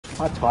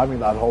My timing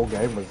that whole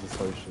game was just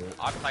so shit.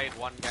 I played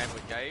one game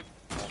with Gabe.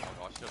 Oh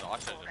my gosh, I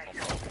should have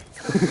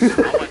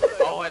just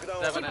I went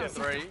 7 and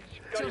 3.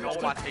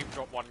 All my team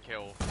dropped 1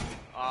 kill.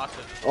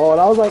 Oh,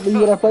 that was like me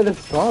when I played the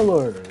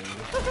solo.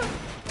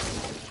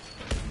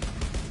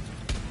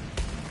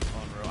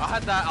 I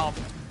had that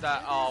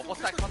what's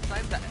that con's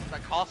name?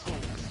 That castle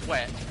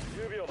sweat.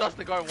 Just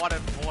to go 1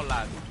 and 4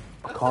 lads.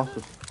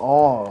 Castle.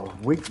 Oh,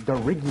 the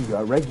Reggie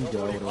girl. I don't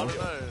know,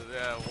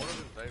 yeah, what is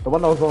his name? The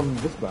one that was on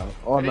this map.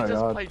 Oh and no, he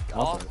just yeah. played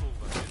castle,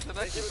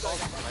 man.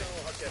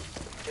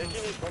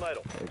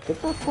 Hey,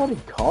 get that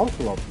fucking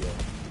castle up here.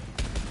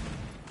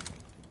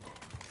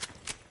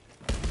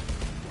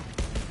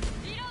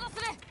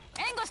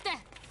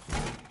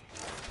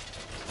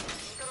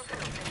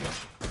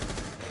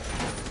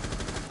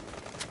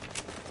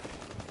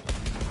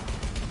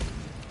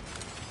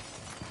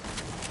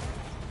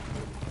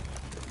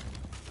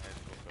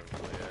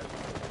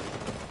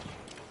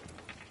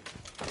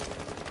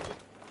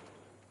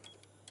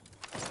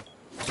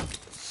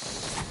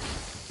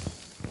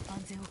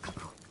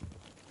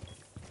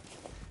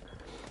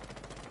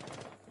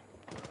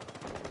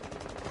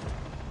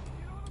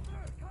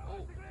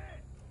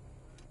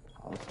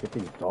 Get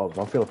these dogs.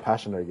 I feel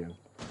passionate again.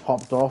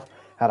 Hopped off,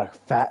 had a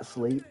fat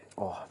sleep.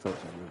 Oh, I felt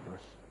so good, bro.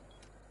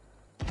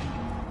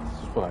 This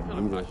is what I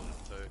needed.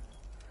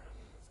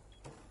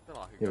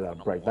 Yeah,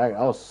 that break. I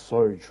was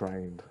so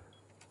trained.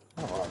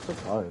 Oh, I'm so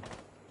tired.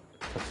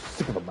 I'm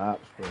sick of the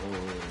maps, bro.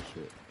 Holy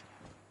shit.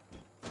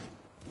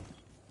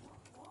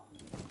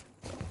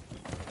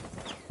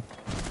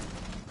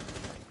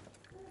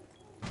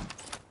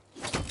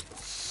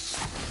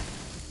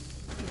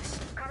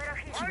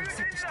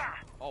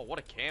 Oh, what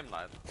a cam,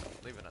 lad.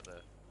 Leaving it there.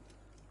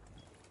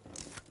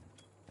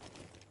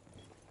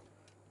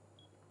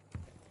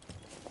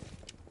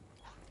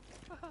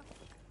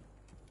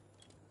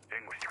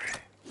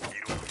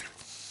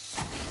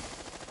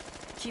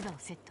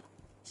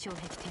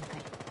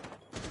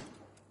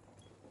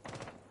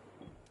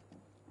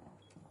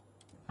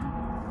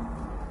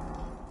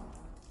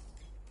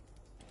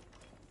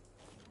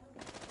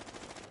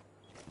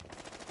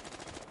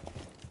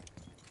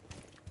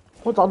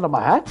 What's under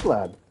my hatch,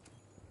 lad?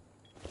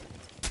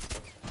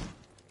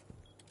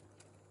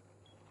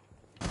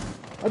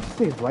 I just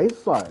see his laser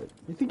sight.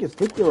 You think it's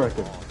thick, you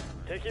reckon?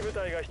 That's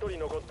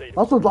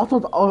what,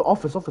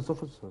 office.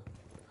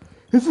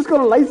 He's just got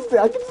a laser sight.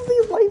 I can just see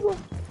his laser.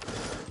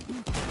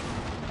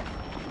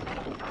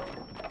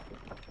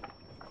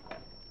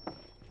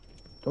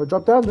 Do I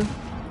drop down then?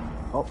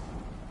 Oh.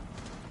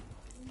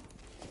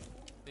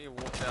 He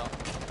walked out.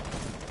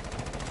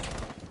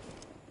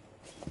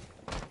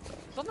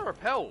 It's on the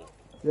rappel.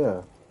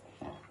 Yeah.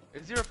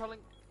 Is he rappelling?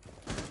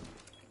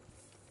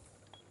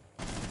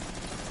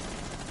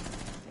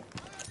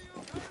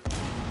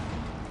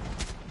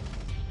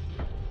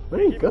 Where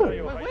did he go?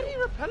 Wait, where did he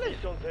rappel it?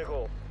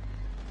 Oh,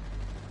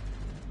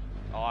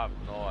 I have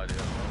no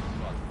idea.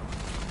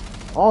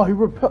 Oh, he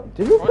repelled.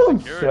 Did he repel on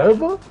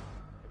server? He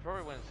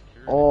probably went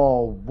security.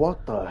 Oh,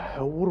 what the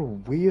hell? What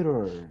a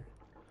weirdo.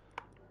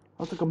 I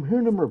was like, I'm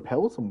hearing him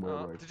repel somewhere.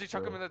 Like, did you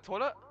chuck him in the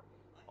toilet?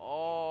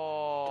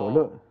 Oh.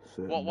 Toilet?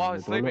 What, while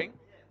he's sleeping?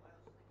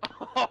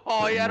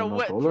 Oh, he had a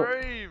wet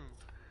dream.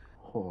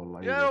 Oh,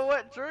 like he had a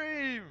wet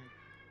dream.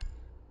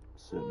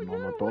 Sitting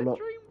on the toilet.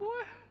 Dream,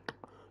 boy.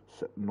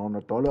 Sitting on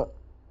the toilet.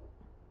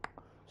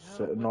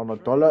 Sitting on the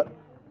toilet.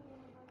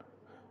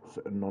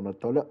 Sitting on the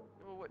toilet.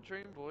 Oh, what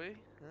dream, boy?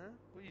 Huh?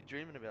 What are you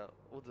dreaming about?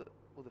 All the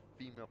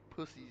female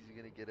pussies you're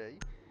gonna get, eh?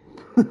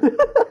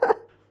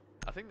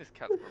 I think this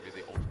cat's probably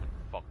the ultimate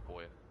fuck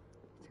boy.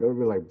 It's gotta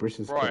be like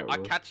British cat, bro.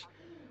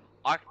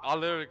 I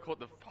literally caught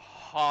the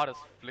hardest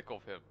flick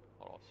of him.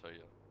 Oh, I'll show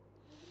you.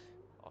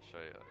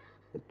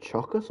 The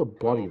Chucker's a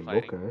bloody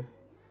look, eh?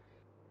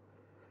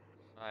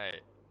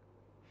 Mate.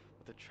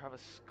 With the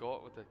Travis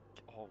Scott, with the...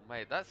 Oh,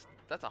 mate, that's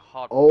a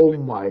hard... Oh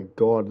my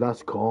god,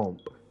 that's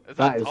comp. Is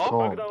that is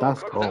comp.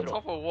 That's comp. Is that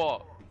top or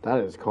what? That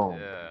is comp.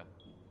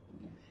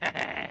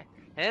 Yeah.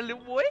 Hey,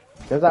 little boy.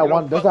 There's that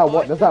one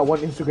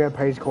Instagram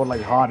page called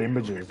like Hard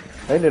Images.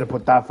 They need to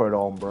put that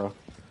photo on, bro.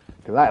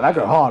 Cause that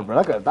go hard,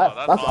 bro.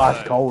 That's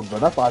ice cold, bro.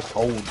 That's ice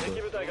cold, bro.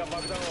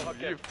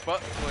 You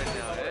fuck boy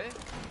now, eh?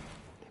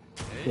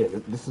 Yeah,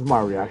 this is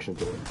my reaction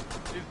to it.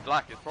 He's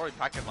black. He's probably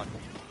packing like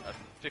a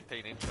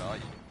 15-inch, are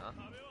you?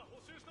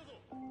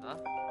 Huh?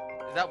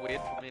 Is that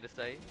weird for me to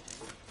say?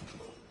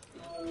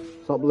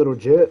 What's up, little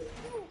Jit?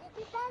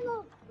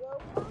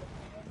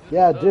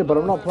 Yeah, I did, but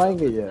I'm not playing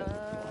it yet.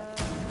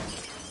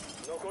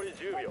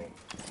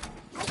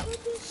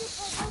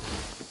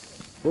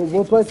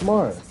 We'll play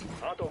tomorrow.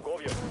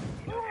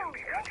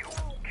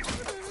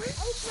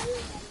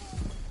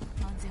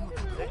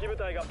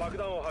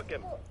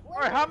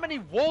 Alright, how many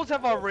walls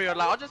have I real?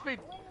 Like, I've just been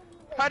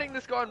patting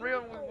this guy in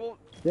real and we will...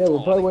 Yeah,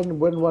 we'll play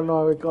when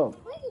I wake up.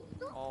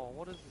 Oh,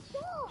 what is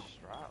this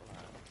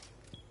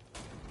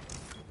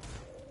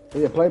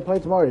strat, Yeah, play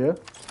tomorrow, yeah?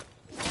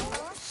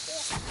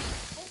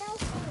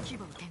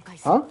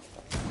 Huh?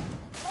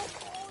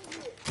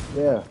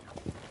 Yeah.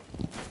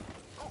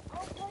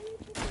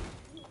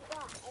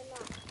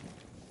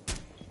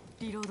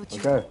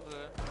 Okay.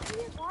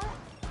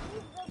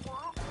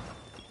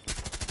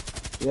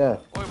 Yeah.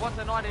 Oi, one's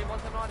a 90,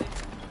 one's a 90.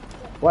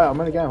 Wait, I'm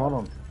in the game, hold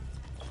on.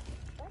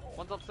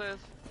 One's upstairs.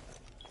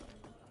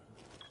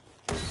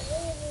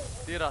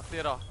 Theater.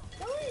 Theater.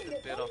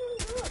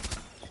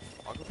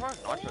 I could try and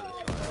nitro this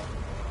guy.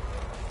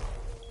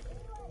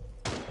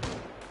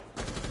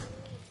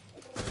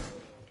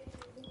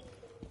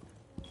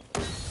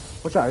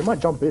 Watch out, he might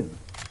jump in.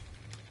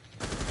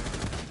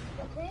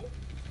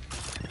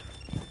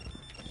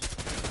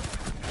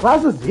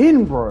 Glass is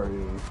in, bro.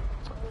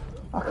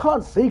 I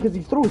can't see because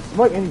he threw a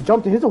smoke and he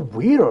jumped in. He's a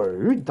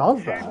weirdo. Who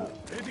does that?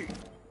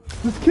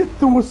 This kid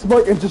threw a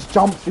smoke and just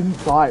jumps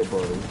inside,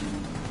 bro.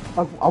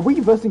 Like, are we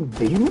versing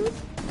demons?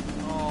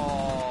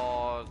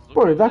 Oh,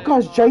 bro, that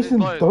guy's Jason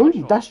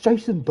Doty. That's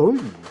Jason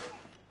Doty.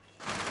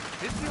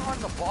 He's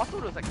behind the bar. I thought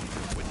it was like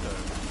the window.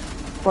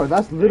 Bro,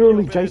 that's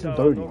literally Jason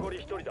Doty.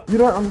 You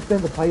don't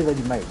understand the play that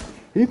he made.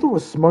 He threw a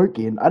smoke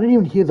in. I didn't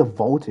even hear the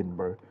vault in,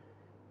 bro.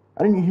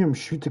 I didn't even hear him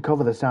shoot to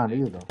cover the sound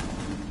either.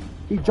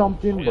 He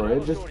jumped in, bro.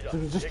 It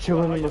was just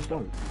chilling in the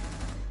smoke.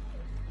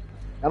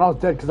 And I was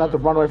dead because I had to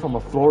run away from a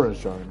Flores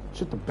zone.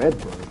 Shit the bed,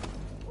 bro.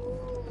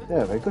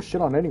 Yeah, they got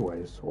shit on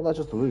anyways. All that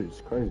just to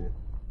lose. Crazy.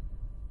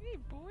 Hey,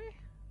 boy.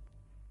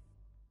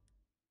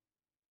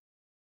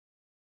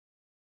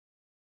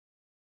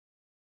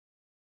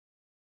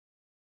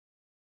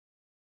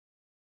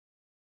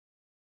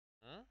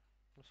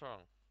 What's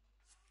wrong?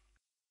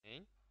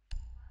 Eh?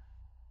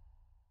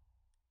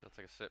 Let's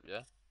take a sip,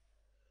 yeah?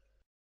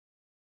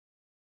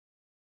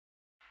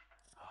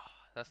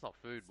 That's not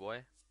food,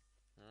 boy.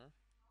 Oh,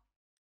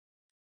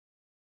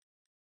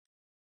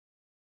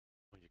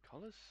 your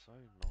color's so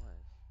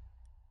nice.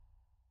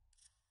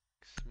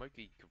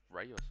 Smoky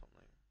grey or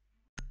something.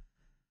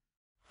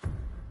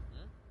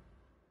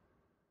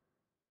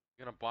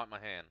 You're gonna bite my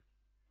hand.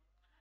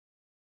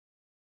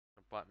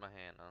 Bite my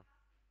hand, huh?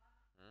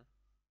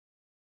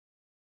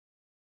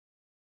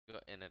 You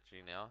got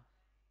energy now.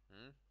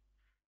 Hmm?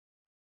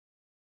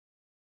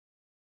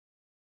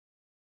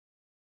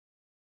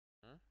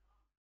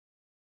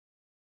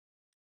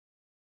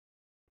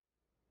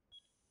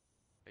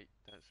 Hey,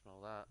 don't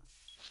smell that.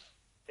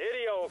 You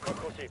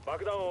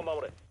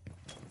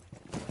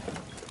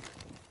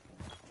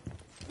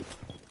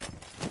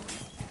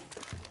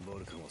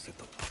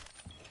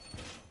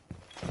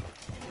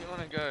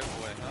wanna go,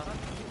 boy, huh?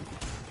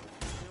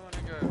 You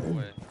wanna go,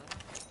 boy, huh?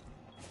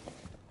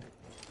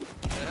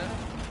 Yeah?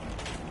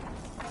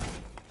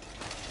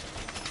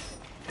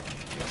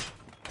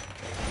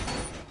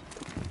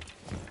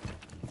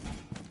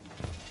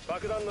 I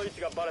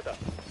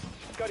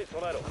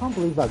can't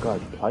believe that guy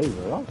played,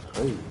 bro. That's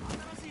crazy.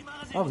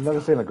 I've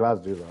never seen a glass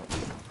do that.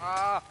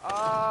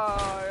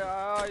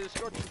 You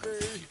scratched me.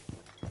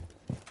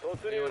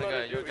 You wanna go?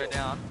 You wanna go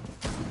down?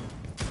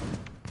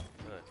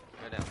 Good.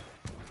 Go down.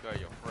 Go,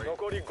 you're free.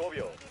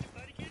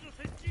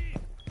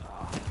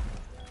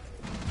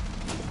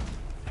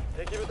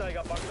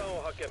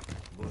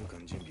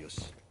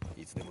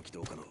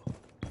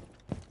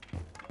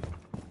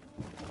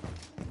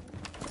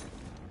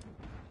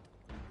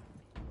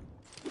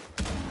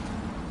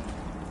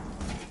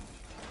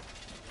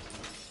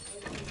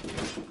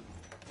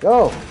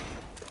 Yo!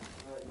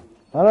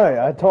 I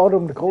know, I told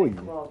him to call you.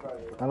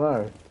 I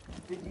know.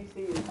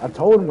 I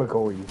told him to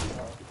call you.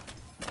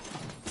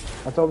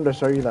 I told him to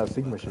show you that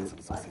Sigma shit.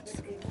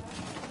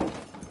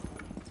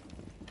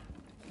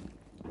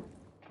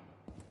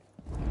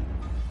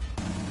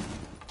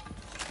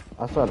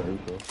 I saw the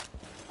Rico.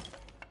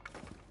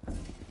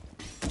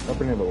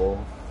 Up in the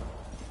wall.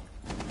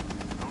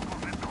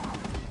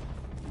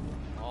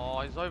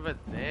 Oh, he's over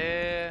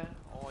there.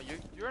 Oh,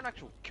 you're an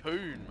actual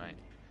coon, mate.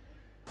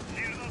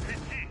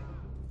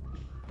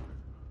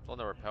 It's on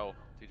the rappel.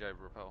 TJ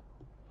rappel.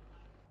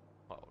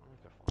 Oh, let me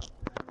go find.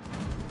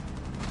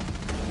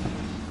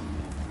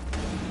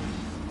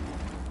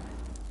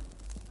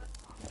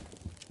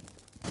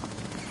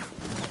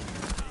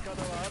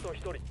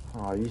 Oh,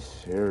 are you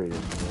serious,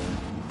 man?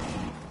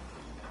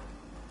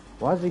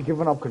 Why is he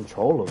giving up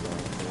control of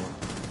that?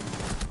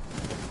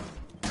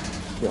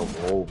 Yeah,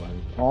 whoa,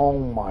 man. Oh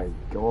my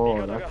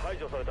god.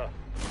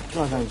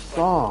 That guy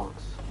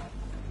sucks.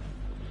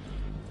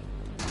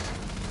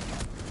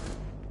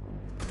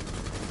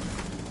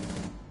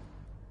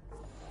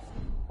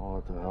 Oh,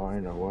 what the hell?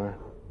 Ain't no way.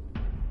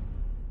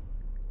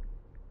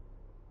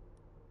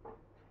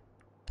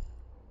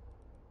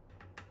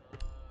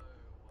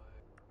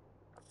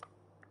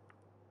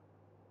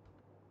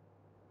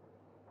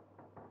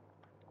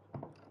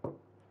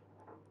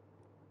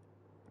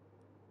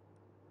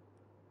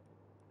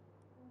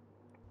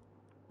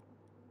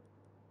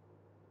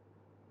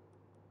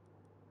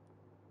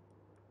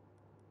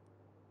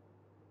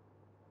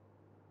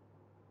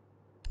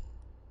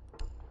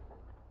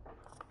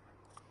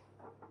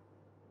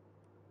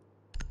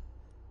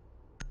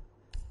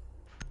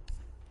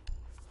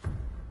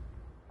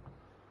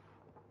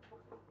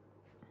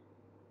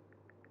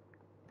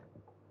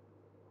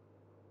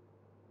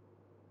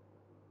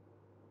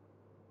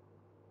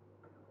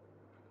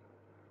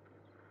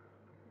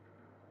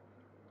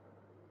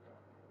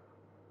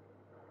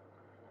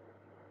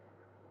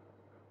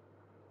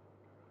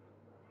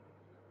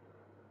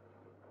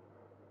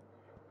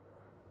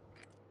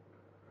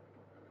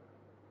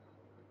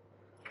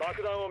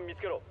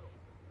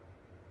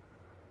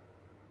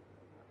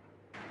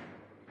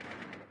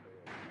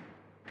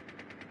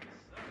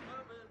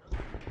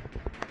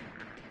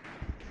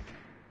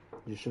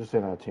 You should have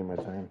seen our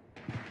teammate's name.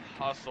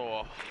 I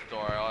saw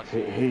Dori. I saw.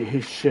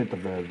 He shit the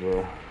bed,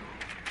 bro.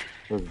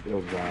 It was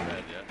bad.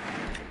 Bad,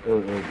 yeah. It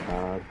was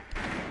bad.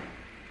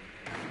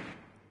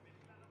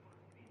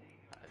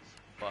 That's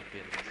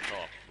fucking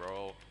tough,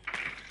 bro.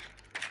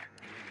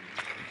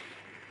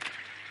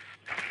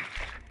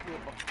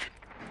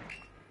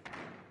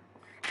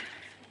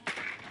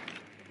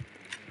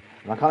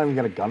 I can't even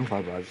get a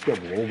gunfight, bro. I just get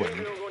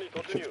wallbanged.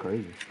 That shit's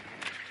crazy.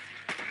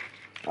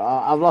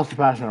 I've lost the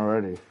passion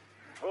already.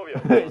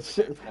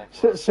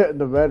 shit in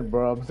the bed,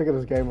 bro. I'm sick of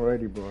this game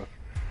already, bro.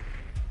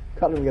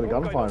 Can't even get a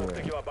gunfight,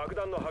 man.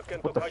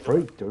 What the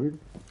freak, dude?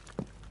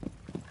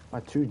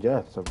 My 2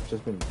 deaths have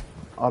just been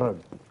utter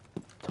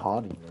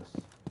tardiness.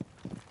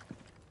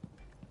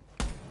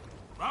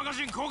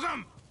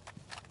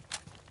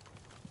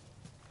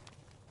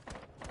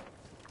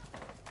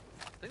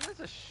 It's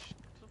a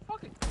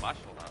fucking flash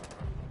on that,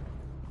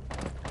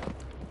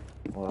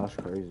 bro. Oh, that's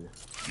crazy.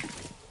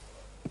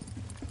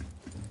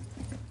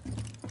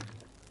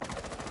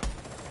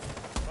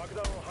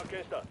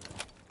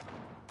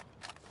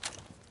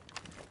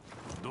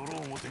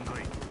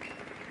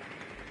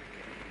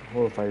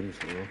 What if I even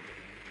see you?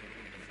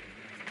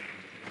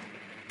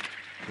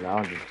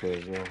 Lounge is clear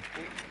as well.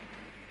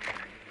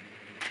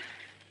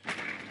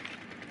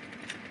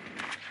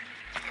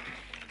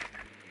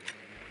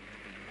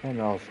 And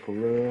now it's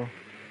clear.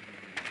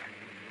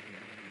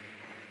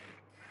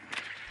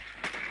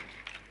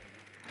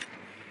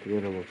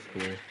 Theater looks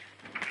clear.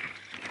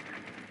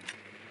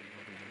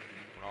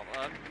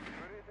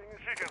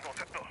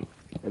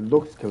 It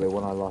looks clear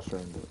when I last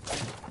round it.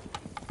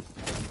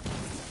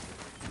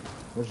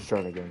 Let's just try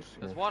it again.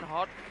 There's one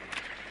hot.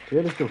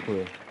 Theater's still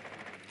clear.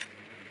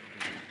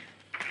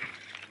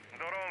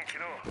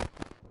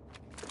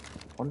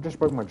 One just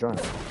broke my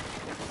joint.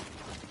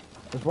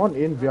 There's one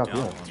in VIP.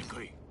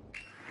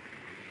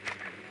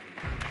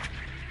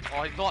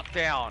 Oh, he's not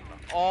down.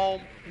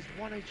 Oh, he's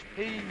 1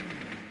 HP.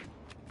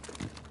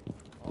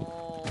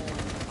 Oh.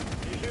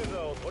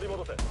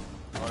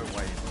 No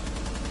way.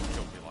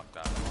 Killed me like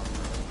that.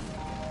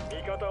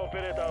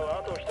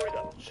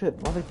 Shit,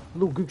 why they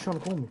little gook trying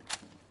to call me?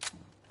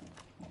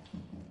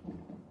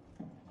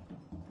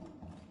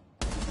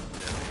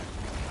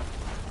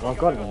 Oh, I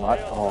got it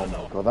right. Oh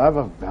my god, I have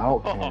a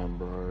Valk cam,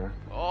 bro.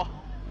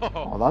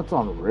 Oh, that's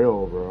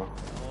unreal, bro.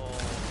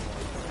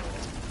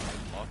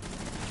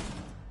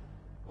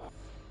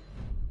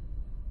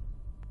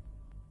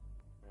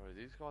 Bro,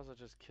 these guys are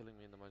just killing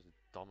me in the most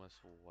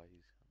dumbest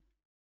ways.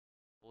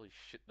 Holy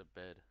shit, the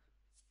bed.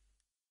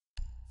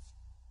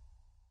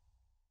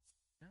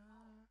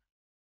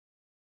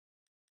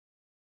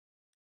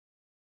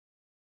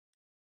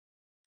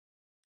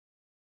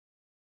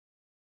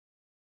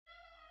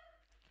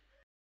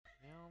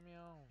 Meow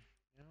meow.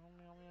 Meow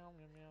meow meow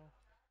meow meow.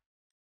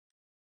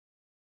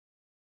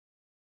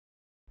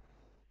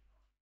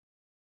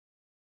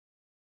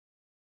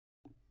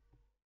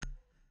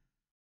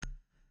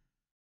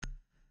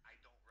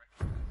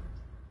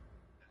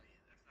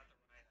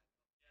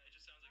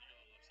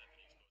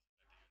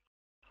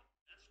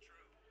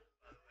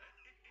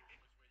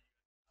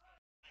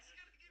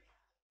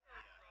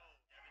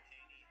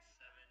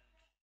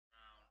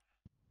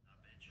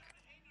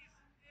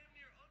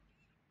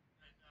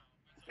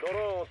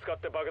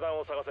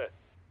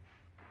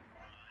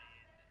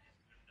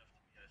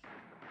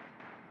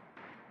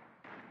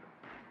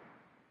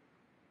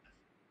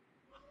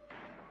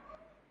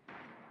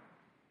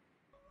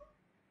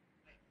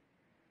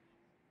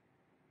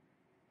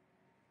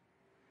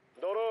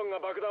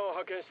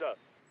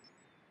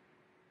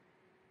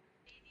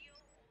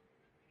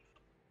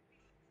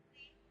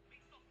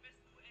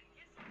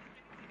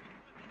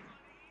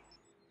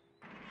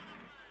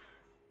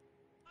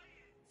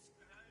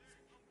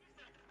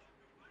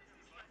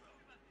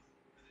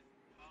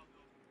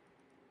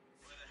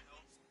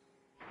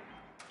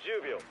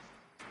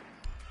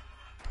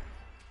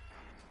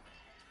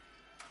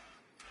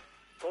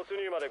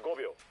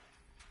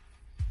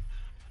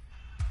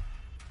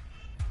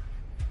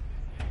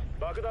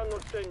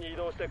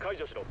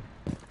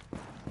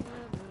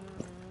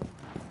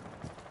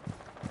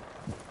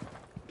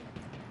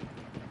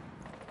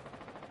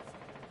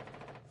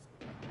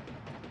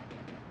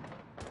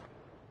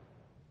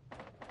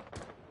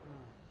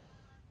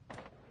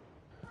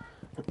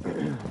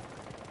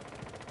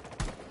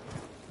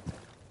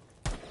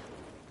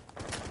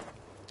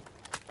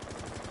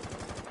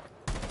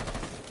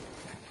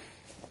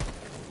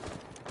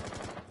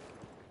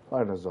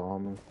 Fight a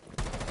zombie.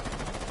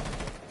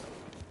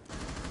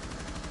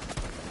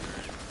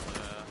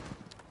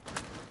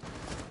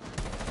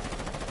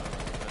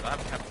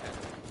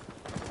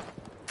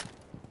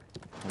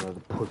 Another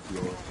pussy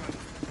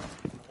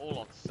off. All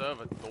on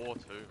server door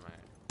too, man.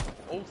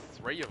 All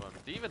 3 of them.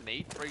 Do you even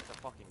need 3 to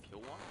fucking kill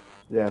one?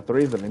 Yeah,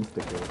 3 is an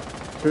insta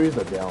kill. 2 is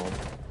a down.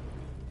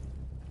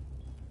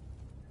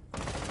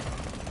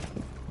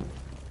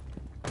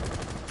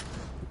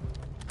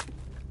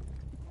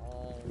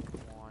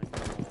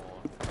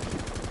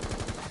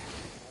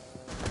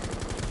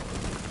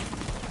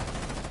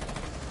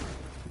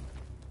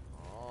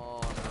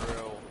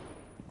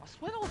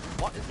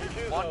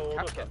 one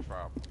capcan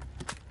trap.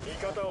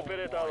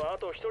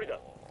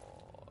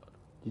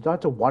 You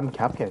died to one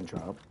capcan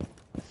trap.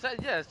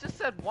 Yeah, it just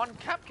said one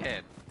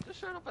capcan. Just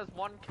showed up as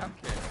one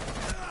capcan.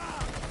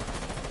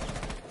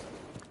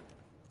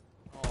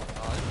 Oh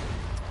no,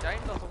 this game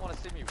doesn't want to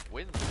see me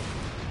win.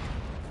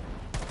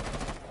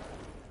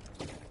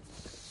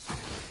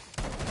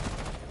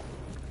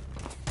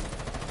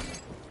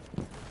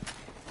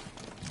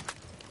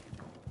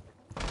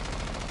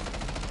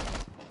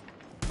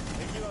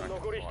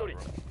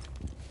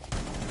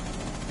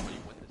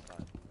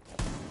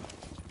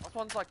 Last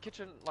one's like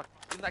kitchen, like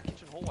in that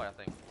kitchen hallway, I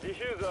think.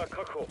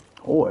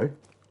 Hallway?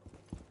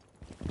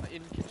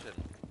 In kitchen.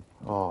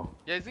 Oh.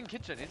 Yeah, he's in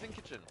kitchen. He's in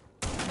kitchen.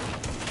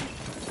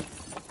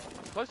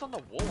 Close on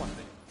the wall, I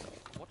think.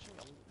 I'm watching.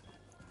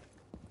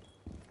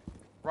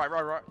 Right.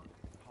 Hard right,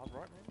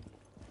 maybe.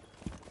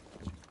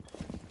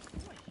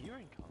 What am I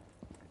hearing, Carl?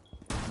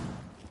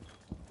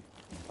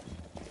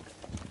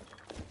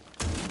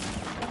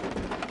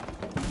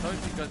 Those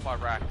things goes by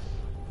racks.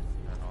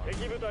 Oh,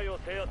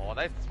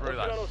 they threw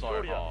that so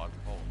hard.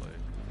 Holy.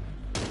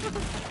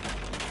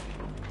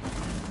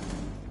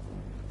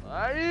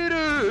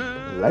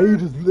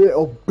 Ladies,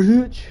 little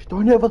bitch.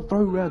 Don't ever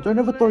throw rounds. Don't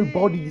ever throw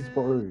bodies,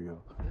 bro.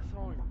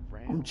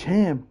 I'm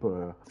champ,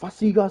 bro. If I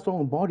see you guys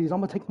throwing bodies,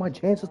 I'm gonna take my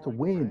chances to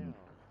win.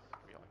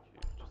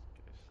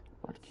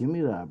 Give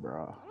me that,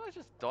 bro. How did I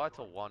just die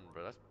to one,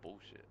 bro? That's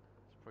bullshit.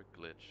 It's probably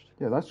glitched.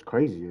 Yeah, that's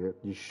crazy.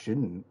 You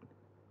shouldn't.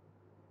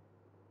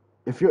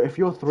 If you're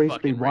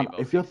 3-speed one,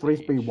 if you're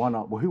 3-speed one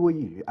up, well, who are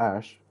you,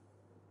 Ash?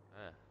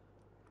 Yeah.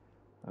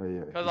 Oh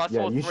yeah. Because I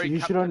saw you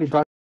should only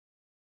die.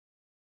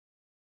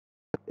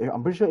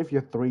 I'm pretty sure if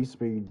you're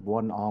 3-speed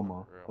 1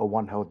 armor or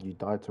 1 health, you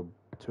die to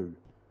 2.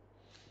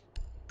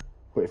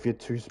 But if you're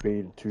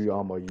 2-speed 2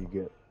 armor,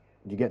 you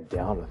get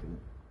down, I think.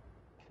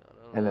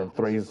 And then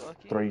 3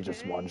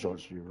 just one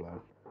shots you,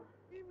 like.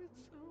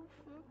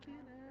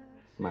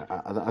 Man,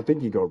 I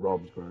think you got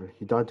robbed, bro.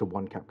 He died to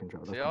 1 cap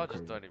control. That's See, I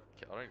just crazy. don't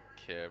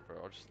care,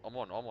 bro. I'm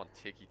on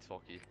Tiki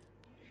Toki.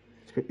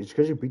 It's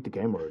because you beat the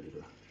game already,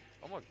 bro.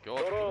 Oh my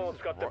god.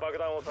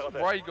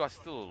 Why are you guys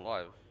still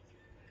alive?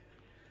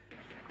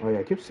 Oh yeah,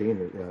 I keep seeing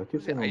it. Yeah, I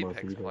keep seeing it on my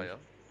Apex videos. player.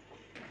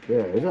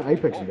 Yeah, he's an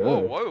Apex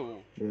nerd.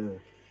 Whoa. Yeah.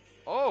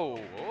 Oh.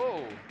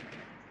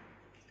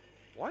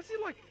 Why is he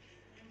like...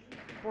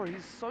 Bro,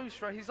 he's so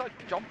straight. He's like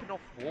jumping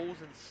off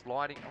walls and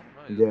sliding. Oh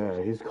no. Yeah,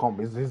 his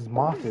masters. His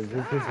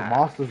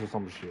masters or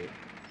some shit.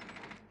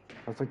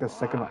 That's like the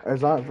second.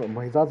 He's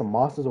either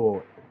masters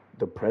or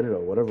the predator,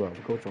 whatever. I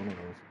forgot which one it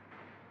was.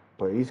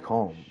 But he's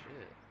calm. Shit.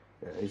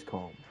 Yeah, he's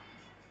calm.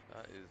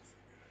 That is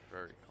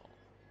very calm.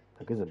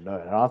 Like he's a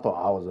nerd, and I thought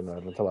I was a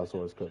nerd until I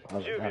saw his clip. I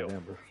was like, God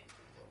damn, bro.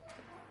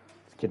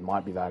 This kid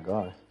might be that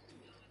guy.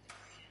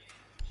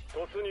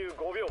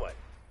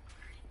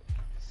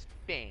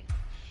 Spain.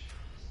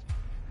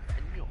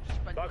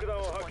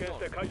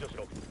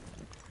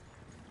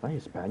 Are you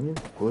Spaniard?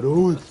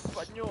 Horus!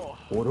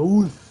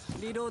 Horus!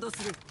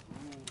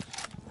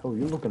 Oh,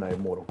 you're looking at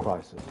Immortal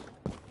Crisis.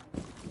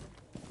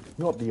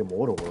 You're not the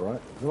Immortal,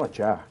 right? You're not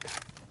Jack.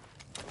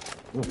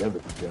 You'll never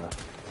be Jack.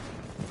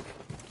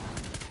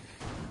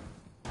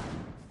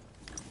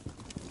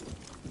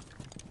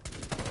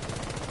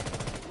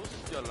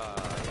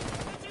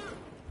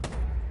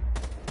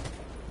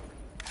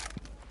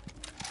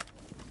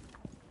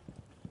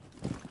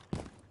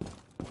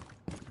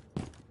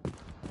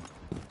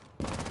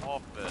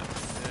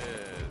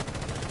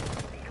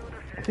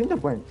 I think they're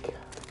playing.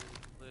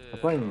 They're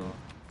playing.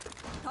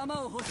 Oh,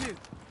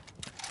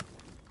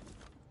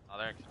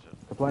 they're in kitchen.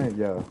 They're playing,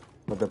 yeah.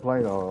 But they're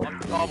playing, I'm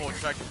double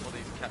checking for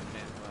these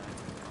captains, man.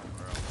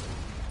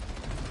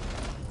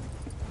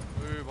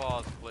 Blue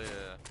bar's clear.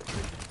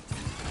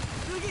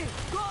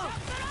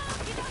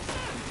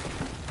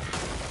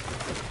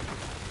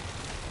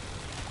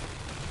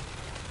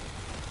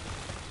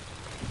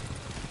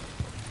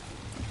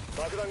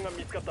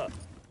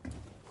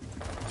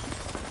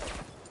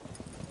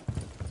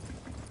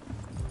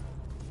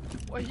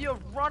 What are you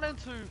running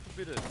to,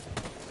 Forbidden?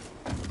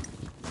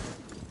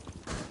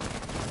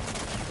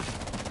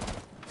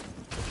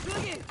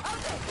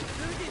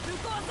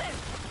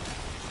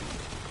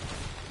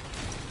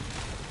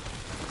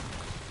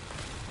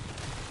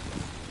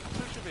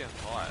 Should be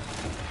inside.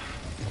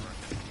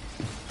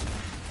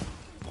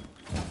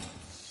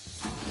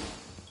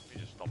 Let me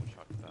just double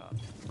check that.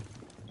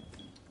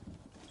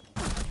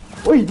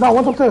 Wait, no,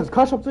 one's upstairs.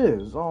 Clash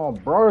upstairs. Oh,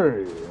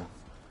 bro.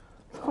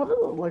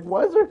 Like,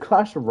 why is there a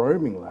clash of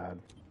roaming, lad?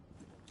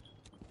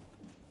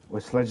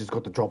 Wait, Sledge has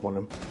got the drop on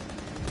him.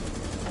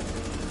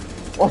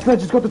 Oh, Sledge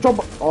has got the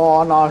drop.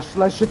 Oh, no,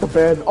 Sledge shit the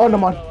bed. Oh, no,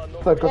 man.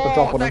 Sledge got the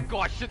drop on him. That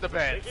guy shit the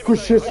bed. Good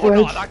shit, Sledge.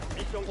 Oh,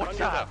 no, watch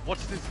that.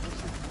 Watch this.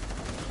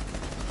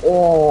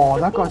 Oh,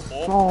 that guy's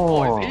so...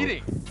 Oh, he's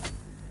eating.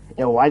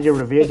 Yo, why'd you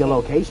reveal your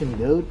location,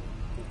 dude?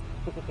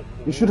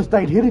 You should have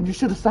stayed hidden. You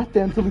should have sat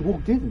there until he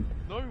walked in.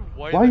 No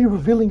way. Why are you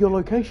revealing your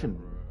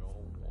location?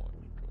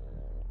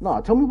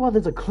 No, tell me why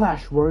there's a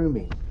clash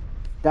roaming.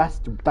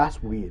 That's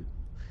weird.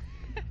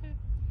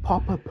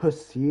 Papa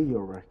Pussy, you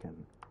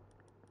reckon?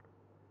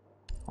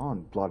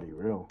 On bloody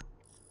real.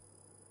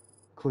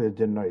 Clear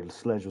didn't know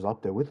Sledge was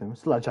up there with him.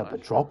 Sledge had the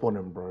drop on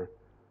him, bro.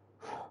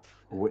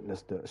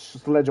 Witnessed it.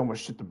 Sledge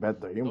almost shit the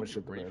bed though. He almost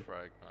shit the bed.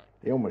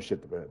 He almost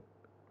shit the bed.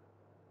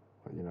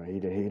 But you know,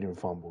 he didn't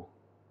fumble.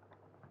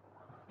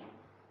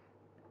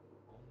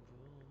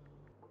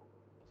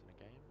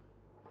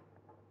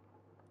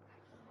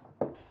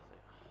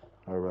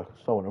 Alright,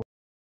 so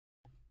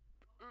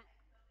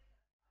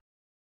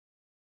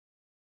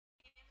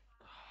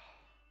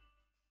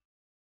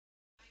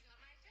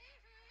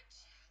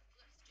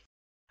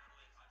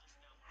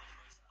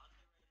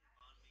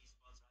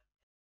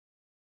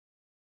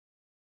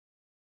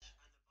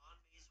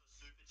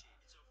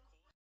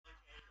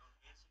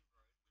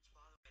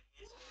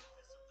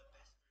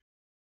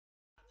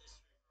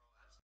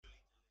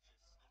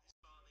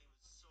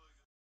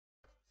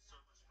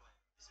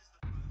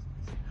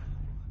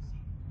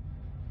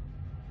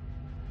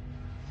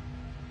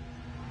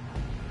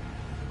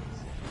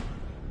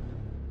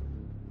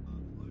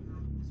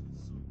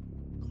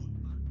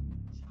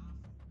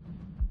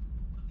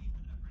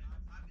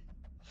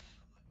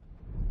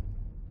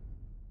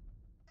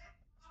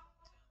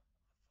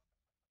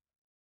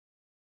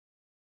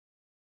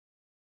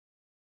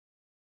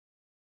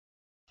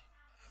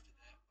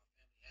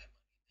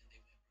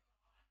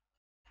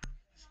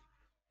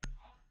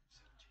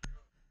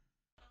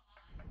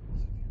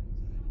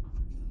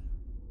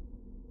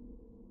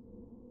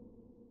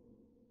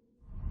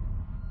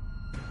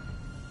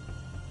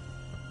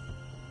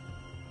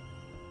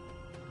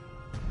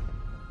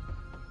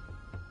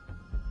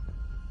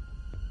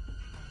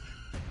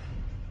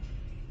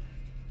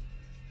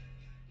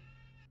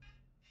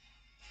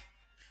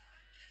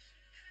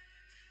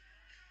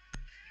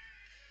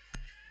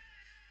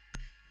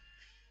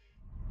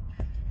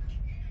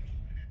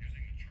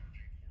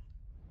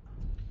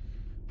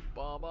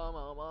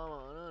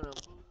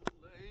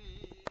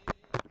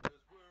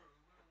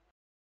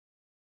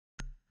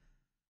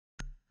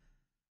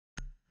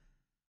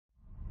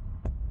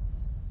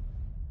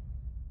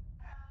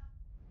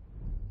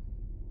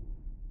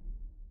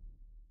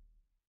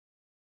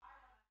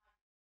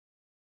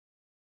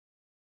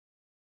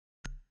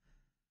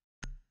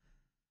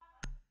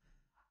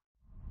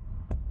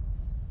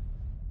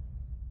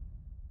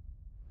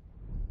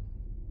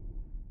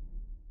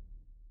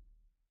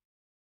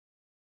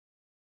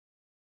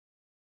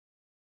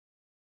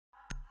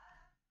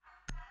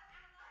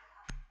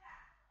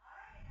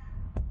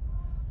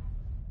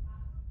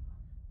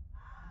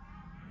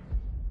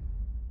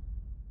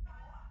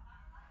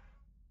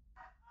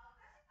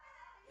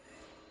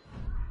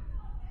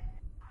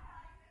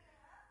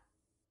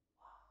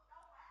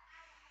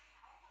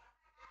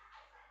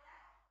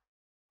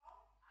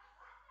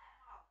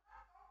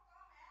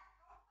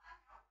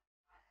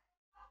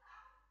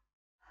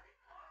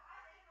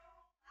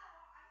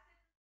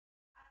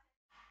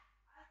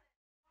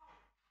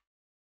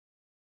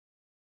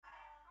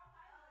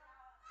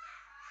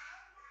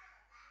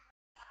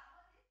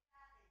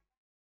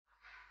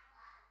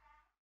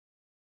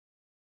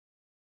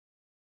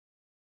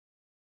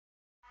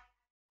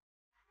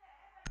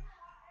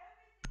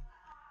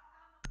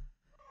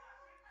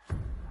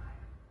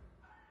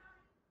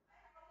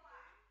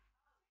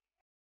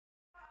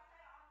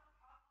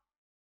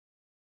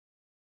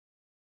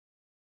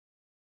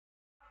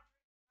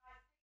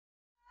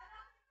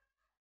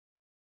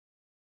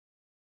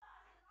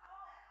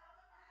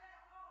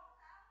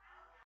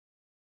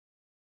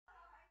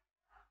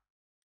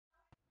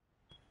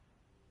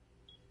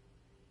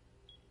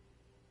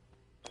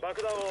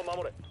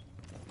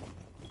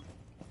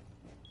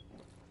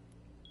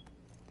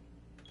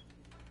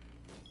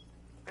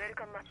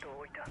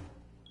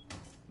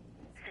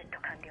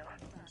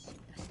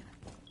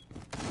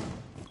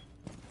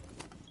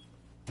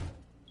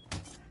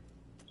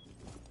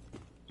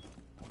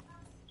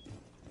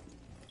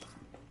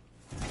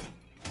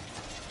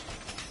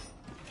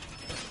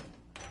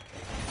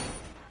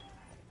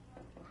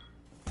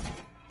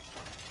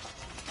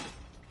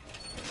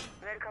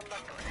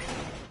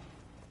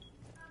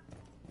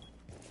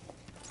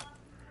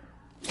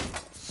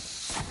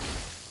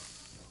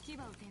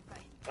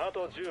あ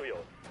と10秒。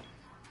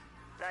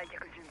来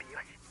客準備よ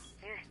し。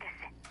入室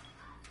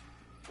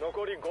せ。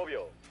残り5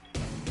秒。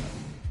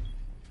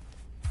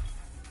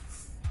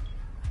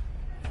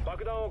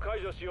爆弾を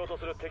解除しようと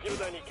する敵部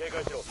隊に警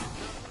戒しろ。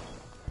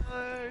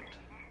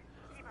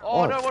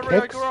Oh no, one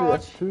right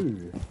garage.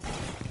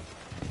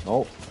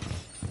 Oh.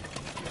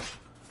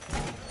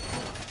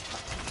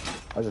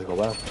 I just go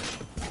back.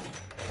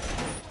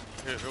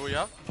 Who we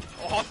have?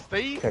 Oh,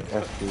 these? Check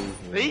SC.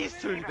 These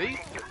two.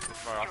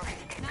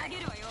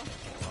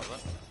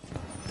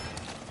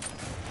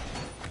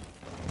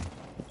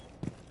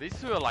 These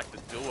two are like the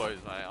duos,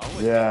 mate. I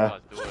always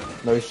think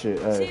duos. No shit,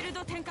 hey.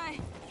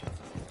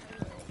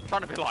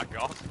 Trying to be like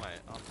us,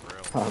 mate.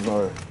 Unreal. I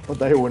know, but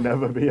they will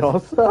never be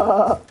us.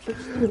 That's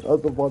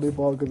the funny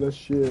part, cause that's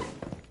shit.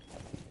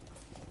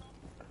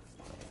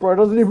 Bro,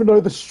 doesn't even know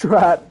the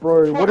strat,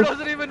 bro. Bro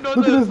doesn't even know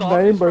look the at his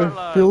name, bro.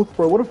 Strat, Filth,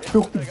 bro. What a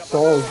filthy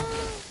song.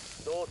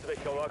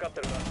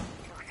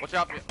 Watch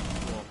out.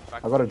 Oh, back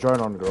I got a drone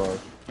on garage.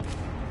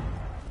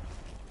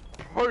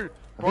 Bro,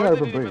 I didn't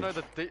open even know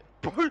breach.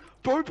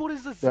 Bro, what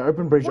is this? Yeah,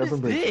 open breach, What open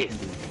is breach.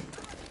 this?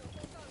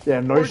 Yeah,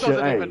 no Bro shit,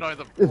 doesn't hey. even know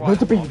the It's meant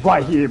to be right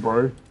right answer. here,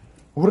 bro.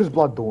 What is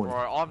blood doing?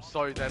 Bro, I'm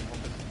so dead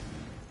from this.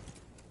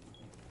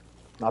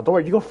 Nah, don't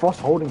worry, you got Frost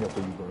holding it for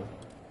you, bro.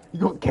 You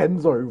got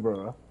Kenzo,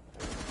 bro.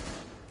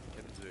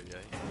 Kenzu, yeah.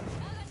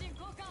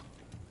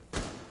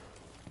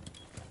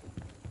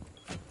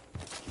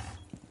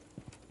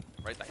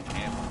 Right that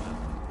camp.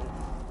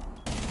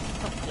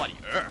 Oh, bloody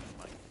earth,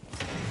 mate.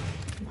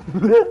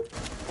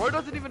 Bro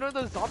doesn't even know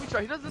the zombie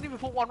shot. He doesn't even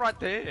put one right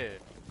there.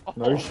 Oh,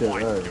 No shit, my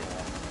hey. God.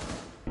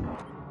 I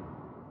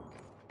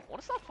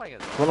wanna start playing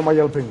it. One of my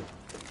yellow ping.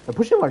 They're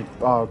pushing like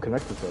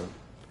connectors though.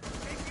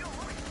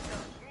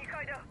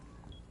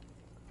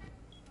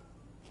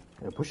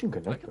 They're pushing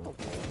connector.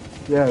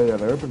 Yeah, they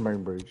open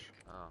main breach.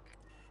 Oh.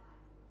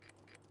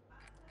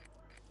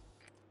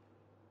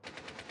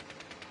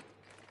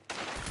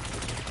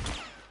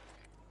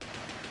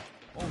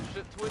 Oh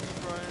shit, twins,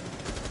 Brian.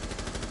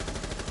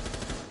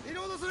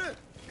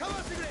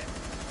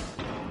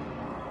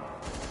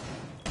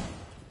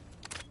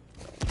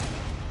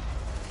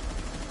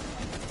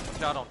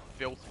 Watch out on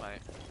filth, mate.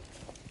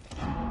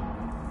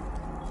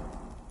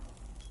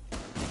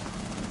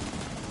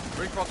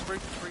 Freak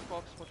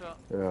box, watch out.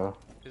 Yeah.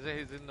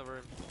 He's in the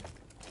room.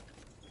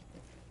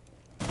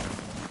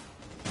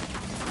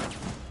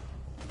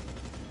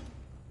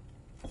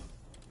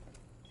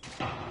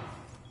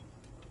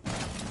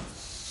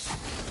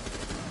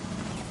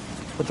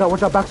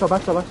 Watch out, backside.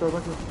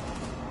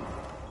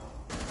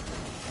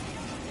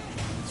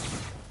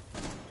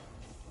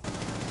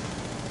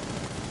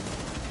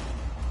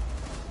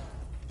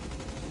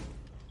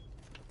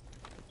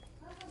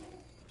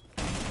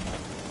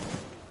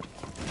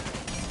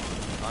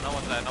 Oh, no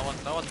one's there, no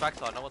one's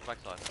backside.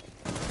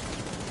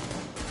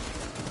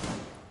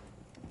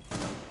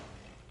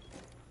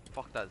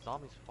 Fuck that,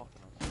 zombie's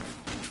fucking us.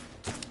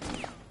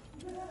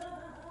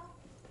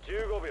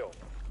 15秒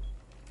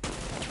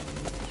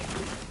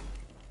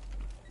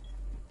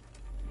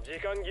時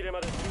間切れま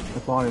で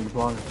They're flying. 敵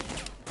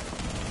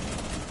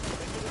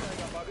部隊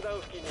が爆弾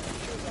付近にディフ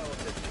ューザーを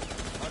設置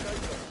破壊し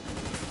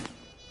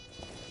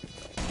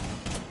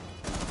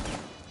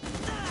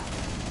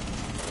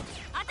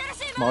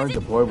ろ My own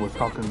deploy was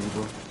cocking me,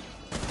 bro.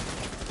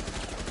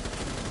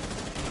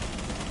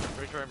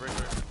 Breach room.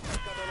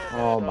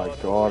 Oh my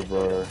god,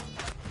 bro.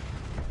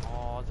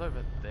 Oh, it's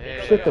over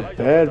there. Shit the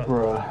bed,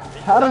 bro.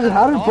 How did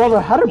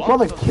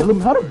brother kill him?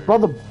 How did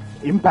brother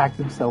impact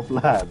himself,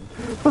 lad?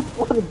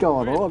 What's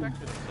going on?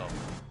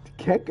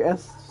 Kick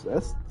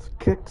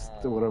kicks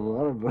or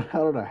whatever. I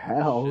don't know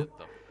how. Shit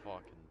the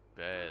fucking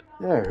bed.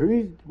 Yeah,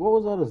 what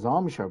was that, a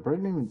zombie show? Bro,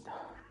 didn't even,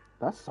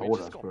 that sold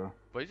us, bro.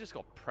 But he just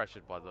got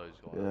pressured by those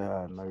guys.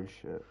 Yeah, no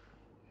shit.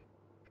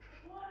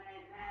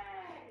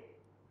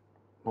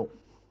 Oh,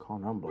 can't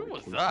remember. Who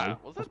was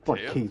that? Was That's that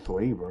bloody Tim? Keith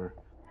Lee, bro.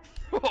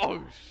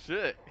 Oh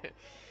shit.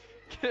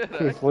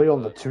 Keith Lee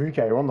on the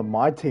 2K, or on the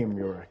my team,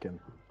 you reckon?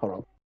 Hold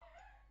up.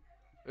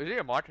 Is he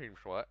on my team,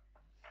 right?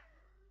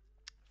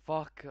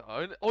 Fuck.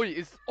 Oh,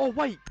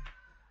 wait.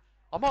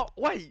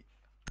 Wait.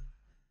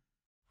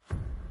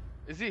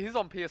 He's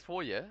on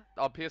PS4, yeah?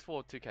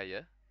 PS4 2K,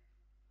 yeah?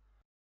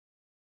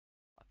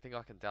 I think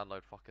I can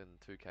download fucking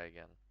 2K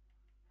again.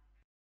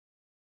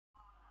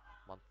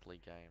 Monthly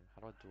game.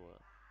 How do I do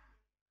it?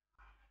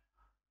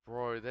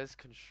 Bro, there's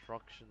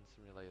construction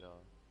simulator.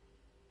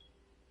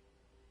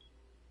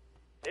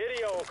 エ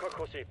リアを確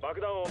保し爆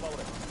弾を守れ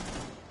Select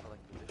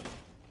position.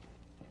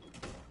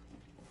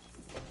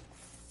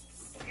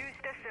 有刺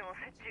鉄線を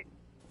設置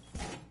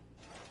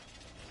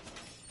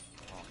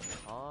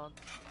Oh, can't.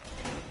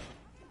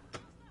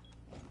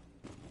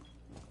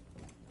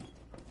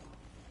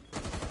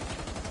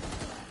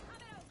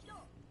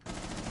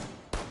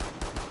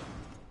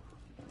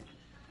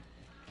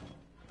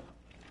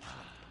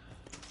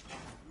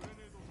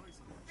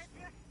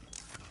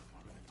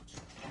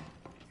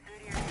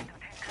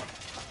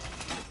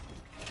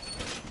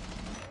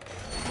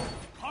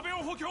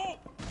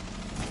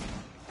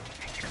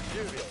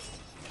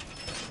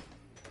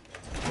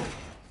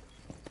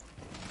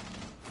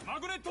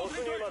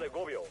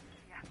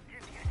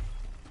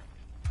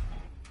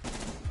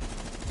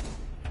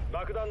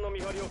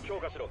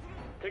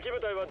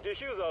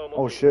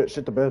 Oh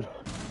shit the bed.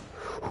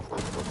 Bro,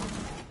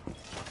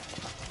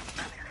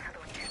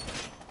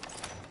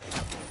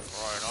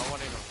 I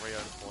want even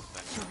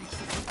reinforcement.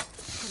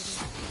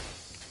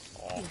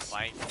 Oh,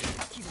 thank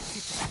you.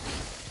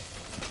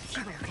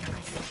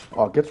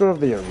 Oh, get rid of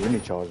the arena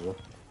charger.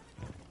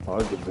 Oh,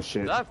 I give the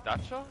shit. Do they have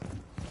Dacha? Oh,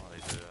 they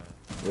do.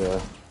 Yeah.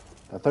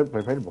 I thought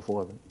they played it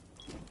before, I think.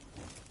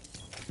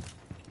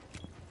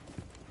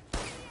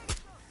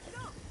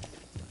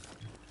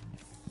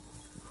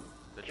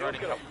 They're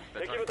joining up.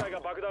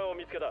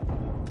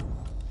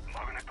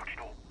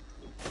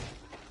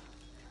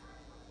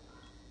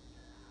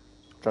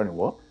 Joining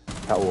what?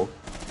 Catwalk.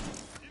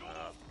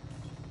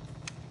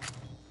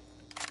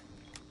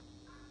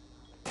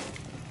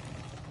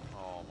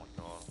 Oh my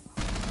god.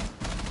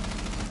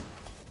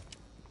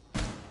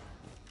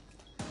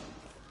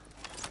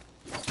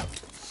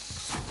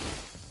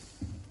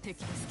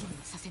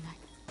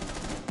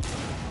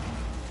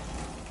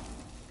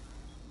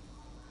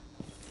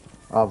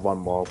 I have one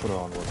more. I'll put it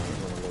on when I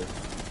leave.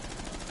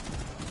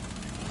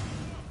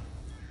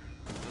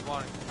 There's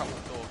one a couple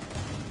of doors.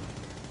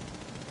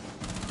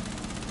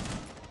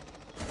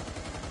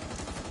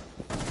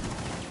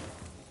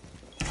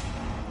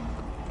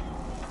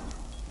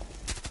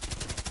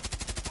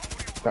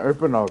 They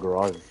open our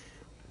garage.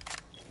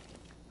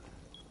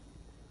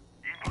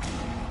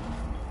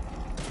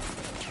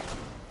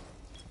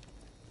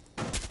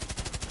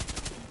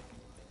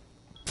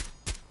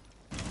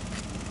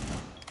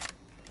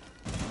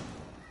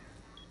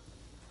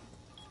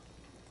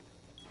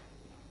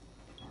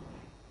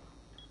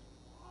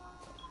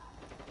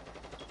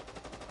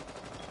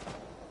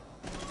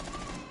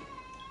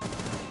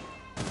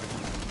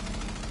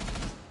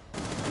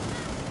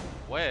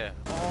 Where?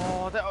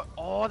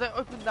 Oh, they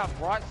opened that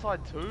right side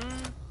too.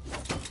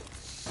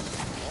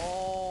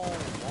 Oh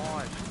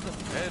my, she's the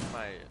bed,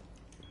 mate.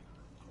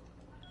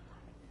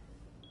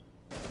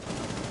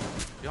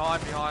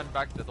 Behind,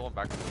 back to the door,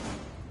 back to the door.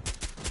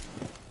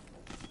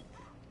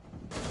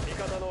 味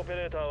方のオペ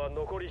レーターは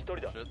残り1人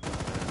だ。 Shit.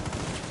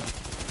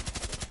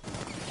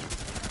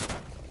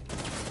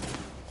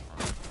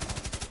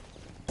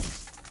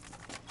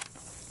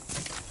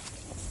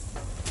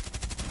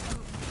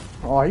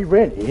 Oh, he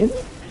ran in?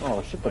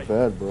 Oh, shit the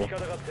bed, bro. 味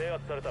方が制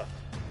圧された。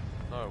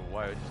 No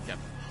way, we just get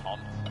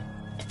pumped.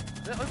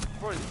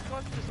 Bro, these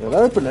guys just Yeah, they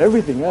open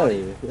everything,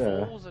 eh?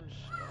 Yeah. balls and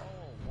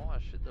oh my,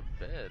 shit the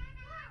bed.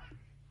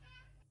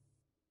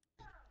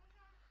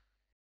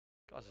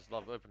 Guys just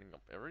love opening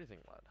up everything,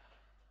 lad.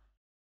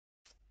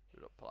 Who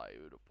to play,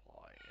 who to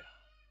play.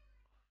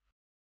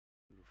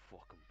 Who to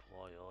fucking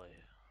play,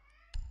 eh?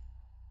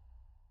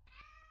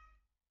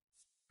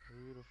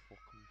 Who to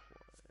fucking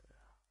play?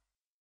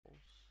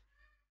 Balls.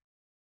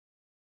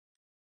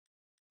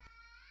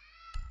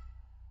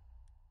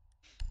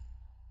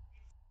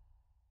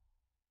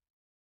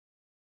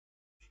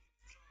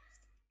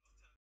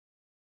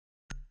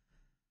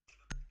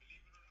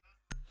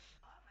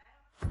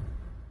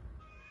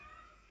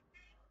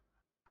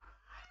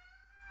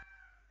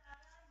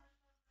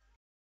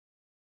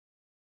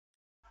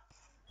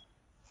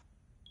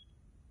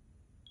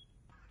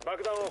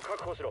爆弾を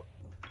確保しろ。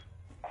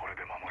これ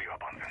で守りは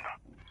万全だ。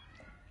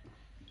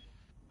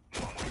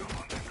守りは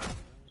万全だ。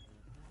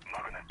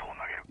マグネットを投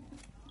げる。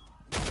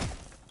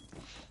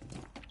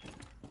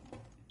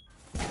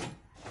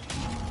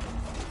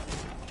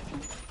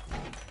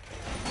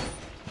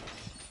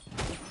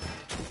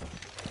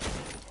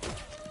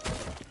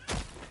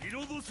リ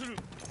ロードする。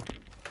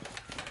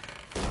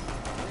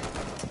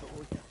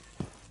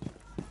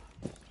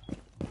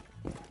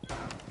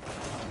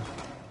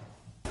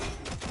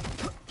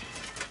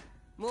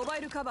モバ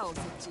イルカバーを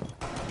設置。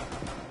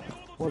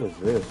 What is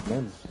this,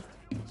 man?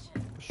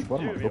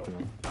 What am I looking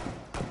at?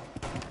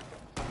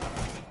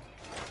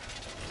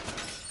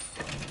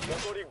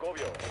 残り5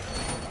秒。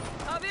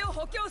壁を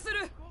補強す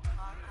る。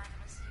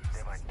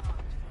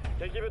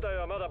敵部隊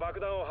はまだ爆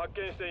弾を発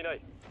見していな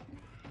い。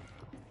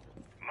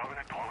マグ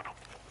ネットアウト。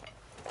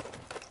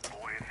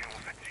防衛線を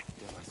設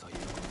置。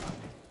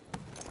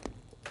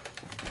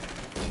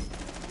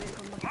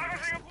マガ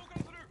ジンを交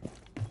換する。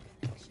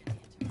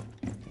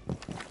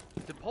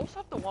 Did Pulse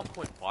have the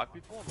 1.5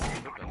 before?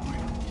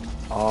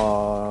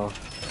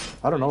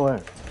 I don't know, eh?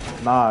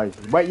 Nah,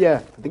 wait,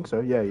 yeah, I think so.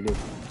 Yeah, he did.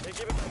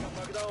 敵部隊が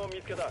爆弾を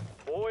見つけた。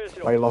防衛し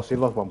ろ。 Oh, he lost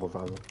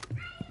 1.5.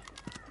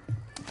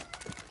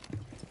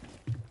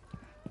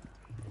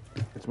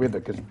 It's weird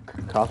that because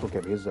Castle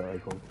kept his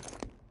icon.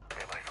 デ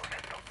バイスをセ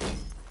ット。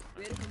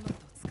ウェルカムマット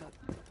を使う。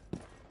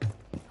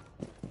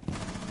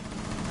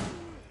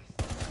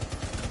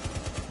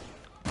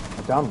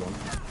 I downed one.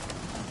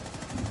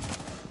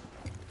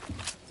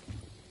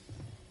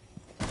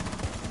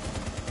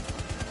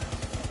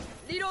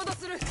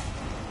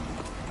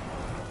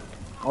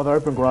 Oh, they're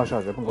open garage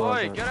house. Open garage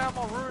Oi, house. get out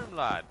of my room,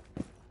 lad.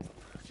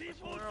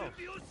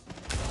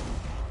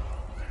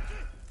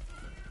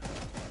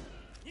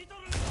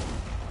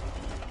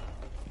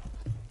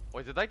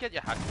 Wait, did they get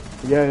your hat?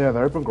 Yeah,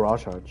 they're open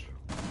garage house.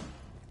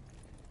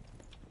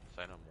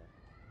 Say no more.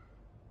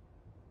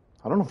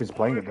 I don't know if he's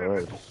playing it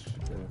though. Just,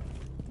 yeah.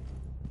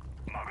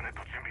 マグネット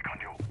準備完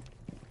了。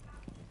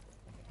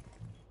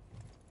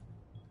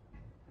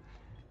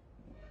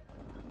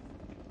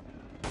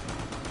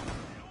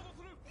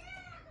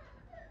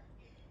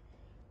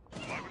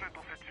マグネッ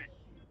ト設置。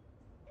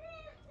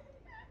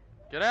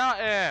 Get out,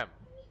 Am!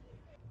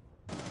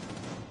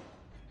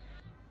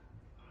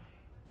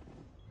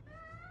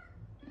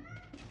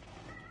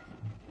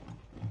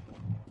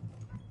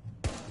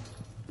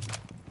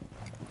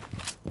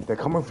 They're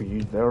coming for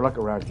you. They're like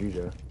around you,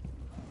 Joe.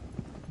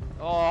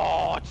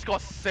 Oh, I just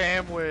got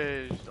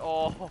sandwiched.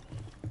 Oh,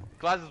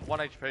 Glaz is 1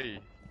 HP.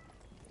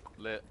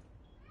 Lit.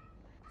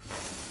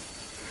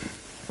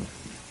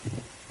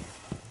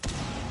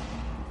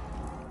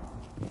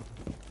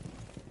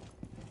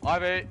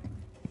 Ivy.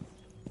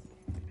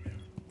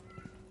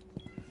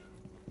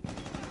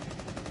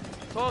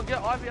 Someone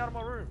get Ivy out of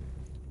my room.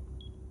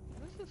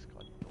 What is this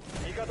guy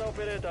doing? 方オ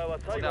ペレーターは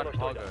最 Down 後の一人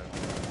cargo. だ。 Well,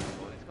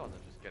 these guys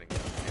are just getting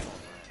shit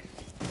on, man.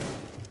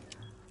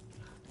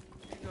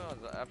 These guys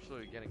are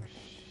absolutely getting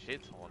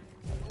shit on.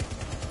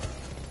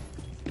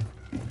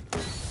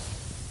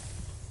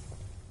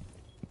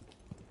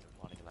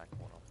 Finding in that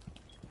corner.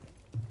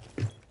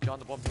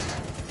 Behind the bomb.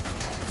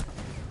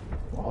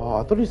 Oh,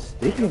 I thought he was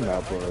sticking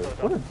that, bro.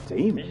 What a ミッ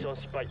demon. ション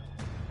失敗。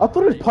 I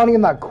thought he was punting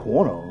in that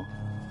corner.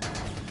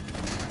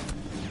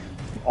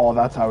 Oh,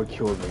 that's how it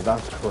killed me.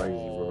 That's crazy,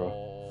 bro.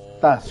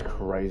 That's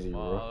crazy,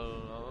 bro.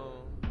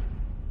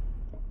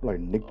 Like,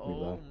 nicked me,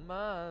 Oh man.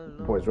 my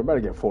lord. Boys, we're about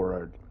to get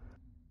 4-0'd.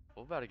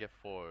 We're about to get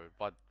forward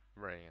by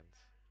Rams.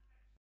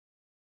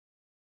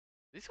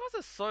 These guys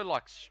are so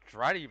like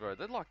stratty, bro.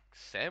 They're like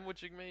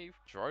sandwiching me,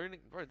 droning,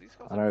 bro. These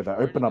guys I are know, they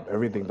droning open up in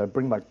everything. They forward.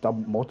 bring, like,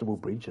 multiple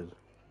breaches.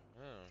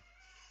 Yeah.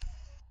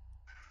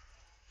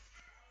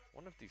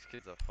 One of these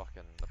kids are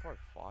fucking. They're probably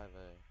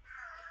 5A.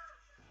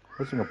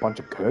 Missing a bunch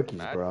of Kirkies,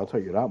 Mad bro. I'll tell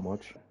you that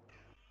much. .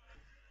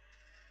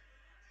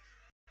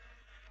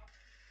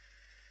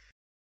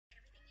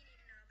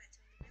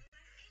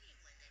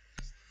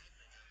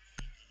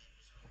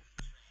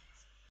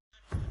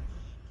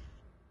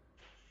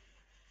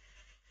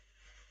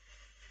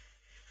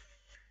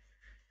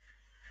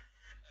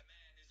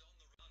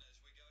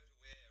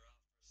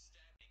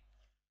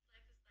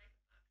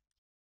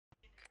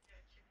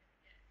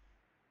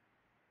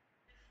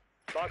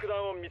爆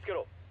弾を見つけ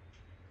ろ。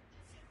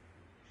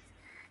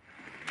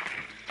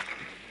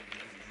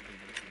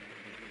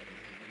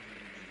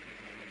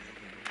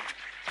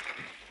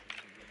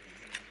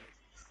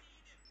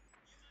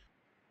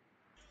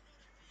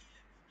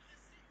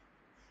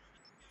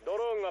ド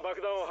ローンが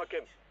爆弾を発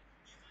見。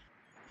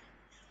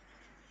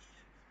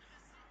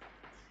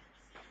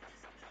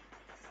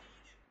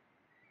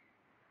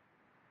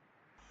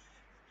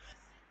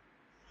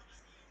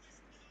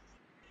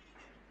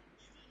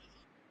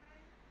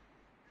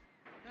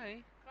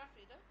Hey. Can I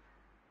feed her?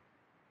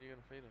 You're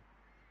gonna feed her.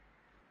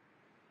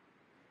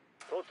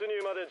 突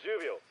入まで10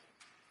秒。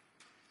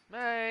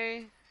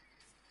 May.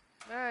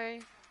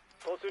 May.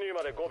 突入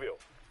まで5秒。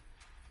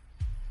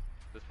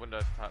 This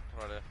window's tapped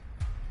right there.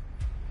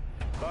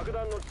 爆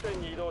弾の地点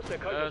に移動して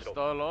解除 Yes, しろ。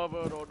 the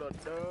lover or the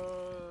dirt.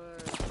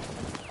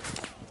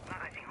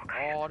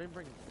 Oh, I didn't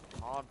bring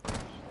hard bridge.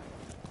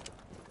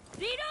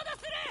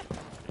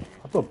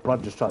 I thought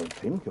Blood just tried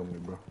to team kill me,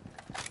 bro.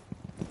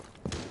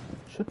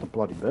 Shit the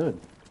bloody bed.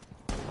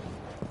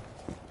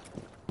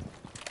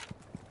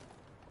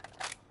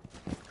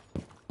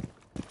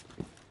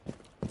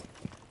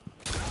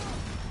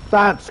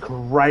 That's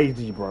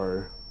crazy,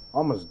 bro. I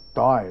almost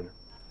died.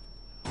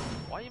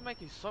 Why are you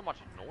making so much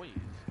noise?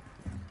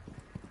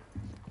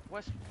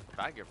 Where's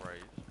faggot, bro?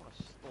 You just want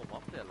to storm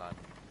up there, lad.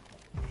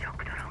 Yeah,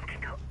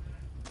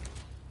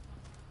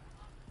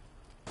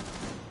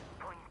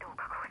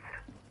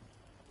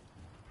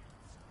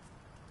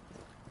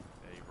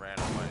 he ran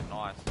away,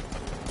 nice.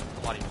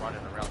 Bloody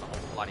running around the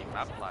whole bloody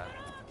map, lad.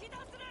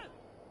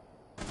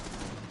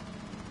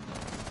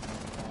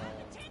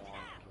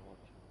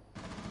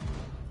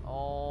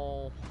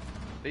 Oh,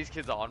 these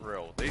kids are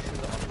unreal. These kids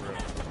are unreal.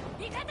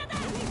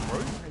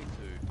 Rotate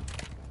to.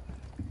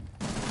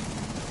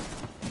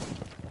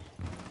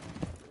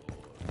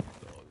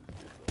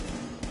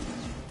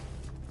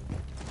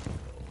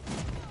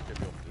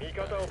 味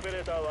方オペ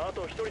レーターはあ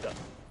と1人だ。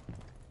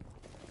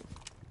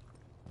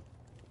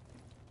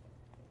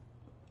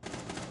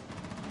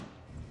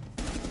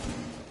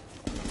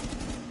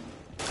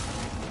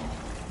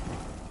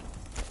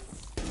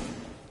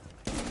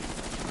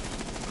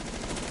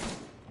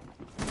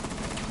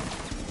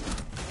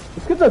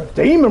 This kid's a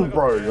demon,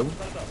 bro.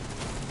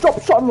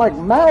 Drop shotting like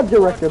mad,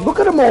 you reckon? Look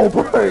at them all,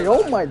 bro.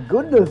 Oh my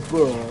goodness,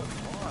 bro.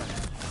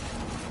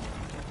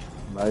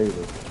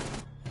 Amazing.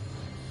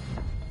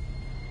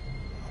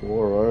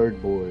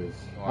 4-0, boys.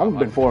 I haven't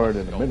been 4-0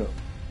 in a minute.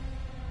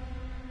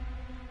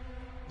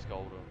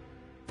 Scold him.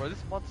 Bro,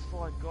 this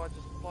mudslide guy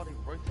just bloody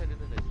rotated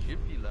in a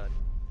jiffy, lad.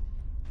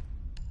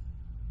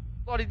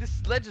 Bloody, this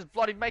ledge is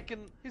bloody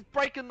he's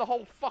breaking the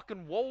whole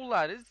fucking wall,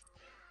 lad. He's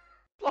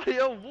bloody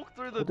hell, walk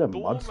through the Look at that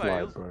door,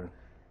 mudslide, mate. bro.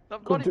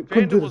 That bloody Couldn't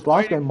bandit do was this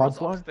last waiting game, for us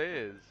mudslide.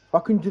 upstairs. Why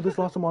couldn't you do this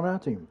last time on our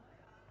team?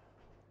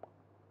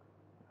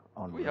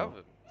 We Unreal.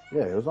 haven't.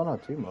 Yeah, it was on our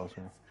team last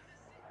time.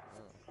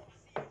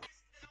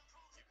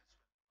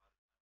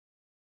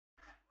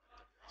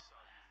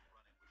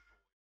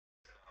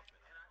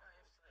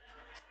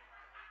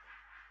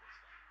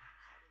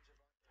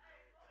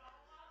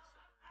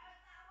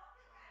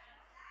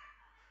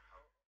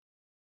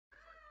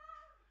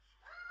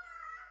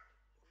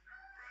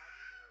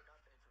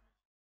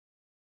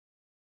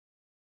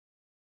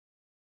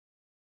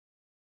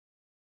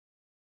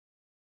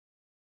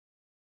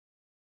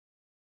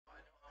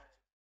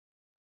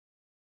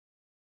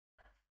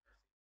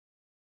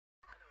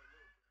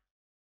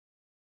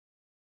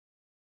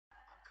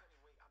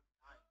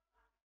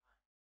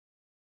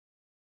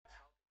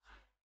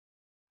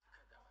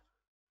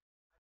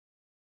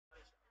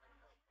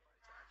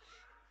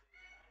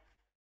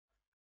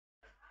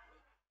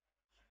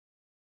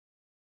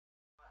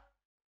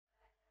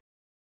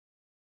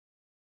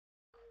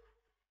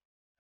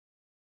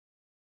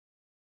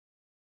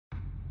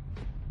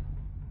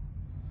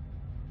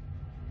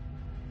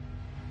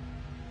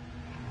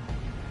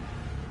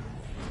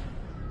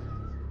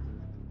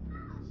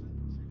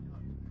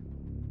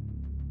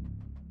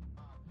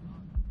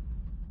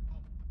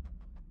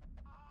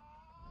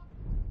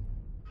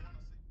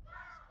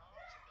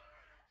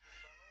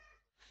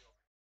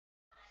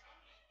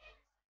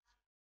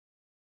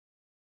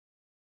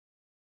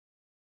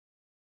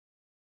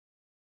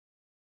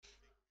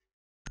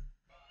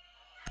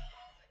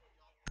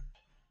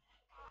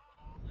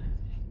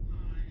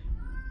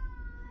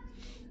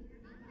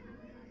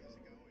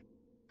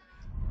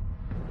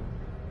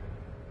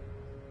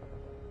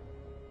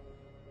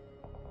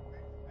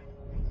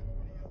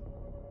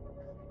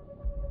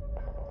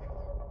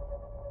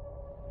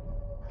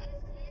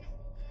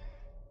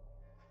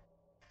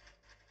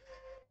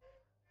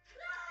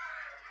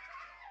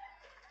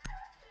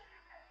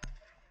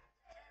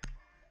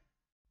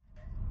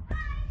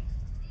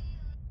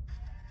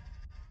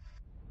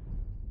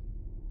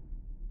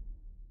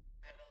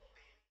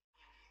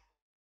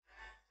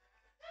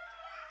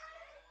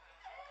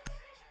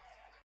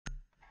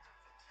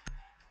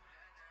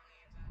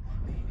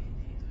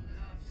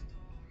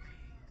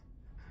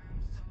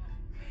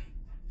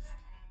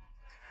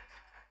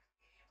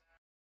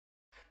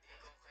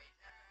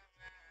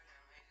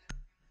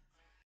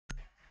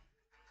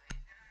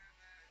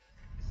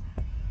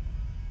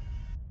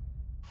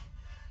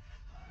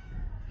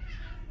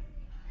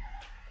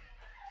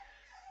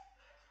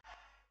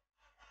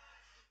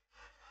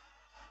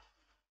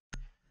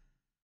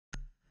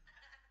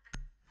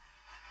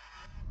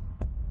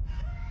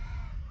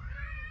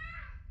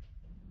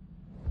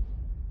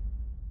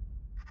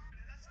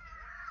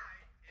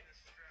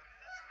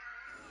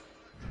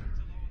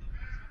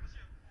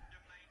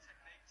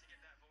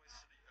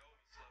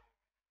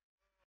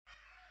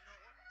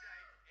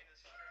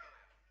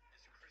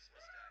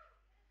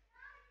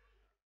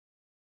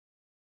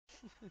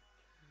 ド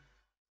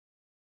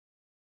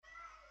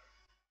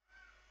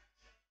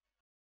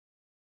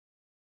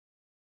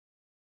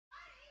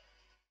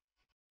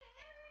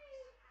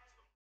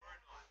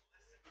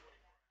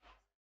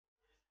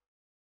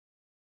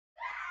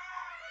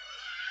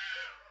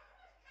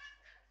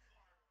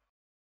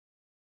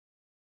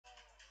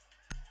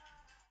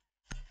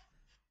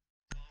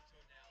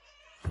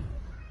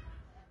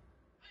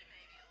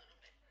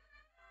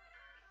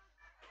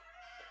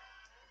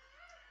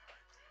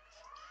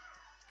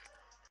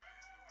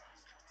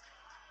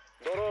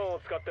ローンを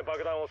使って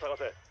爆弾を探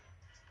せ。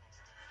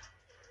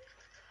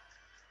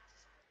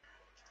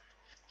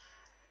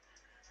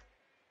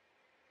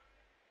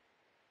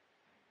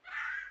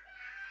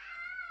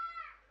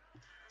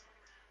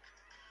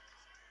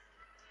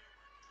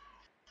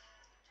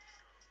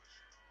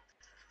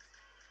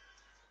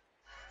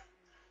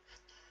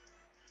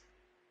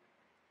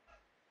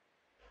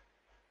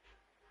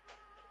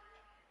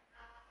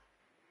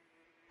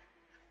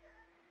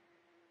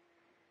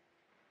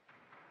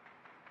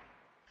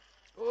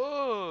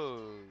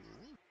Oh!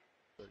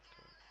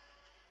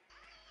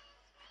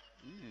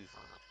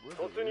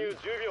突入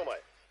10秒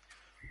前。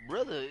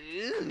 Brother,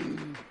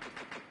 ew.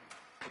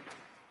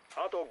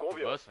 あと5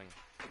秒。 Reversing.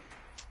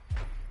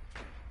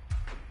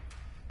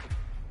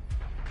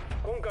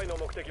 今回の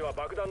目的は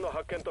爆弾の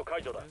発見と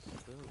解除だ。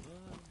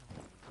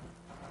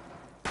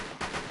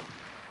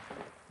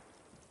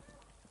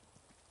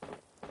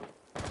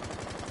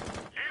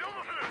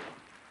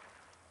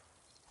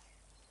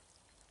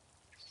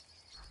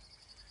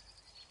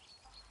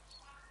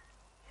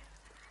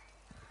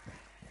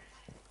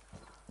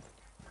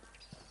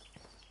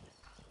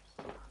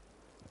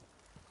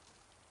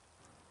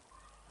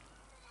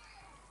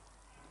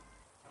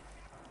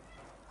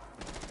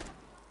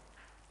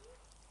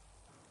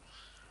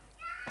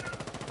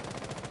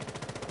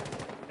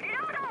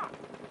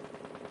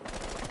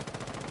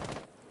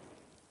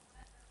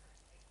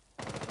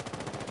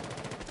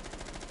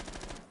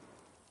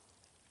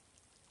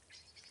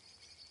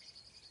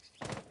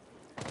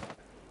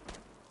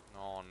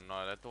 Oh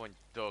no, they're doing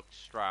duck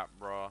strap,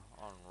 bro.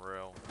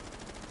 Unreal. .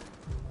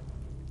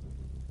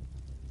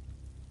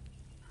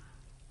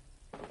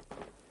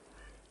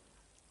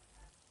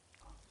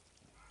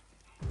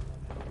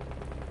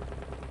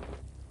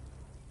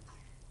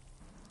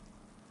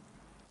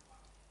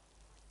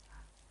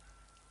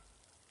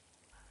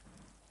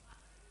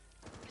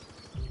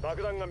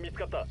爆弾が見つ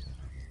かった。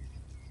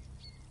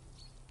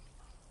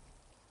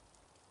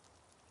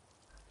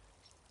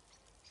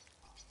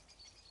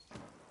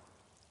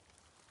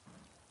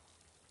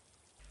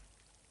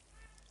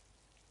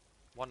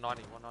 190,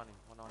 190,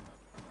 190.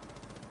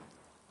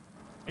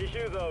 ディフ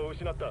ューザーを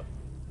失った。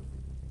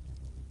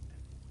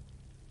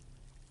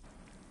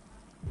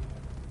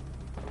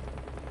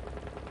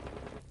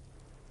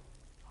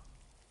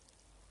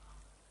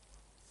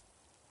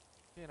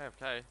 He ain't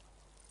AFK.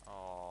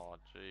 Oh,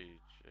 gee,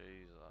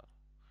 Jesus. .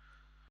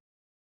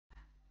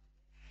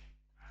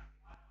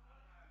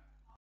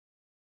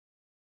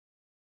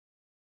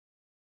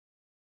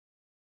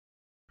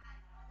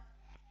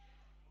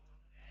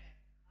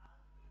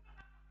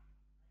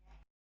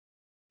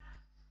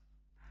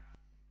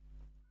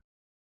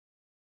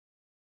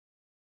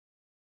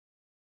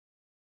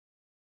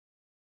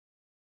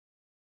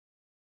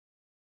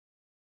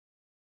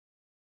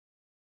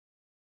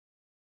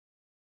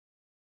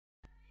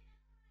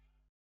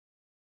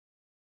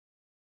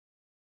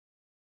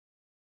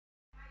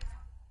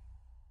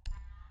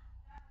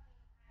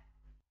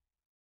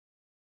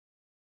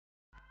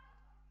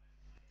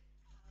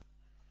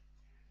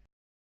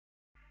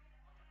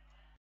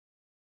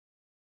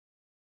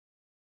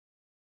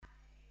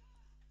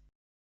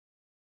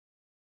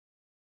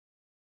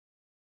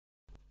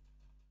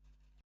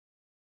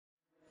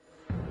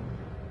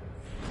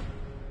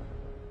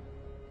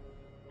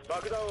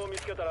爆弾を見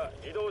つけたら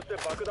移動して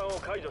爆弾を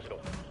解除しろ。 オ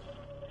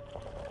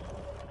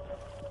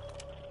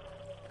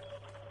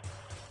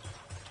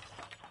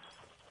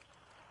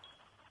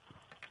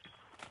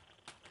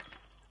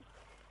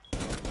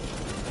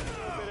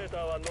ペレータ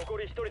ーは残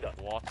り1人だ。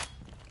 What?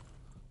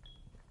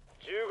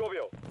 15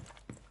秒。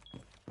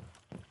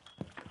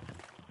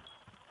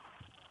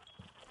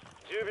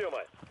 10秒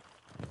前。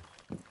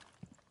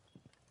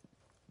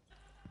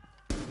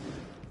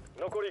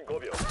 残り5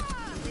秒。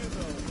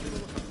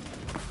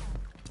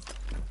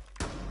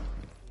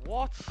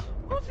 What?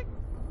 Where's he?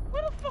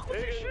 Where the fuck was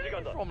he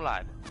shooting from,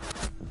 lad?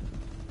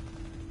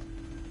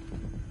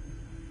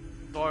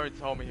 Don't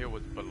tell me he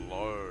was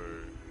below.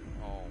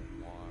 Oh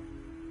my.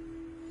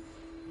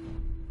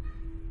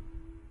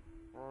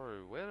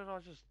 Bro, where did I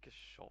just get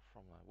shot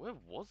from, lad? Where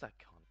was that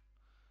cunt?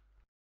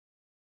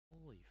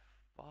 Holy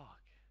fuck.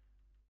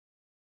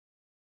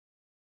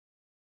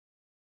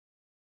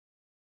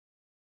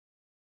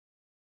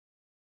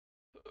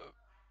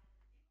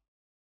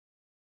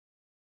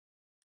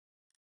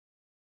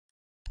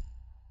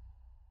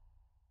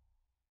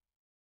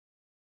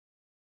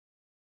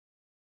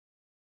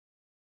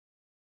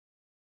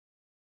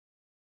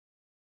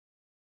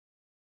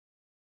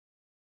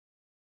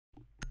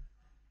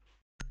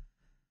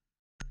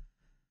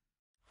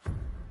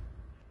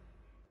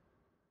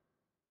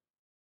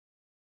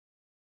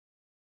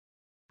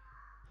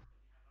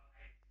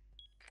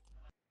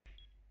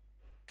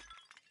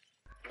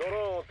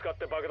 使っ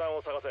て爆弾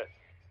を探せ。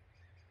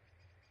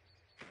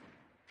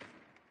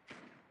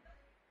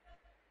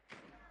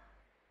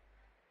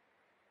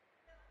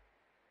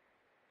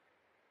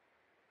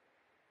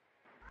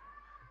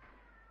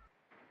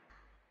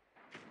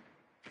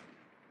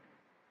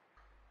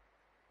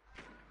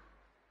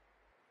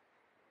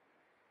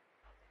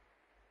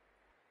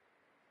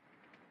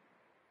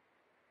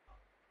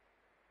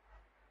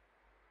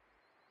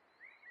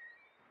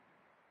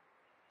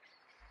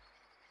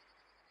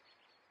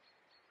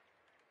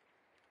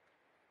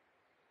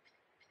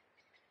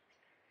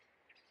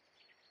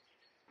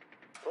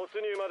突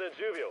入まで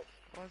10秒。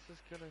 Why is this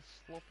gonna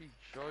sloppy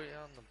Joe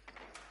down the...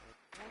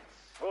 What?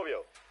 5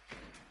秒。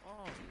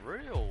 Oh,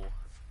 real.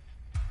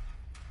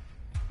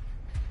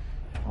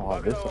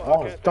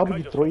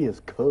 W3 is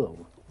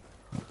cool.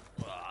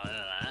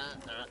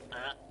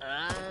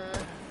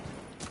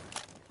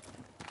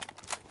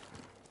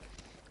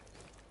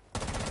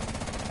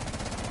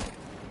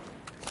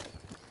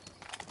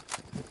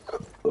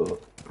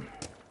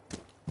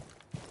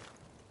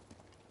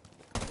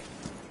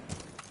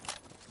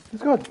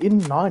 This guy's in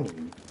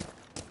 90.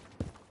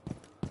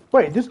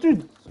 Wait, this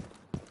dude's...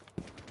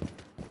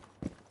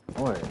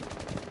 Wait.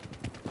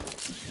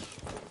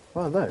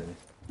 What are those?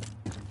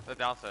 They're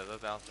downstairs, they're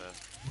downstairs.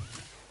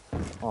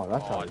 Oh,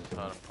 that's how I he's just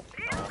doing heard it.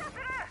 him.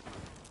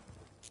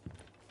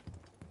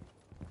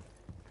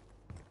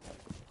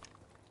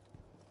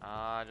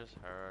 I just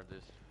heard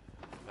this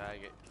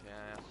faggot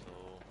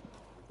castle.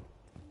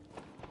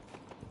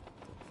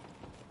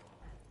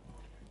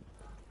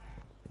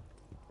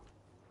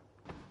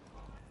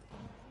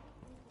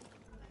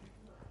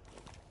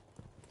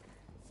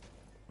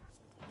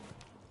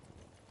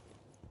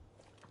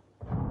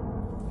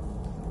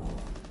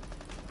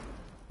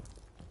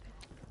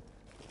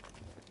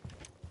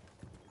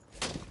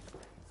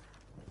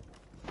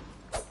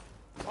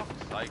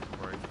 Fuck's sake,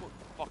 bro. Put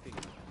fucking...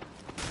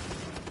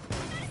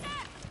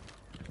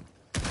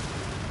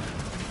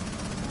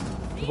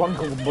 There's one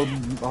called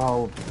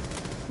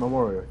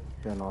Memorial.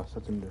 Yeah, nice,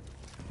 that's in there.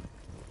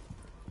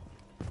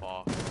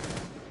 Fuck.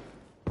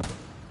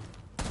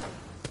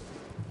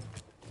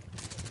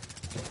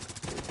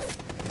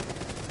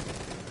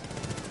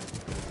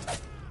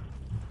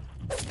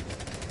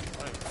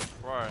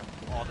 Bro,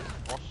 oh, this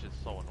frost is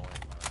so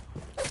annoying, man.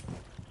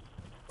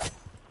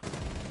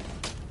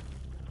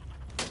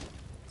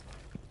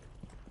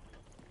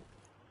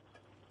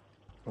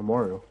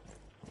 Memorial.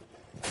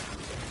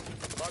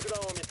 爆弾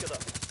を見つけた。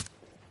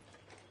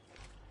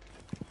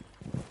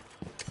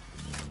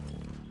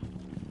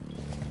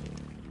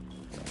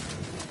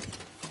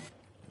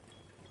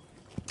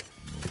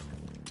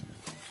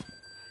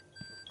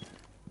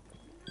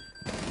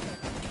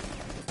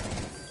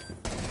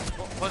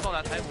 What's on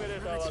that table?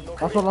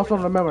 Last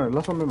one,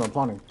 remember,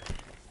 planning.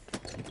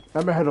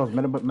 Remember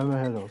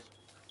heados.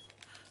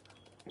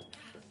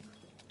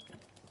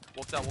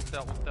 Walked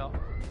out.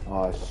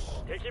 Oh,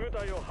 敵部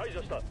隊を排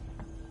除した。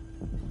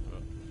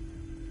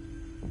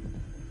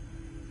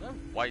 No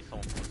way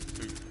someone puts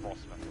 2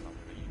 frostbacks up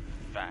there, you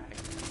fag.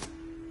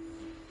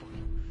 You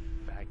fucking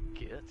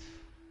faggot.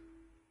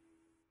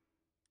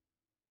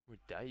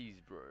 We're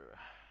dazed, bro.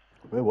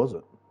 where was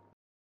it?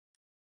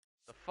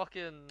 The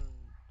fucking...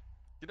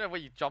 You know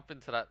where you jump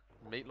into that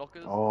meat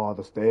lockers? Oh,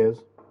 the stairs.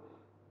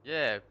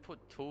 Yeah, put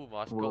 2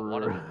 much, got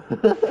one of Brr.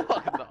 them.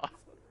 Fuck no.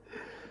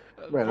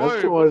 Man, Bro,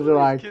 that's too what's much with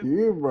like these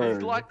you, bro.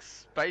 He's like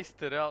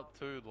spaced it out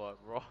too, like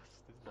Ross.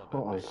 This is not that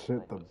Oh big,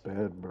 shit, the promise.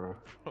 bed, bro.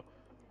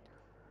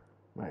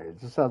 Man, it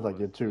just sounds like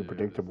you're too Dude,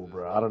 predictable, this is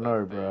bro. I not don't that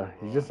know, deep, bro. You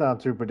bro. just sound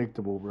too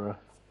predictable, bro.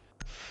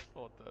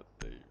 Not that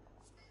deep.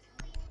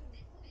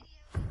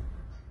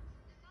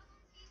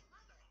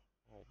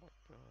 Oh my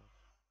god.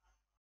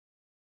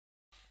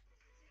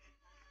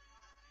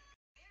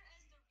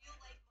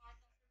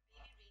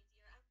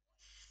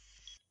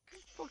 Who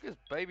the fuck is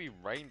baby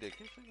reindeer?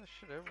 Keep saying that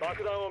shit everywhere.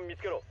 爆弾を見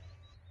つけろ。 I'll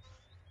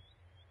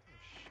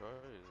show you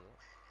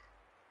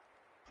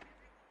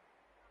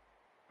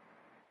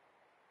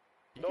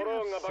that. ド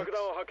ローンが爆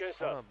弾を発見し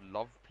た。 On a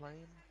love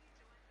plane?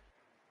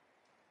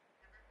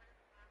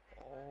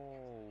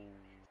 Oh.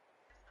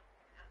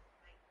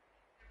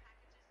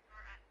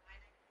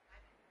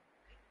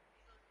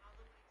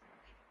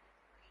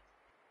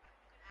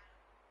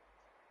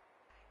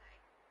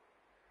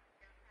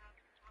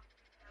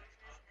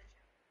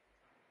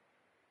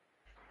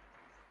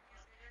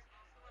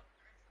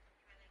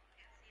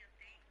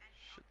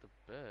 Shit the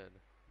bed.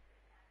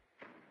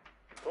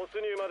 突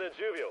入まで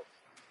10秒。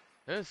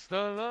 It's the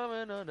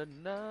loving of the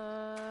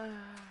night.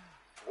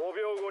 5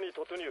秒後に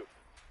突入。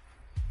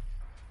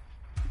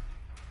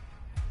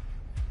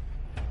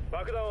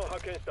爆弾を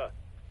発見した。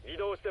移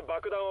動して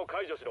爆弾を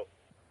解除しろ。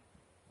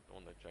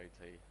 On the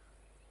JT.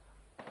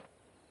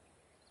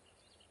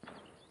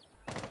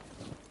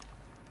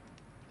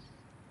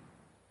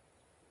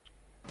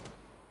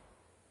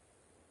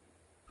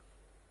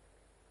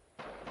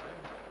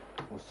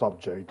 What's up,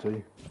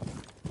 JT?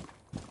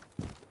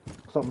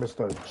 What's up,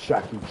 Mr.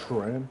 Jackie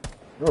Tran?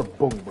 You're a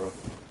bung, bro.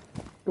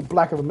 You're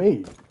blacker than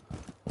me.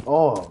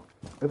 Oh,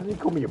 and then you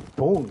call me a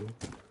bung.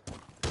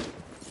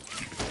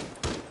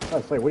 I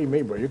was like, what do you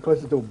mean, bro? You're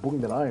closer to a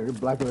boom than I am. You're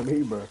blacker than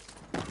me, bro.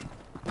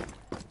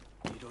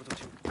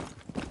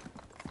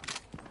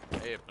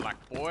 Hey,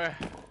 black boy.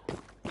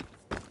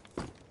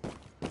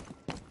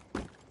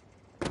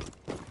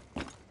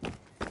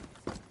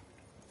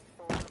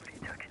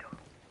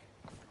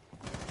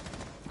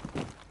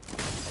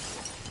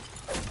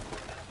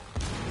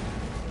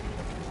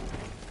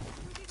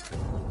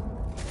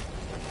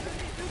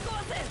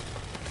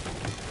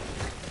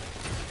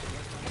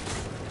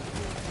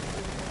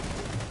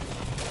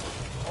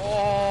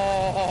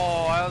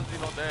 Oh, how is he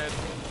not dead?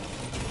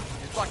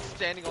 He's like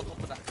standing on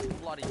top of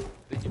that bloody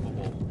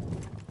thingy-bobble.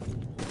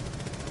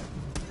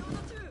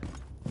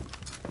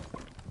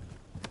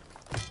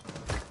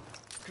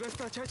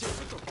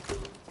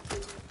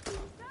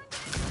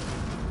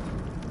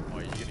 Oh,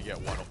 you're gonna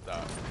get one off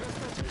that.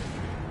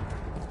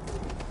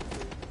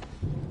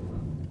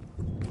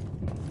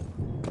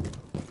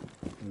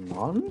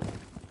 None?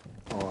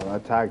 Oh,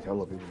 that tagged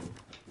hella people.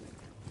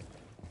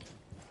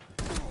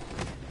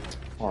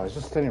 Oh, he's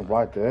just standing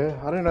right there.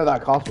 I didn't know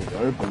that castle was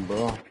open,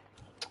 bro.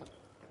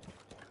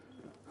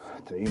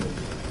 Demon.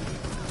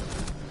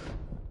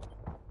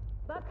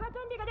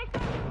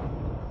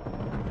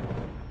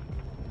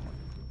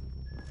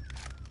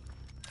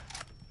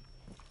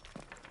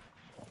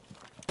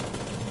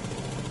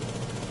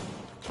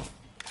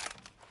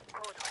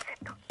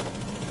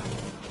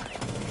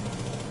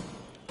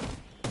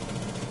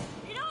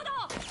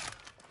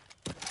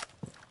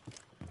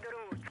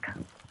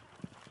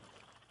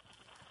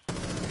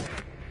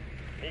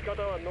 味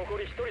方は残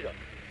り1人だ。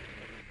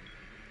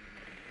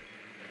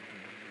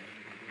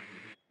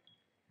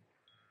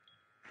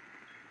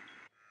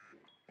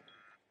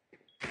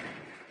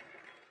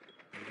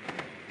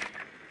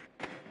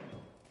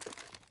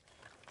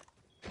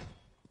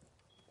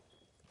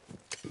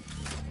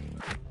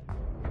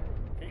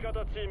味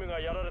方チームが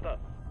やられた。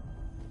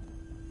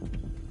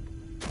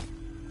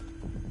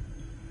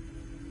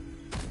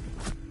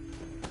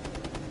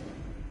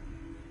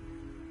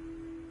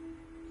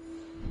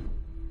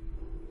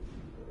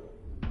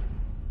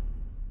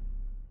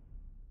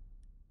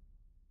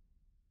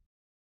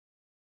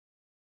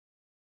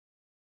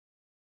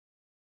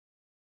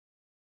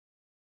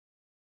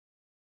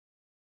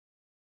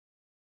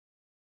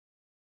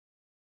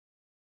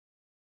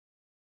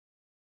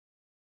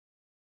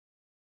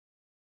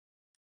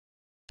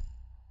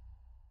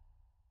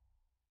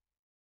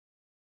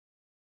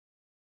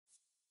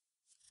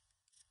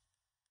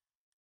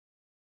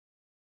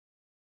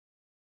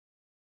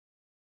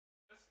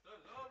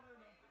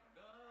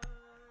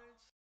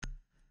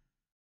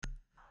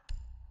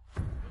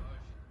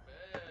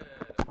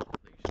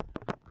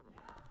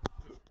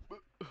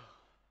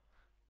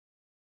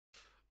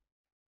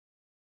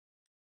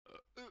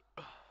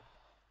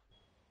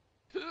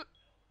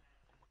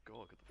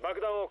爆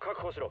弾を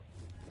確保しろ。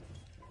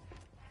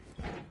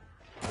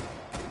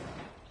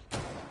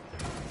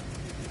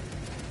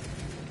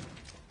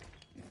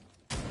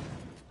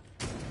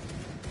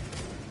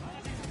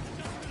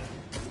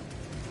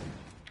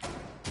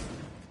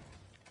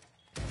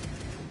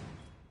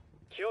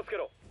気をつけ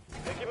ろ。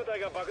敵部隊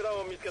が爆弾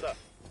を見つけた。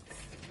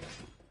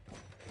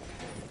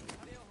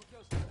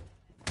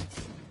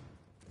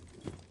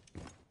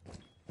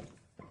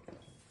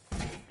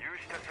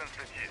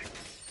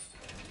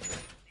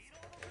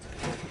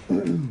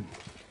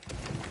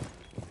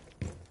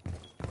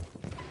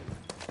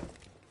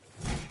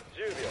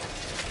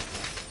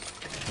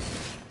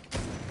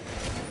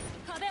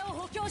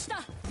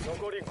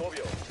残り5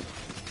秒。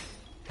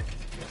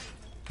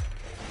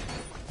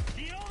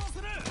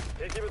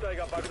敵部隊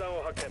が爆弾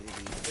を発見。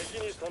敵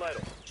に備え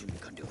ろ。準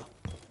備完了。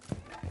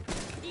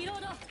リロ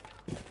ード。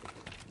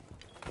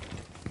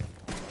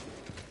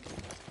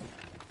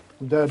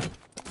 Dead.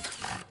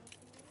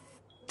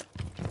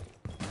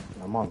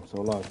 I'm on,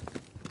 so alive.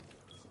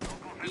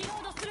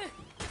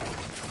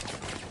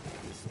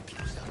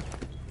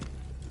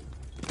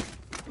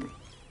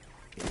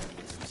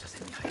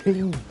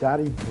 King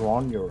Daddy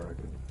Braun, you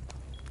reckon?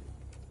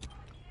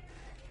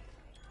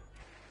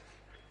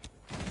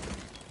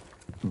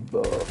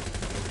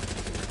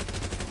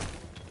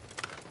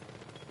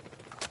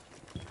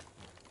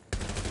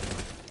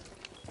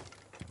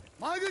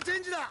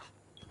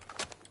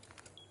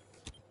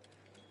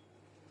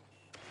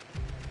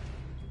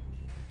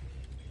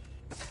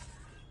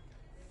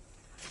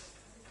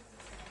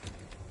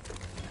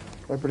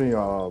 Opening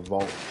a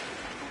vault.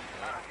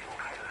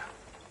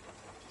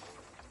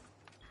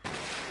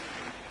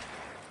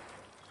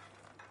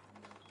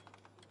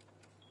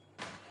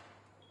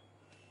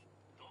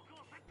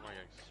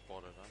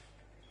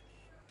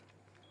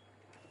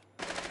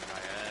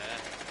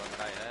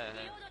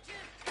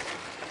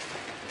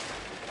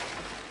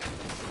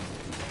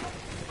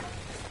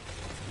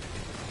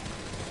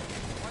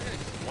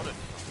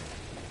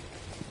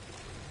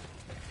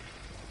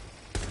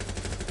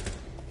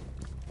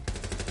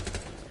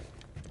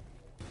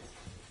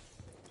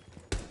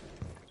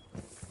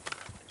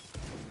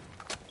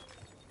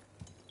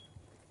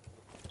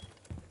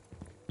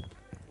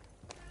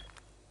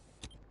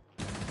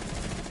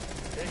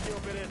 オ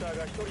ペレーター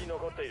が1人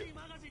残っている。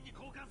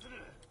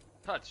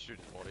 That shoots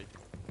body.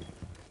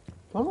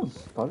 That one's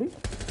study?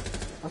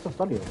 That's a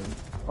study, I think.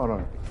 Oh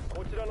no.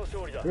 こちらの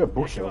勝利だ。 We got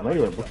bookshelf. Maybe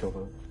we're a bookshelf.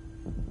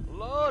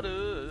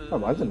 Loaded.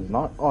 No, I did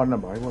not. Oh, no,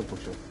 I want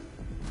bookshelf.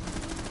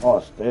 Oh,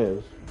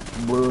 stairs.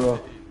 Bruh.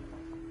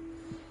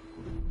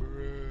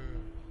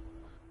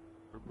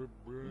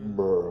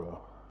 Bruh.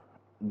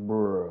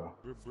 Bruh.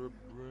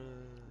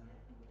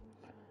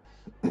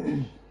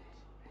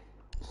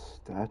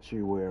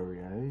 Statuary,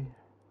 eh?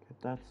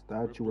 Get that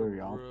statuary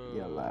off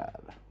your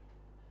lad.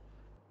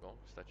 Go on,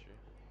 statue.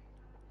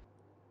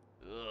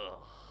 Ugh,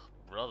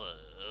 brother,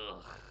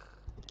 ugh.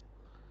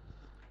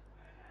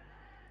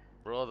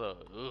 Brother,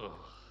 ugh.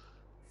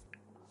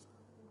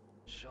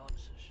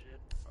 Shots and shit.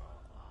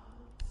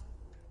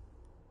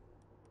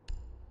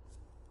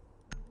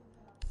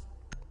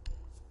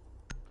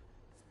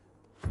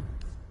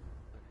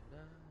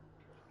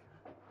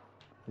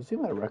 You see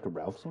that Wreck-It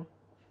Ralph song?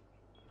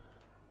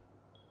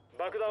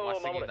 爆弾 Am を I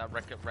守 singing れ。 that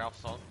Wreck-It Ralph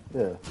song?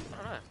 Yeah. I don't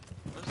know.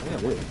 I'm just Yeah,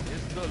 thinking, it like,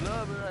 it's the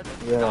lover I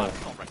don't- Yeah. No,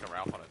 it's not Wreck-It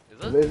Ralph on it, is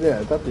it?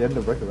 Yeah, it's at the end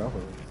of Wreck-It Ralph.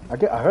 I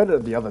heard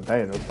it the other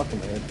day and it was stuck in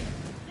my head.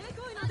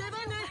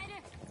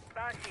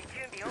 バーシー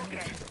準備 OK。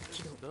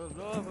 The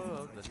lover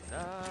of the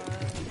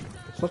night.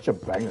 It's such a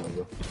banger,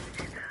 bro.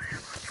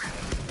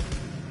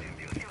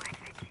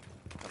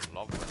 I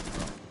love that,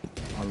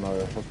 I know,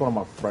 that's one of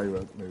my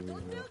favorite movies.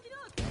 Man.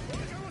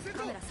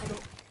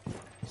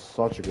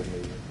 Such a good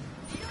movie.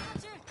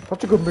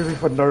 Such a good movie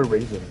for no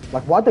reason.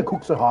 Like, why'd they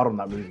cook so hard on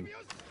that movie?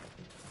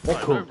 They No,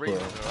 no cooked, bro.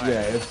 reason, right?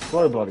 Yeah, it's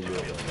so bloody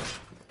good. Bro.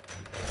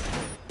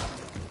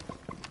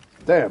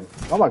 Damn,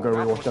 I might go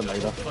rewatch that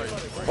later.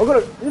 I'm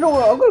gonna, you know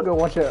what? I'm gonna go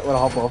watch it when I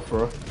hop off,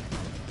 bro.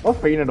 I'm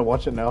feeling to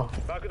watch it now.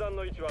 爆弾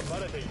の位置はバ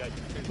レていない。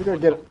 We're gonna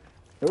get it.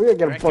 We're gonna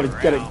get a bloody,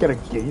 get a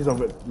gaze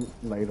of it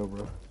later,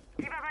 bro.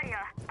 リババリ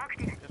アアク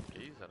ティブ。 Just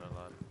keys, I don't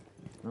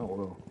know. Oh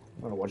well,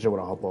 I'm gonna watch it when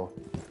I hop off.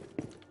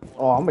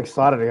 Oh, I'm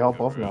excited to hop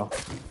off now.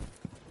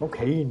 I'm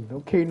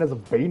keen as a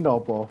bean to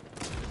hop off.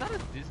 Is that a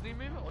Disney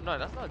movie? Oh, no,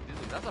 that's not a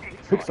Disney. That's a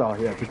Pixar. Pixar,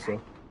 yeah, Pixar.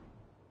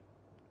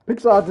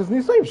 Pixar,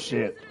 Disney, same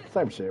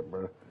shit,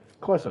 bro.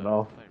 Close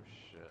enough. Same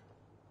shit.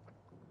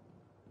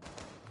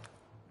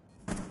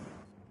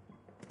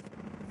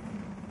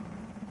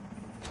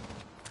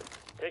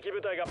 敵部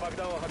隊が爆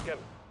弾を発見。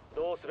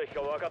どうすべき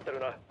か分かってる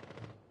な。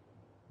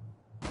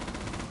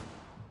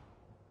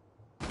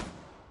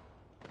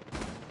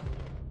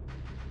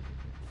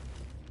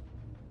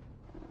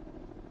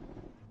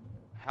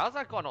 How's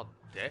that guy not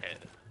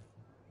dead?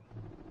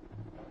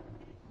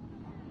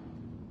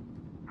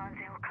 安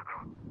全を確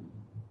保。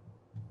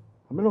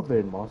 I don't know if they're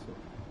in Master.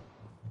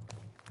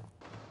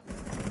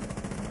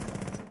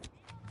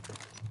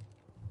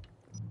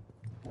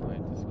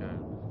 Wait, this guy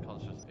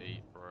can't just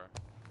eat, bro.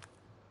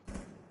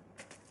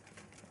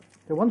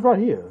 Yeah, one's right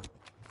here.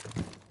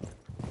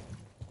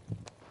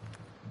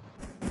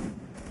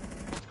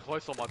 It's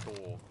close on my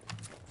door.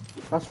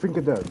 That's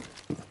Finker dead.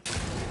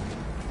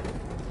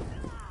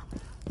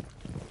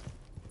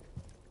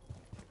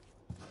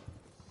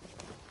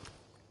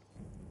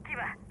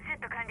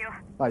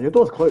 Ah, your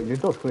door's clear. Your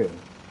door's clear.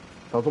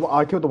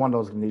 I killed the one that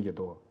was near your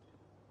door.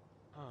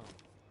 Oh.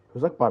 It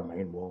was like by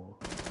main wall.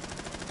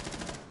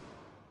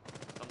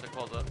 Come to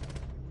closet.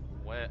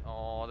 Where?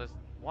 Oh, there's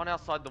one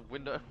outside the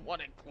window.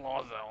 One in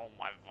closet. Oh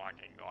my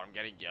fucking god, I'm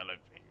getting yellow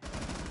ping.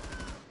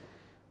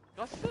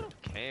 Guys, set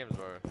up cams,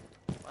 bro.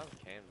 Why have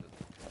cams?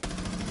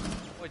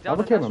 Wait, down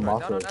Other on cam Astro, and down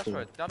Master on too.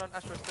 Astro, down on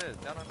Astro stairs,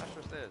 down on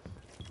Astro stairs.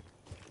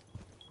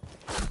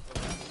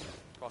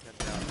 Fucking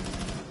down.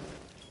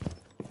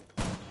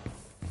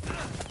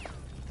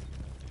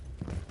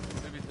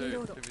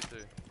 2v2, 2v2.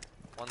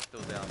 One's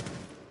still down.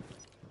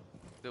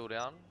 Still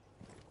down.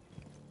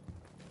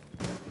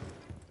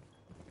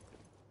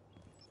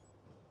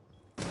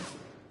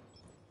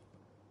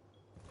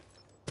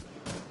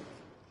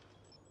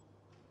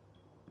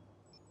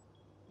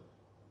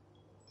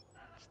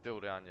 Still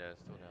down, yeah,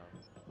 still down.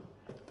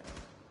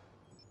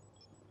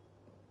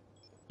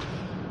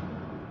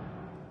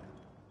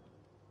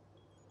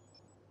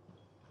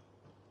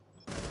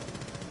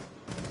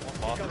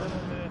 One 味方 bathroom. のオ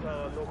ペレーター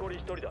は残り1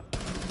人だ。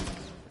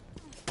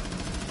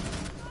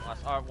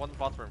 Nice. Alright, one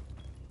bathroom.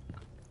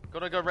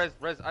 Gotta go res,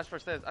 Astro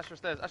stairs,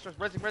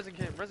 resing,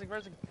 Kim,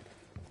 resing.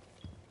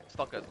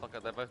 Stocker,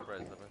 they're both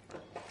res,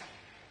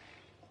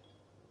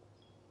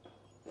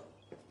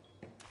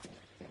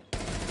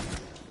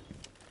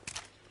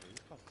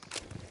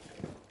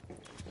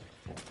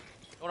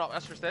 Oh no,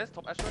 Astro stairs,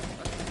 top Astro.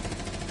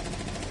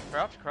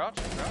 Crouch.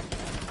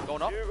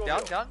 Going up,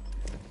 down.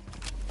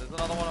 There's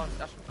another one on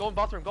Astro. Go in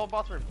bathroom.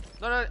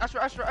 No,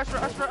 Astro. He's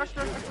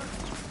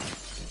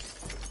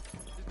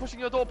pushing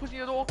your door.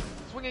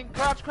 Swinging,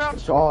 crouch.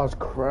 Oh, it's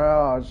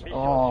crouch.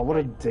 Oh, what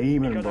a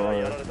demon, 味方が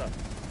やら bro. れた。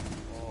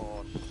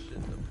 Oh shit,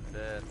 I'm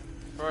dead.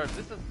 Bro,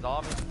 this is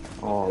zombie.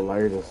 Oh,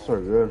 late, it's so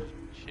good.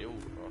 Chill,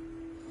 bro.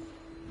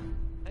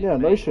 Yeah,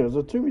 no shit, it's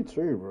a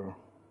 2v2, bro.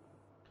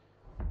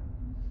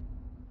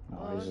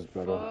 Oh, he's just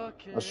better.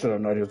 I should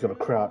have known he was gonna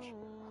crouch.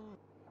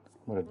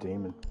 What a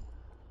demon.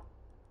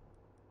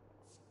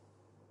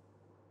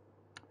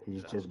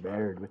 He's That's just right.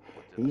 better. What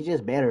did He's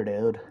just better,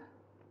 dude.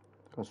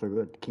 That's so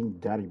good. King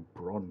Daddy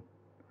Bron.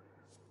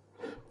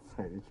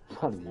 Hey, it's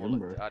bloody him, Mullet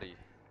bro. daddy.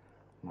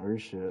 No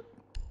shit.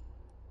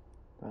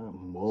 That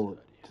mullet.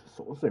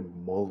 So what's that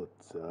mullet,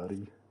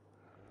 daddy? Mullet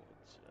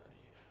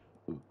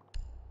daddy.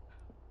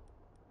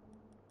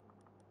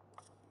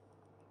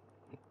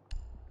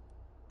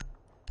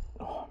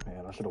 Oh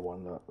man, I should have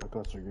won that. That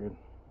got so good.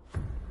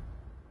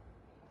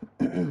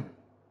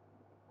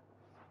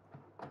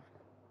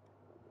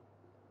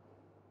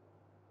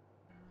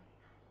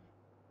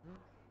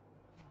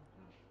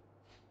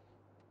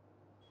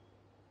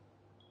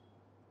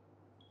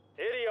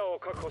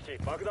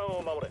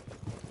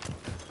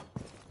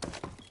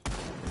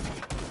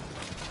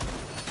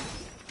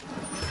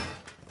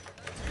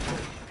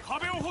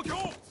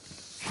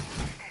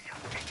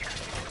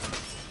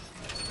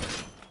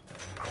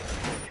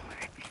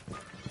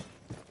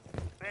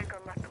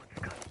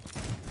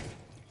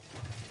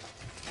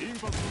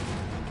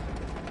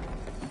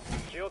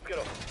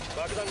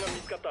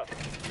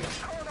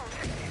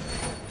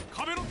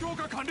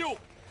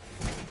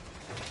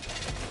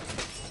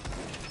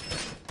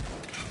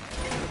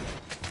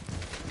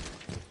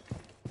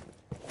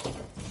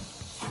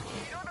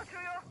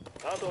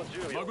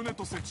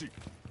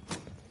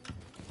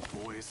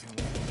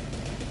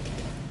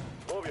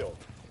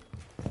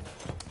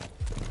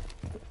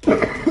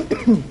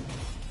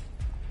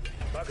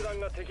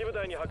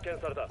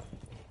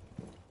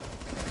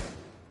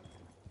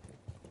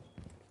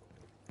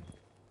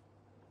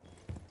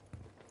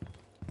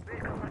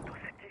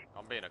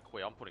 I'm being a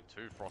queer. I'm putting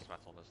 2 frost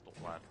mats on this door,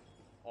 lad.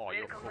 Oh,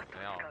 you're cooked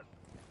now.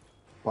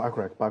 Bike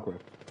rack.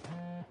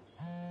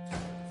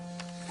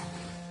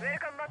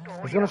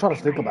 He's gonna try to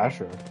stick up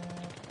Asher.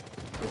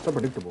 It's so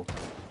predictable.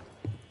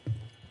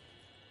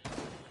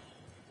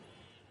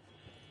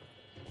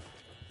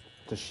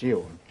 It's a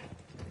shield.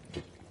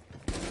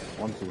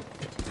 1, 2.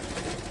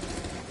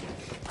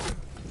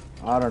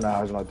 I don't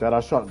know, he's not dead. I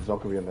shot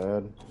Zokovi in the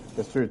head.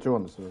 There's 2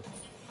 on the surface.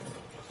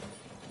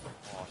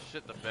 Oh,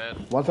 shit the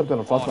bed. One stepped on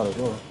the front side as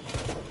well.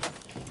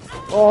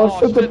 Oh,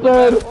 shit the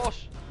bed!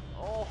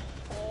 Oh.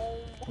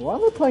 Why are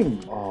they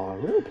playing? Oh,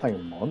 really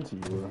playing Monty,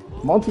 bro.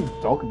 Monty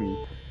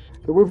Dockerby.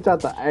 They whipped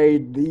out the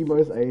aid, the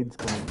most AIDS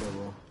coming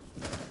ever.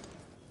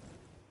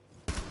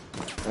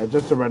 Yeah,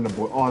 just a random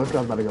boy. Oh, this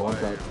guy's about to get one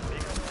shot.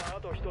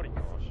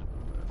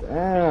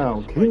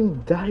 Damn,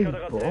 King Daddy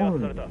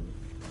Bron.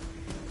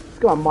 This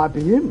guy might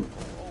be him.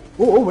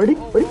 Oh, ready?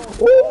 Oh!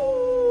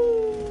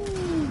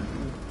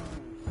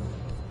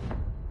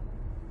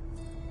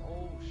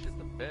 Oh, shit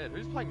the bed.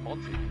 Who's playing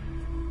Monty?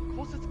 Of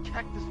course it's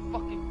Cactus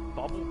fucking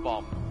Bubble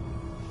Bum.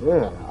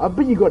 Yeah, I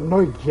bet you got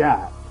no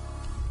gat.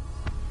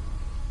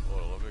 Oh,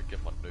 let me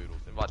get my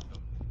noodles. Invite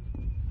them.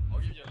 I'll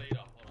give you a leader.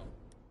 Hold on.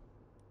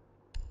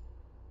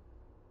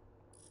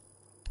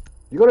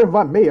 You gotta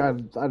invite me. I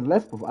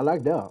left before. I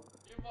lagged out.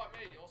 You invite me,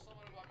 or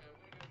someone invite me.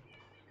 I'm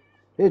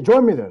gonna go. Yeah,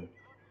 join me then.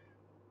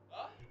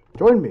 Huh?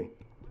 Join me.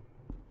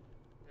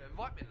 Yeah,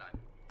 invite me, lad.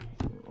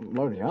 I'm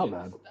loading out,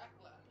 lad. Stack,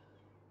 lad.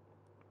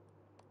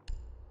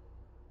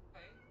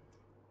 Hey.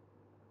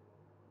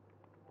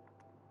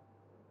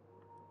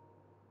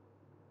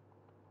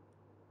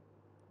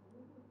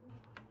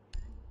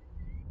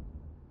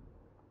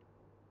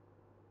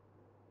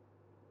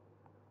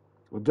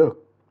 We'll do.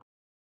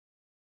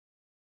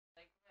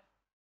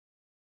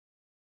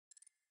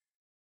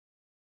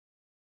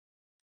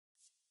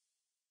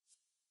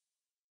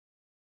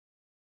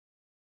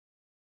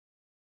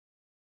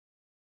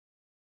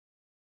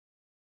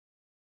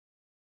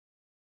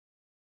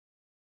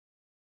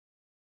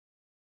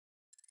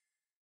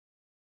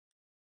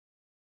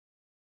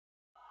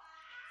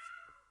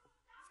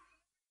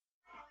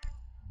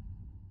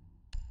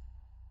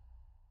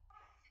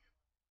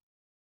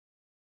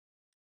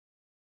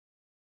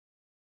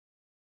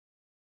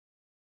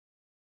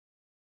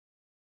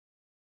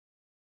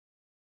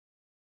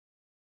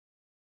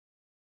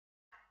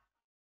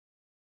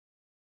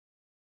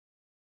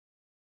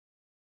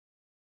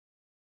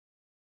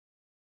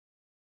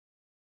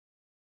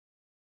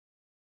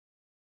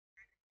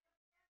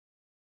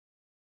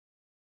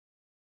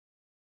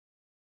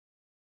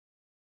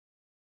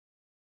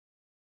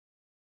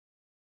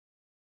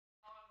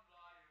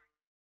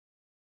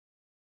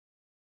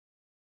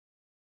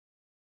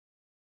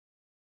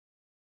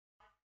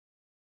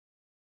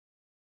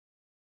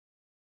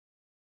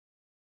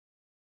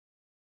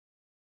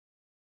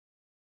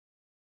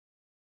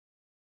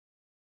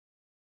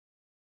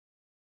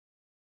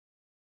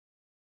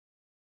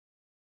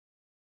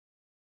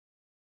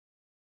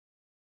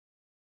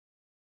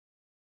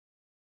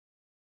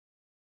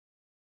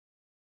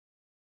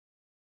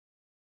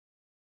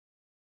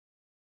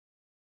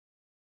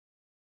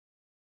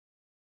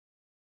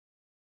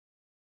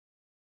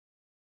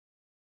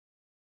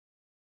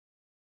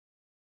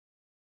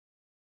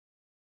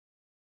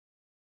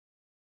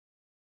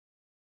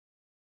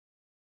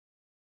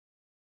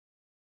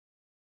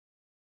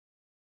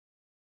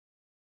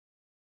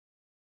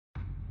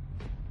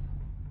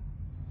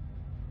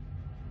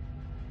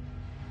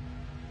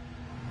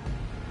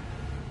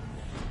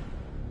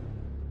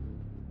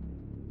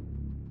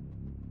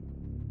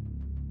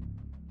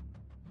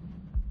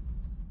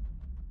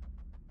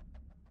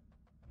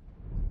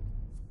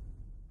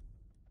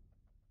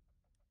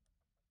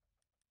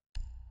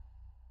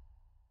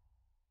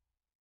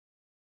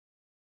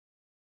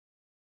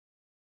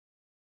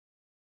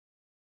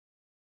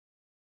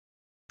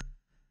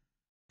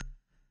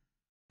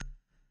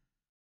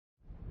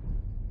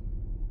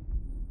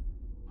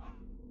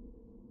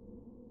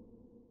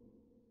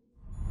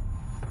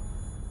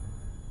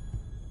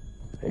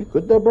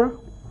 good there, bro?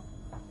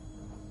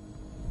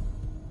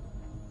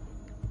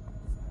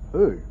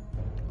 Who?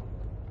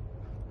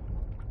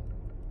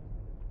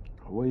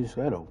 What is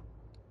that of?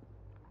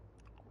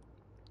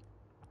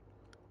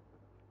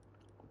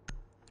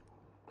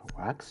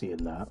 Waxy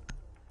in that.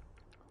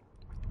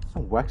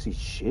 Some waxy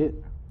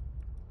shit.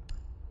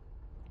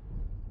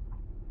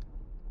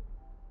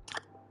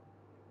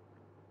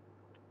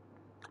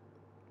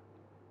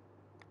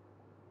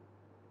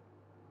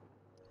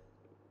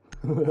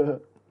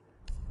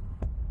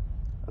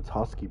 That's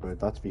husky, bro.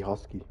 That's the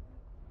husky.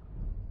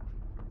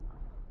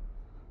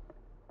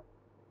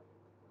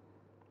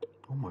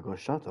 Oh my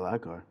gosh, shout out to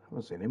that guy. I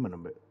haven't seen him in a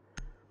bit.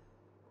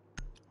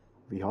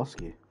 The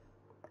husky.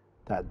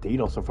 That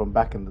dinosaur from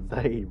back in the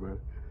day, bro.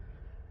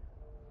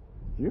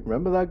 You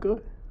remember that guy?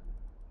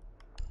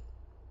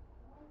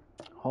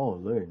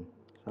 Holy,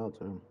 shout out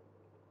to him.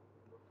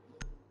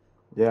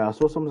 Yeah, I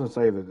saw someone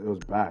say that it was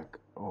back.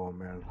 Oh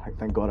man, like,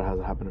 thank God it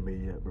hasn't happened to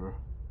me yet, bro.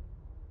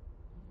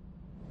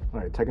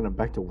 Alright, taking it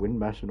back to wind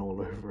bashing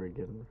all over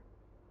again.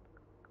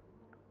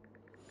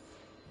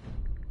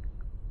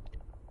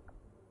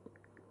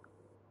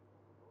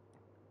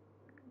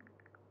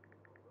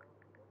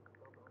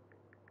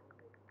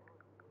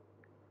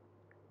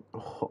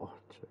 Oh,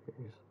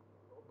 jeez.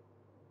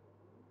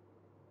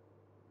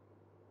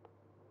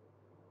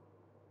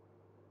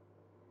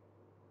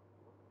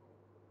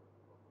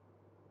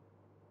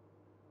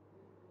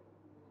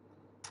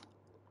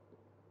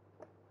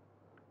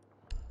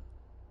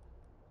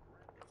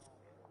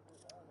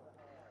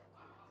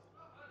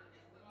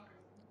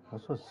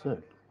 That's so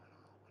sick.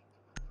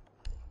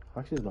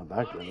 Waxy's not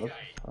that good.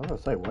 I was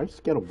gonna say, why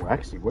just get a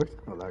waxy? Waxy's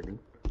not that good.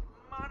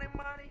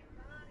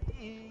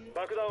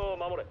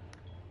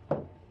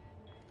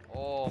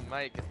 Oh,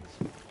 mate, get this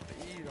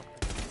speed up.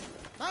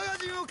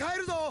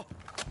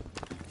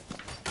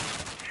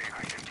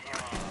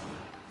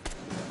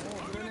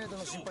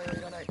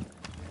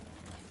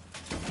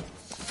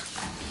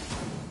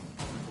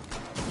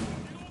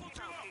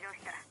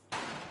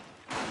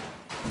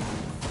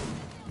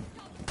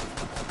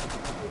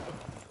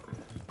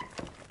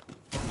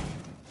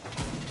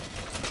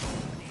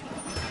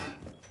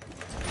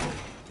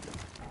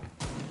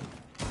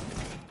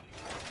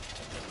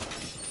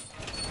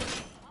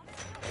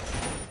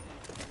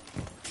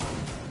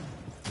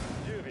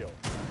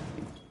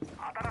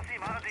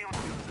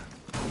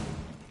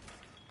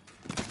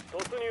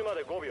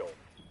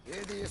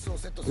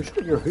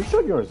 Who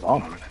shot yours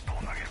off?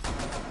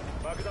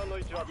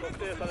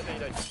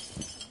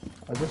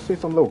 I just see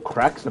some little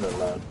cracks in it,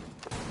 lad.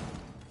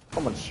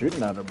 Someone's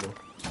shooting at it, bro.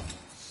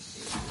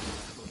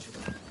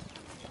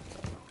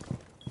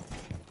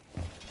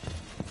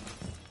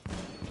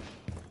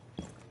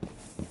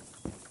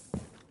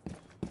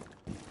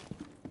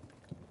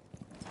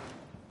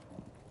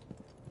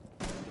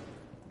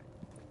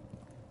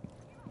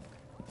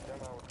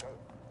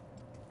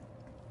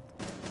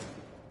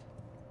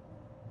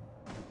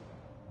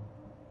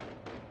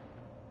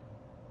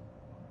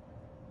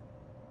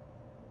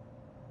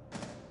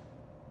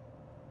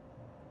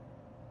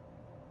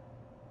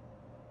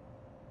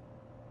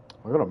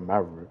 I got a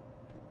Maverick.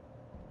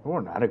 I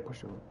want an attic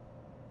pusher.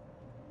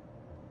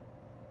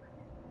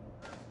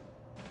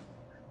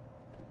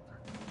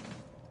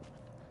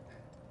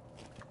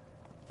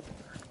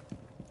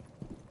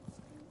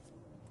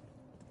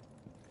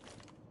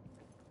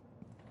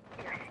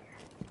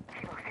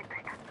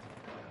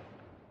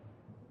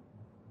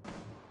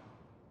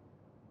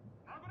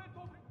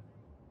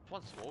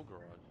 One small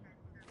garage.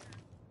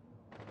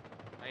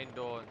 Main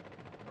door,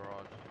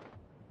 garage.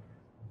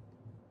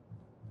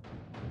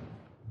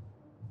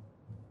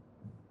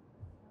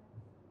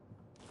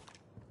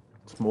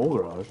 Small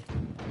garage.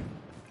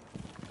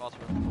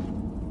 Bathroom.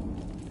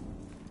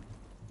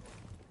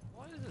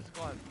 Why is this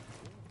guy?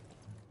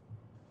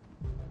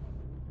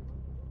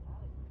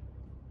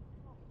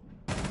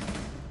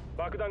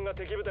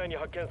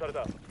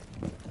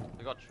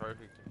 They got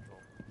trophy control.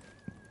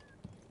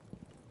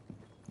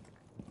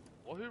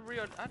 Well, who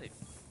re-added?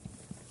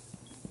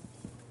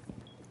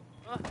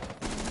 Ah.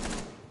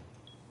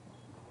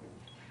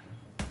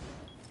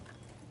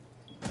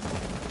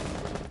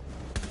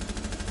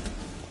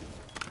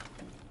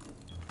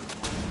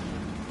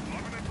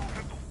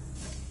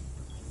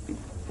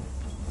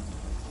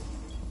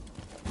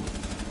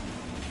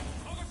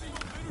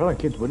 Probably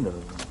kids'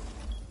 windows.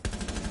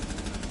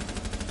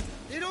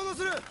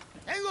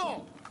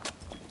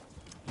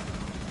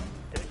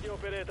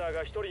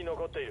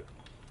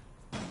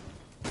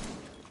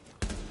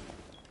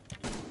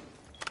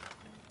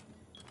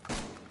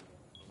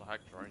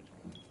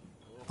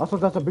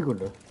 That's a big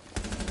window.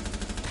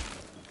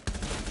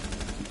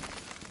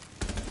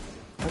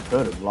 I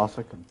heard it last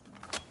second.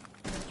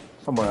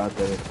 Somewhere out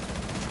there.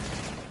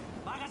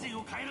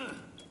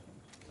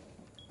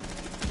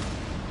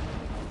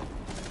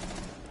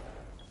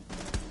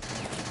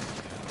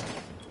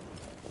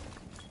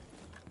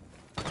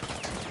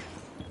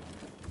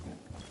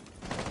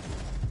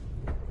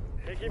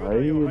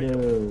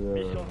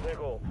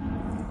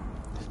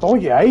 Stole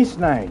your ace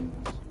names.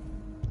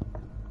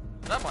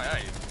 Is that my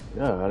ace?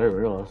 Yeah, I didn't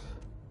realize.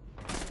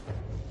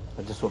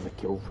 I just saw the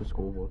kill for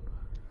scoreboard.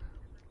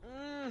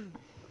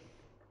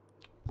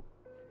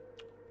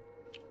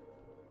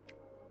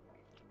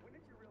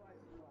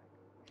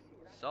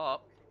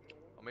 Sup?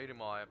 I'm eating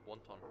my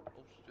wonton.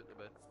 Oh shit, the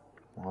bed.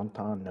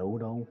 Wonton no.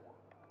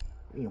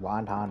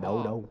 Wonton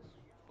no.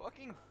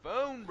 Fucking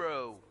phone,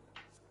 bro.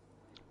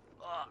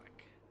 Fuck.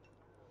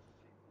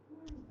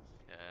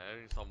 Yeah,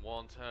 eating some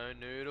wonton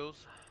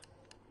noodles.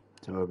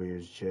 Toby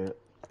is shit.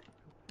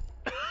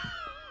 Oh,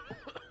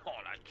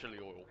 that chili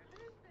oil.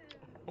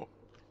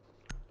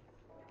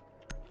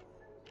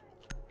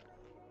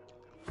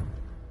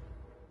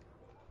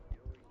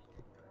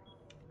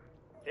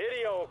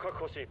 Area を確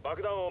保し、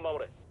爆弾を守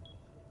れ。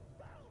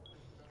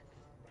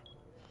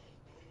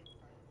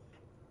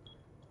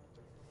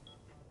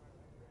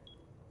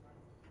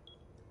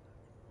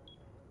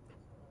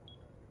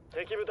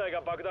敵部隊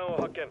が爆弾を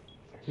発見。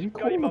 You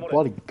call him a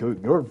bloody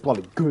gook. You're a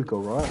bloody gook,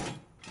 alright?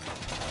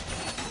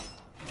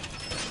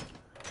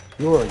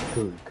 You're a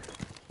gook.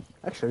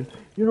 Actually,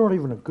 you're not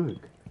even a gook.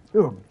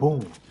 You're a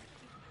boom.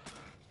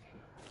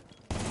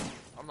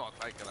 I'm not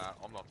taking that.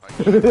 I'm not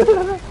taking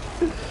that.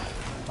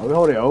 Are we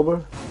holding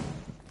over?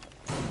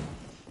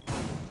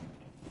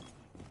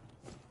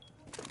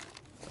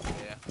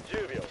 Yeah.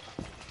 10秒。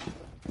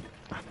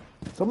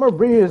 Someone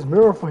bring his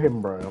mirror for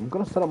him, bro. I'm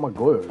gonna set up my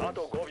glue. あ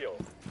と5秒。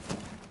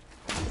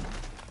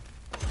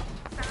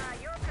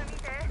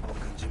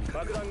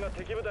爆弾が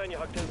敵部隊に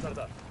発見され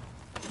た。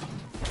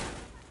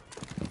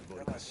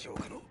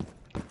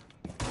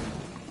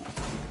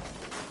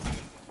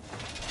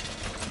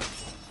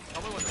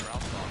 Tell me when the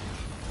round starts.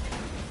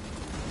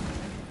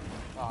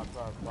 Ah,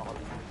 sorry,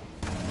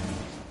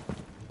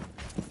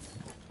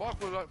 fuck,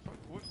 we're like...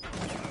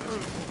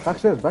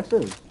 Backstairs.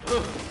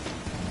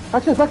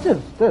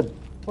 Dead.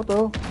 What the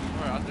hell?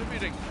 Alright, I didn't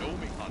even kill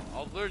me, cunt. I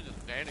was literally just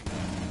standing there.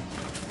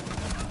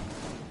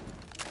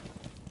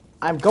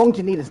 I'm going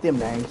to need a stim,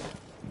 Nangs.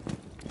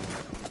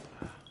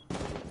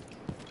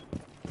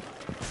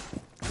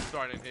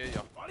 Sorry, I didn't hear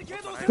you.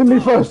 Stim me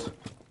first.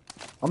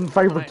 I'm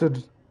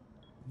favorited.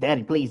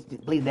 Daddy, please,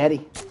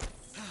 daddy.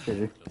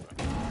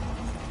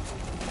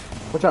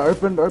 Watch out,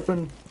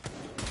 open.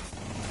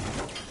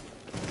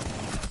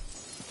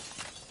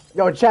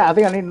 Yo, chat, I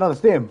think I need another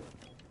stim.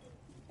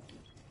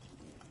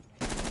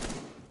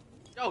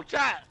 Yo,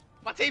 chat!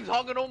 My team's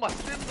hogging all my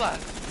stims, lad.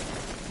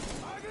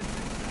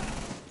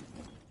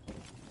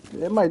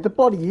 Yeah, mate, the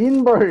body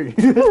in, bro. I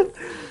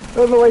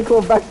don't know why you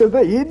call back to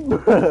the in,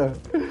 bro.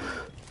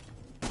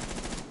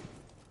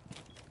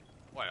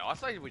 Wait, I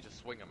say we just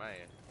swing him,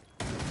 eh?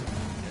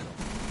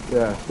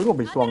 Yeah, we're gonna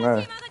be swung,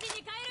 eh?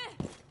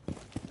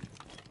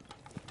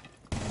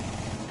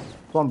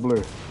 One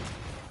blue.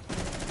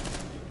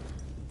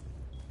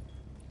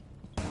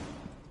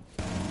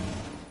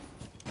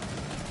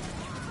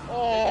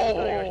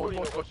 Oh, he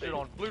got shit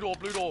on. Blue door.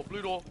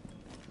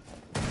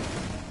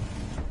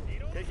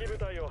 敵部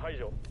隊を排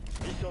除。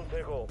ミッション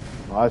成功。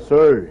 I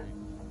see.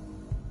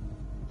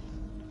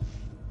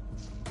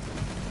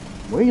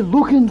 Where you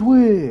looking,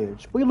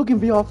 Twitch? Where you looking,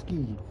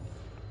 Vyovsky?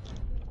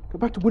 Go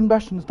back to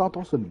Winbash and start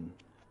tossing.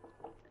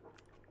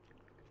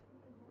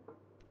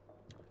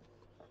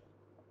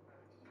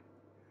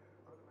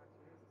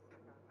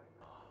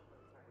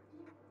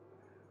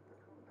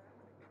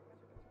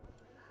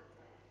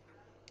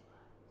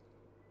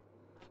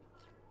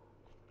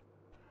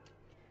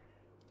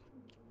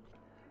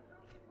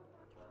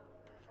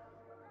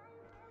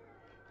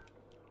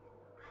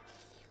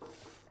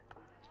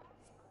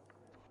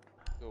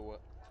 Do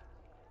it.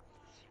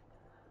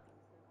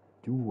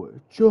 Do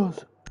it.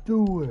 Just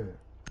do it.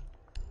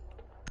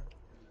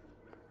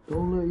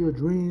 Don't let your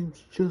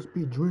dreams just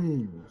be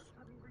dreams.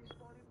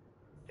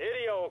 エ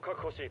リアを確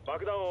保し、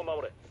爆弾を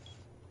守れ。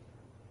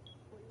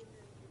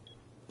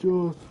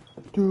 Just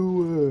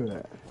do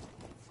it.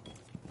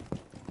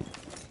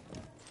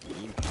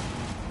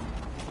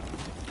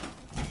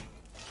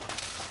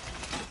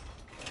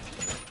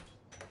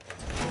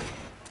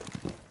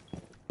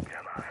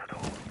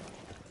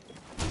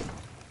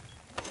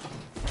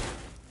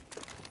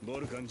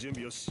 Bolkan 準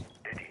備よし。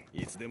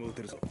いつでも撃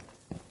てるぞ。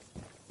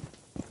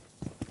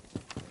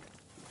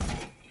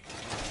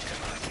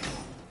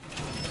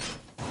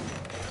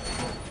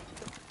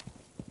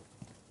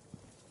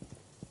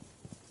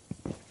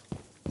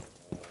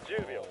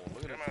 10秒。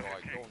 Look at this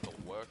guy going to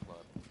work,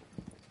 lad.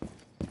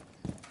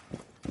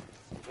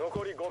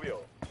 残り5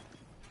秒。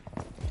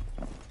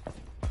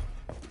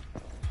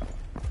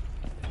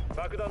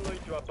爆弾の位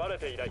置はバレ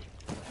ていない。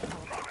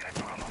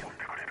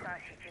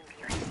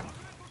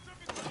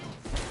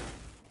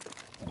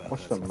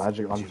 Watch the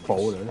magic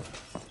unfold, eh?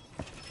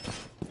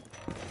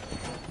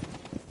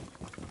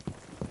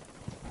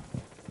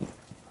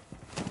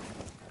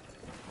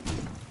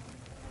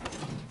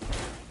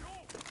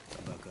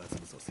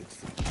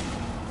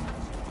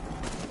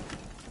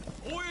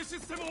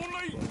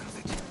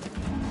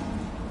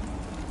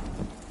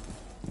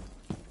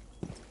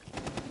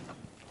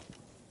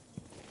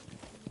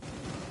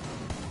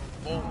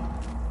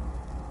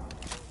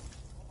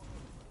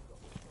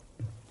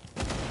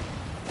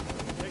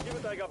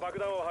 爆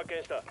弾を発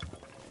見した。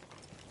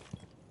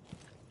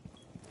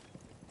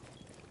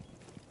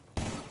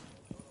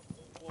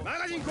 マ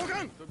ガジン交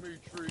換。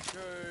 Dimitri K.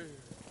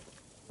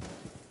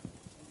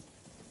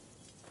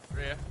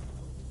 Rear.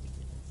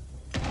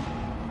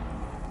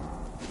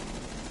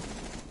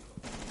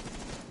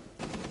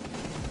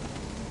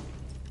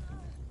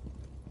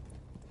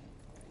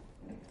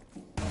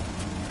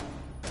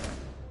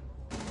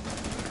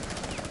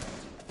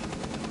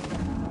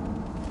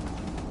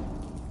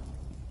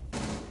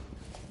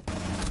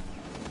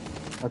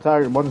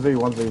 Attack 1Z,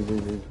 1Z,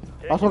 Z.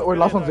 Last one, wait,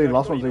 last one Z,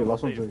 last one Z,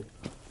 last one Z.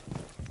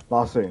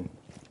 Last thing.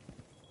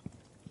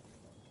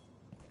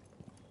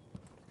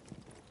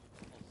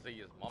 I'll see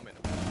his mum in a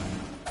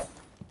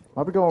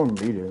Might be going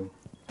medium.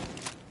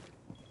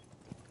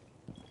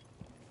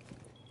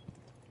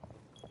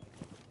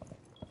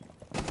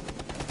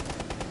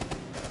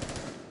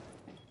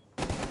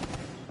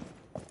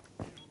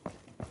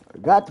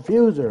 Got the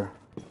fuser.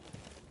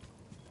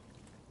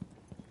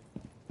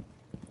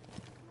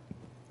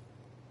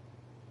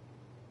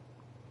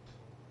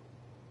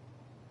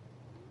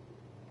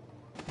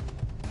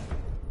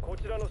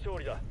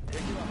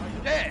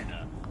 Dead!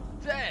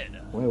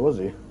 Dead! Where was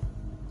he?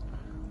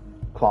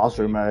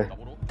 Classroom, eh?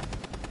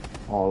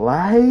 Oh,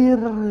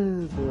 later.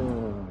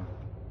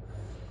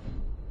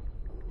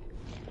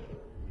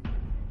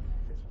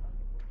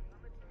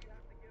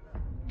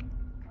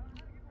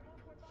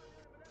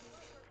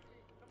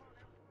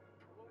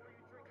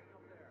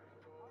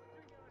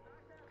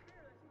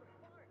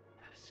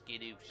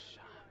 Skidoosh.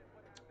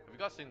 Have you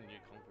guys seen the new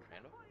Kung Fu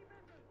Panda?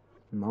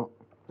 No,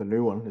 the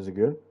new one, is it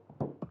good?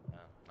 No,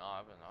 I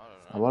haven't. I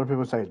don't A know. lot of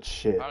people say it's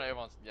shit. Apparently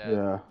everyone's,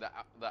 Yeah.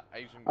 The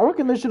Asian I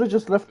reckon they should have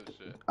just left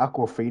shit.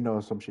 Aquafina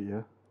or some shit,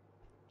 yeah?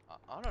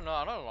 I don't know,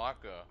 I don't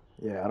like her.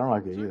 Yeah, I don't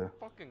like it Too either.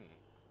 fucking...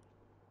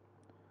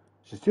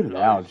 She's too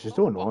loud, she's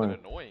too fucking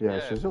annoying. Yeah,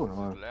 she's too she's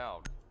annoying.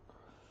 loud.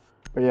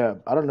 But yeah,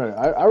 I don't know.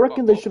 I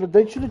reckon they should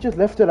have just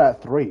left it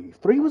at 3.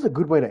 3 was a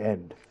good way to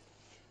end.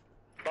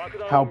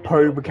 How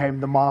Poe became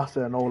the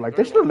master and all. Like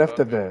they should have left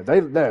it there. They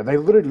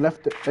literally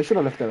left it. They should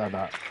have left it at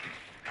that.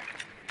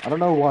 I don't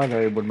know why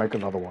they would make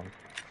another one.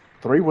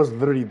 3 was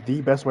literally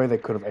the best way they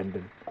could have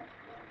ended.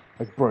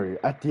 Like, bro,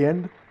 at the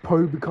end,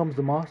 Poe becomes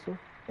the master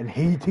and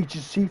he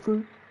teaches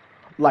Shifu.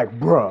 Like,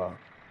 bruh,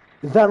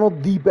 is that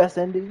not the best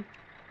ending?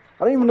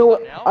 I don't even know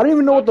what. I don't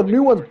even know what the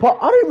new one's. I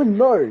don't even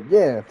know.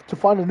 Yeah, to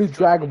find a new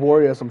Dragon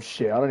Warrior or some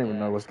shit. I don't even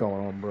know what's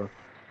going on, bro.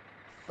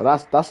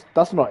 But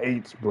that's not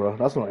 8, bro.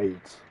 That's not 8.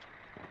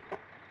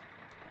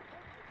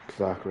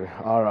 Exactly.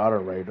 I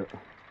don't rate it.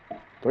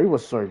 3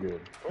 was so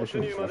good. They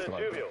should have just left it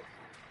like that.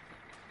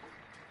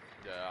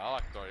 Yeah, I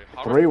like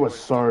 3. 3 was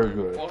so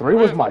good. 3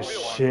 was my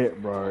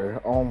shit, bro.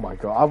 Oh my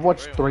god. I've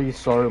watched 3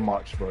 so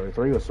much, bro.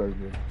 3 was so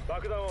good.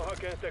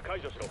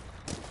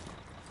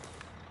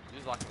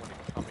 He's like when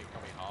it's coming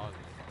hard.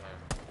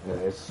 Yeah,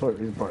 it's so,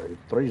 bro.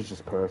 3 is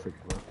just perfect,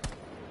 bro.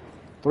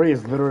 3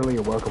 is literally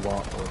a work of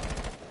art, bro.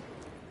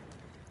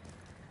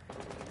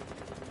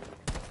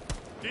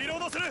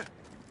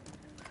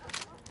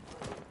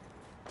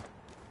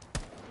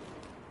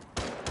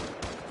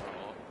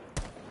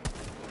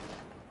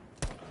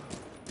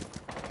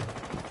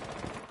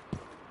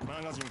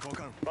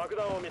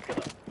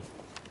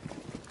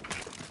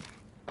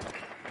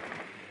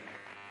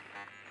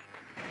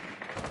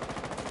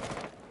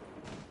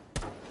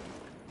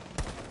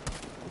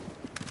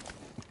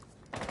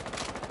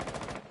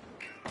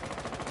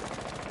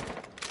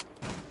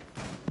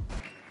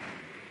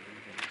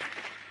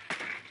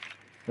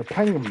 They're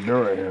playing a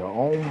mirror here.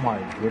 Oh my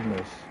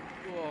goodness.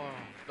 Whoa.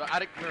 The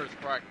attic mirror is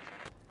cracked.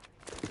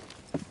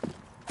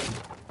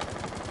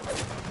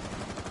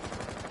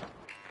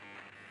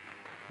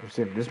 I've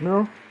seen this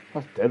mirror?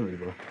 That's deadly,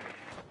 bro.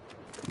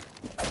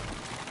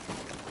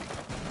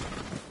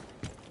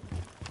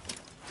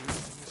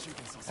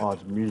 Oh,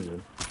 it's music.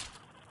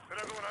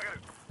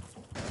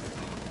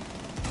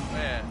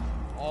 Where?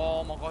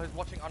 Oh my god, he's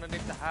watching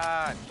underneath the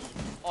hatch.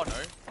 Oh no.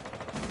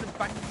 He's in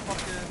back to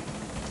fucking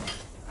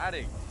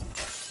attic.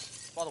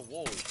 By the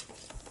wall.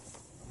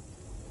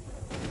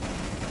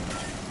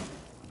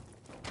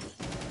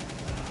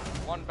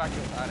 One back to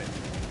the attic.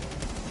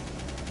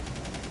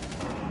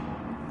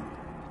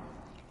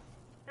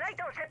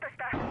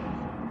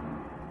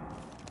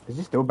 Is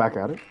he still back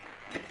at it?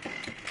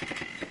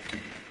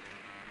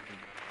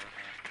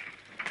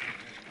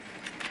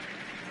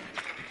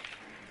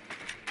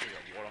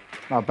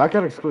 No, back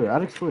attic's clear.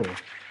 Attic's clear.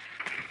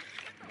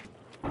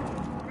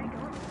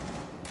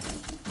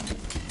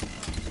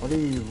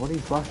 What are you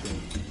flashing?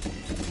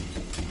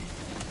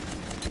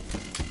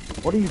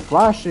 What are you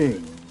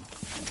flashing?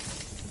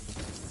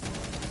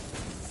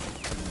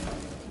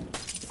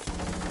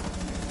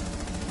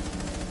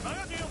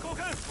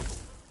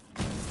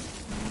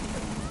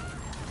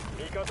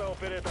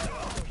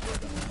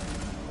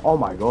 Oh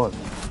my god.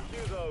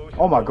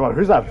 Oh my god,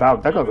 who's that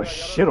Valk? That guy got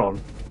shit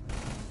on.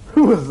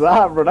 Who was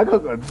that, bro? That guy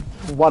got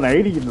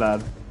 180,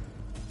 lad.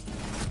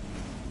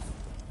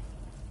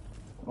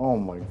 Oh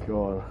my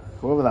god.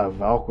 Whoever that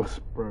Valk was,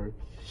 bro.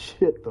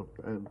 Shit the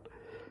bed.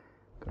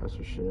 Guys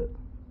are shit.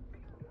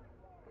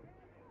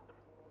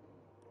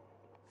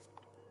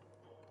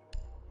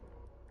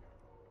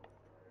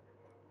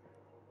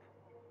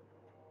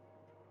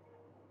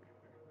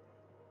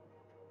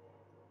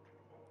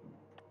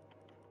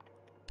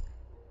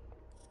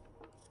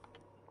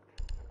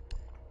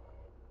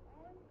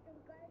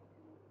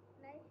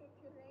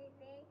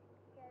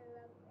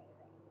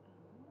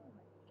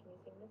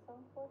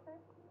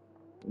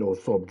 Yo,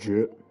 what's up,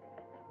 Jit?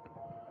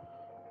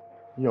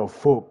 Yo,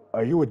 Foop,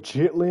 are you a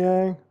Jit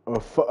Liang or a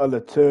Futta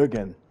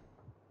Laturgan?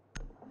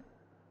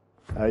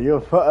 Are you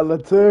a Futta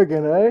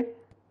Laturgan, eh?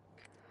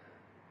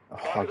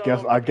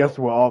 Oh, I guess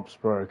we're ops,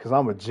 bro, because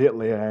I'm a Jit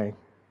Liang.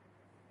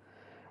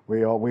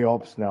 We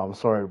ops now, I'm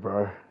sorry,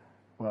 bro.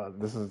 Well,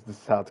 this is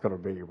how it's gonna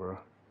be, bro.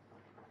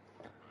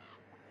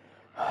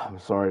 I'm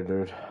sorry,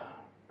 dude.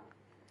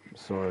 I'm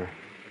sorry.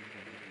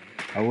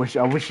 I wish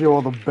you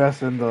all the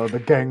best in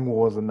the gang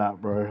wars and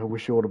that, bro. I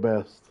wish you all the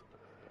best.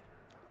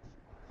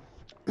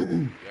 Yeah.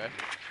 You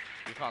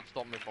can't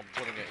stop me from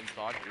putting it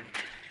inside you.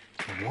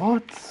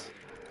 What?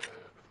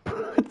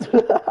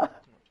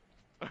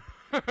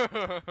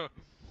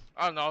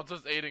 I don't know, I was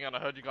just eating and I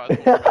heard you guys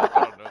talking about,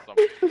 I don't know, some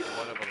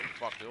whatever the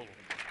fuck else.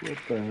 What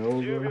the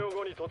hell, 10 bro? 秒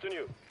後に突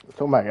入 We're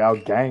talking about our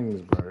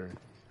gangs, bro.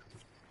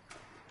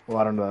 Well,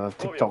 I don't know,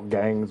 TikTok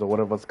gangs or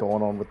whatever's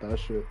going on with that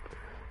shit.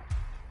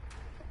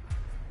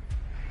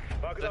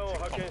 爆弾を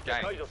発見して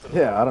解除する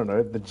Yeah, I don't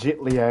know, the Jit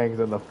Liangs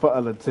and the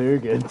Futta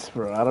Latugans,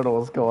 bro. I don't know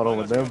what's going on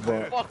with them, What the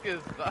but fuck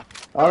is that?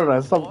 I don't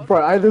know, some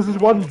bro. There's this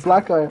one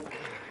black guy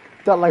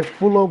that like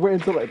full on went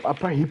into like,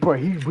 he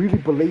really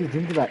believes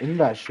into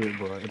that shit,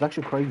 bro. It's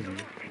actually crazy.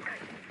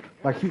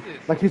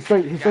 He's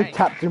so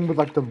tapped in with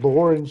like the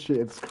lore and shit.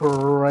 It's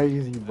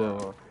crazy,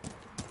 bro.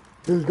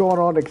 He was going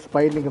on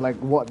explaining like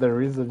what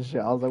there is and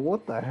shit. I was like,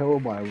 what the hell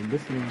am I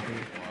listening to?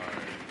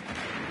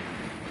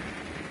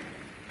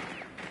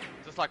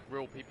 Just like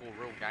real people,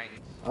 real gangs.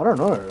 I don't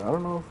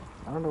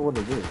know what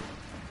it is.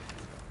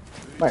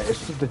 Mate,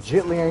 it's just the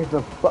Jit Liang's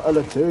the Futta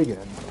Latugan.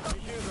 デ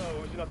ィフューザー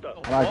を失った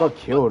And I got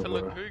killed,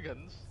 bro.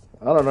 Cougans?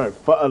 I don't know,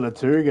 Futta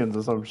Latugans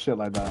or some shit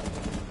like that.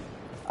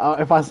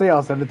 If I say,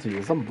 I'll send it to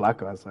you. Some black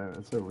guy saying it.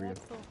 It's so weird.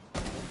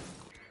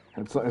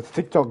 It's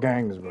TikTok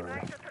gangs, bro.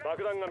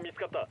 爆弾が見つ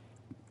かった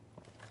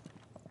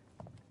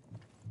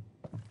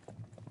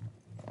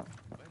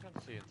Maybe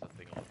I'm seeing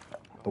something on.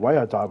 The way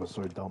I died was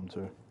so dumb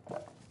too.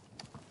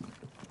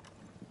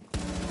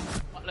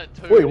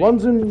 What, Wait,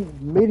 one's in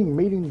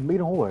meeting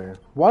hallway.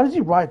 Why is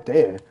he right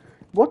there?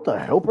 What the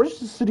hell, bro? He's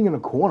just sitting in a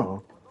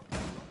corner.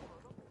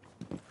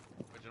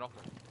 Where'd you knock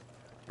him?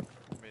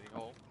 Meeting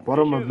hall.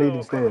 Bottom of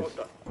meeting stairs.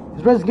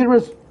 His res, get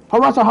res.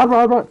 Hard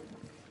right.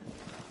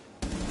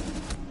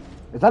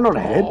 Is that not a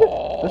head?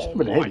 That should have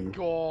been a Oh my head.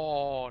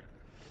 god.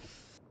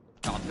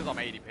 No, it's because I'm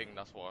 80 ping,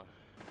 that's why.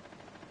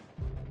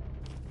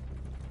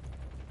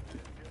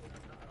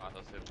 Alright,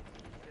 that's him.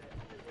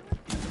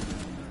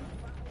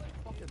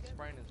 Fucking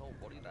spraying his whole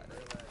body that day.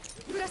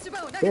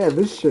 Yeah,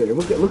 this shit.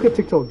 Look at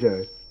TikTok,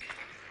 Joe.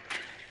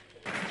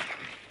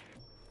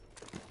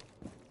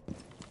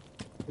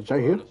 Is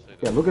Jay here?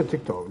 Yeah, look at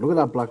TikTok. Look at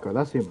that black guy.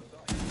 That's him.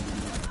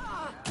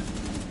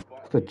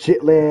 The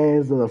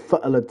Jitlands and the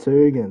Futta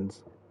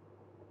Latugans.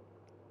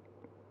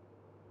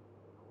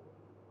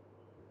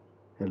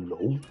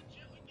 Hello?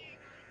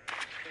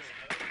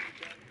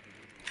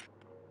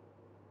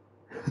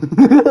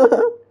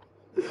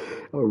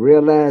 A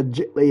real life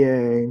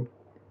Jitliang.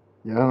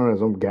 Yeah, I don't know,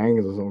 some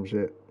gangs or some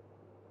shit.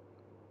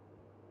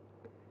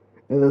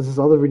 And there's this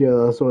other video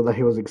that I saw that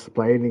he was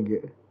explaining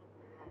it.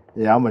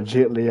 Yeah, I'm a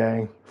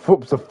Jitliang.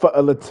 Foop's a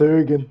Futta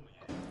Latugan.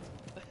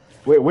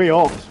 We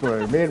ops,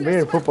 bro. Me and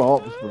Foop are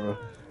ops, bro.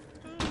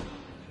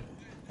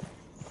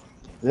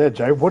 Yeah,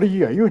 Jay, what are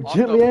you? Are you a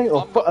Jitliang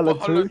or Futta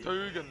Latugan?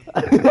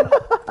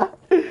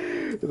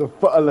 You're the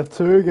Futta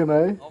Latugan,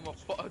 eh? I'm a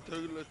Futta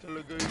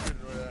Latugan,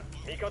 right?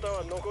 味方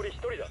は残り1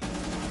人だ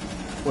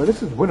Well,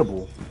 this is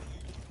winnable.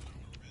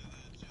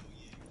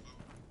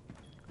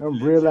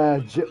 I'm real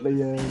life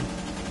Jitliang.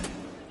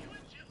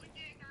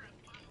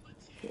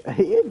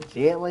 You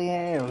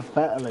Jitliang or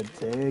Futta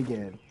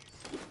Latugan?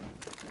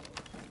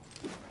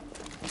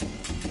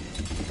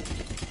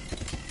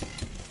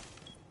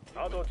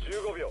 あと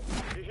15秒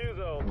ディフュー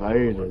ザーを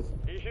There it is.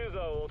 ディフューザ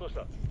ーを落とし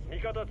た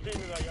味方チー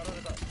ムがやら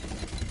れた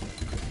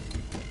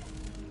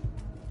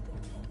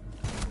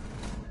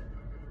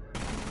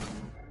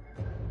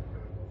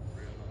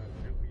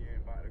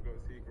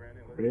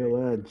Real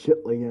life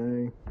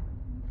Jitliang.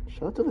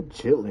 Shout out to the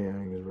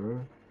Jitliangs,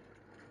 bro.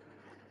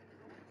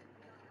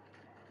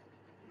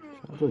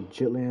 Shout out to the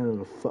Jitliang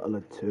and the Futta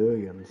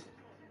Latugans.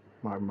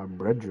 My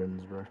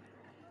brethrens, bro.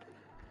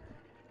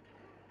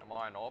 Am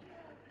I an op?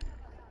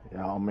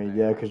 Yeah, I mean,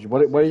 yeah, cause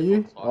what are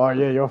you? Oh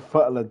yeah, you're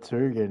Futta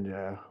Latugan,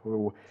 yeah.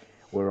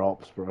 We're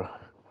ops, bro.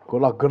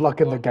 Good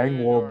luck in the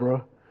gang war,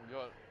 bro.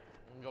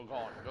 You're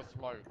gone. You're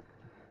smoked.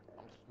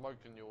 I'm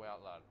smoking you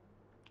out, lad.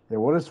 Yeah,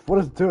 what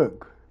is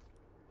Dirk?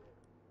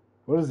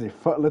 What is he?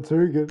 Futta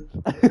Latugan?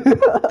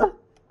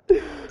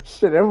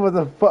 Shit, everyone's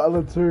a Futta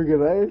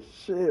Latugan, eh?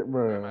 Shit,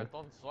 bro. Yeah, man,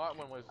 don't sight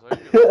when we're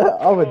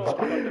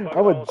saying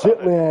I'm a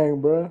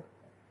Jitliang, bro.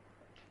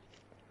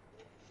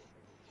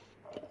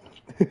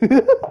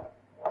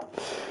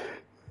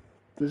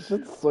 This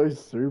shit's so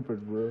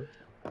stupid, bro.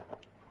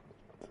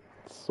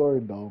 It's so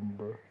dumb,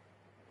 bro. No,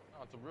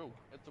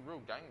 it's a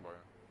real gang, bro.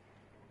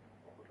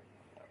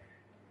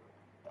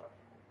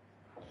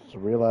 It's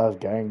real ass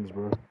gangs,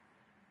 bro.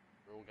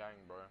 Real gang,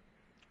 bro.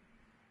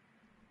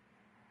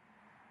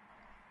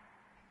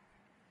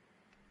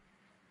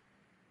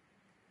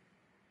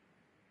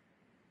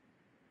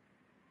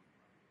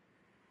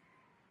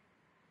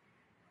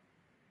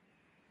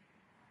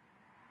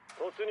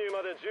 突入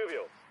まで10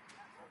秒。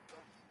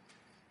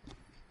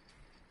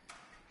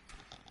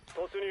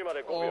突入ま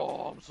で5秒。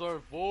 Oh, I'm so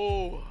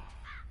full.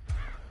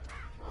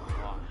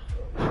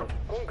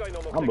 今回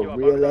の目 I'm 的 a は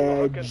real 爆弾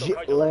の発見と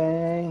解除。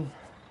 jitling.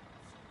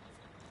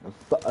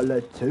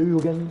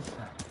 Tugans.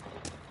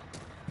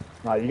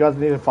 Nah, you guys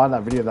need to find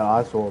that video that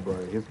I saw, bro.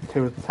 He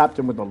was tapped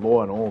in with the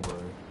law and all, bro.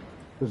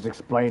 He was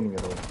explaining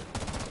it all.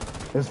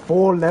 There's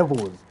 4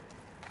 levels,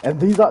 and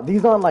these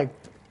aren't like.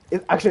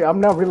 Actually, I'm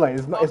now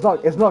realizing it's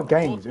not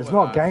gangs. It's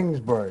not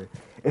gangs, bro.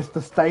 It's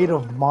the state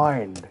of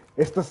mind.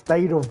 It's the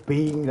state of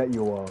being that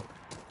you are.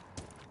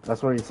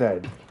 That's what he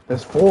said.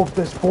 There's four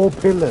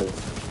pillars,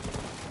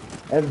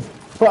 and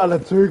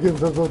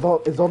Tugans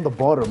is on the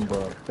bottom,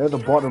 bro. They're the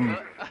bottom.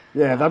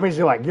 Yeah, that means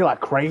you're like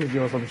crazy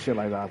or some shit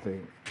like that. I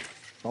think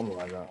something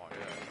like that.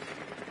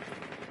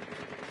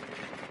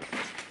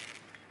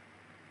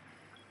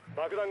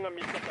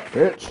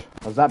 Bitch,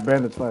 how's that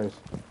bandit's face?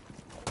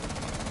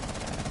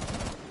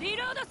 リ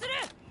ロードする。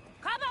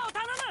カバーを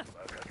頼む。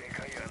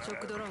ショッ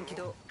クドローン起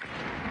動。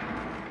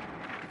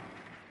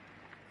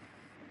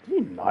 Did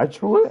he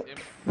nitro it?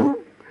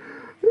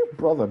 Your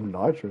brother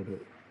nitroed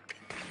it.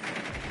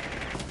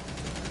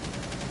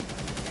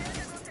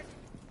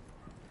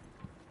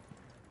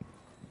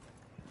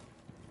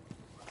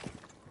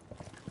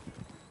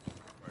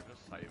 Bro,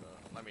 just save it.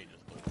 Let me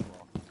just do it.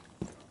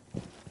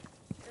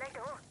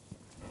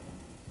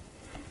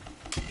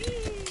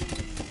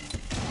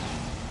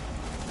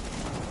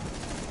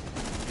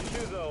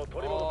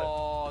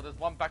 Oh, there's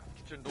one back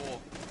kitchen door.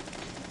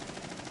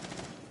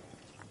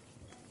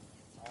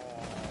 Oh,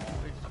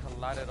 he just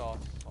collided us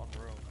on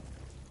room.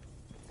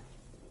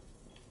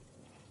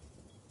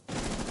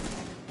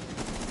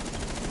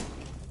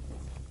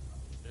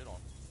 Shit on.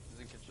 He's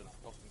in kitchen.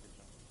 Locked in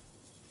kitchen.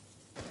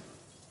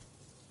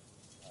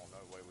 Oh, no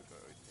way we go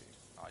OT.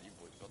 Ah, you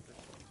boys got this.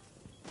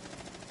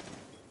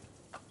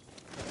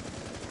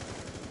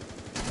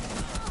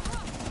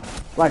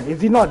 Like,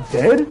 is he not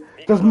dead?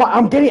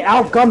 I'm getting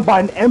outgunned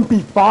by an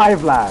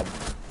MP5, lad.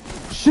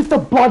 Shit the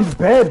bloody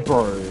bed,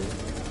 bro.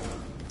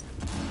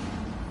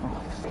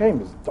 Oh, this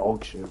game is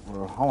dog shit,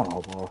 bro. I wanna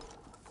hop off.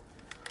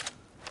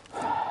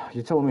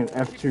 You're telling me an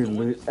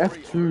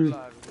F2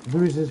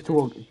 loses to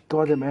a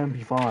goddamn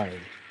MP5?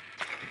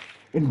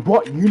 In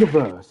what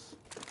universe?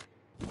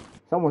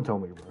 Someone tell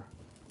me, bro.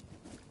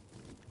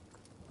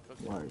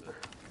 Like...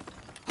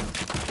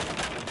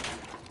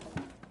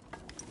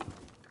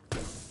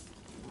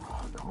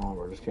 Oh,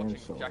 bro, this game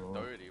is so Jack low.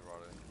 Doherty,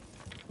 brother.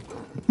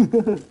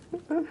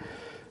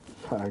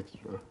 Facts,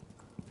 bro.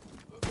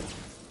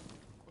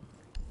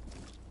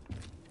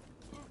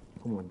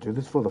 Come on, do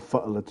this for the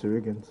Futler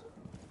Tugans.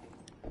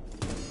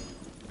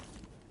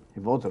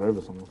 He vaulted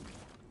over someone.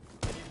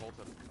 He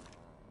vaulted.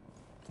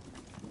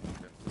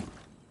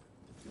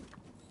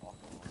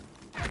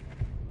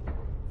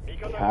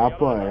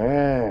 Kappa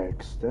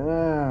X,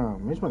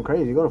 damn. He's went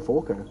crazy, he got a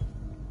 4K.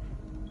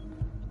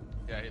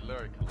 Yeah, he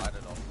literally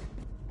collided off.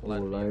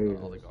 Collided me and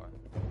the other guy.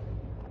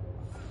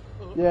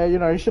 Yeah, you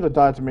know, he should have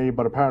died to me,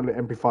 but apparently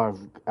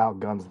MP5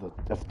 outguns the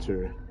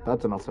F2.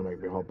 That's enough to make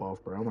me hop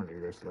off, bro. I'm ready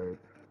to go sleep.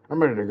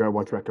 I'm ready to go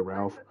watch Wreck-It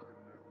Ralph.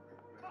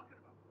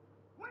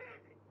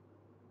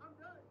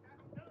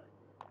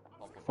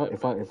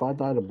 If I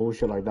die to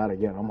bullshit like that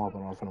again, I'm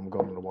hopping off and I'm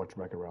going to watch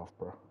Wreck-It Ralph,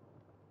 bro.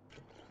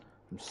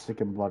 I'm sick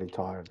and bloody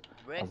tired.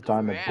 I've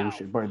done the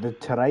bullshit, bro.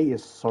 Today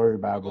is so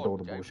bad with all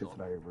the bullshit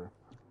today, bro.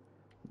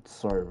 It's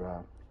so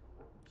bad.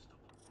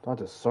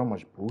 There's so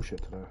much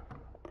bullshit today.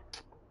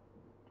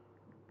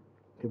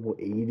 People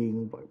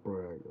eating, like,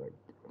 bro, like,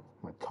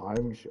 my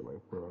time and shit,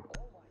 like, bro.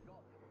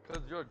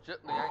 Cause you're Jet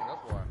Liang,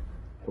 that's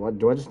why.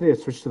 Do I just need to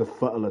switch to the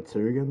Futler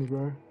Tugans,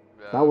 bro?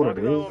 Yeah, Is that what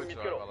it is? Switch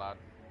over, lad.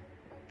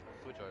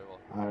 Switch over.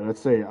 Alright,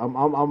 let's see.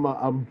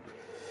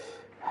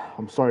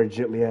 I'm sorry,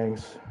 Jet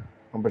Liangs.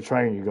 I'm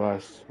betraying you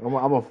guys. I'm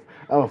a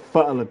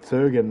Futler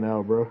Tugan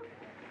now, bro.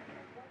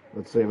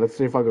 Let's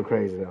see if I go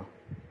crazy now.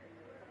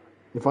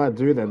 If I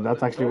do, then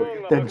that's actually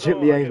then Jet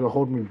Liangs will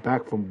hold me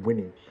back from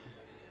winning.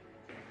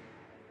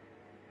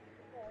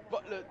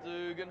 Butler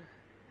Dugan.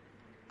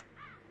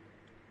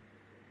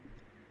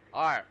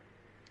 Alright.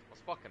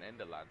 Let's fucking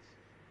end it, lads.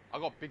 I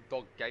got big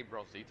dog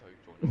Gabriel Zito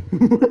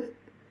joining.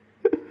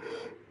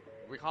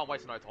 We can't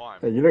waste no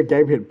time. Hey, you know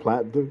Gabe hit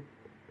plat, dude?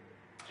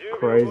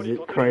 Crazy,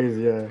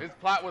 yeah. He's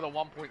plat with a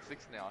 1.6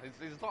 now.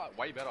 He's like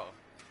way better.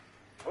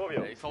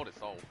 Yeah, he sold his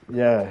soul.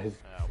 Yeah,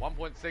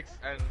 1.6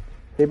 and...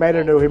 He had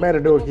a new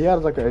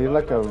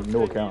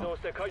account.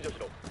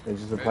 He's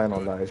just been playing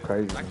on that, it's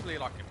crazy. It's actually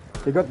like...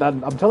 He got that,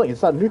 I'm telling you,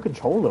 it's that new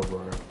controller,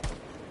 bro.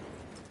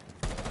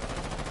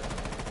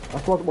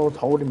 That's what was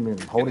holding him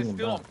back. It's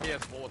still on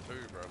PS4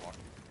 too, bro. Like,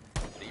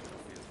 deep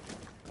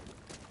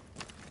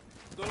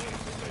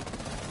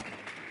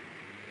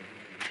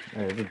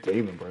yeah, he's a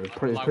demon, bro. He's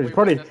probably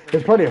a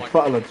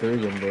Futler too,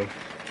 bro.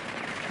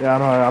 Yeah, I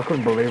know. I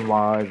couldn't believe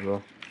my eyes,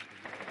 bro.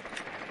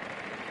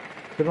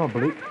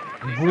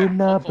 Would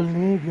not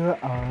believe your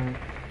eyes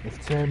if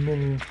 10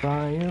 million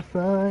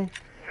firefly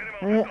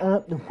lit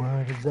up the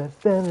world as I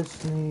fell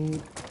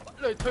asleep.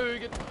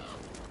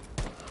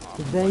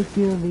 They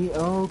feel the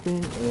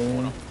open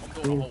air.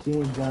 I'm doing a whole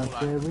Printing guns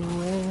full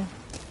everywhere.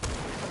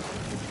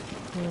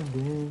 And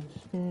then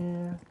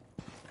stare.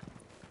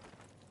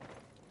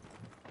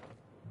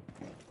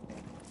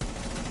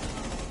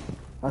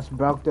 That's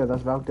Baghdad,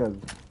 that's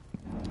Baghdad.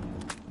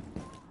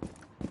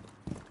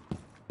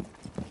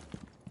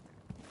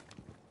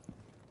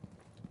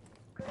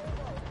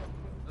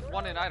 There's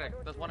one in attic.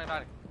 There's one in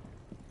attic.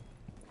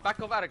 Back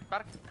of attic.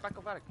 Back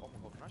of attic. Oh my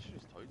god, can I shoot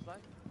his toes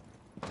like?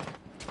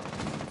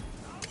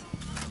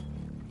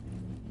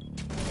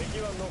 敵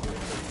は残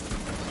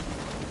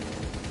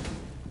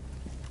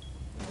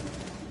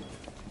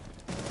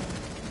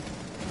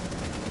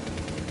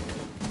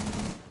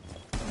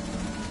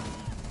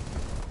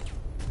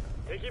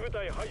り敵部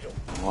隊排除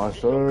Oh,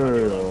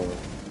 sir.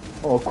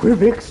 Oh,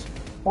 Quivix.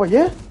 Oh,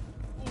 yeah?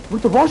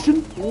 With the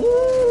Russian.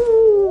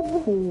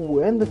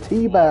 Ooh, and the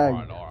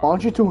teabag.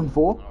 Aren't you 2 and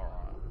 4?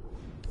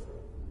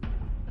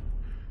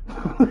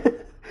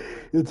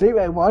 The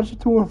teabag, why aren't you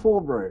 2 and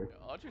 4, bro?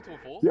 Aren't you 2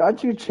 4? Yeah,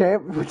 aren't you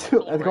champ? It's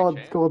going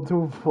champ. 2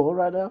 and 4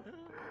 right now.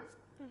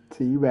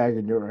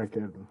 Teabagging your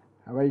record.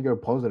 How about you go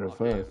positive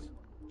first?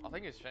 I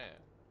think it's champ.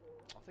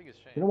 I think it's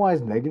champ. You know why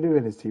he's negative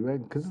in his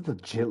teabag? Because it's a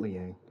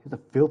Jitliang. He's a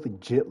filthy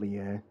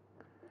Jitliang.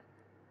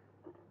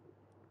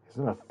 He's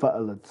not a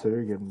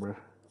Futterlatugan, bro.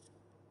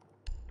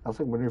 That's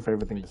like my new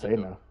favorite thing to say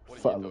now.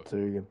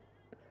 Futterlatugan.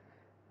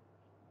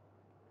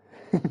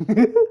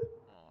 Alright.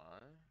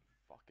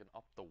 Fucking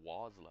up the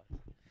walls, lad.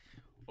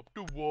 Up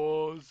the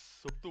walls.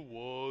 Up the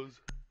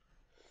walls.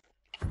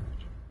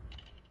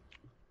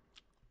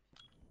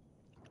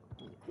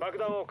 爆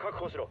弾を確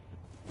保しろ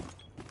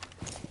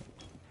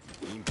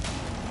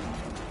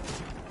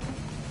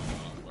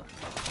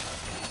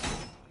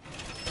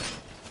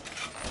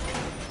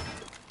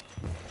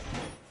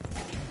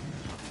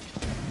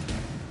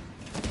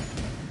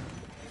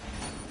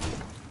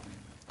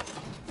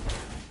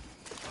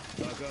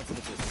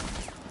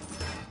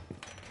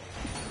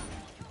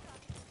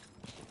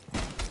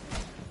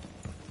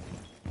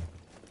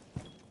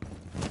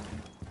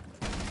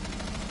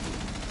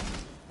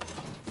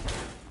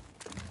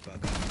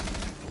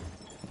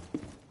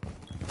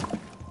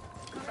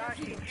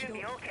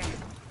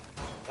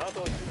あ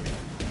と10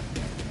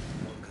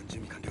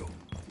秒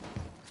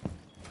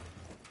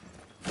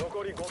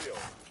残り5秒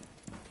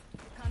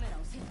カメラを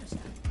セットし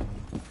た。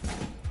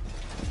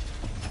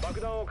爆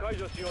弾を解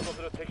除しようと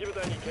する敵部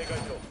隊に警戒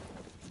しろ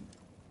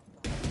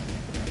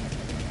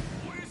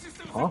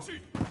Huh?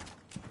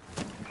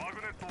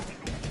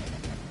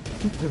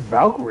 Did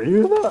Valkyrie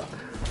do that?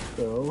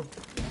 No.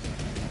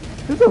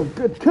 It's a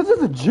good, because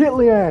it's a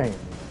Jitliang.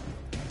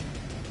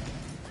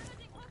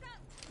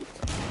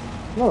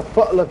 Not a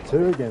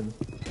Futterlatugan.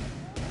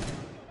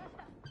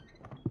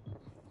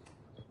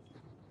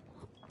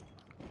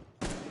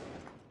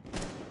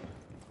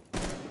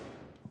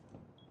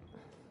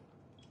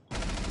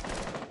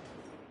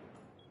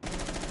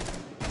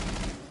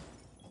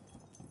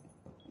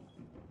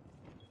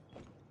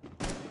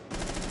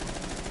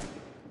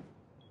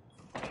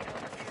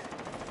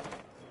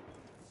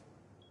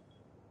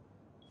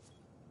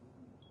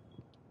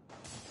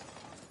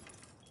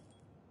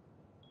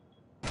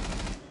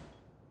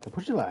 They're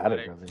pushing the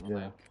attic, I think,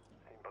 yeah.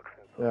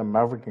 Yeah,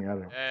 Mavericking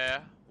attic. Yeah,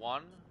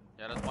 one.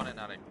 Yeah, there's one in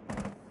attic.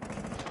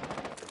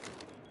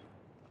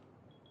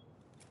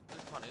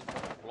 This one is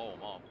gonna blow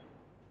him up.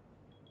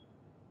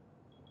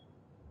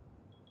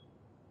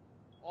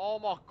 Oh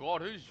my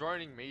god, who's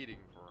joining meeting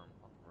for him?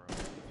 Bro.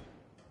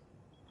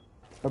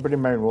 Nobody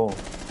main wall.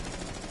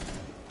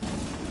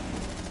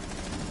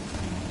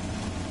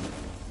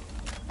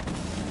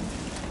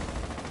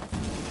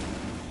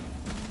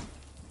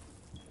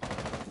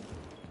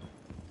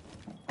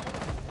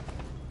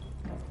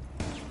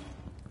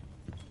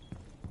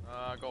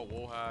 I got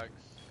wall hacks.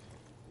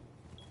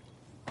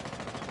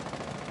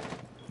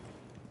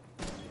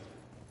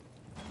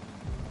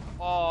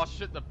 Oh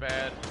shit, the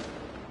bed.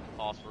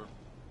 Password.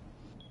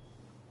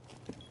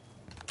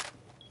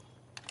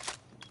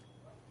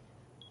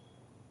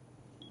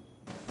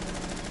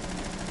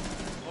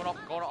 Going up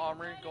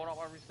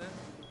armory stairs.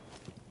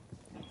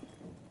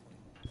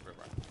 Right.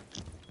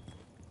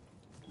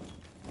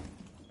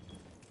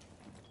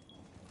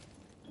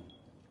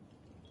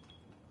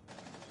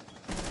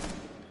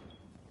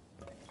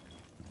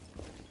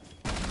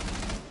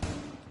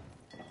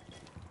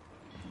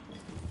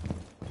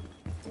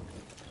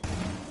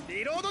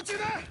 リロード中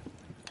だ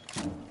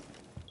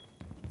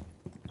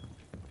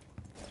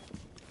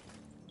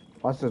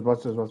Watch this,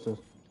 watch this, watch this.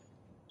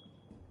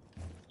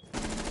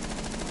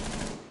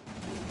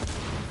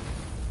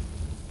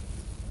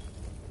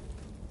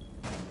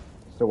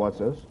 So watch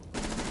this.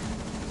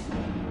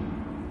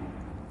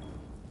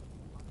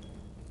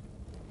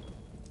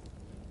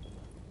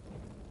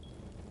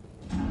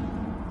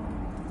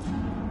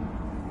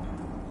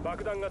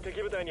爆弾が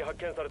敵部隊に発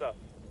見された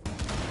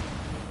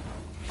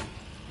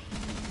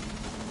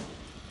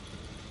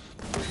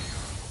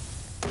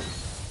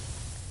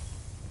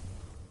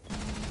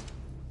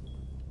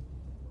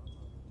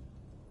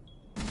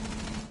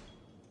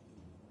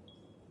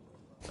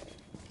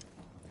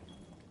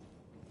What's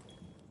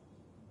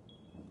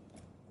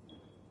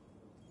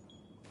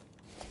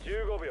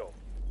 15秒。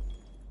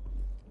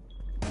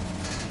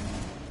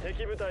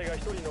敵部隊が1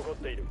人残っ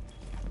ている。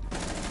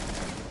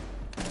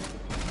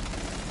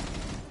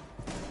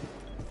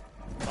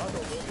あと5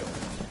秒。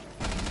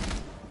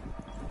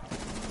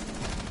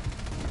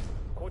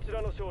こち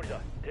らの勝利だ。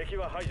敵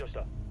は排除し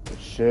た。 Good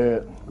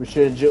shit. Good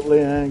shit,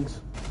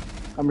 Jitlings.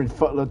 I mean,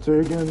 fuck the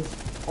Turgans.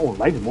 Oh,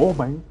 lady more,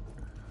 man.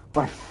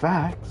 By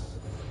facts.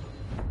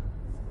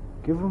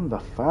 Give them the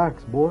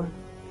facts, boy.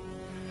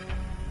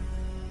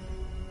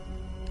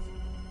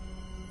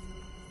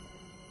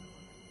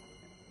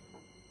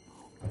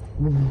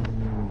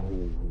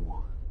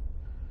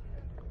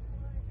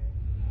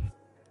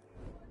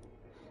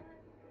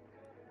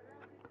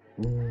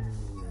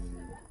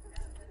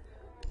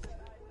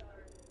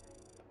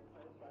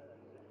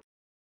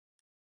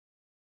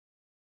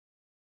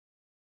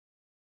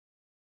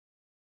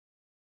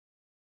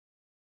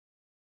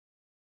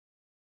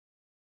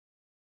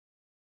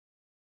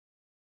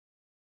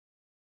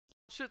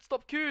 Shit,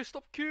 stop Q,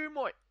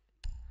 mate.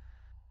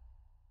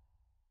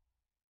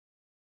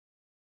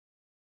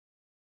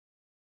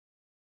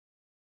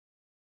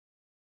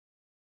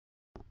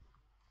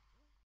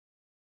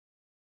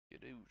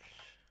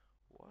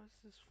 Why is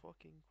this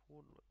fucking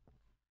coordinate?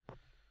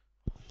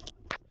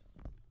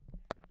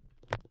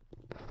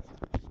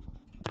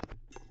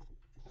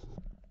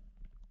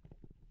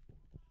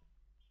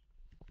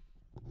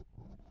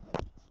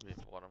 Mid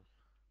bottom.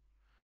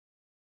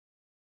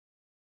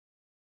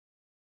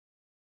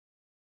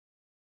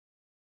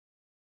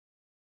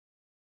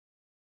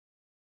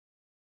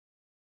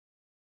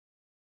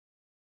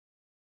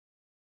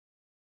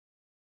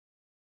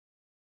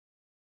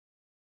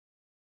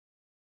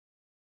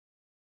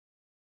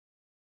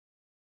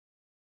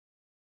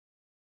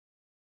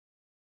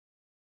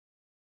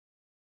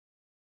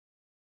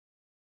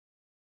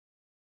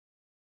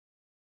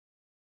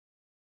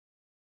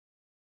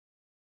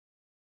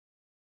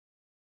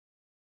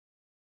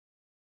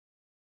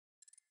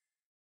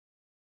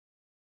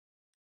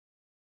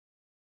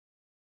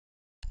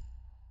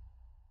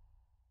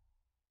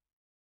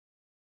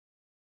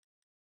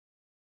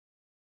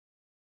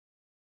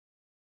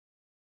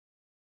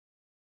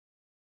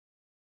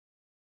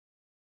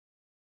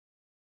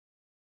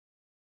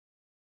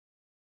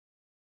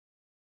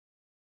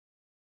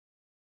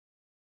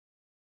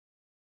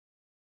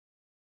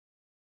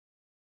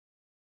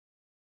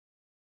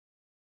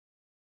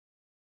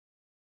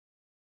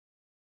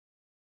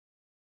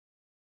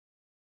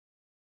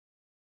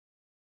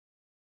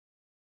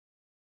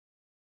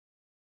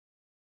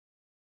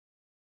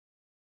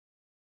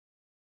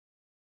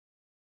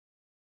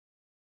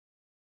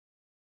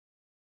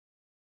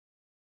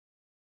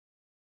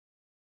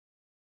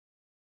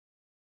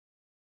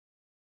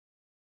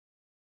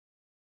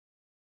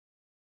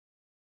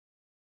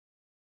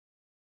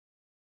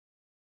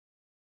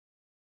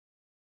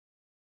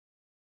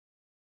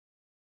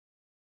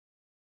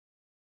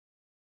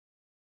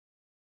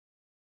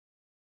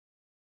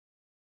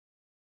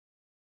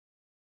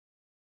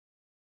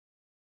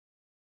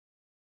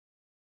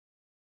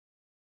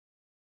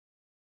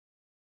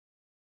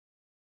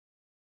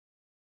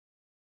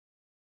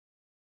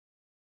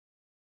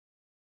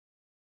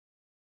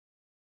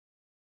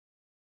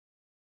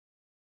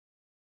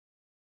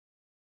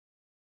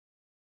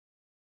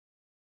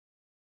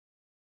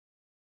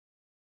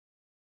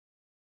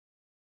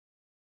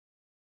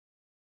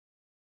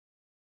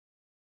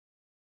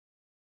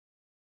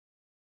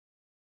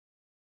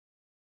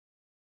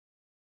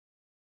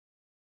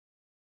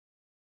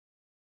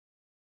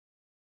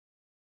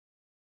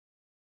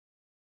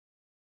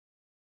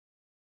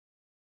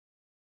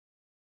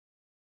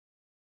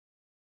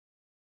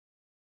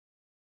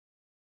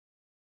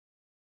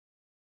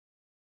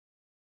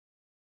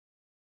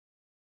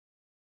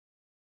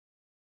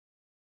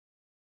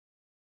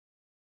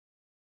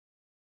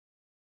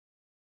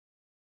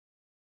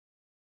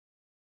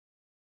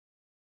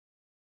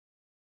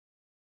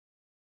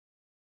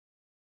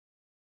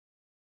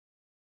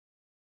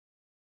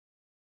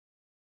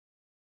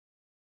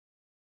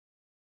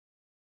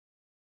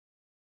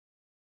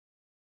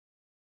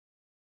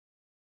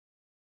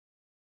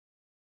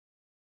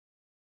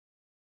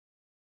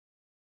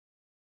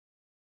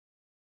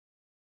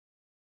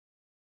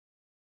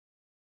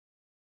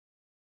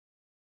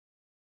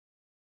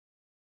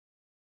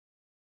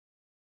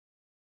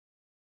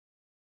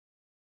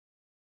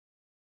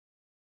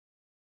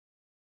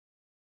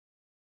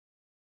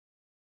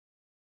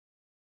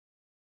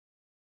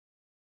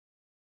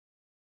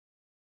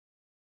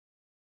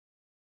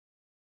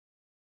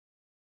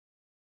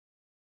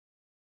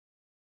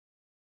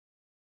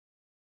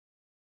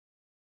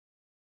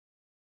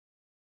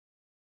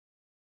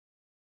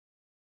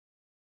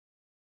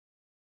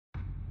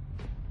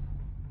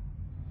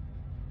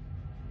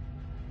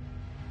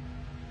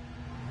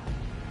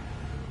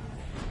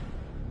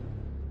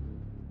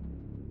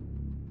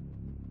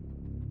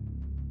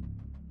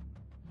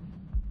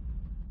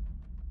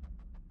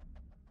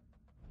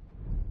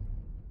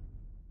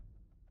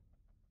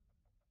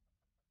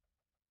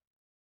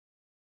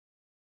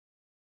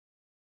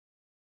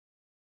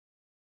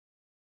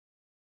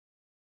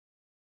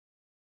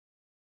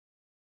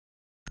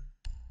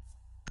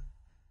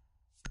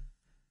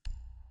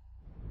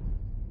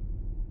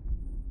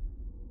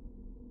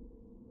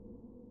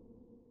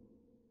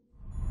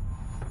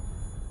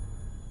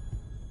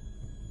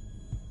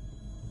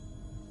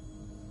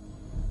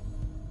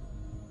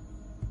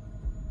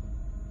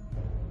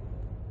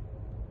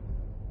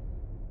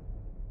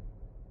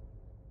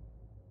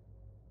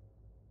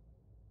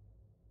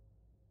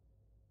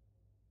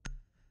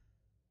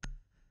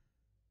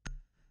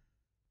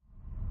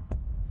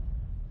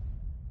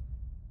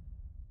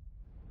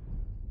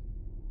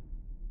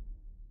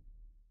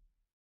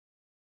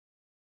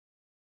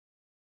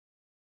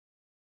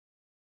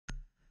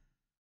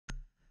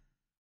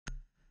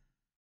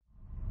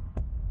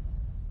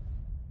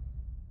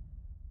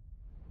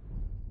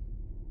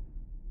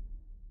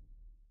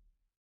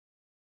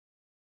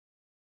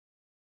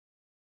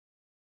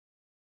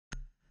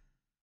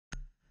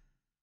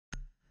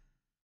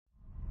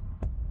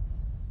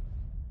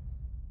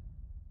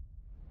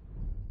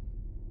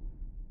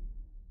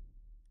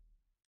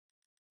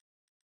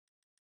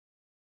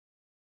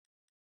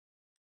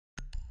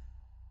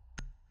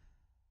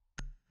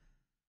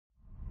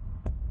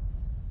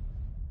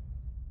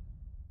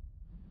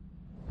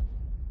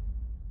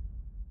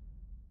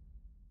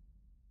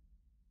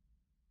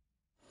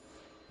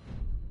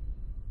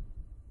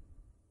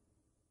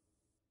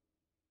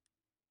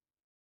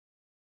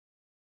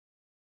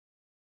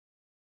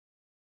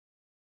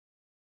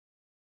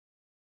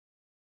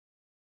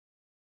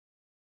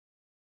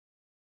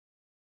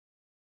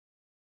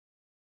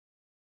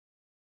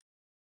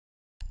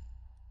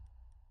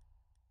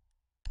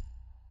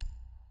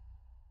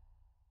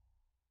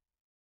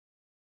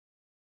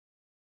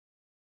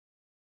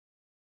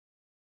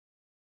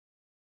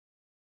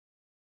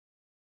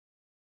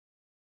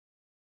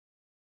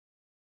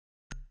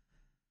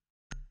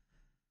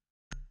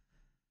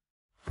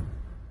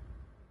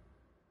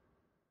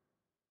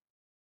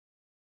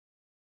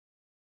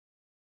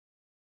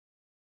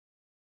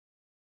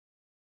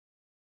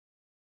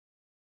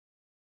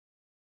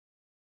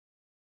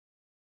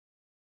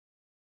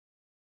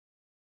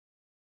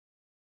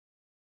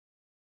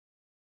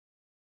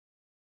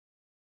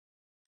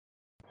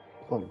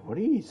 But what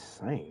are you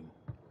saying?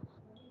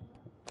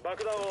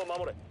 爆弾を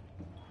守れ。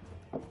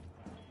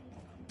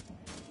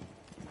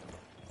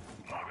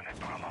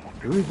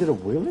 Who did a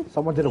wheelie?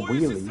 Someone did a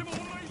wheelie.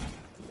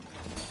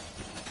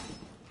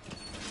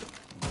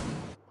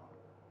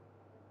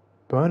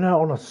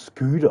 Burnout on a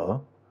scooter?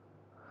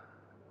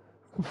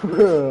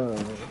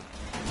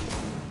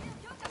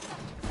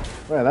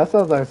 Man, that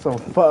sounds like some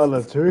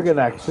Latugan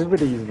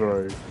activities,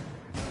 bro.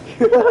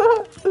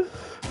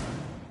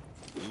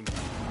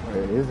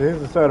 Wait, here's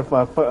a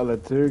certified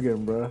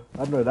Latugan, bro.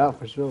 I know that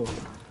for sure.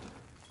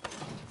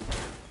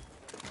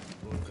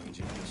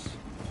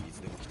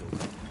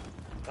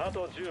 あ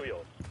と10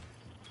秒。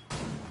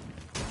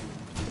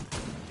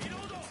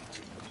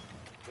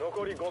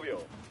残り5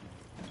秒。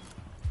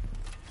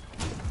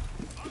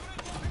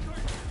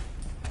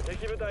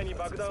敵部隊に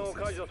爆弾を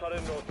解除され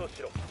るのを阻止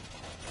しろ。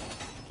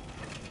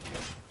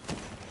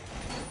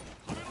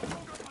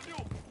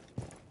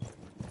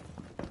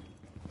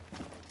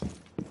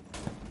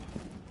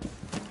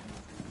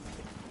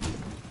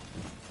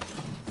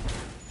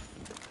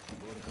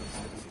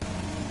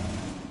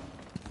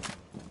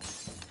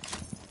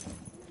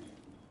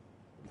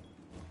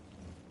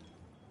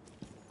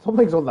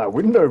Something's on that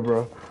window,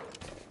 bro.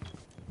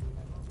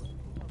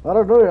 I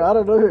don't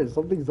know.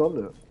 Something's on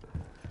it.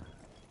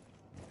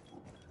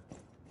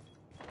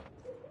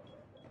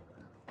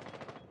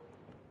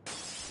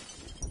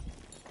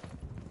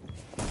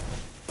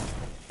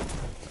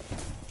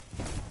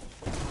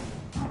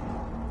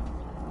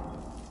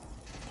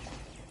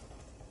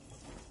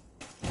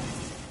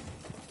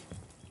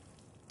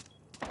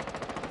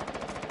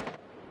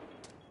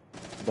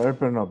 They're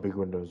opening up big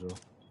windows, though.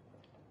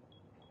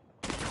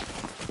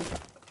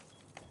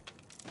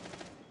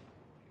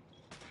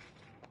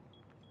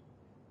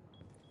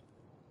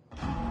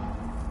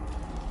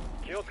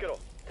 気をつけろ。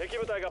敵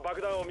部隊が爆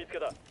弾を見つけ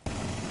た。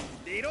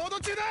リロード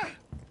中だ。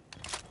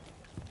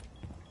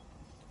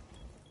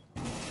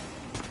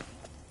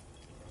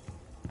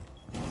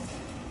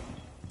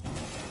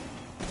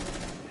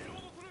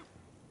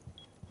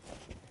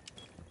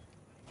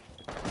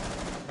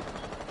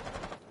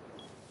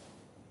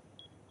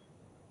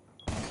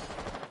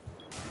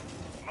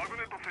マグ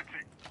ネット設置。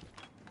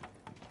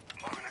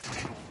マグネット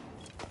起動。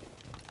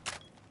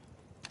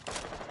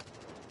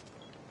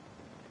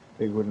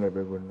 Big window,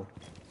 big window.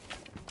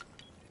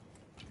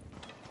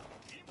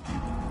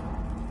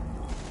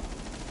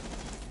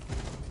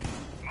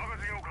 マガ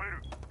ジンを変え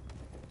る。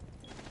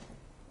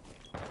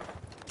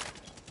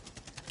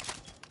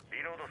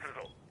リロードするぞ。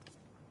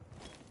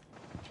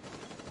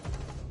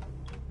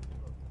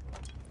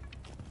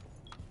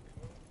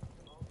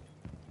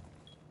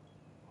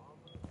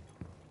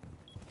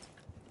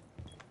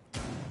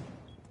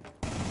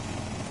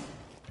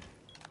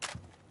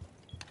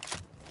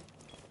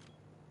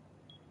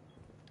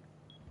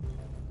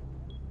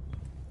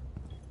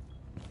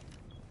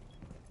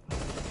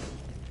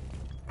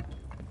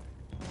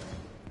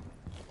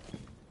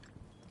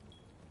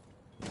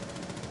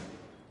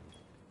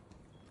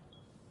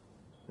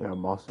 Yeah,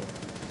 I'm awesome.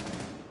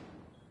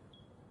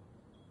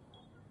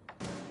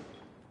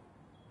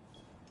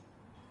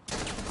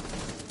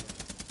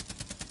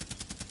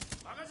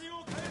 マガジン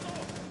を変えるぞ。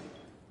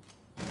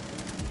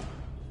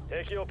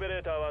敵オペレ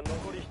ーターは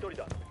残り1人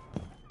だ。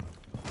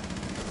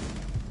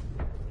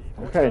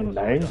 Okay,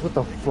 names with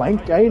the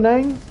flank, eh,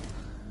 names?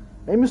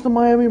 Hey, Mr.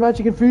 Miami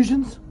Magic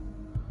Infusions?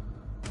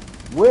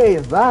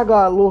 Where's that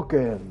guy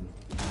looking?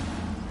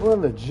 What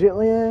legit,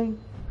 Liang?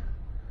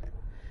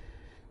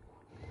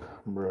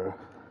 Bruh.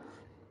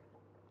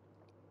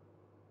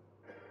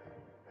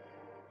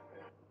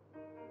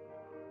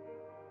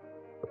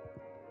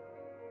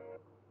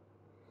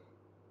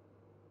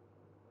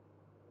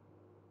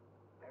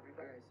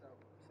 Okay, so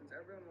since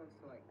everyone wants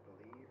to like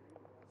believe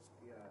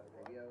the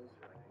videos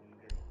like me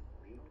getting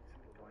leaked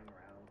going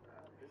around,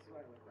 this is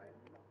what I look like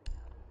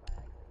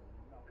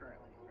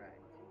currently,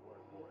 right?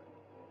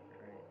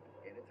 Current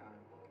at a time.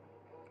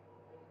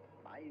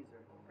 My user,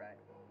 right?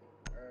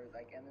 Or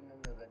like, and then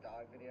the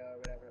dog video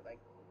or whatever.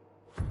 Like,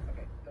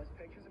 okay, those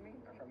pictures of me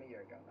are from a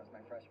year ago. That was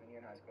my freshman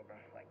year in high school, bro.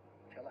 Like,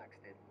 chillax,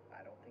 dude.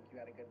 I don't think you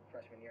had a good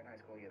freshman year in high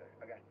school either.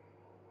 Okay,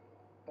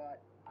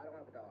 but I don't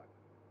have a dog.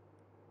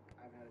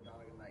 I haven't had a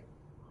dog in like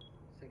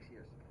 6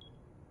 years.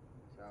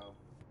 So,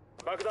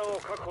 爆弾を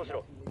確保し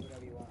ろ。 you can do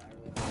whatever you want. I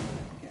really don't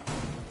care.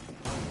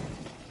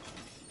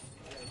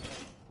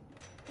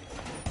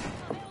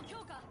 壁を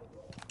強化。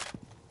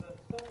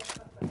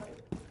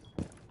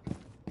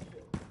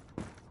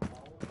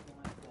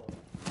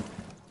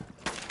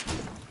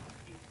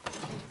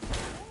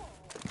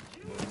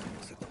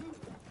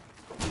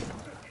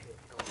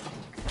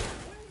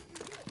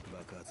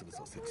爆発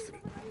物を設置する。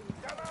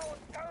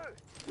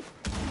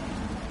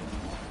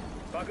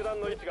爆弾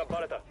の位置が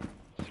バレた。し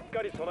っ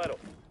かり備えろ。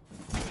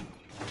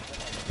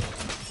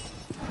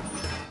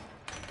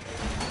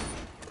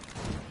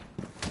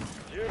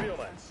10秒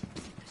前。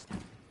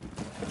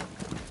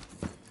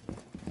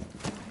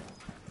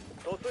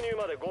突入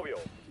まで5秒。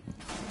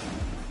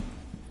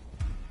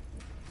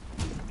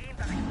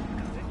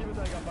敵部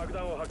隊が爆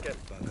弾を発見。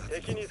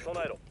敵に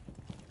備えろ。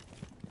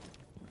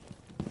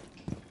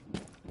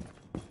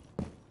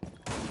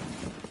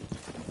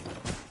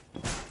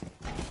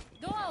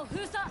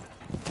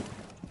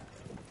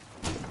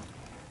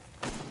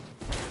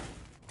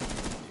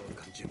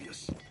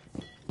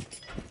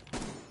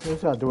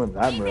Just not doing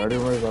that, bro. I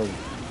didn't realize I was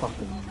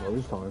fucking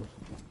those times.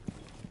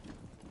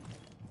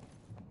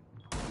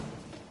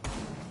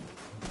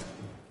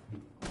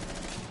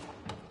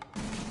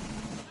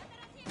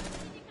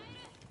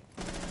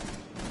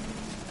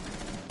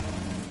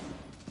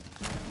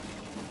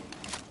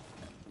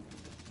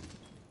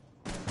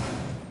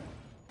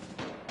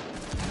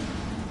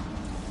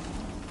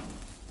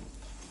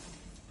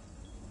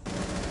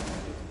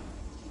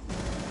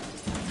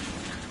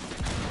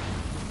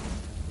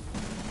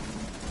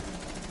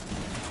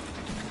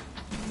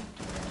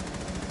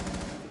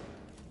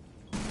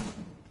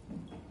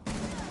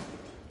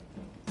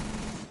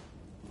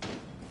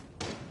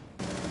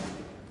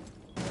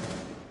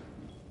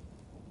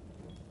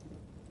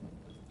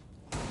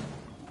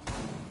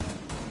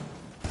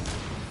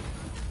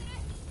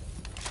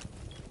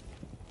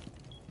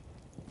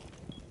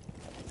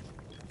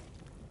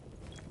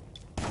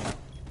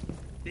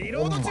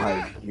 Oh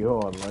my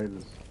god,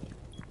 ladies.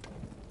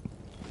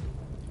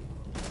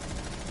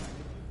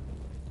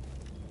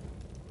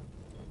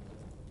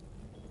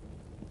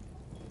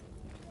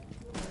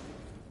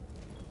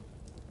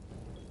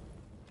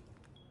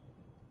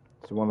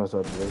 It's one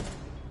outside blue.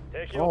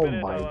 Oh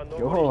my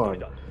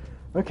god.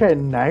 Okay,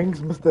 Nangs,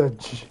 Mr.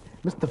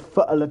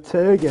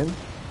 Futterlaturgan.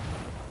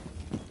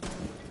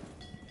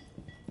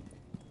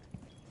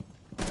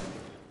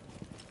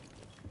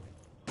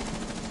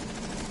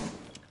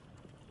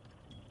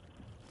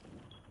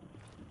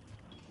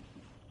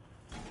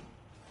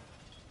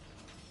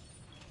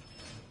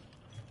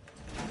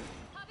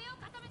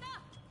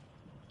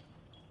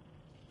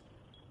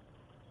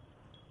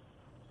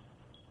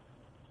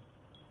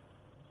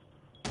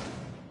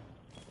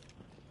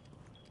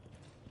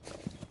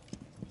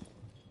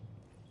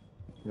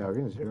 Yeah, I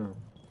can see him.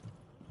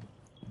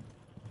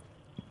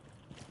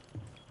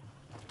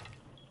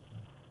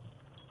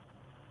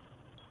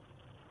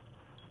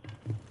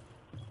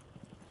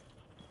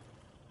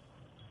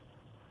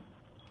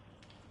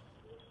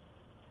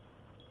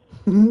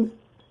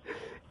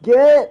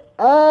 Get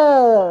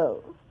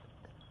up!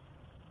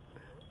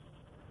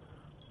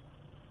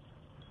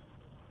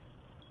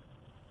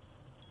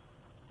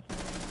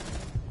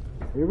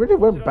 He really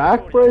went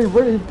back, bro.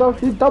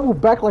 He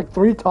doubled back like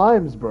 3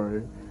 times,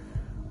 bro.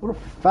 What a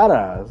fat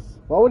ass.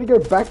 Why would he go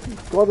back to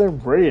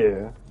goddamn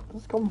rear?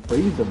 Just come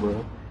freezer,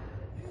 bro.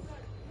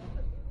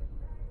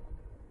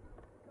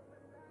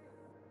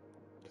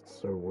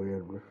 It's so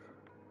weird, bro.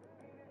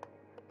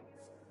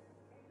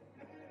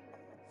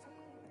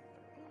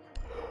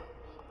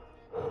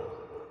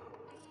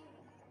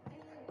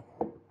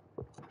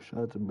 Shout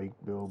out to Meek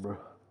Mill, bro.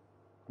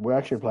 We're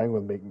actually playing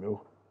with Meek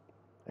Mill,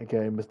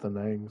 aka Mr.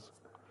 Nangs.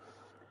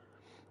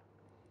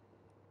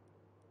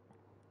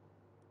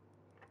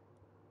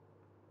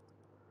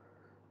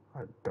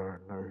 I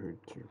don't know who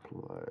to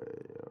play.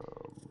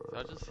 So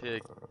I just hear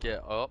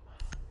get up.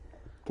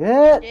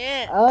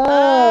 Get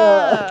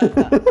up!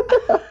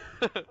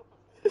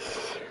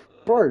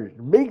 Bro,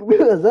 Meek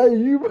Mill, is that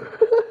you, bro?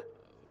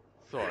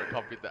 Sorry, I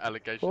can't beat the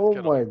allegations. Oh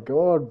my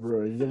god,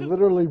 bro. You're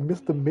literally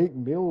Mr. Meek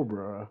Mill,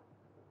 bro.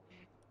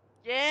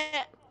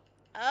 Yeah.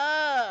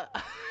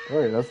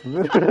 Wait, that's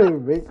literally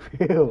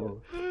Meek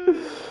Mill.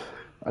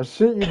 I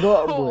shit you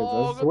not,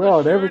 boys. I swear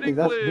on everything,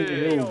 that's Meek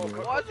Mill,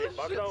 bro. Why is this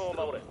shit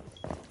still?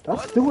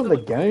 That's still in the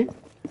game?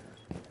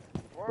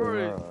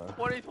 Bro, it's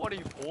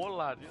 2024,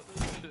 lad.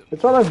 They're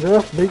trying to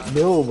nerf Meek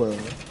Mill, bro. Yeah,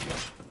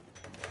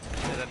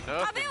 they're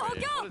nerfing me.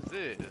 What is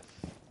this?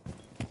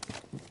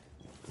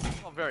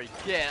 Not very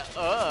get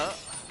up.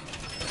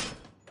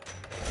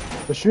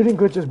 The shooting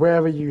glitch is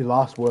wherever you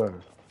last were.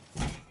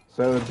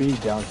 So it would be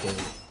down here.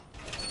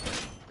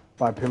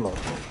 By pillar.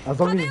 As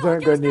long as you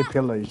don't go near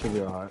pillar, you should be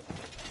alright.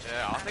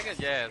 Yeah, I think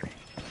yeah.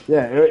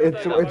 Yeah,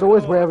 it's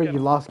always wherever you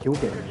last killed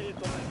him.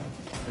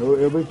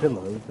 It'll be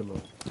pillar, it'll be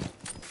pillar.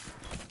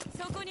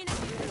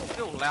 It's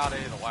still loud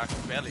either way,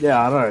 barely.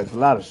 Yeah, I know, it's a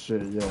lot of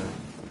shit, yeah.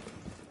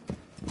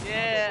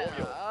 Yeah.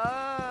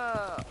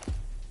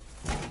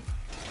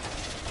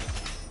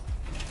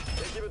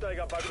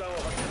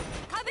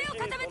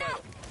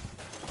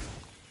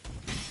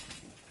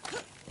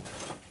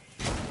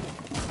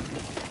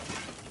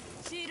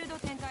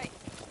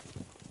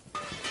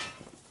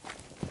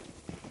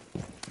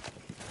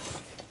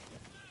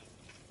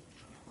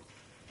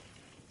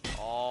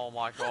 Oh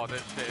my god,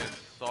 this shit is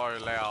so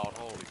loud.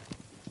 Holy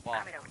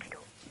fuck.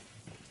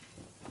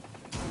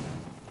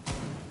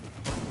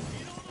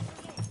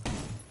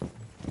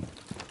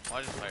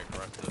 I just make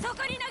aggressive. Oh,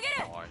 are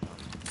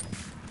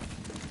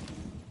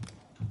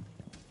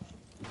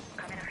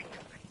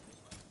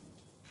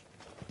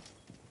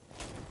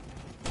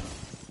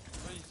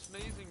you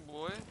sneezing,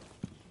 boy?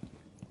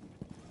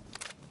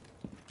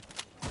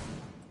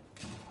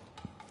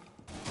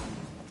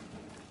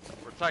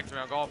 Protect me,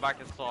 I'm going back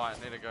inside.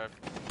 I need to go.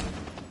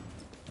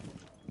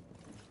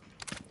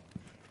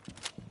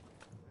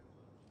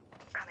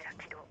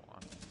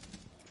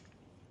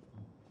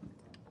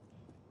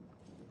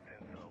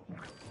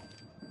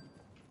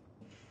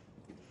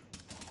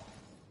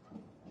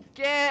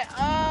 Get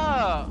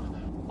up!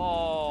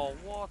 Oh,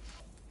 what?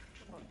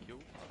 I'm not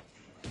killed.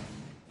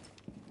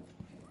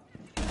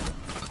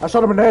 I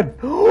shot him in the head.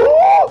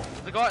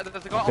 There's a guy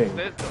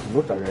upstairs though.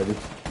 Look like it.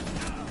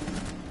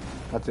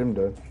 That's him,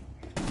 dude.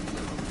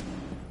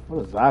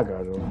 What is that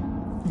guy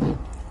doing?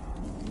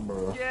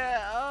 Bro.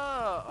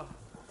 Yeah,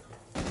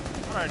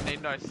 I don't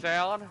need no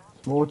sound.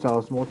 Small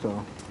tower, small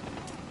tower.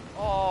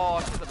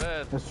 Oh, shit the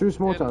bed. There's two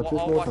small towers, two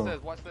small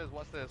towers. What's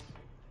this?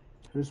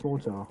 Two small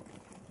tower.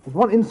 There's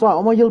one inside,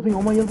 on my yellow ping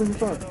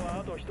inside.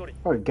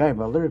 Oh,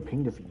 game, I literally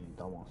pinged it for you,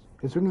 dumbass.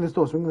 He's swinging this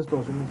door. Thank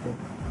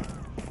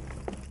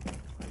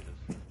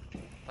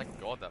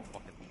God that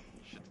fucking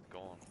shit's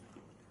gone.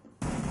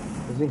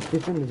 He's in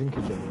kitchen.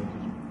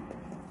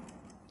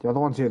 The other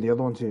one's here, The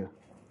other one's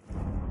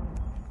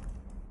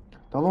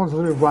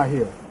literally right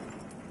here.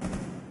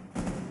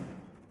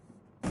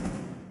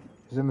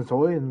 He's in the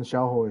toilet, in the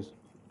shower hallways.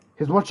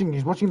 He's watching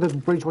the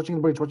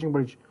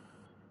bridge.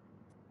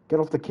 Get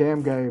off the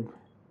cam, Gabe.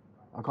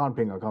 I can't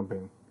ping. Like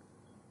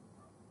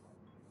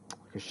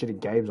a shitty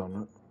Gabe's on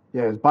it.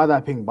 Yeah, it's by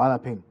that ping.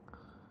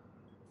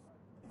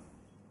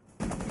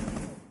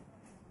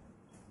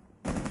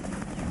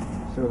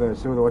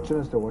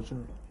 Still watching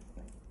it.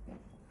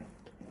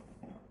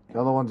 The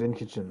other one's in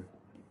kitchen.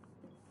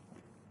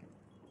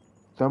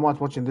 Thermite's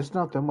watching this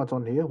now. Thermite's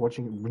on here,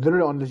 watching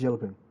literally on this yellow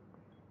ping.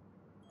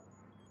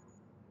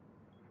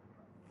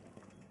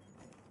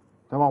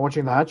 Thermite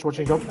watching the hatch,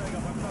 watching jump.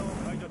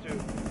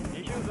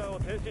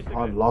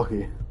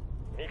 Unlucky.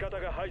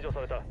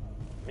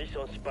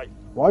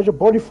 Why'd your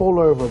body fall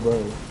over,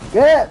 bro?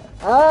 Get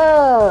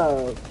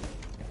up!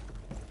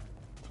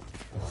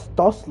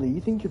 Stussy,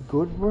 you think you're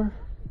good, bro?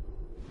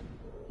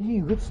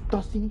 You good,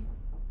 Stussy?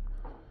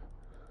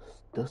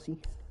 Stussy?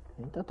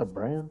 Ain't that the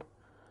brand?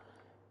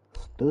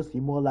 Stussy,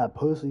 more like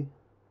pussy.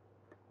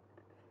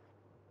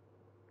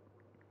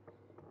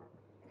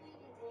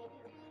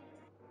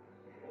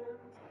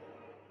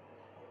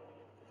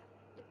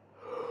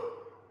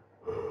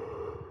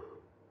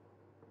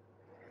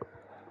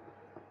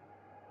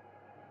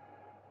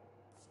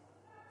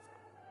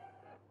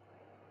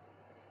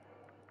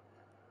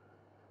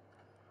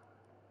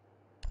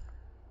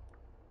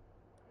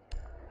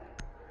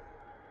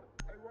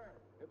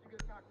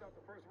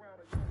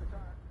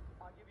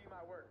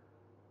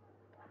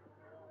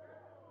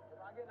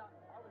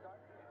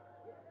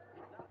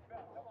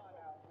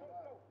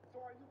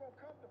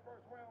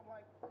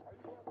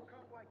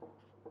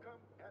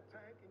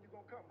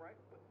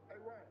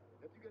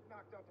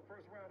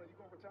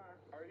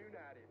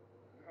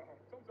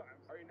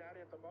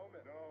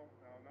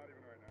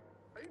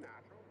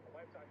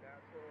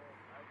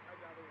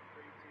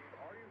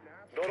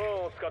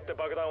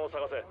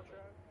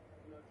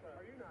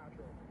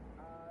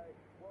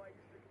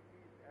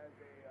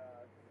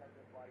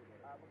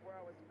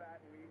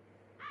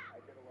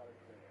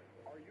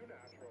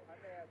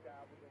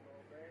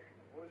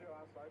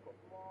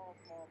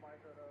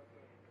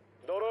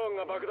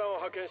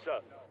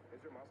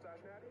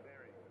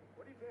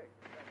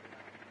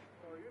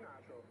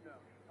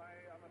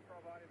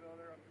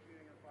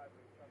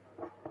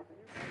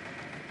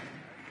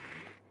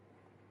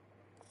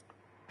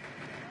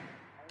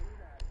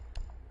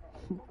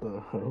 What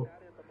the hell?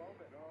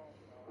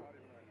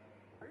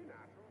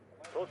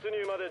 突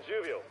入まで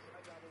10秒。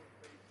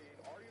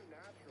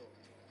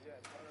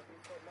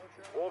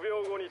5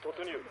秒後に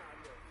突入。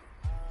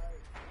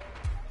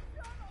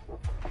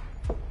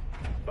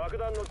爆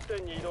弾の地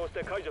点に移動し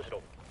て解除し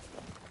ろ。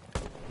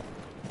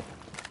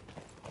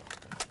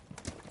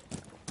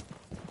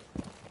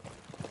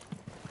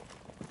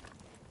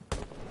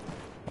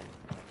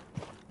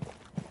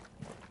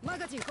マ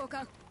ガジン交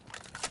換。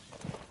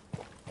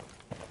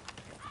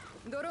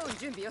ドローン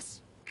準備よ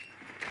し。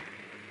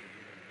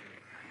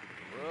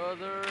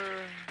 Brother.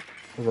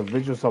 There's a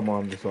visual somewhere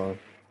on the side.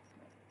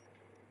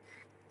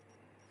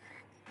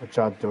 I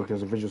tried to joke,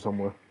 there's a visual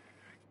somewhere.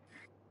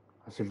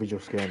 I see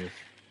visual scanners.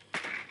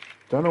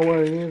 Don't know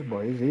where he is,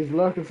 but he's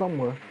lurking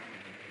somewhere.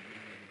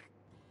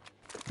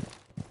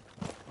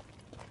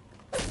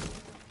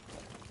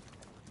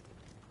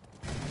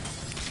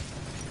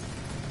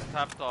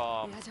 Tapped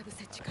off.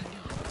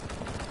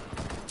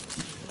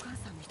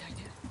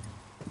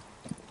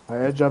 I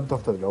air jumped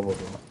off the double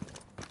though.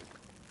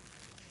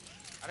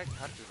 I think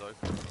touch is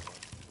open.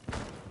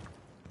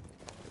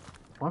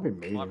 Might be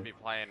meeting. Might be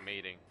playing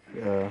meeting.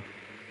 Yeah.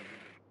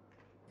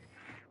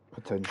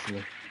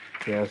 Potentially.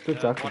 Yeah, it's still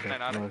tracking. One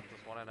in attic.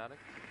 Just one in attic.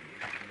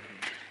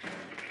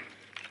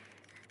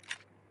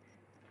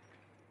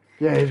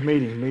 Yeah, he's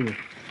meeting.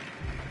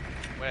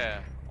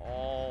 Where?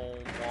 Oh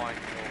my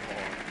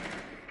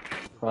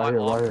god. Right here.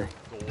 Door.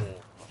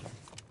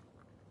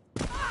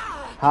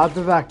 How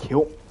did that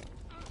kill?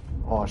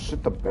 Oh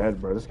shit, the bed,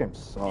 bro. This game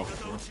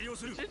sucks, bro.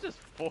 She's just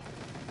full.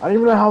 I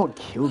didn't even know how it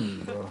killed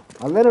me, bro.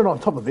 I landed on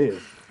top of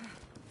this.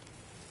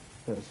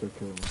 Yeah, it still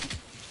killed me.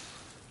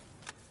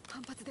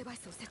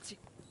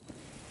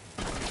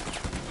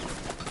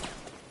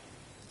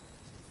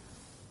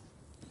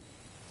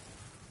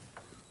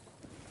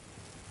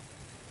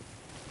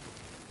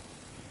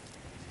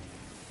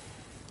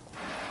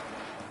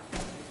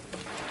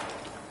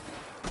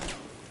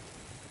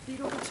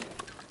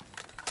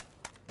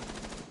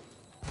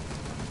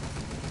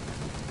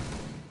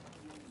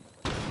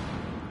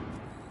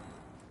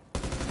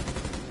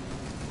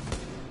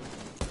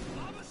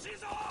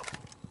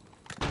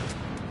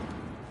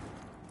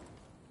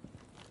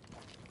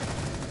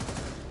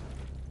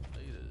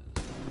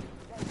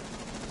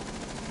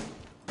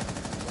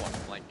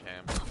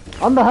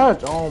 On the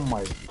hatch! Oh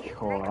my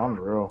god,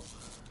 unreal.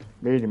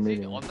 Medium, Is he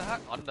medium. on the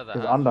hatch? Under the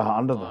He's hatch?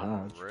 under the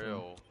hatch.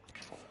 Unreal.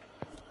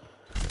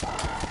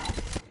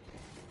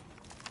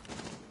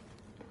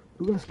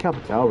 Look at this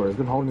Capital, bro. He's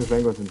been holding this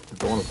Vanguard since the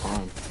dawn of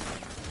time.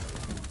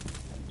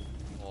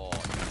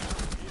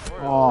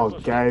 Oh,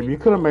 Gabe, you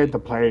could have made the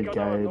play, Gabe.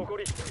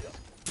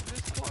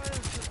 This guy has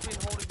just been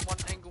holding one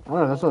angle for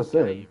I know, that's what I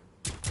said. game.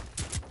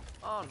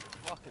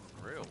 Unfucking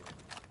real.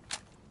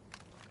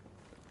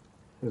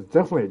 It's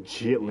definitely a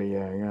Jitli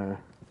Yang, Yeah,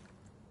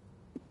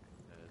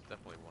 it's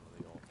definitely one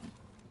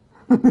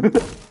of the old.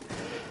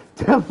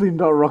 Definitely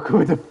not rocking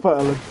with the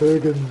Fatal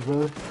Turgans, bro.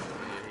 Yeah,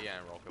 he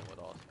ain't rocking with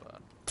us, but.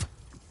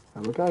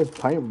 And look how he's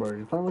playing, bro.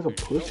 He's playing like a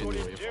pussy.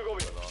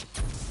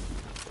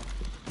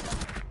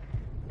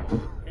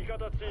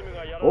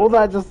 All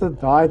that just to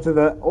die to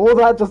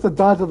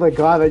the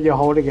guy that you're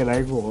holding an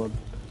angle on.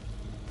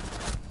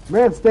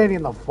 Man standing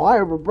in the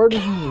fire, but bro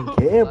doesn't even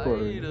care,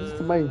 bro. He's just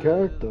the main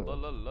character.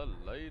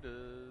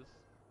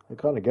 I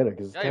kinda get it,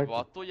 cause yeah, but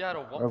I thought you had a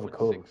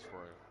 1.6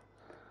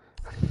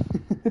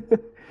 bro.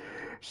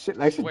 Shit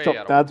actually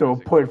dropped down to a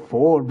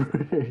 0.4,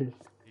 bro.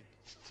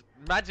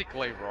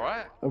 Magically,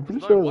 right? I'm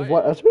pretty sure it was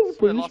what? I'm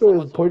pretty sure it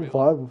was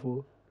 0.5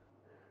 before.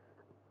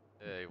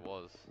 Yeah, he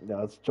was. No,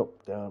 it's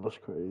dropped down. That's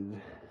crazy. We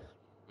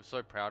were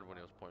so proud when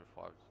he was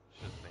 0.5.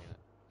 Should have seen it.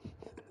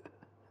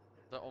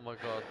 So, oh my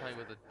god, I was playing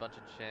with a bunch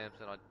of champs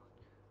and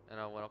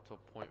I went up to a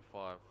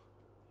 0.5.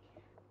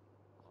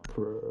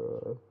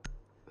 Bruh.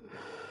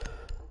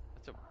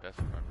 That's your best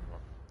friend, bro.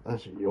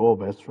 That's your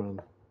best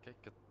friend.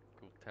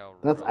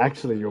 That's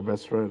actually your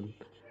best friend.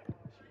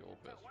 Your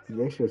best friend.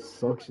 He actually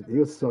sucks shit. He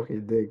would suck your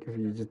dick if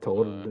you just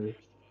told him to.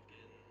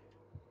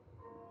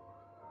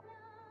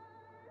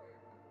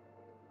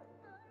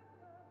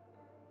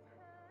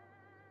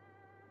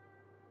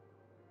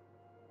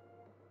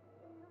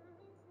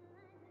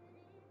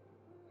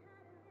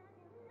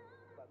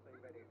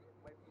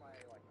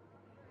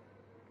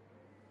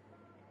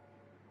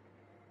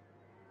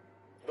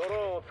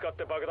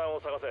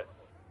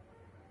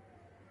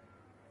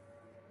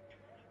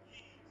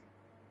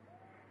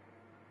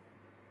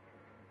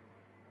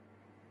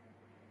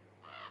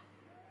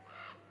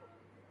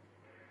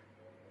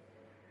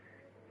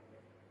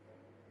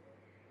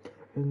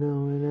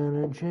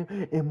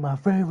 In my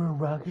favorite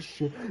rocket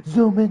ship,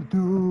 zooming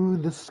through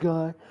the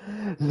sky,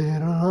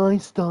 little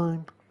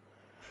Einstein,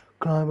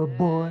 climb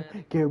aboard,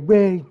 get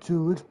ready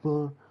to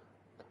explore.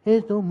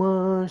 There's so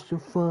much to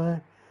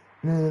find,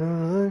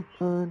 little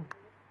Einstein.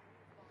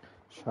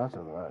 Shout out to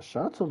that.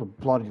 Shout out to the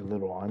bloody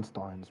little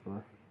Einsteins,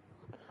 bro.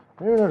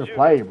 They don't even know how to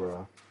play,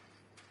 bro.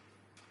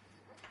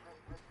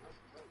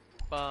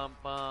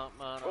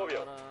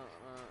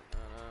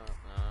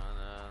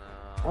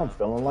 I'm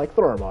feeling like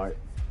Thermite.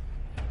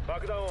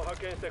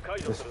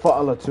 This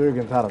Fatal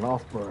Turgan's had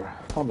enough, bro.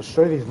 Time to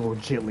show these little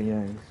Jitli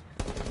Yangs.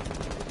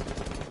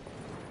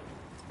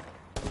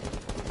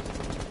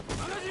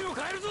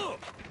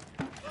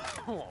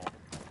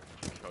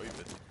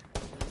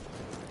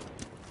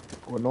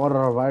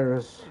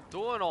 Coronavirus.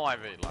 Do an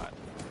Ivy, lad.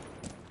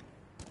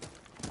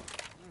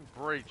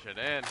 Breach it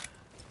in.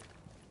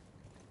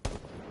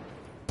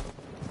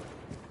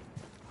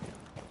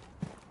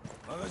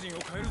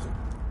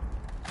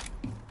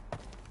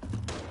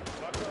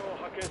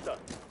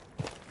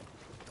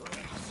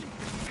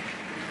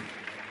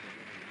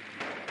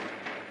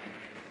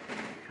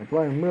 I'm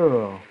playing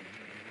Mirror.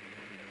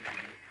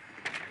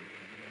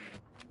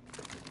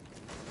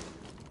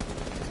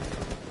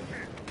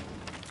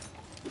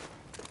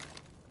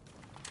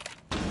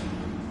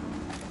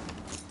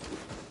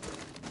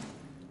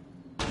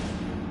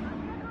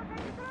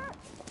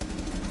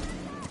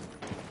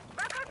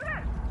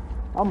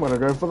 I'm gonna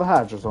go for the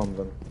hatch or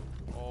something.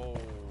 Oh,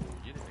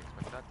 you didn't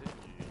expect that, did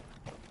you?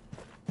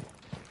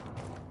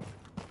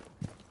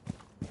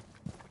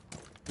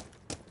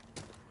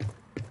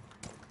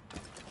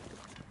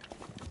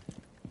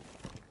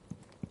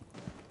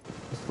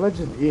 The sledge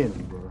is in,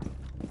 bro.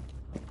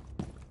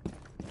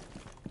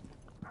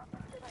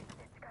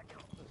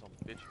 There's some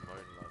bitch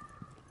mode, lad.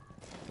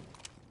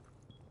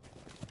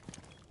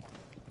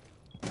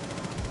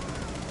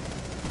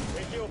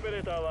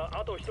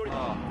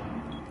 Ah.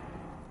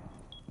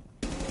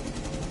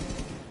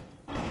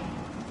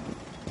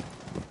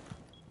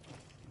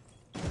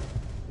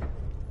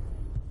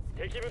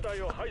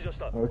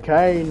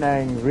 Okay,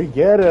 Nang, we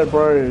get it,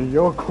 bro.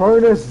 You're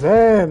Cronus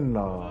Zen.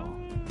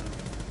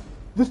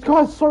 This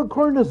guy's so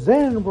Cronus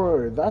Zen,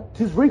 bro. That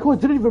his recoil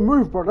didn't even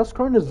move, bro. That's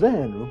Cronus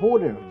Zen.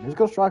 Report him. He's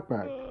got strike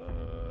back.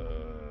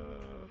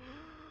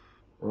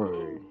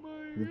 Bro,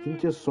 you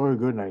think you're so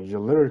good, Nang? You're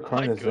literally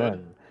Cronus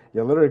Zen.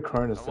 You're literally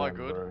Cronus Zen,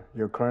 bro.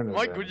 You're Cronus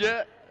Zen. Am I good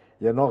yet?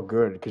 You're not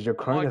good, because you're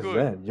Cronus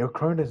Zen. You're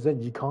Cronus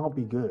Zen. You can't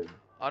be good.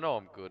 I know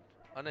I'm good.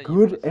 I know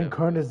Good and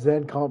Cronus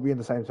Zen can't be in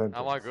the same sentence.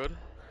 Am I good?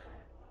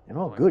 You're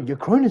not good. You're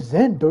Cronus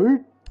Zen,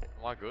 dude.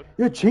 Am I good?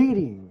 You're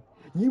cheating.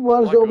 You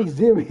might as well be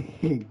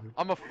zimming.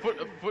 I'm a foot,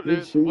 what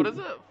is it?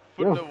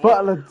 You're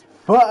Fatal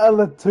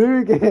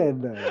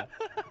Turgan.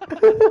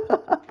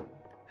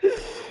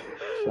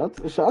 Shut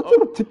Shout to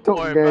the TikTok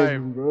Oi,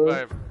 gang, bro.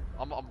 babe.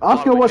 I'm Ask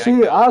part her of a what gang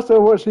she. now. Ask her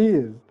what she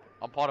is.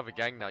 I'm part of a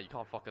gang now. You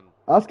can't fucking.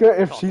 Ask her you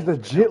if can't she's talk a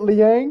to me now.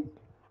 Jitliang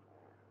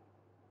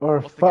or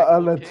a What's the gang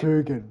called, Kim?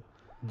 Latugan.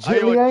 Are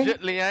you a Jitliang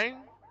Jitliang?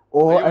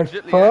 or Are you a a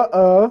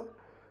Jitliang?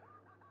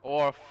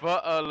 Or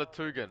a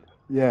Latugan?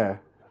 Yeah.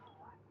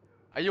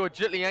 Are you a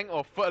Jitliang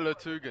or a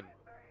Latugan?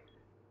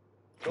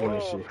 What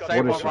is she?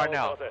 Say What is one she? right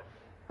now.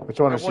 Which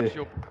one Bro, is she? what's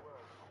your...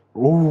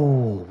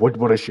 Ooh,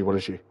 what is she? What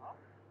is she?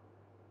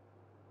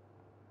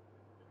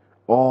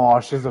 Oh,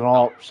 she's an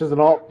op. She's an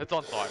op. It's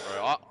on site,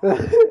 bro.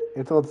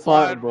 It's on I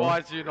site, bro.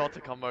 advise you not to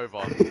come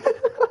over.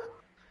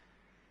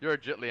 You're a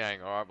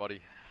Jitliang, alright,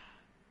 buddy.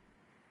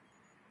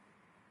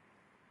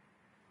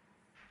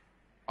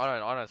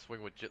 I don't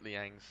swing with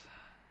Jitliangs.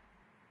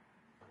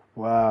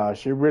 Wow,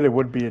 she really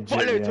would be a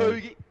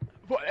Jitliang.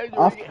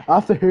 After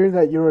After hearing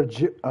that you're a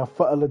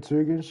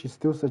Latugan, she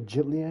still said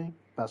Jitliang?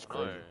 That's I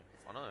crazy. know,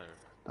 I know.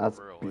 That's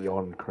Real,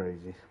 beyond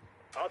crazy.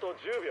 あと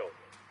10秒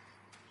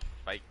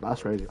Fake.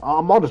 That's crazy.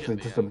 I'm honestly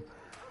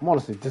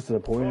Jitliang.5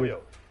 disappointed.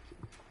 秒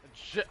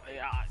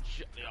Jitliang.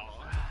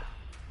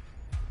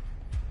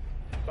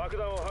 爆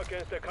弾を発見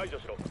して解除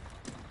しろ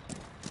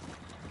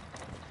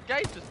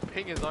Gage just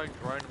ping his own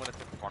drone when it's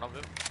in front of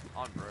him.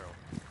 Unreal.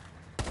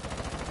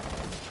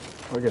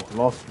 I get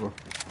lost, bro.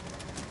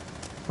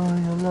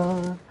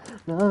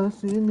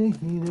 Lost in the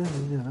heat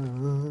of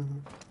love.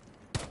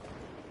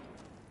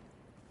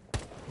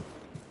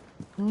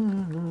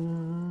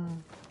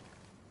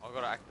 I've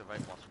got to activate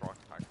my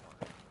strike pack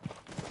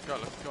now.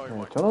 Let's go, Yeah,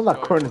 Mike. turn on Let's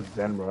that go, Cornet Mike.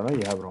 Zen, bro. I know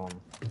you have it on.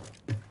 Yeah,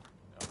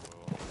 I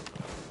will.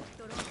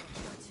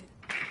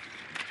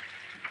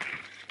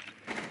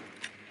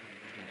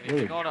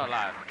 Anything on or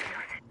lad?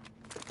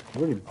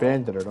 Really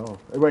banded it off.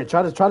 Hey, wait,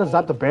 try to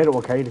zap the bandit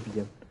arcade if you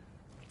can.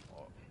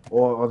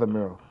 Or the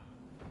mirror.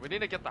 We need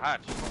to get the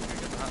hatch. Get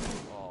the hatch.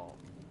 Oh,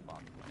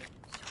 fuck.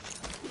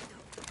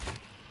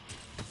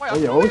 Wait, Oh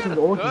yeah, all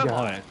all can get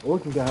high. All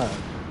can get high.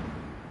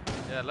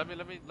 Yeah, let me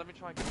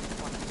try and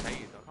find this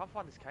cave. I can't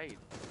find this cave.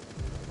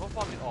 Go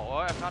find it. Oh,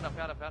 I found it.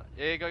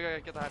 Yeah, go,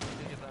 get the hatch.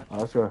 Get the hatch. Oh,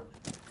 let's go.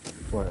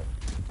 Wait.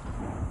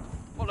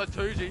 Follow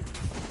 2G.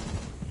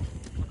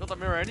 I got the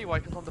mirror anyway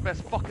because I'm the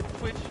best fucking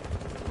Twitch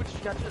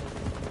gadget.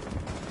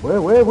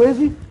 Where's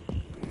he?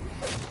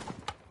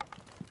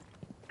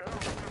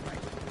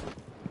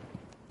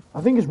 I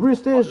think it's rear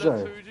stairs,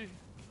 Joe.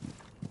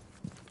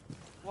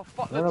 Well,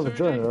 fuck I the don't have a 2G.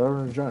 joint. I don't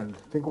have a joint.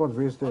 I think one's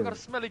rear I stairs. got a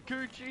smelly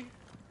coochie.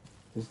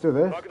 He's still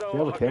there. Do you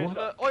have a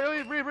camera? Oh,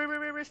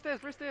 rear stairs.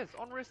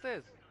 On rear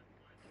stairs.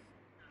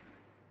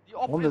 The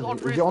op On is the, on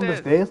is rear he on the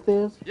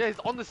stairs? Yeah, he's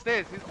on the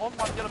stairs. He's on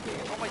my yellow ping.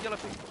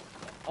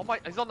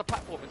 He's on the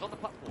platform.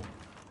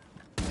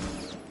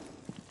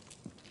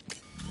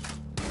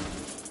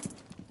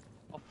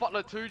 Oh, fuck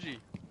the 2G.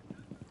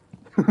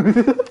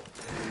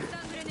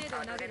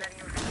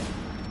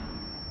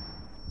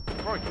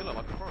 Bro, kill him.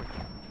 I can throw him.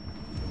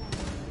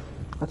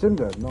 That's him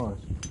dead. Nice.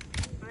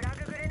 ブラ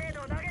ックグレネー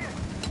ドを投げる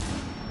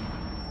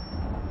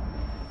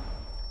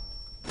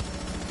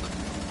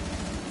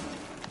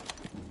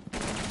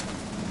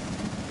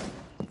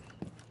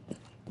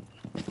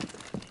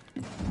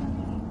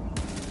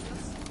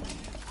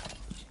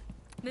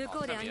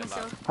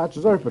Hatch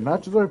is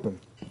open.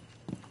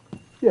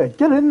 Yeah,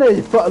 get in there,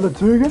 you fat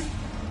Latugan.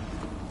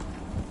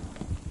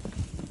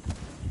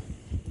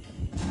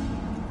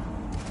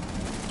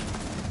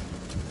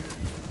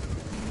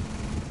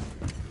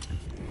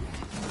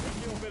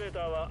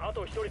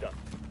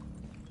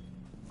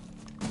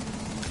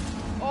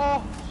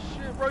 Oh,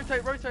 shit.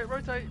 Rotate.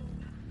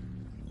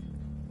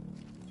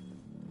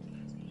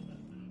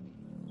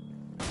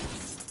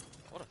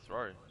 What a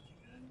throw.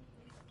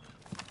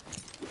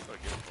 Gotta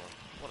give it for him.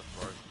 What a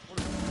throw.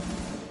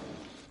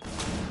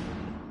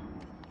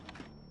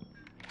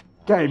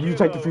 Gabe, you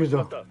take the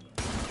fuser. Come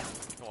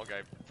on,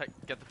 Gabe.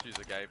 Get the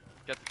fuser, Gabe.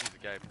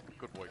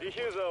 Good boy. ディフ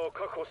ューザーを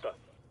確保した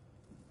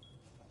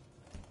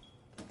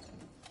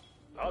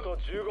あと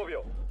15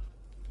秒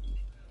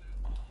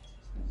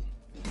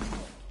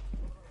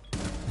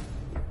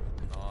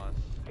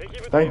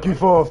Nice. Thank you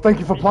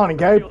for planting,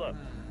 Gabe.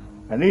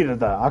 I needed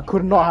that. I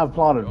could not have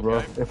planted, bro.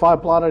 Okay. If I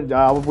planted,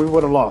 we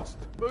would have lost.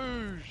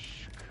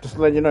 Boosh. Just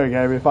to let you know,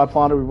 Gabe. If I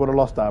planted, we would have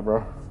lost that,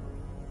 bro.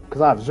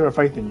 Because I have zero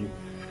faith in you.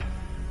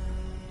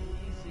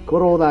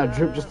 Got all that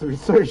drip just to be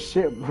so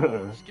shit,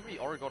 bro. Just give me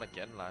Oregon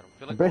again, lad.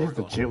 I'm I feeling bet he's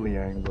the Oregon.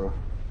 Jitliang, bro.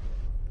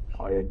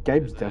 Oh yeah,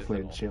 Gabe's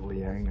definitely a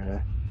Jitliang,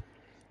 yeah.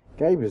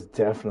 Gabe is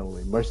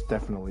most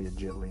definitely a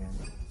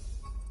Jitliang.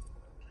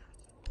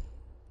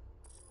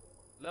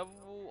 Level.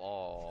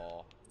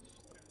 Oh.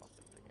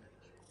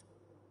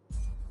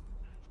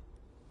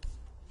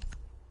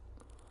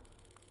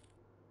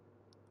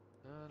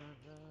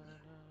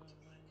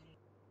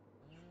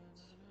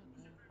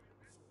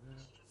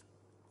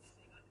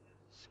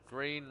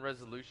 Screen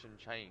resolution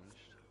changed.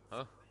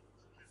 Huh?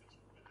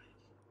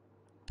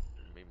 What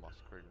do you mean my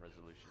screen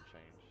resolution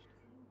changed?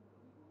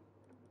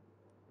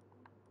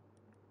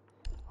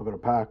 I got a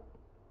pack.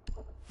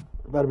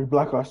 Better be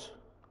black ice.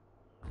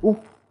 Ooh,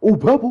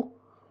 purple.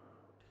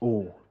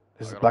 Ooh,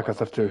 This is I got Black a Ops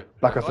F2.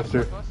 Black Ops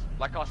F2.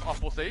 Black Ice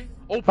R4C.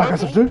 Oh, Black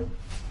Ops purple. F2.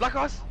 Black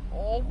Ice.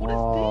 Oh, what is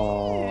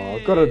Oh,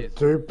 this? got a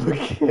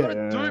duplicate. Got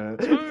a dupe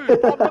too.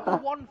 Bro, I'm level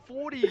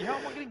 140. How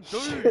am I getting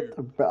Shit,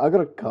 dupe? I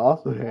got a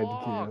castle Fuck.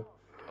 headgear.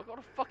 I got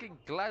a fucking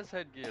glass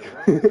headgear,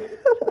 bro.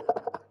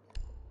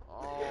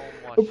 Oh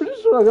my I'm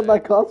pretty sure I got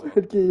that castle bro.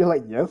 headgear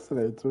like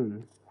yesterday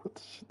too. What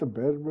the shit the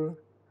bed, bro?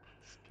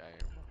 This game.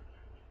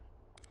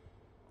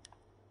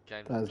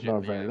 Game's That is Jit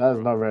not Liang, very. That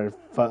is bro. not very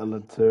fertile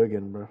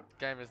Turgan, bro.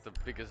 Game is the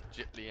biggest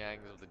Jit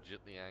Liangs of the Jit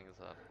Liangs.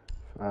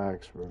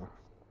 Facts, bro.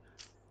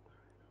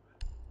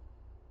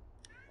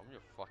 I'm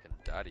your fucking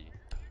daddy.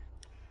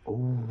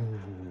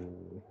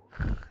 Ooh,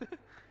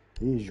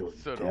 he's your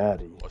Said,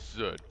 daddy. I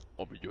said,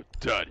 I'll be your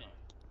daddy.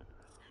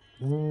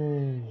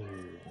 Ooh,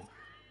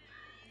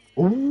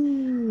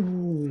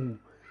 ooh.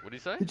 What do you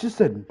say? He just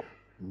said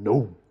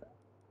no.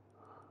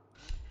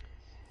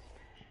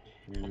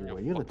 I'm Ooh, your are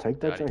you gonna fucking take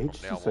that, daddy Joe? He from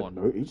just now said on.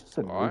 no. He just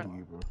said no Alright? to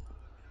you, bro.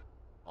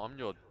 I'm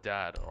your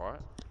dad,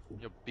 alright? I'm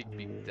your big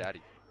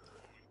daddy.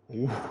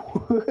 Ooh.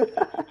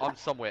 I'm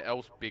somewhere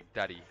else big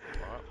daddy,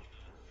 alright?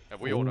 And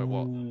we all know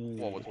what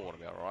we're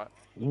talking about, right?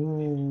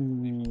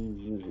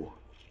 Ooh.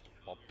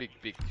 My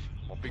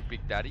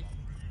big daddy.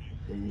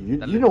 You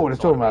That know lives what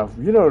it's inside talking of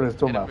me. about. You know what it's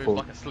talking And it about, moves fool.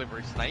 like a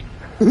slippery snake.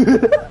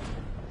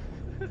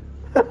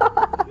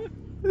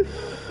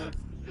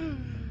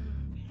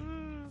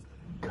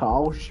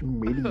 Carl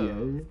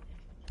Schmidier.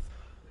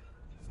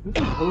 Who's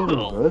the hell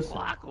of a person?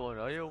 Fuck, what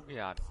are you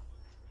on?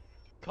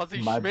 Cause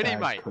he's My Schmitty, bad,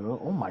 mate. Kurt.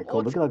 Oh my god,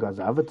 What? look at that guy's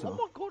avatar. Oh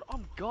my god,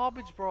 I'm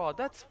garbage, bro.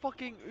 That's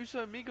fucking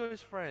Uso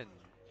Migo's friend.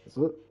 Is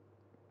it?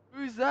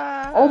 Who's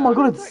that? Oh my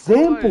god, Who's it's that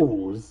guy?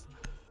 samples!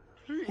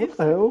 Who What is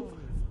the that hell? guy?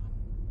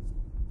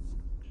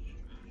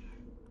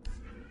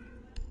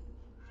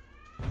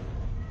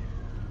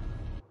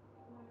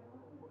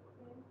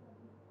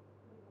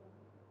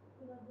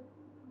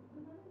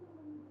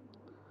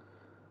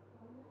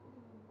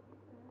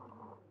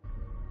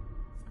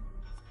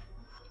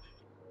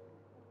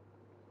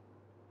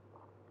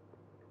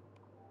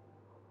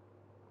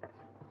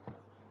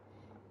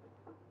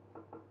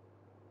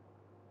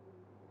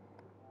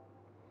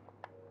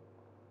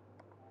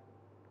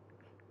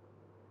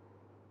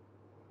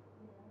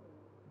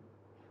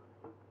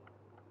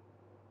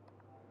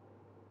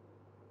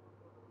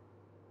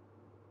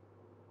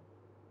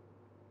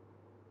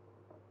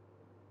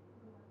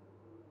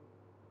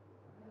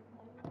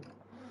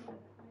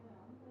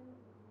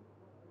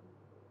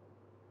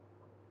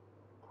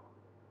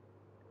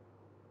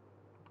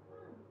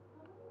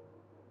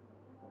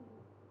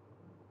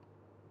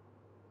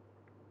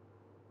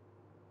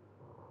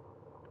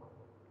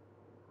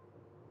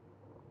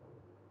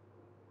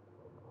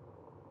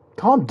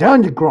 Calm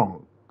down, you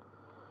Gronk.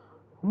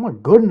 Oh my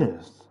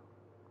goodness.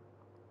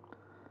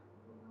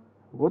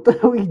 What the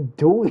hell are you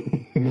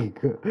doing?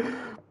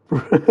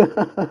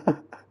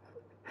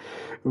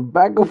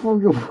 Back up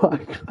from your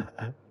mic.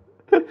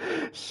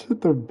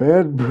 Shit the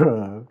bed,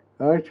 bro.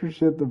 Actually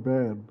shit the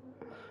bed.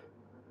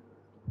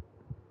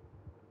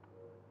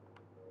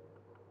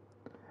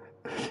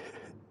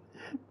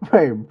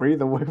 Hey,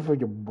 breathe away from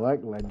your mic,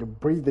 like you're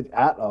breathing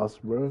at us,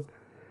 bro.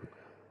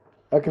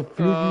 I can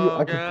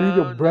feel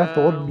your breath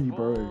on me,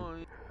 bro.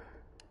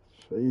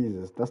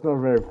 Jesus, that's not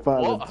very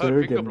fun. What? I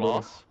heard finger Turgan, bro.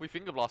 blast. We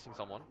finger blasting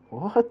someone.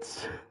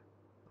 What?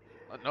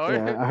 No.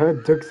 Yeah, I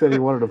heard Duke said he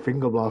wanted a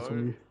finger blast No.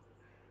 from you.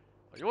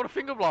 You want a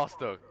finger blast,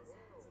 though?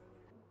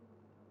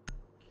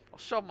 I'll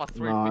shove my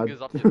three Nah.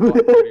 fingers up your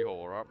fucking booty hole,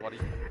 alright, buddy?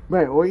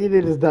 Mate, all you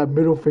need is that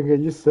middle finger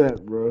you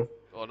set, bro.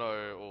 Oh no,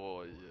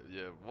 or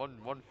yeah,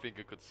 one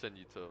finger could send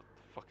you to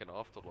fucking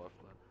afterlife,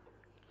 man.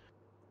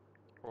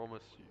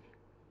 Promise you.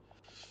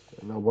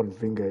 And that one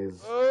finger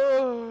is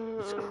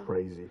it's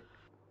crazy.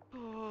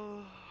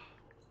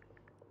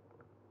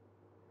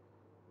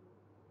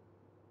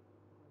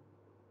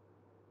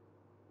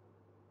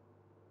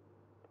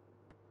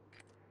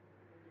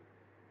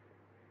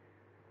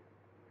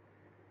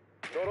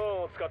 ドロー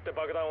ンを使って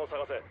爆弾を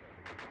探せ。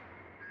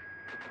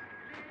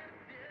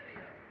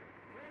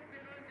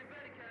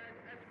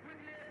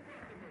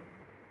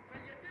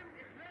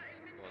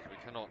 Guys, we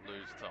cannot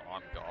lose to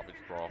I'm Garbage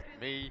Bro.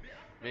 Me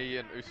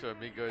and Uso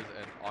Amigos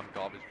and I'm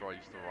Garbage Bro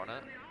used to run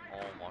it.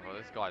 Oh my god,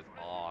 this guy's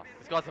ass.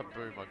 This guy's a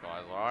boomer,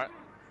 guys, alright?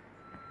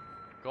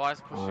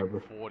 Guy's pushing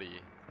 40.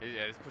 Yeah,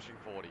 he's pushing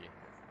 40.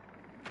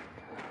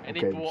 And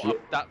he Okay,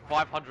 bought that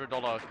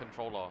 $500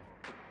 controller.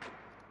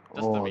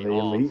 Just to oh, be the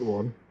elite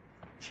one.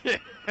 Yeah.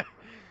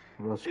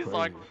 That's He's crazy.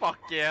 like, fuck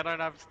yeah, I don't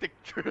have stick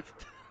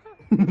drift.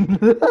 突入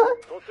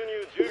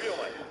10秒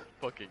前。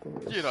 Fucking,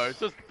 you know,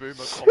 just boomer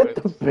Shut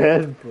the comments.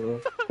 bed, bro.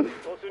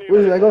 突入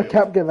Wait, I ま got で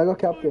cap game. I got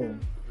cap game.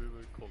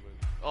 Boomer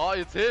comments. Oh,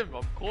 it's him.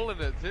 I'm calling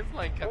it. It's him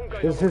playing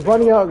Captain. He's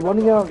running out,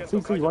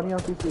 CC, running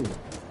out, CC.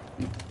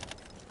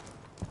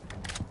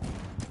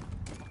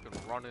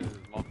 Fucking run in his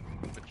mum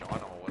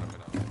vagina or whatever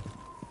now.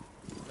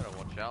 You gotta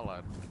watch out,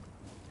 lad.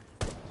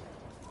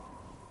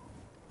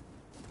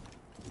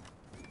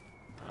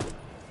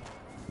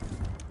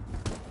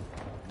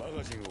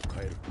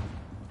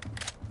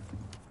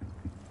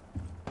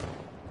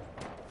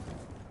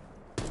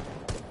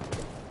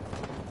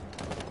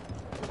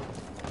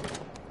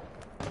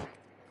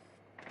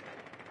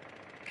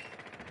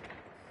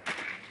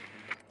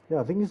 Yeah,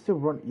 I think he's still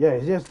running.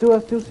 Yeah, still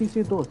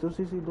CC door, still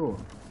CC door.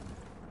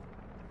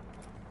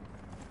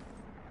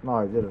 No,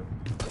 I didn't.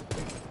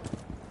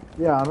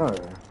 Yeah, I know.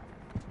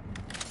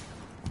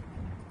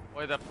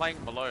 Wait, they're playing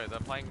below.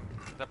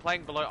 They're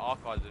playing below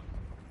archives,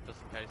 just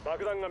in case.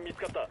 爆弾が見つ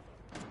かった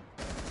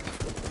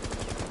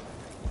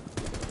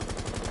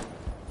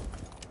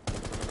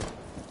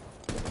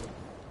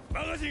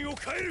マガジンを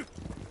変える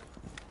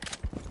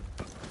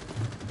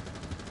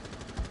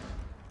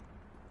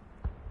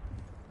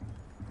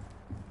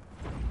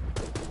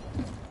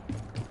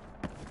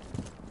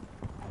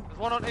There's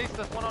one on east.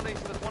 There's one on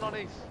east. There's one on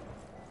east.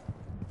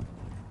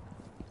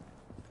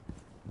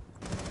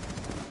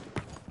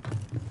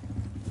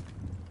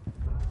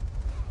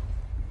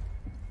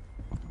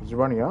 Is he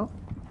running out?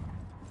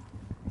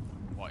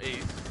 What,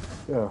 east?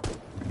 Yeah.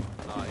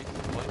 Nah, east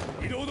is close.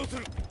 リロードす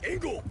る援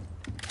護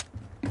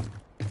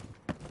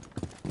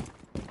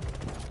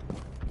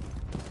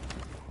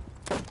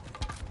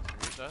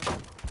Who's there?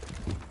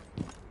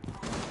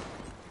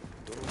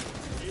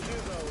 ディフュ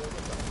ーザーを落と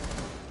し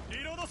た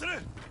リロードする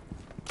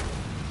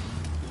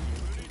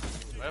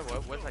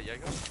Where's that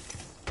Jaeger?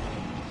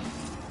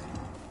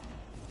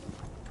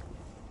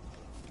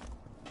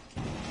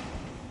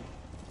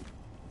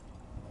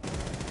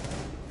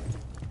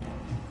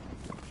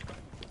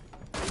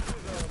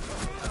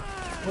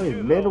 Wait,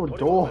 metal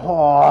door.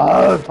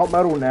 Oh, top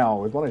metal now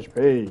with 1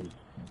 HP.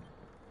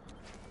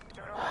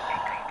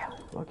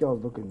 Lucky I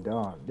was looking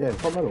down. Yeah,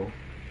 top metal.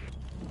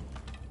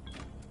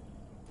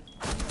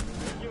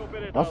 敵オペ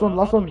レーター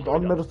Last は one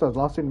on middle stairs.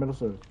 Last in middle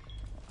stairs.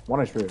 1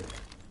 HP.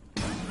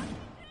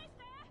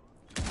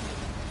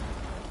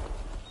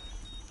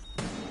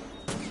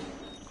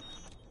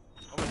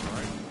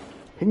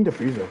 Ping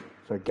diffuser,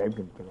 so Gabe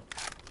can pick up.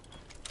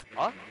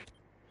 Huh?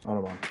 I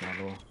don't mind.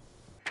 No.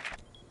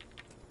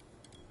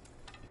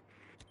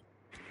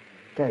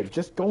 Okay,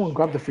 just go and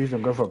grab the fuser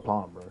and go for a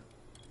plant, bro.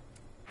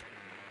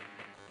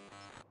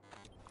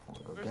 Oh,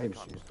 Where's Gabe's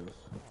the cunt? useless.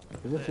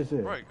 This is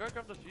it. Bro, go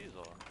grab the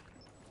fuser.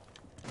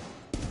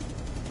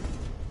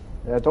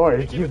 Yeah, don't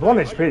worry. He's 1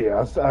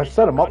 HP. I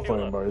set him up for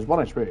him, bro. He's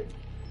 1 HP.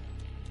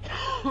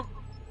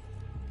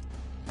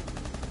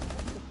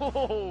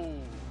 Whoa!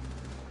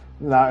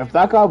 Nah, if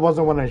that guy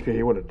wasn't 1 HP,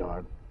 he would have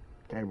died.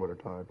 Gabe would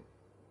have died.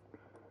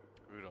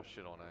 Rudolph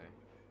shit on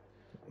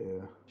A.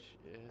 Yeah.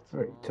 Shit.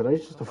 Wait,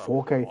 today's just a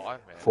 4K,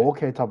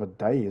 4K type of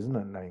day, isn't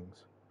it,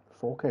 Nangs?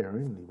 4K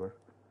only, bro.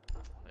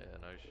 Yeah,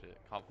 no shit.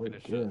 Can't What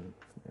finish again?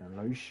 it.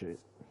 Yeah, no shit.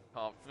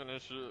 Can't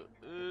finish it.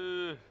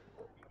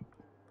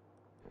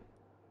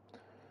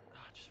 I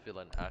just feel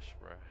an ash,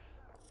 bro.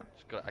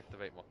 Just gotta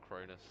activate my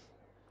Cronus.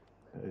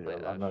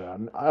 Yeah, I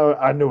know.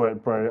 I knew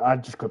it, bro. I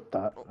just clipped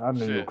that. I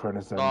knew you were Shit.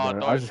 Cronus then, Nah, bro.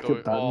 don't I just do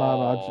clipped it. that.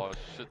 Oh,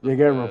 shit, You're that's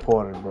getting bad.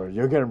 reported, bro.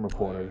 You're getting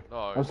reported. No,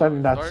 I'm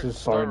sending that don't- to Don't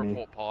Sony.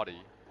 report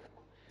party.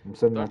 I'm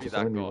sending Don't that be to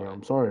that Sony, guy. bro.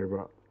 I'm sorry,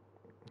 bro.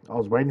 I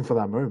was waiting for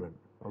that moment.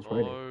 I was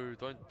waiting. No,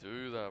 don't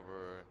do that,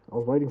 bro. I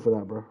was waiting for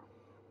that, bro.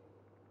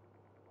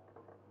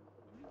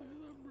 Don't do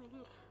that,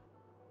 brother.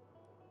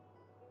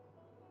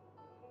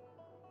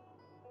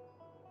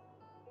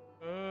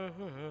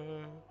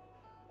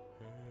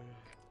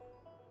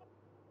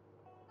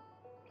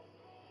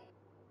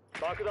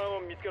 爆弾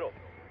を見つけろ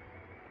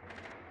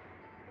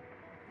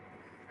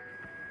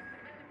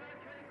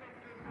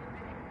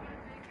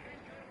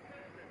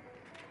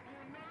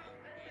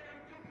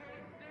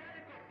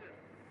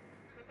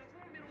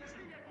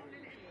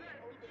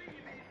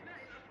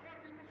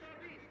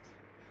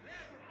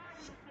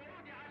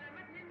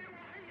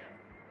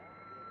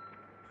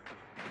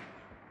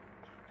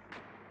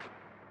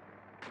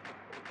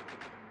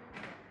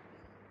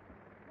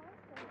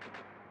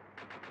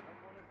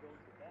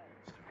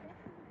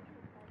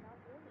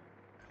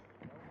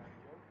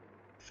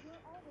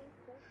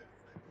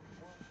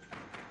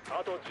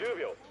あと10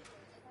秒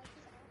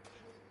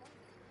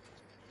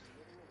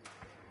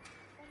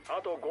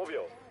あと5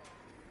秒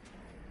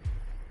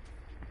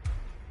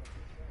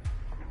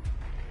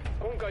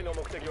今回の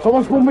目的は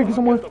Someone's bomb making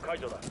someone. 解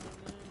除だ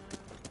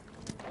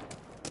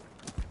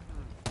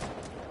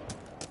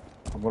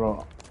I'm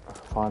gonna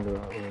find it.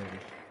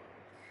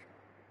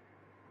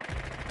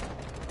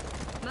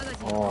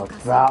 Oh,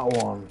 it's that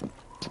one.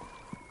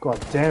 God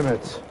damn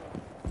it.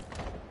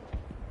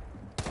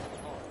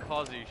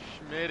 Oh, Kazi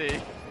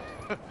Schmitty.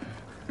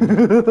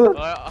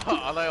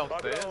 Are they 爆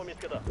upstairs? 弾を見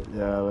つけた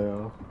Yeah, they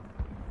are.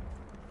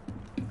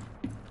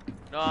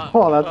 Nah.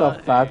 Oh, that's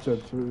a Kazi Thatcher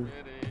too. Schmitty.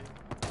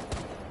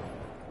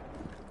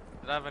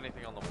 Did I have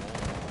anything on the wall?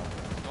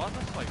 No, I'm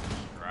just like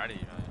stratty,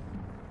 man.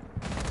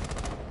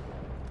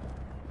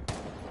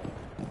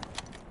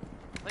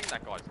 I think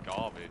that guy's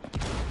garbage. デ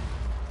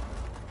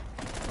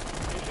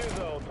ィフュー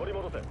ザーを取り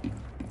戻せ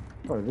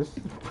Bro, this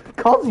is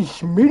Kazi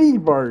Schmitty,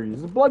 bro.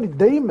 He's a bloody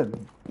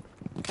demon.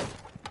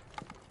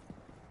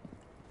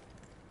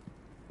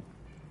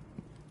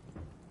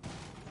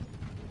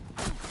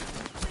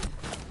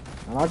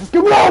 And I just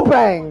give no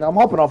bang. I'm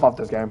hopping off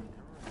this game.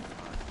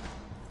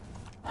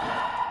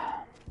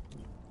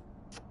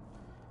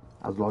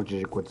 As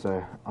Logic would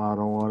say, I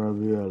don't want to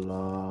be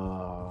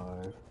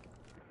alive.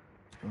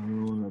 I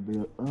don't wanna be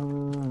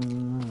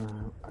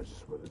I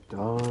just wanna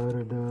die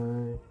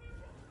today.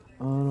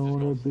 I don't Just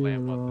wanna got be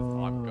slammed by the.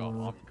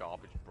 alive. I'm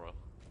garbage, bro.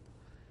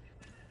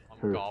 I'm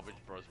Who? garbage,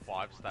 bro.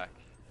 5 stack.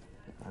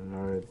 I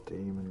know,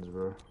 demons,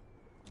 bro.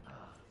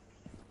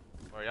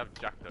 Bro, you have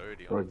Jack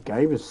Doherty Bro, on.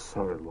 Gabe is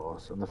so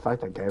lost, and the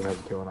fact that Gabe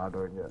hasn't killed and I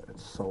don't yet,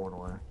 it's so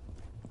annoying.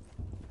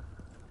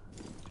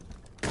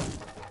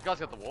 You guys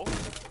got the wall?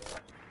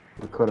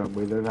 We couldn't,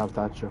 we didn't have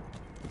Thatcher.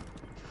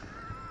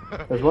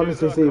 There's one in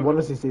CC, one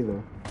in CC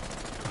though.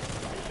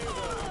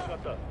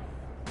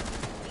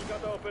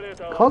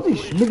 Kazi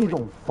Schmidt's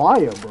on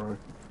fire, bro.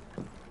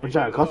 Watch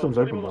out, custom's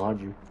open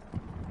behind you.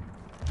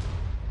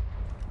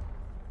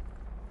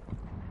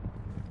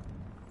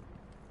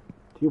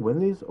 Do you win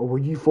these, or will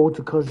you fall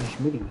to Kazi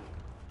Schmidt?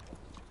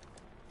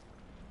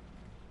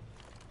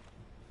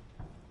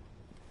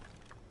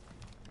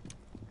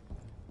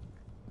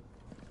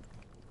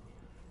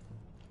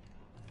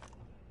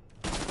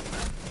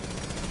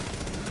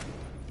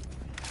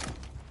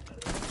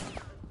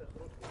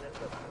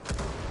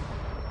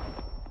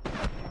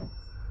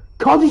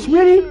 Kazi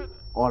Schmidt!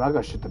 Oh, that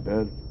got shit to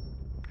bed.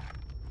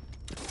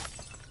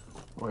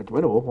 Alright,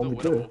 winnable,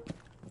 1v2.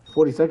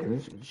 40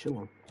 seconds,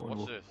 chilling.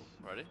 Watch this.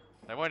 Ready?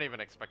 They won't even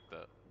expect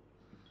that.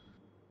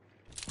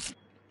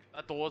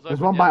 That door's open. There's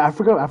one by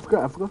Africa.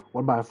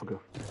 One by Africa.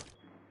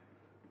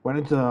 Went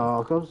into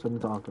archives, went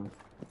into archives.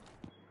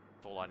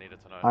 That's all I needed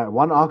to know. Alright,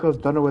 one archives,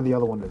 don't know where the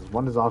other one is.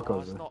 One is Oh,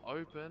 archives. it's not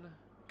open.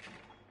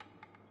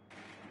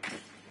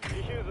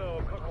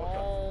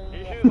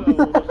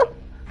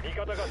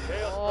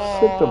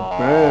 Shit to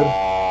bed.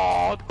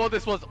 I thought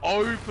this was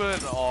open.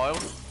 Oh, it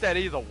was dead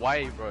either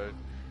way, bro.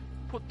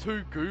 Put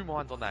 2 goo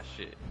mines on that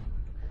shit.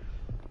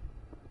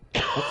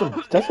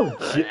 That's some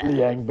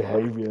Jitliang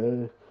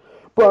behavior.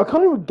 Bro, I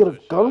can't even get a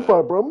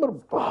gunfight,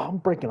 bro. I'm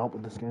breaking up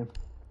with this game.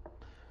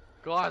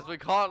 Guys, we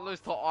can't lose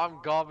to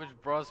I'm Garbage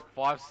Bros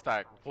 5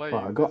 stack, please.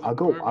 Bro, I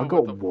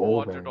got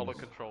wall bangs.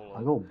 Controller.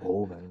 I got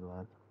wall bang,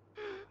 man.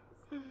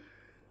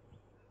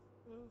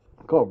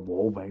 I got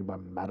wallbang by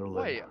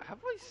Madeline. Wait,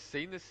 have we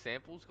seen this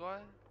samples guy?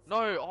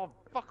 No, oh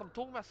fuck, I'm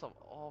talking about some.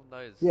 Oh no,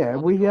 it's yeah,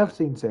 we have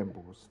seen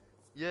samples.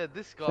 Yeah,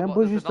 this guy.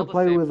 Samples used to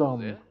play with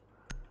yeah?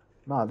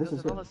 Nah, this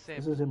is him. Sample.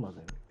 This is him, I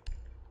think.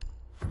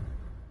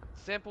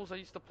 Samples I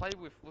used to play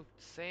with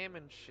Sam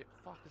and shit.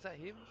 Fuck, is that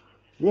him?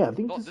 Yeah, I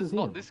think this is him.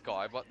 Not this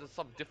guy, but there's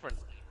some different.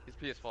 His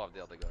PS5,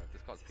 the other guy.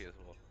 This guy's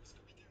PS4.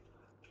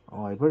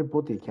 Oh, he probably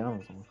bought the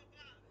account or something.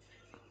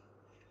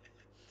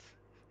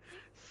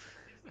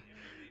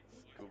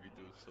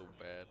 So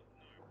bad.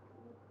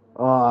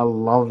 Oh, I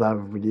love that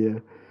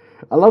video.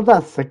 I love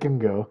that second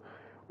girl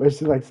where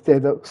she like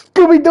stands up,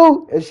 Scooby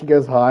Doo, and she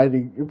goes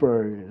hiding,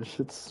 bro.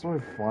 Shit's so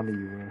funny,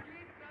 bro.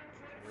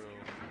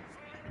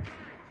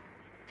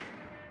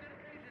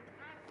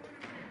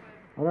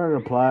 I don't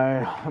want to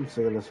play. I'm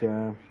sick of this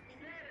game.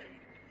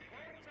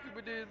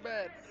 Scooby Doo is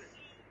bad.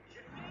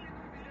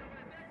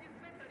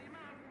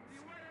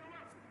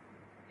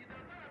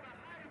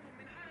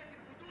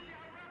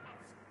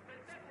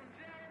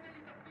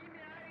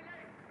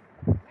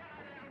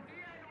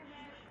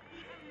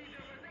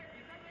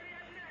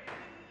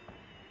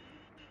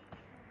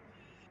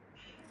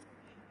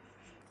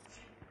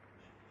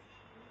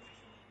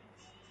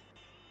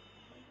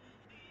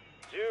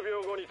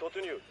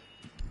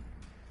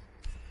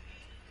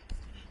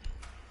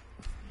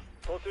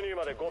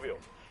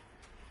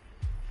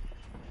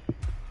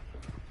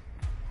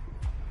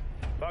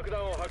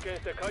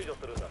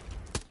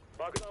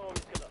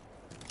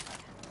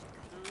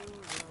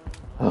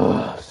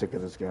 Sick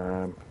of this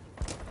game.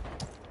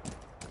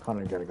 Can't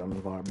even get a gun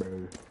fight,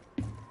 bro.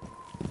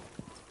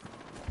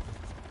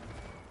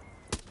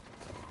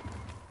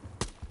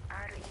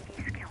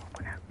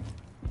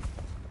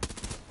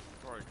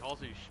 Bro,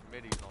 Kazi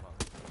Schmitty's on it.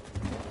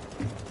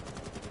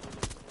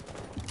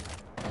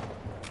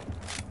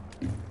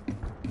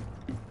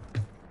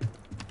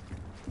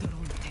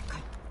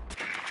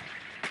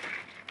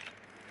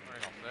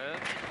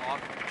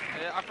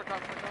 Africa.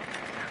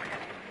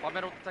 5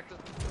 metal detectors.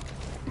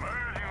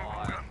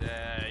 Oh,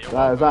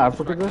 yeah, Is that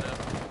Africa there?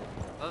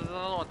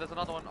 There's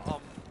another one,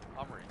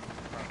 Armory.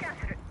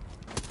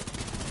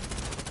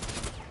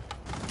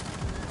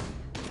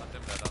 That's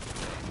him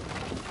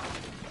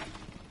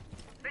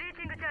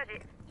there,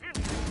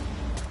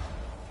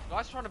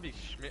 Guy's trying to be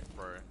Schmidt,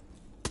 bro.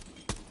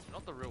 You're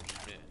not the real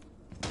Schmidt.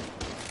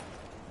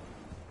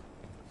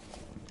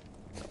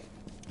 I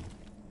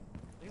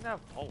think they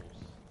have poles.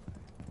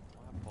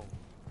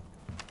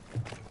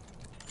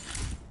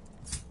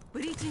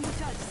 Breaching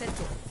charge set.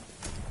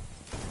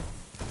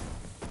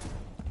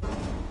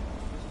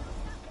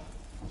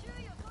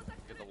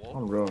 Get the wall.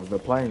 Oh, bro, they're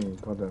playing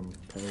goddamn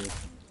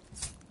Paris.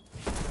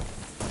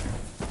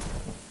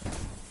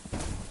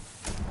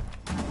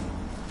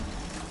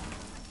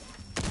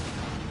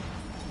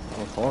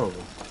 That's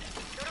horrible.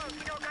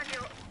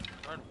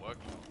 Don't work.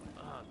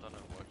 Don't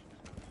know work.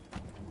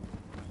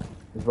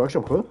 Is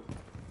workshop clear?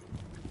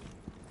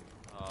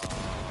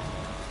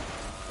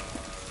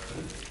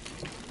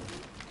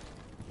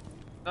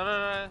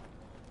 No.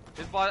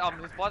 He's by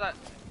that.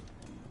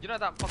 You know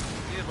that fucking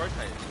near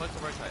rotate. It's supposed to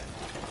rotate.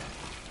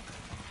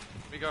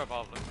 Let me go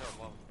above. Let me go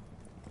above.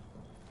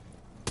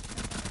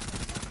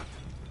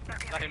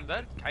 Is that him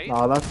then? Kate?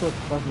 Nah, that's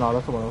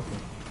someone else.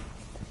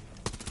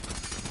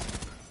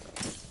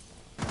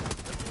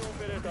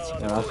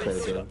 Yeah, that's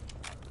crazy. Yeah.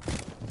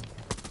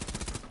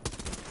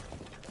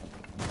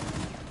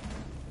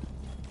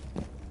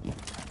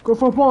 Go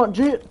for a plant,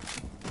 Jit.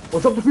 Or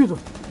drop the fuser.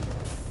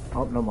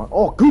 Oh, no mind.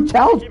 Oh, good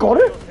towels, got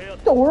it.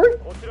 Don't worry.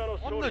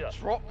 On the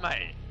drop,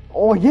 mate.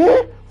 Oh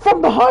yeah,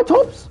 from the high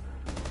tops.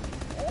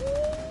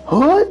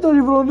 Huh? It's not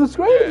even on the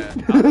screen. Yeah,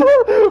 that's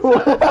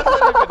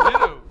not even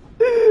hit him.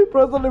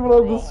 Bro, it's not even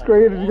on the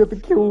screen and you got the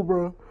kill,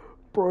 bro.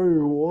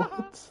 Bro,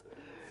 what?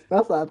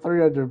 That's that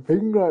 300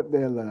 ping right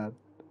there, lad.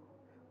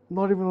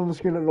 Not even on the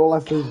screen and all I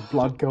see is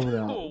blood coming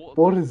out.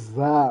 What is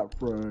that,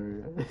 bro?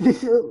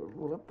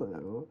 What the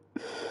hell?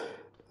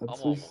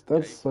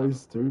 That's so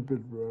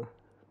stupid, bro.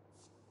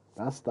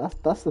 That's the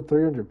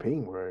 300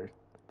 ping, bro.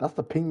 That's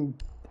the ping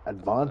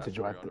advantage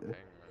right there.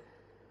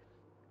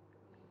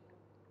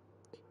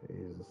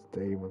 Jesus,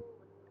 demon.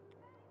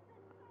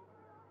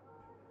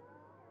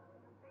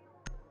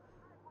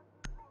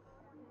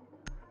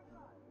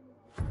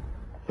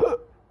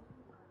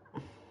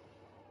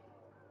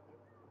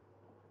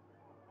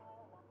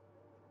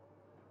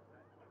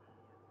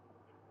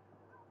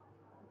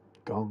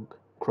 Gunk.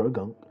 Crow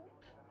gunk.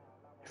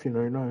 If you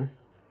know.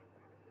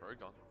 Crow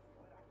gunk?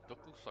 That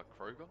looks like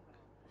crow gunk?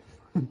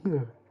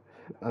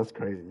 That's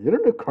crazy. You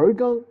don't know crow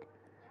gunk?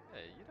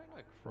 Hey, you don't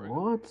know crow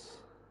gunk? What?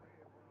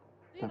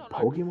 You That don't know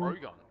Pokemon?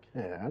 crow gunk?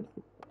 Yeah,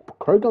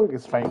 crow gunk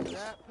is famous.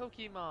 That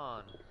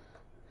Pokemon.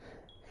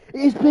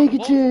 It's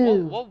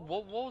Pikachu!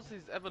 What was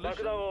his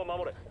evolution?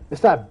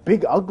 It's that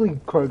big, ugly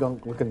crow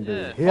gunk looking dude.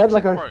 Yeah, He had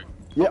like a... Crow.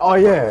 Yeah, oh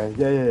yeah.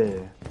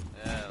 Yeah,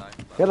 like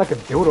He had like a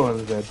dildo on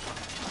his head.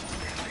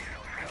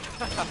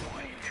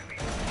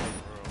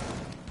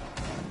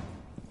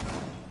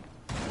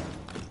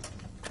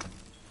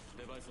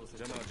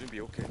 ジャマー準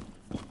備 OK。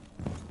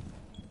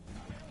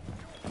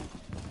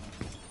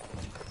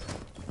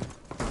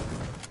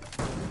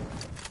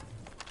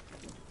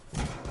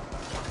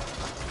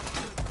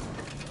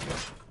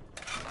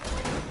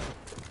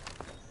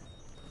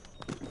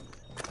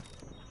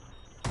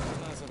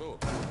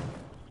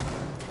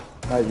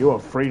 Hey, you are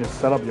free to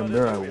set up your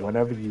mirror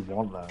whenever you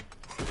want that.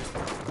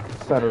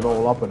 Set it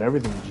all up and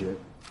everything, shit.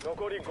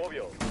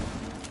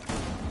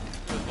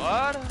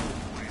 What?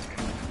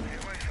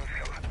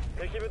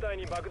 敵部隊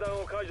に爆弾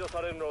を解除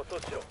されるのを阻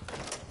止しろ。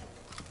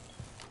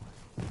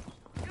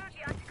空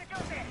気圧縮調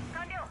整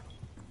完了。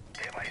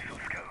デバイスを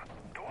使う。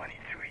ドアに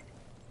注意。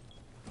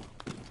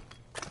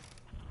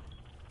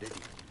レディ。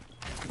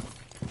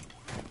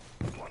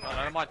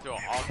I might do an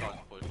archive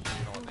push, you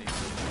know what I mean?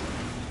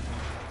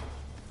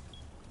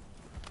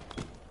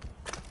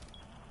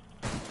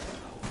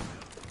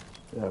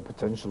 Yeah,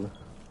 potentially.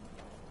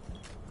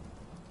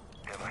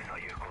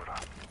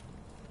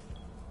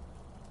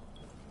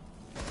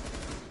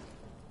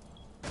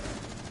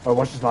 Oh,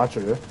 watch this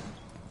nacho, yeah?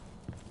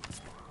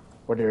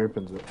 When he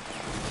opens it.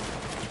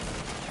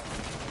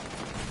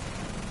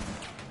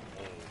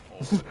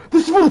 This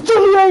is for the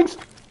chili eggs!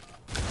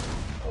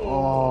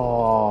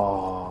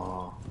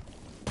 Oh.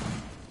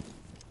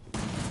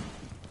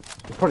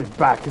 He's probably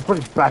back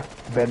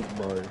vent,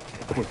 bro.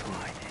 Quickly.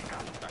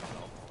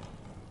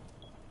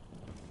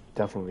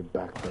 Definitely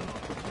back vent.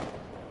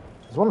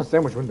 There's one in the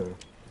sandwich window.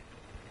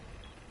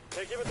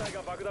 敵部隊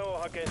が爆弾を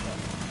発見した。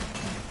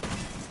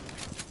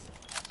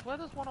 I swear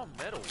there's one on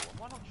metal.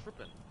 Am I not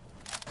tripping?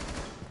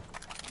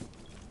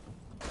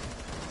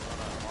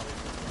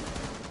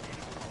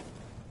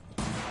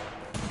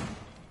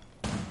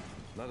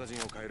 マガジン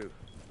を変える。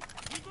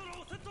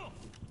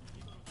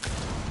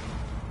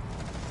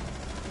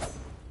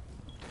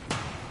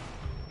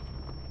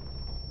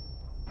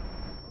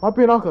 Might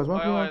be an Arcos,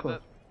 might be an Arcos.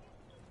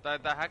 They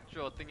hacked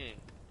your thingy.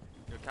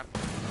 Your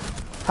captain.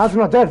 How's he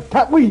not dead?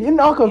 Wait, in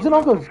Arcos,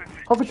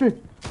 half a tree.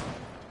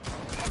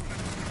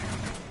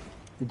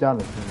 You're down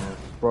this thing,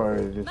 bro.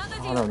 This,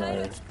 I don't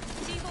know.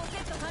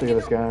 Sick of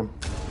this game.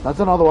 That's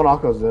another one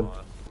Arcos did.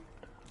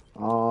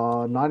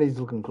 90's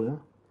looking clear.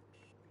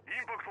 イ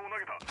ンパクトを投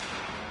げた。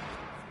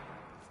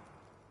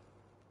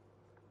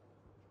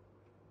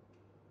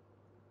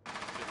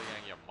 You'll be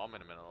getting your mum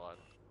in a minute, like.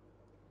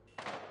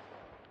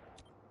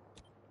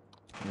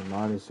 Yeah,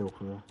 90's still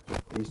clear.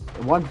 East.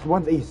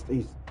 One's east.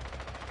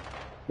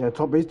 Yeah,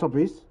 top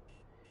east.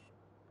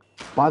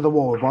 By the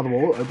wall,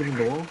 opening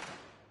the wall.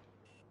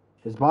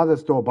 He's by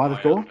this door,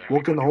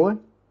 Walked in the hallway.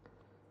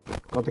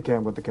 Got the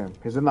cam.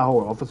 He's in that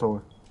hallway, office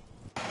hallway.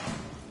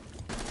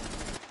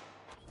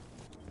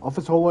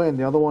 Office hallway, and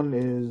the other one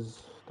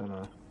is... don't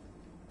know.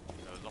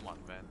 It was on my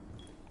vent.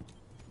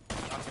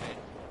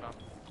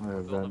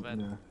 Yeah,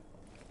 vent, yeah.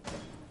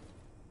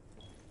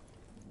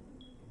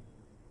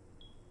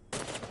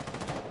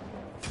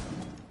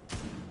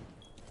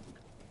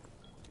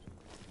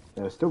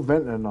 Yeah, still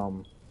venting,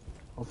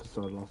 office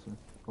side last time.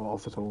 Or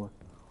office hallway.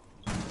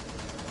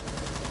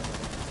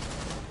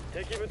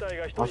 敵部隊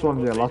が一 Last 人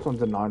one, 残って yeah, い last る one's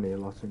the 90,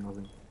 last thing, I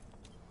think.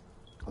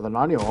 Oh, the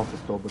 90 or office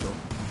door, but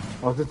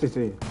oh, it's this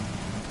TC.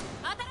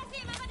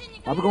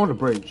 I'll be going to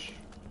breach.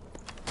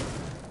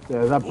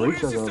 Yeah, is that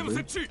breach? That's a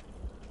breach.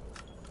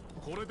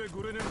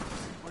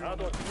 あ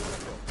と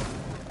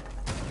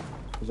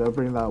Is that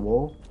opening that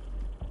wall?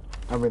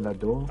 I mean that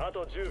door. あ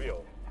と10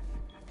秒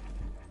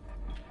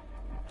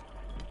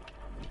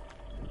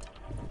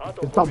あ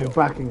と It's 5 double 秒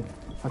backing,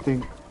 I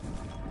think.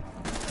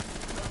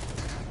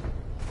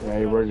 Yeah,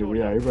 he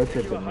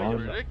rotated the line.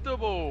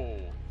 Predictable.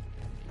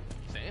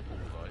 Sample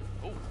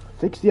though. Oh,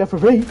 60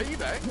 FFV.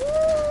 payback.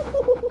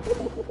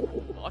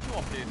 I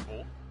feel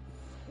PS4.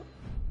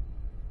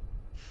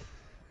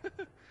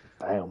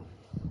 Damn.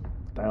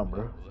 Damn,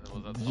 bro.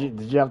 Was that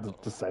Did you have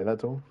to say that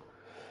to him?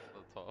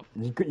 tough? Tough.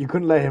 You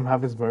couldn't let him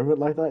have his moment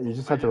like that? You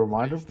just had to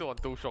remind him? He's still on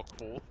DualShock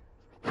 4.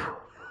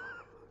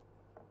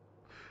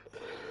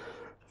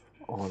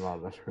 Oh no,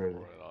 that's crazy.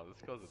 Bro, nah,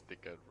 this guy's a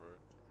dickhead, bro.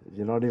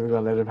 You're not even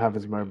gonna let him have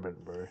his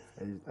moment, bro.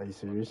 Are you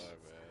serious? No,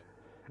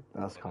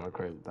 man. That's kind of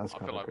crazy. That's I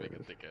kind feel of like crazy.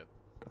 being a dickhead.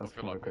 That's I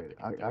feel kind of like crazy.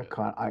 being a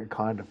dickhead. I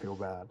kind of feel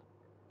bad.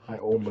 I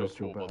almost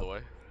feel DualShock 4, by bad. the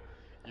way.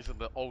 Using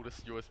the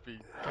oldest USB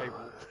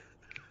cable.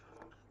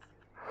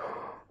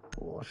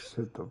 Oh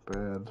shit, the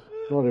bed.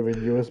 Not even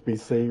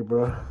USB-C,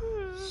 bro.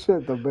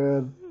 Shit, the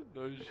bed.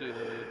 No shit,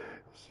 man.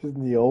 She's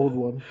in the old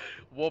one.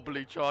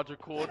 Wobbly charger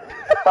cord.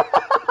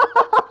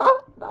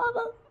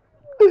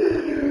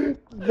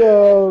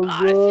 No, Ah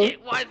bro. shit,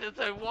 why is it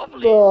so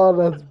wobbly? No,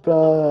 that's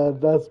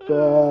bad. That's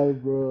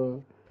bad,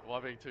 bro. Am I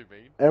being too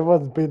mean?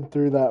 Everyone's been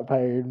through that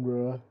pain,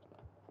 bro.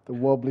 The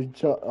wobbly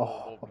charger.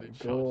 Oh Wobbly my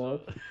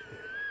charger. god.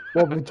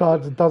 Wobbly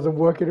charger doesn't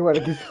work anyway.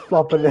 It keeps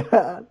flopping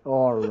out.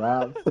 Oh,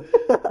 raps.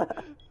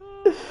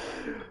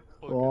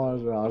 Oh,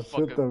 no,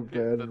 shit the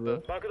bed, bro.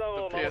 The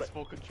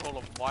PS4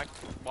 controller mic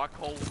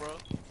hole, bro.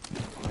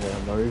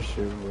 Yeah, no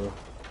shit, bro.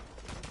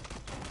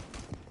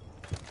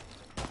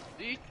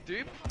 Do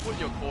you put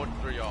your cord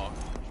through your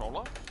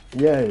controller?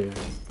 Yeah, yeah.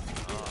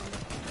 Ah.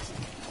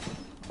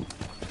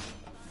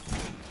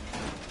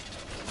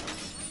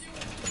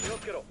 気を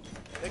つけろ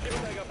敵部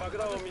隊が爆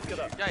弾を見つけ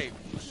た Gabe,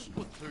 just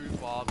put two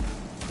bars.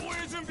 I'm not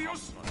gonna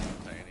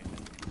say anything.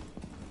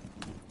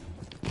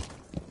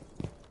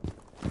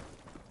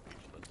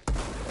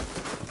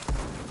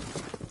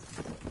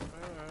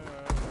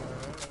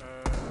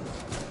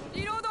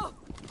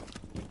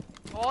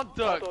 Oh,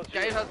 Dirk,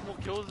 Gabe has more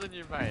kills than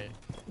you, mate.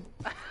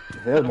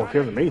 He has more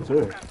kills than me,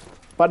 too.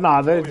 But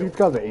nah, these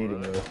guys are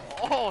eating, bro.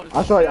 Oh,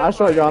 I shot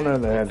Yana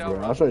in the head,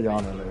 bro. I shot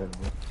Yana in the head,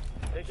 bro.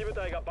 敵部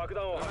隊が爆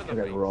弾を I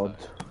got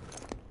robbed.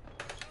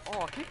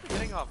 Oh, I keep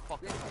forgetting how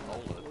fucking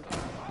controllers.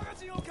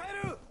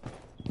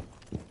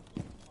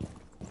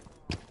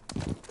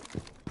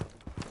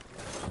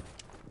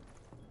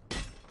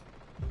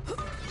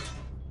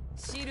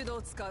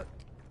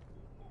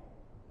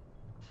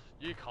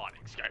 You can't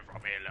escape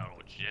from here,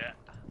 little shit.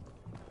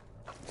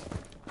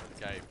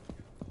 Gabe.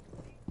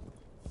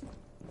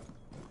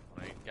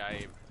 I mean,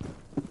 Gabe.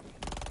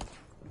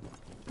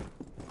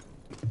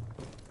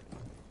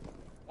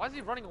 Why is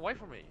he running away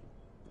from me?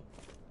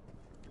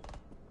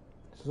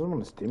 This doesn't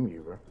want to stim you,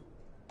 bro.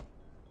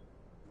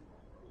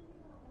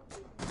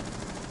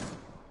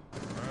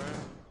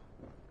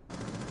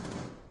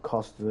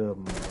 Cost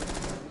them.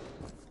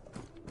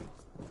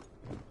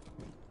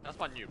 That's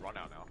my new run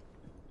out now.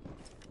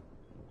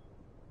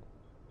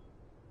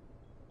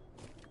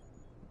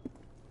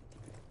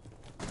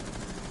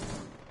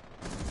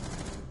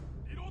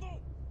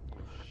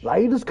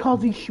 Latest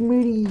Kazi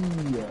Schmitty.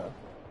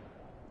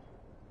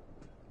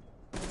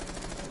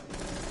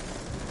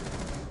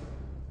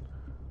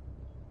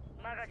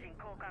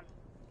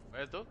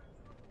 Where's the?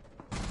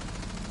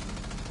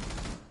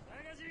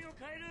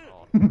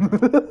 Oh.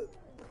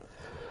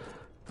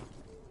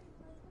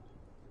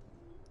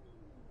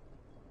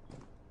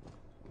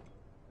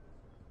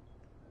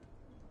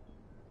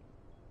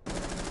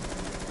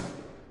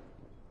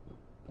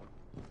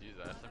 Use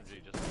the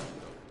SMG just to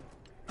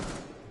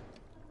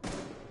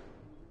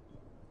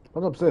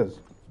What's upstairs?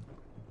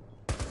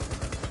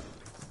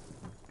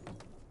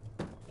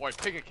 Wait,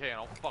 pick a can,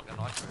 I'll fucking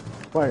knife him.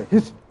 Wait,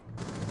 he's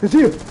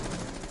here.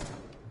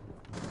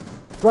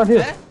 Right here.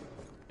 Yeah?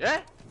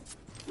 Yeah?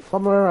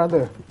 Somewhere around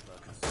there.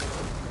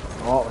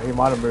 Oh, he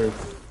might have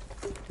moved.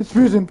 He's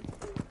fusing.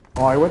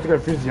 Oh, he went to go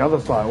fuse the other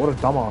side. What a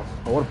dumbass.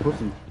 Oh, what a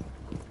pussy.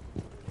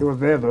 He was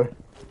there though.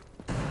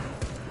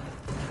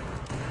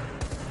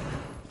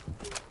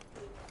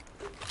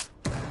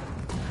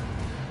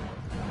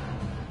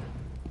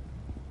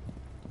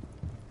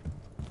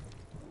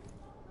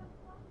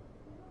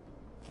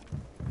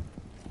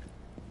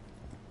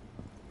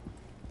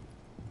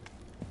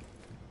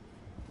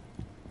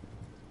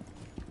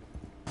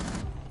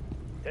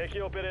 Enemy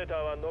敵オペレーター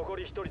は残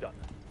り1人だ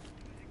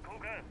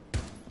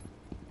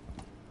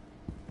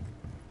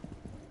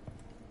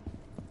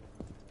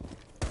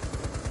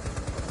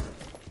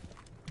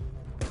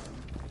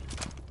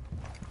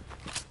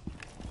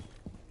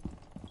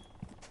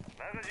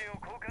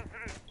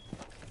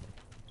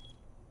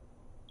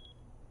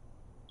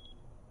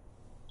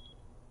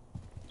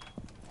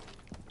What's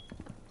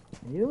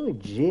You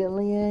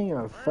gently and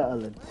you're a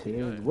fella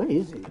too. Where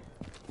is he?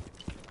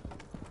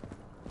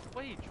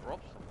 Where he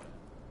dropped somewhere.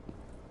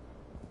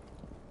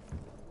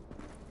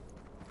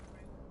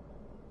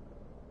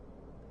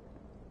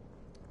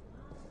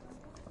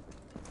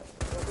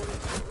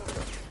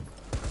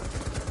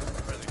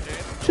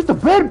 Shit the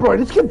bed, bro.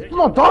 This kid's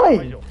not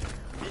dying.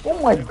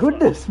 Oh my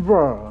goodness,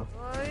 bro.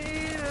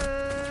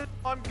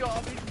 I'm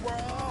garbage, bro.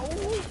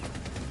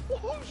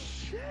 Oh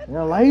shit.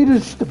 Yeah, later,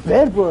 shit the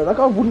bed, bro. That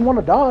guy wouldn't want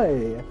to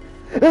die.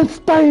 And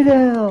stay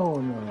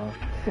down.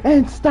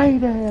 And stay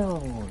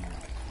down.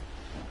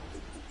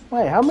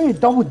 Wait, how many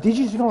double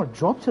digits you gonna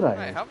drop today?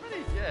 Wait, how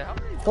many? Yeah, how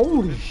many?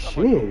 Holy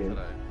shit.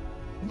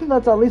 I think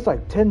that's at least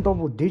like 10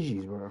 double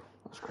digits, bro.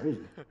 That's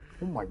crazy.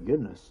 Oh my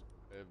goodness.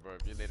 Yeah, bro,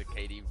 you need a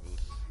KD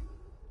boost.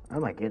 Oh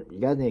my god, you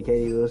guys need a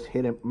KD boost.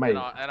 Hit him, mate. And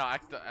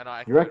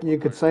I You reckon you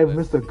could save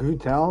Mr. Goo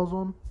Towers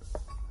on?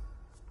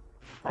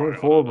 Point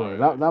 4,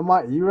 bro. That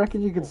might. You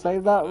reckon you could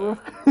save that, bro?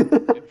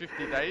 In 50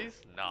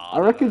 days? Nah. I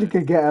reckon you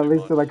could get at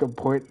least to like a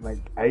point like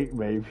 8,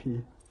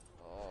 maybe.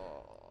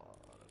 Oh,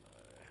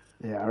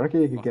 Yeah, I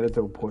reckon you could get it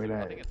to a point 8.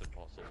 I think it's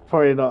impossible.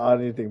 Probably not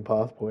anything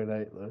past point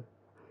 8 though.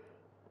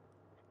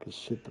 Cause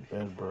shit the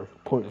bed, bro.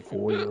 Point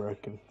 4, you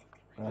reckon?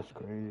 That's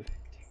crazy.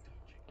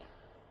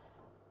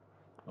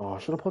 Oh, I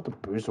should have put the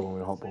booster when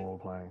we hop on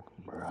playing.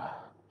 Bruh.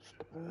 Shit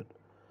the bed.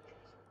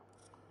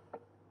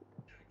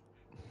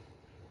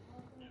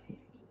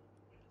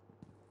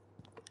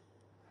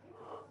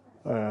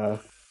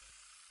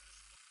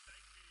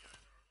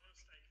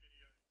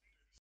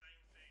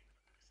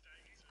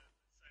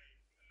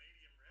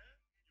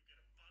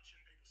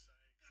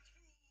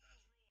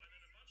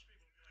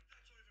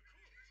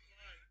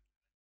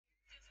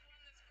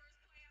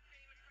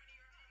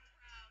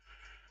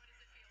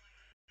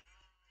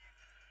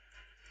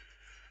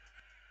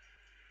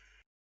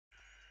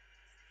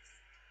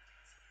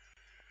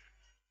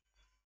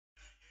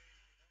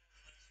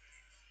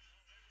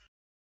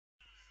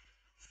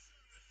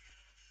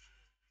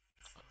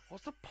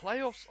 What's the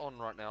playoffs on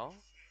right now?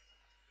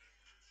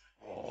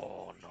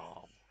 Oh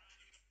no.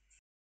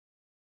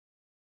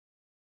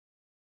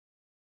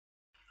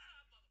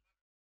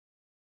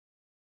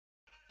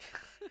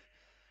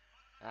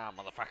 Ah,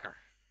 motherfucker.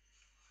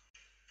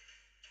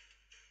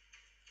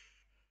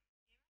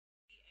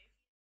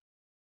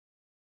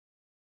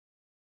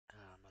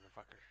 Ah,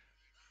 motherfucker.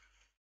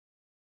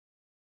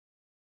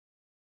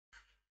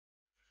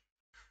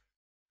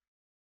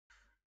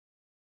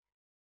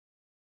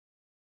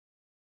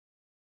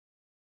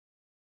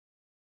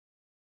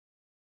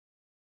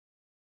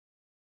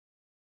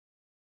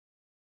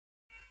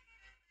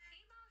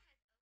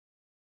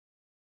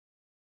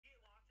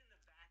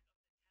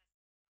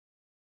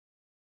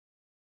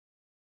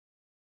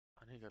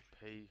 I need to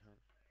pee.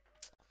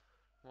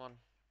 Come on,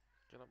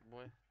 get up,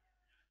 boy.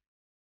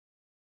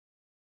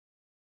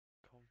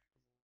 Come.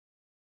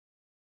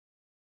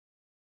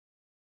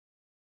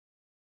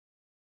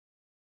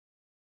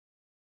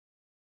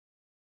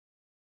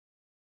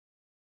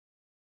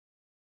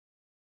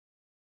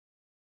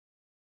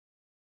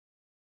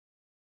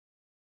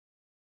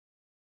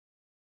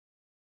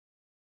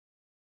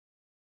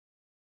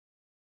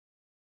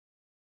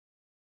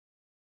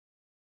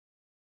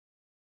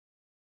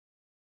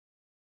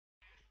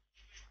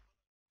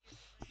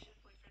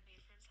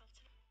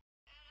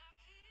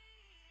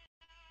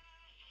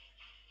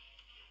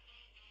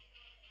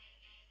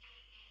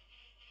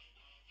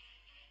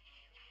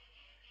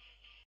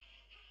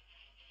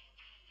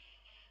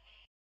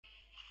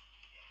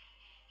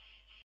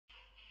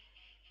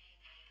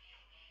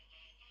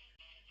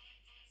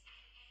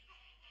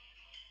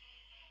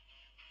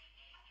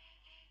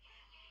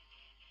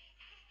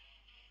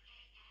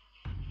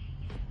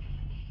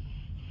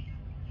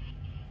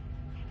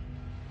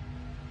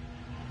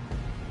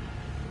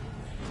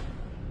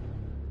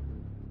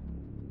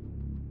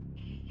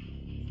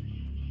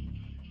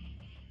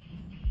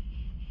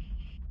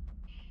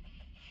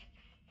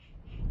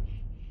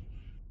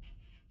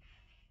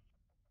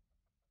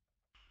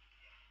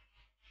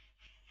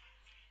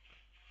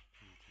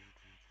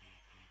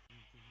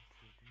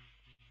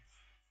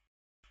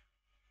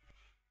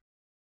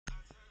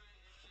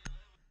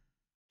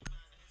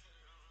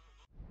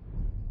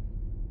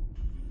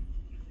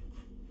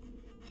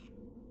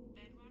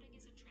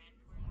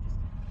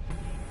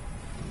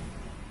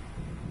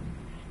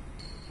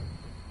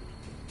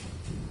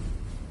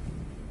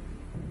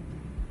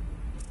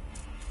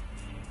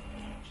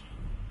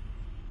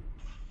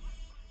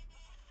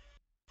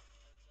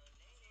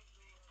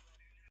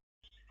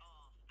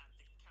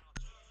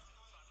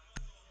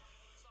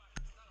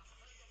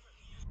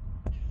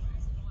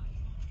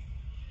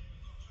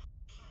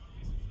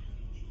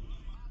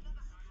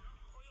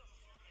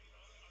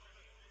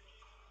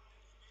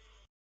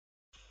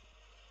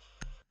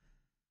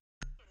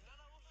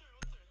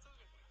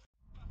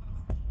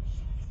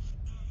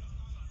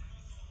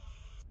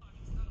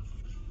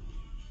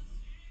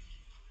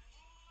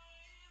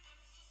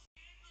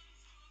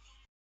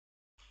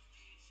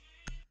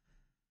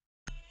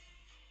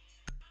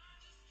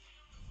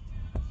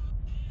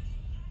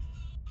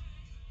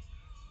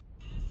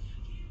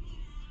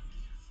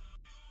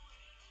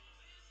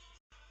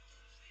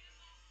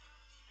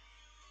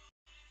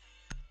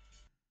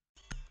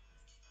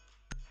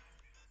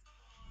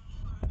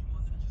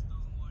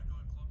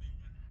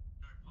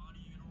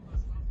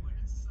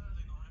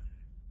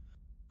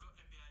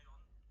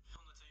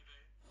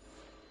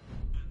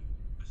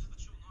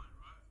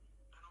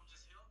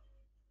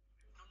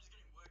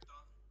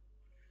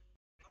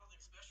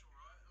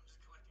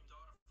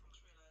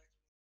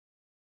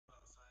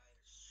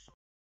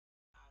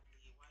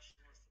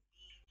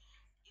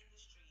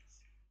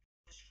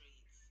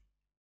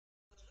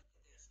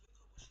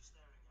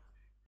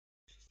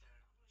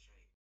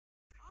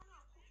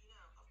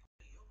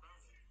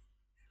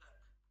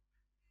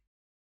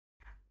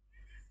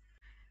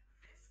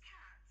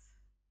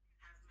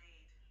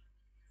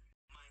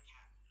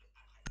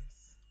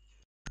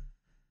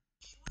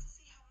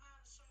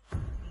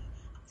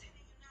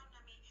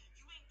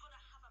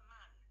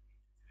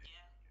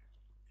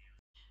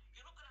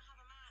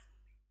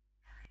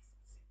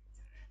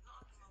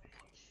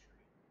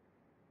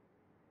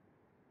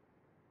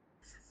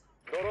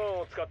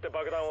 使って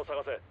爆弾を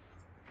探せ。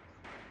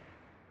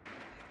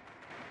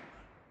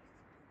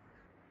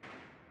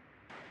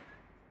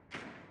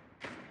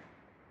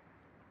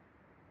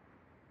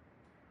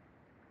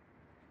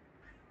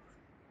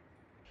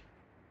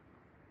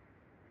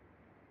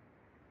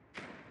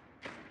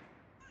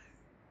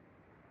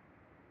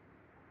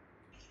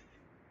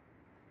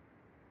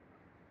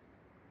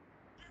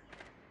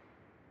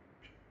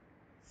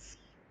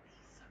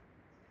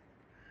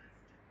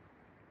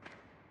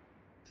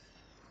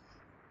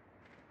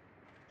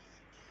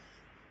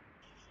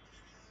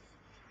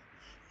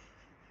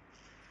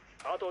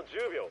あと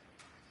10秒。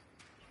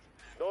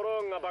ド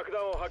ローンが爆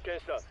弾を発見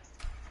した。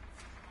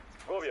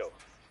5秒。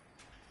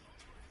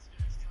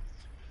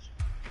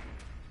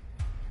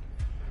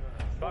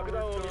爆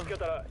弾を見つけ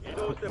たら移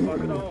動して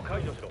爆弾を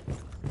解除しろ。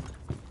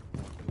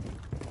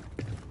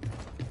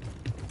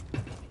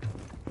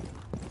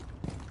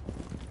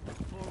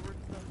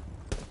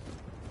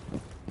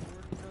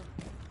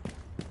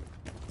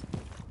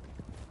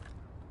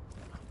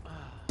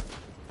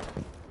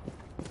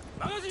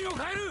マガジンを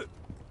変える。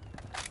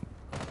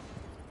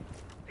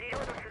リロ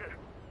ードする。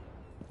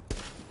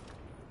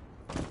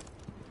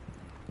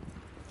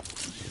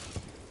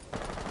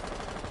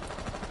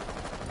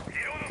リ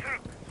ロードする。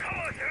カバ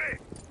ーしてくれ。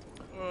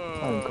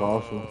I'm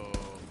castle.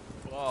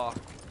 Fuck.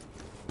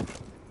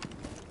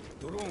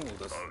 ドローンを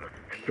出す。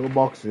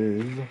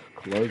 Pillboxes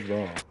closed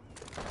off.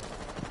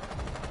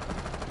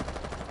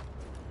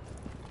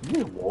 You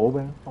need a wall,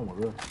 man? Oh my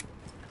god.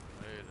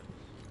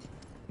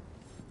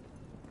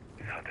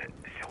 さて、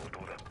消灯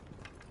だ。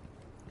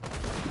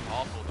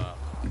あ、そうだ。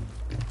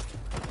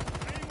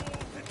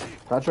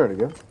 Can I try it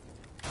again?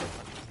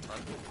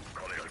 こ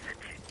れを設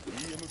置。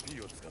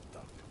 EMP を使っ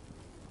た。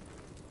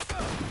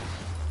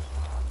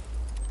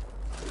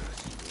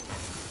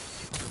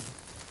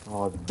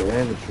 Oh, the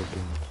bandit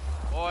tricking.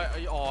 Oh,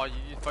 oh, you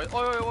used both.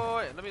 Oh,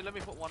 wait. Let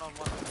me put one on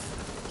one.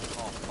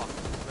 Oh, fuck.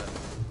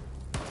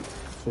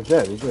 He's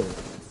dead, he's dead. Oh,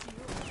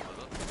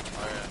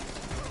 yeah.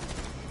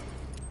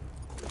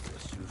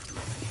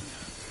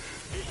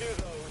 ディフュー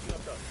ザーを失っ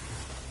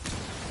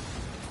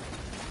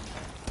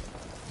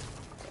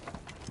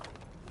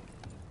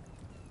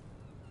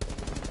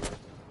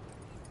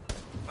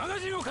た。マガ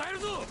ジンを変える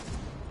ぞ。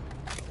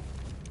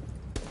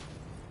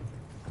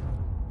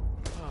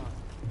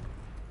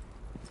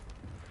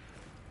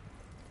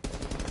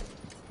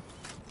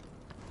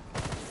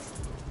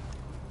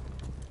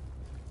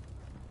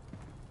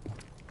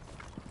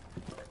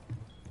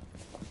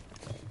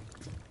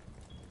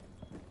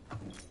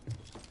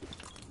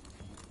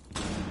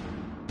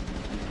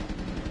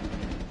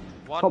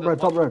 One, Top red,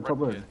 top one red, top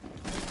red. kid.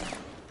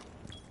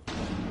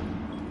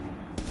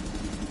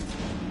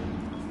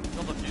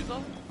 Got the fuser?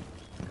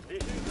 ディ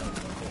フューザー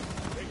確保。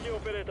敵オ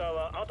ペレーター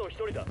はあと1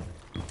人だ。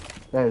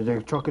 Yeah, yeah,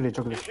 chocolate, ディ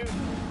chocolate. フュー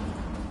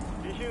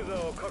ディフューザ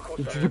ーを確保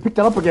You, した。 you picked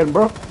that up again,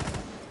 bro.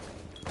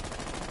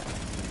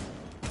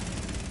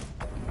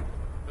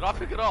 Did I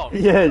pick it up?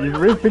 Yeah, you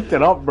really picked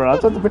it up, bro. I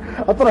thought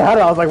I had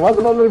it. I was like, why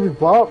did I let me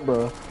pop,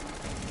 bro?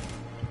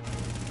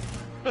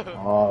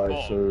 Oh,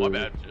 Oh, so my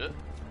bad, shit.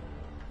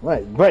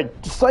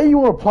 wait. Just say you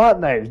want to plant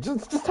name.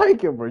 Just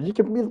take it, bro. You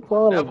can be the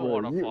planter, Never bro.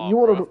 wanna You, plant, you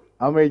want bro. to?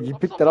 I mean, you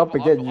picked it up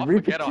again. You I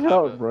really forget picked I it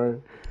have up, it.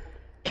 bro.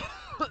 Yeah,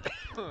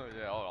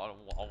 I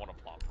want to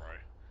plant,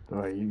 bro.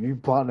 Alright, you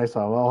plant next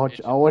time.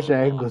 I'll watch your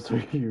angles for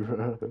you,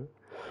 bro.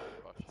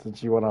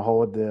 Since you want to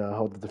hold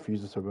the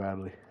diffuser so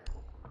badly.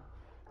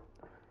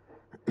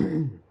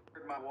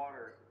 My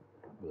water.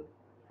 You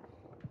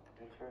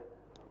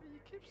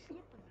keep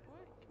slipping, boy.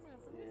 Come here,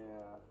 baby.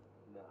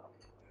 Yeah, no.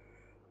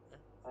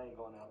 I ain't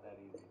going out that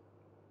easy.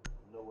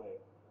 No way. .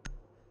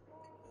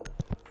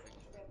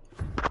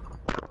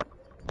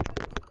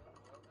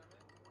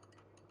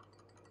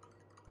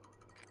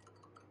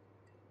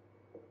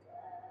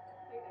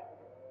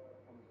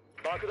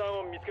爆弾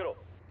を見つけろ。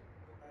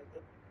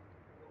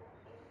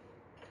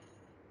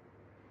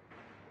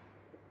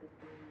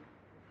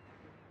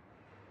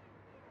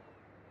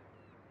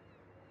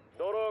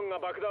ドローンが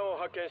爆弾を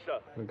発見し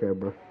た。 Okay,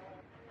 bro. .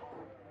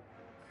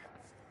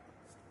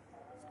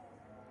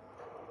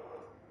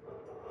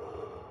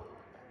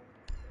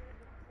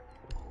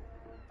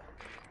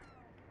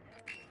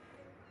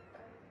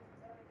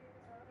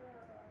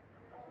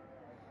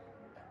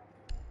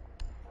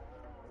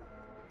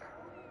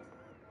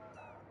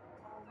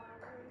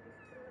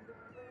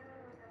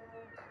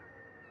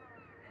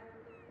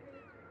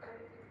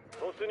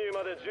突入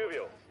まで10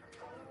秒。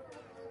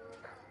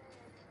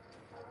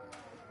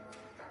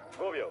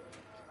5秒。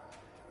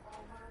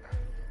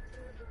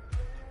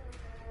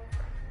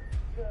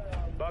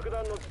爆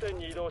弾の地点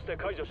に移動して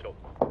解除しろ。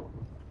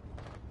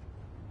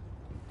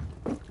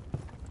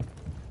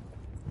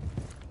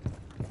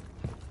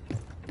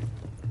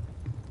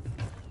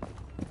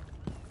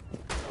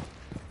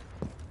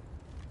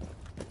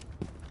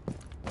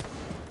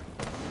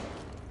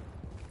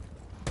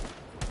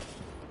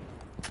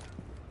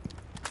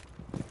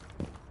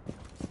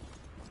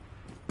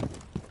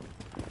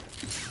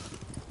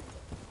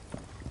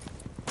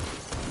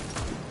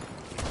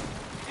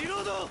リロ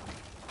ード。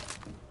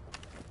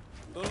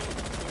ドロ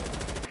ーン。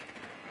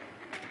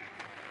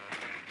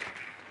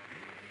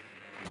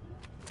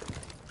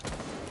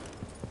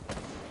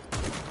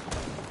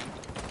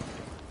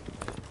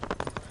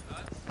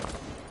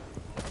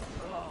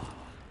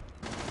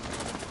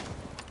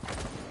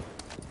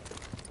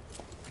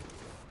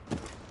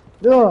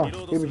Yeah,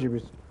 heebie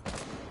jeebies.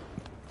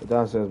 The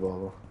downstairs, blah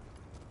blah.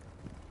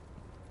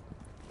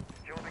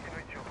 標的の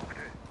位置を特定。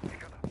以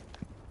下だ。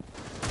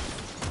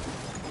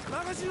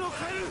マガジンを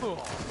変える。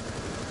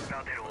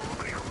ラテロを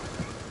送り込む。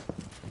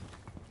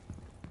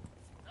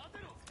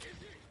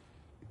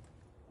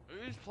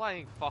 Who's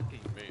playing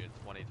fucking me in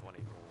 2024?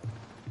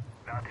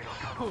 ラテロ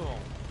頼む。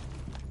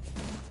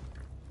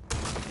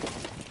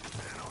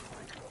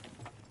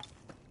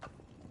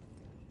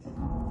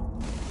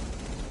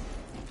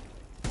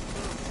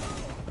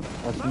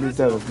 Let's mute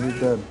that, let's mute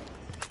that.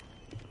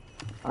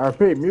 I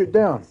repeat, mute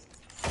down.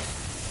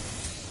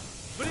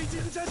 ブリーチ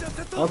ングチャージャー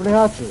セット。 Open the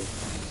hatches.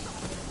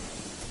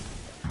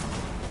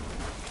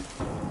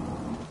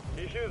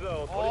 ディフューザー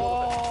を取り戻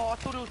Oh, I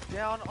thought it was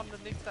down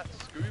underneath that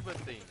scuba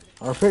thing.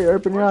 I repeat,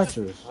 open the Why is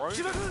it hatches. thrown?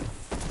 木場君。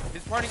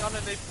 He's running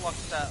underneath like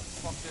that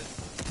fucking...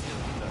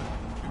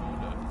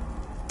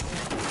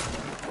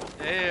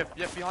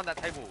 Yeah, behind that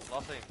table.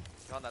 Last thing.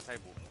 Behind that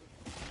table.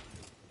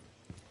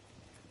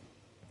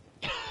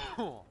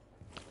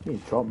 You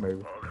need drop maybe.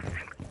 You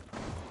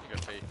go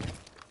B.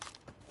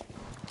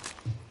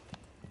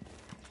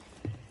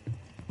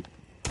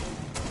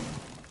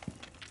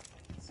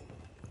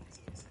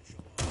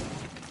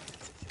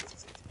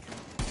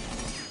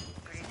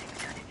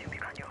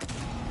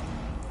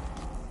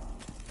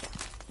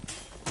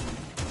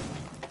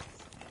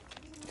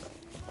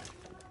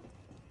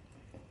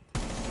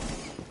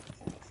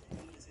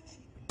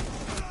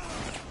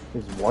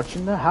 He's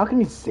watching that? How can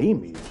he see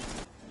me?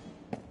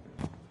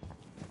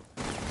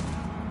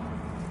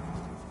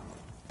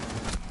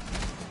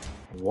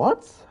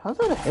 What? How's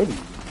that ahead of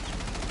you?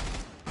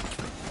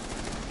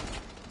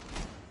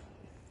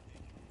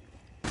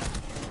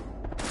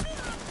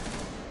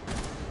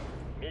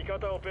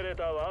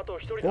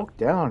 Walk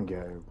down,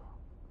 Gabe.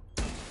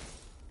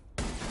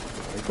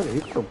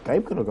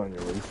 Gabe could have gone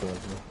your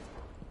resources.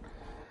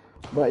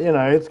 But you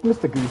know, it's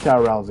Mr.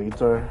 Guchao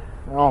Ralzito.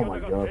 Oh my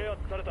god.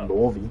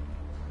 Lorvi.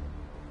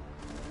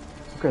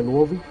 Okay,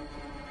 Lorvi.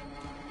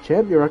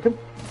 Cheb, you reckon?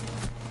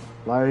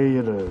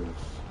 Laters.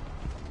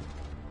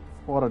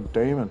 What a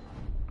demon.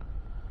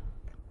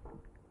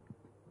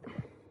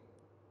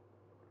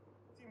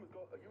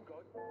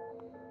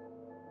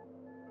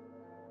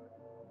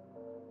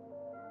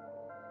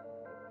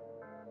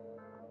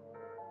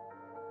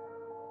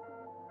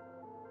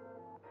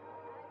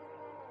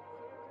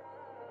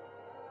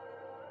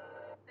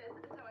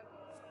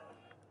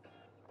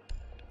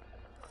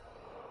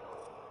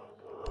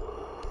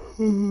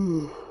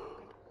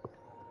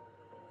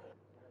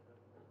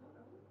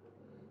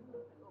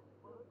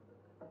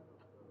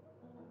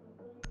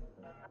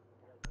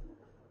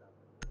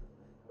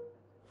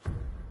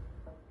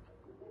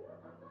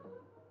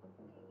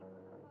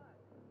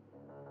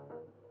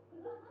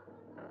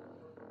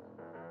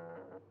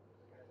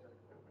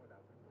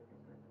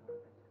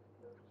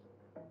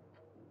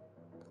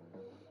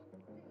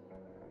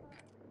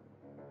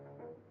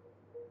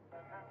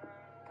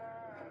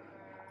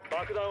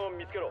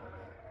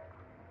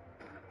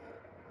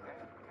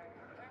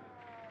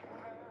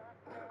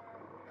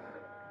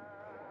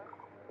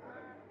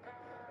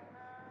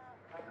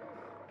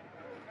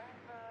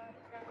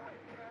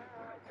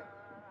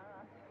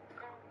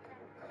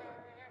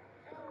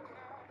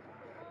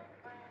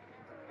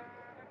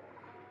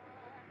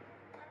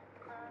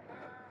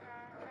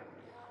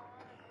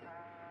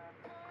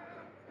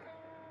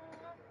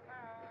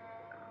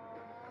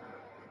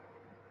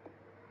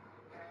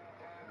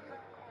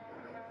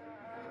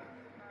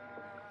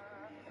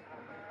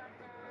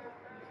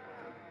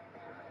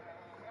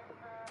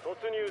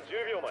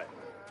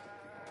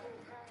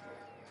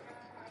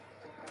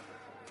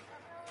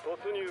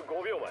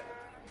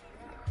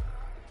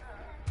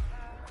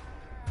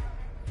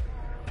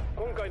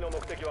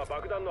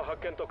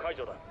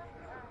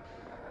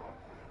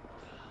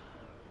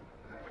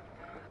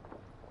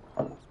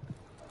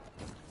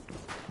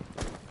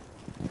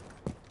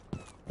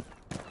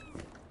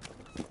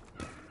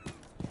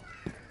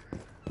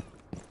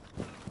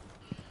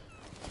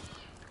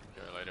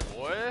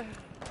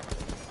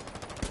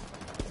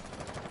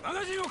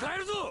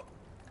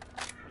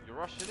 You're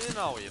rushing in,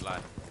 are we,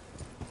 lad?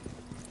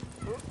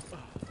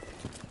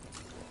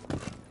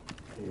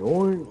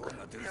 Yoink.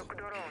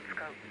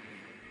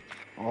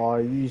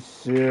 Are you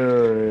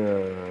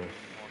serious?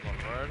 On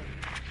road.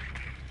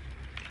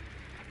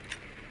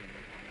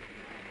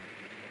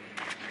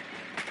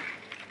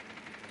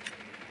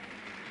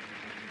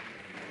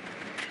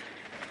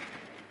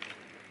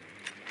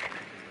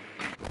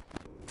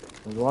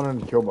 There's one in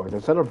the kill box. They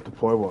set up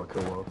deploy while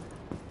kill box.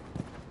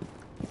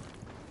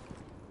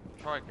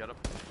 Try and get him.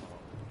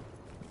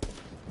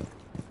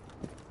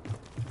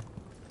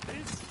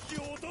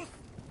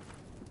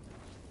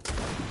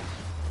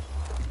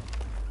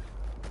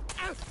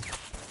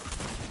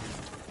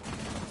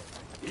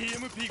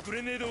 EMP グ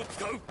レネードを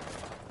使う。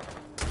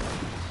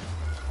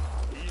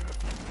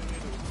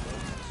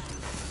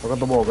 I got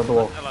the wall, got the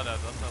wall. Ella,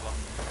 that's Ella.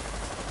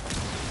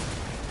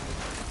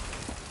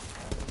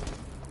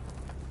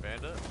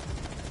 Bandit.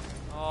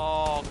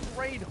 Oh,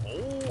 great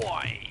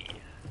boy.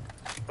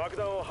 爆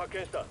弾を発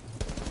見した。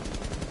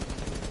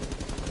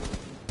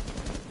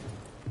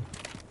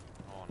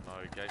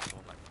Gates on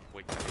like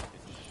quick and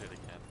shit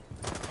again.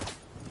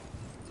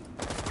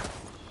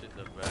 Shit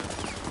the bed.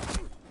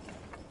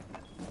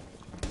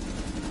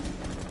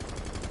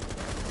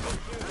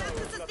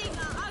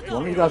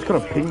 One of you guys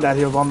could have pinged that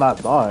he was on that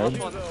side.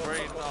 Last one's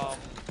green,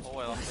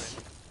 hallway last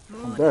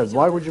thing. I'm dead.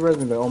 Why would you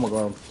resonate that? Oh my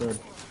god, I'm dead.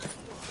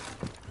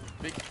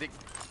 Big dick.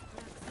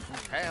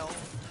 Hell.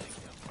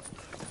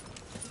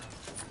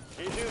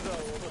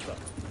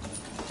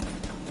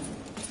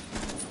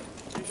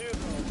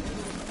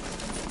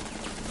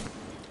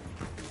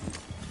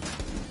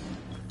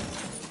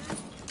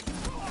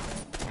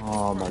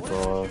 Oh my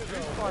god.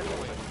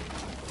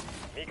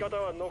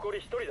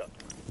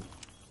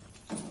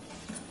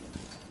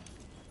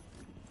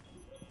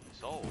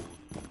 Sold.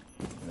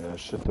 Yeah,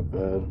 shit the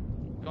bed.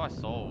 Guy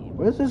sold.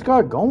 Where's this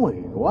guy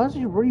going? Why is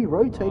he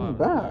re-rotating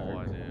back? No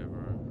idea,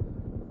 bro.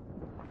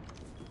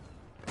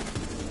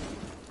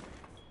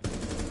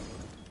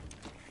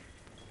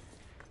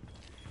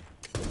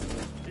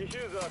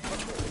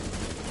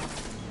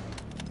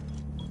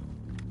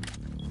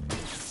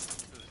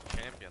 This is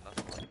champion,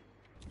 that's why.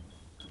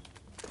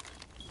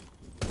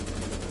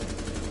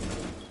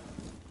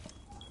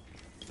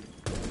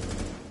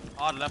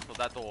 Hard left of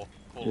that door.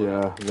 Call it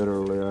out. Yeah,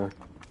 literally, yeah.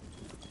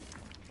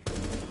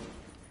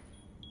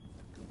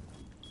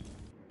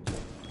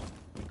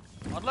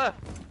 Hard left.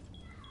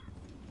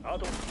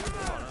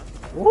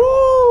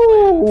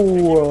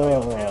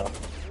 Woo!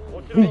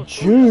 Big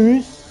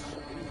juice!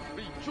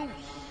 Big juice.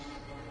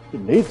 You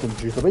need some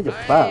juice, I bet you're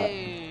fat.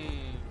 Dang.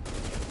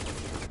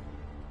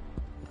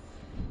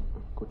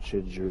 Good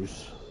shit,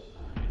 juice.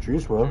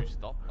 Juice, well. Juice,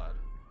 stop that.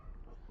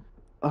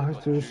 I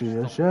still see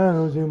the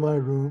shadows in my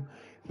room.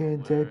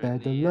 Can't take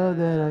back the love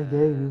that I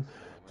gave you.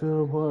 To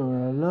the point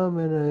where I love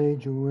and I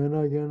hate you, and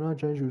I cannot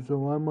change you,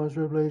 so I must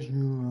replace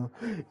you.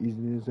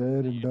 Easily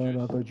said and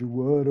done. I thought you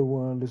were the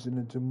one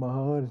listening to my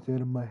heart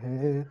instead of my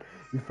head.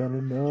 You found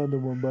another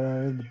one, but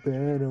I am the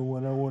better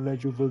one. I won't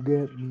let you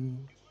forget me.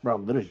 Bro,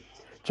 I'm literally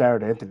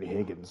Jared Anthony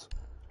Higgins.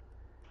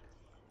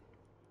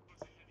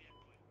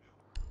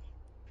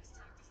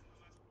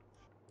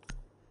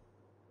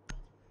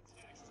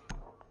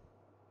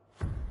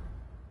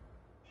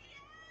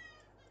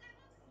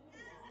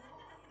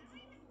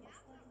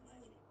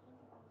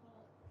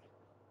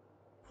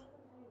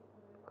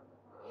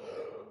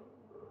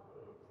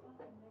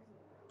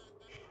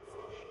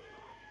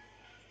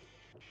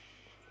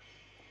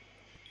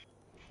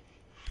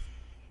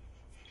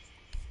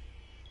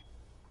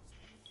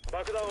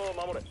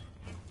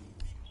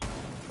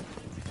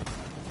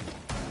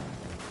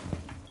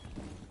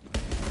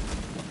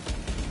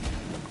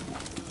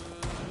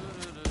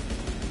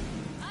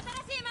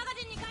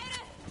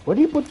 Where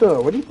do you put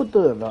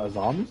the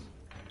zombies?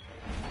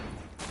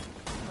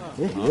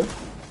 Yeah, here. Yeah,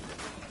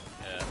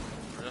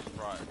 just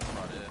right there.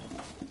 Right there.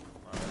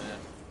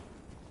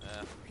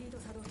 Yeah.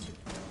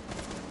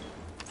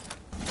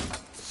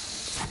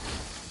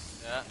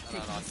 Yeah, and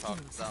then I chuck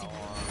that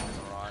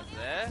one right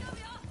there.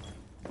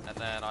 And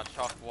then I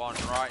chuck one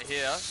right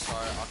here, so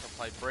I can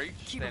play breach,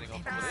 standing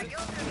on top of this.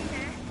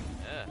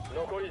 Yeah.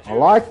 I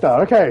like that.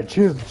 Okay,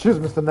 cheers,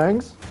 Mr.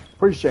 Nangs.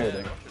 Appreciate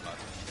it.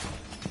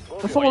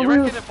 What, Someone you read,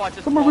 reckon if I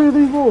just someone read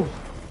these rules.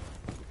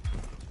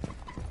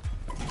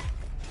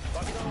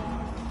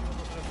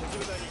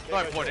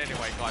 No point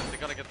anyway, guys. They're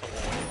gonna get the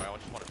wall anyway. I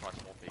just want to try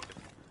small peeking.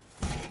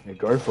 Yeah,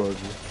 go for it.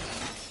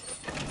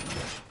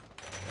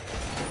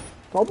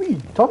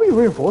 Tommy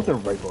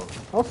reinforcement breaker.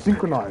 How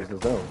synchronized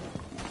as hell.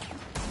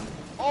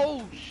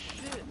 Oh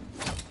shit!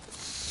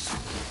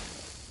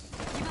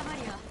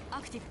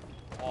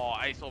 Oh,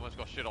 Ace almost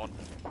got shit on.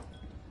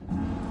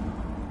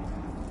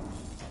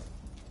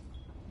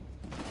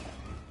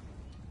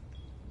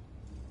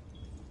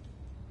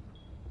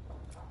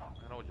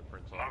 I know what your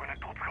prints are.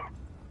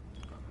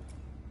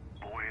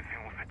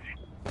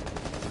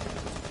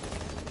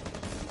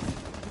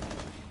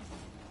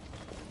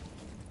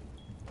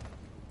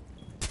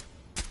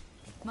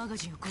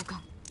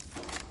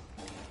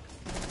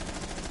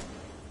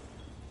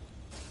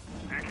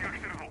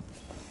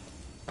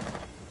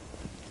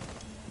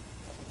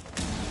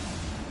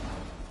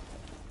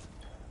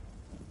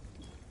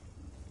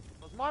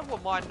 Was mine or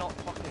mine not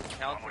fucking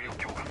counting? What?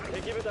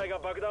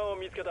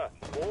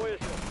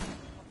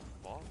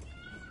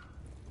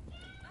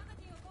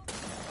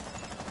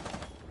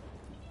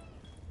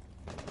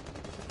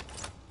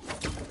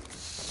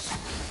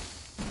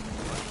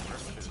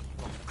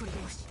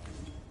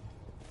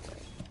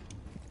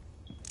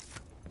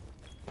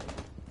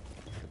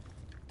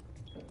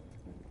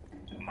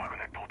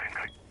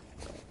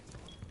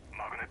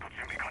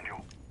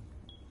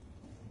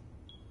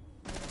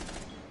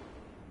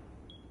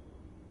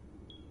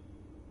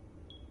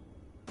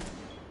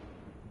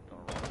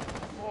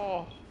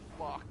 Oh,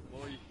 fuck,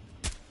 boy.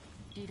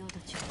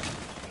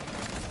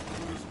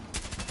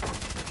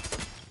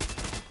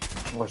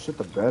 Oh shit,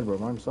 the bed, bro.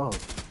 I'm sorry.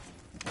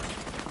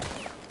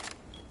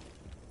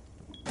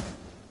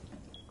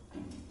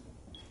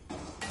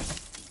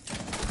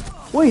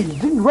 Wait, you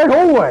didn't red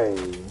hallway.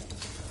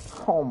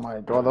 Oh my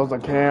god, that was a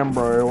cam,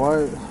 bro.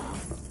 What?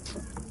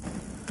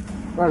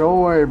 Right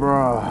away,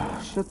 bro.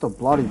 Shit the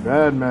bloody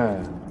bed,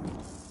 man.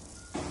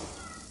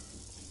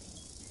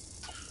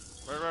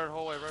 Red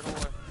hallway, red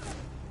hallway.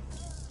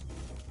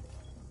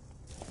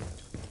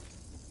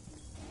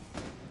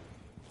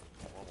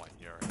 What am I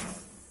hearing?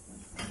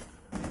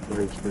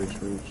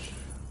 Reach.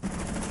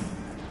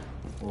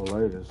 Oh,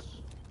 latest.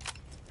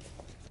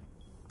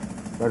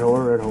 Red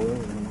hallway.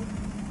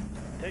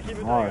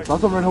 Alright,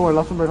 last one red hallway.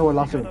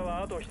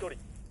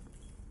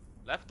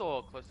 Left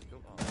or close to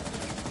kill? Oh.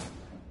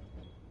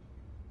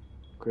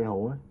 Green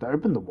hallway. They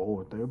opened the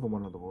wall. They opened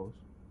one of the walls.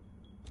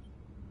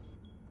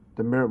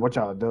 The mirror. Watch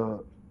out.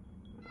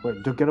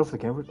 Wait. Don't get off the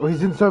camera. Oh,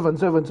 he's in server.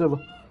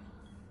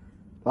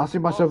 Last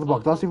thing by server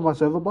box.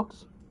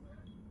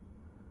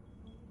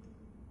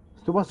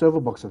 Still by server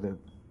box, I think.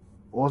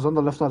 Or it's on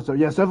the left side. So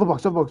yeah, server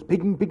box.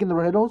 Peeking the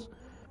red doors.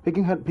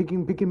 Peeking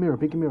mirror.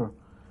 Peeking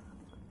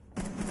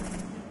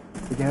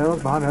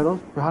headers,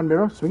 behind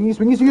mirror.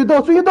 Swingy your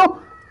door.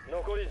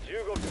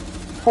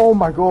 Oh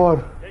my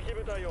god.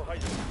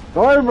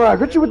 Sorry, bro. I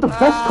got you with the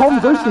best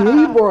comms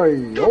OCE,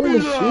 boy.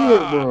 Holy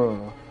shit,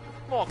 bro.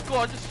 Oh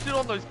god, just sit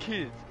on those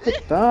kids. Look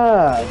at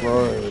that,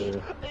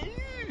 bro.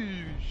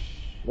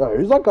 Yo,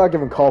 who's that guy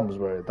giving comms,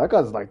 bro? That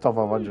guy's like top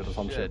 500 or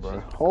some shit,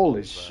 bro.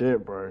 Holy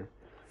shit, bro.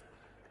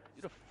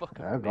 You're a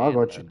fucking I man,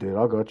 got you, dude.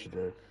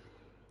 Cheers,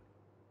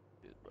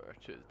 bro.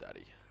 Cheers,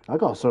 daddy. I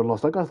got so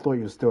lost. That guy thought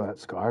you were still at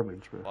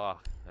Skybridge, bro.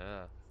 Fuck,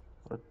 yeah.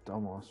 What a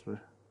dumbass, bro.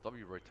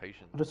 W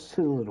rotation. What a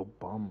silly little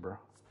bum, bro.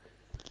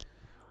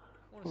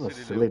 What a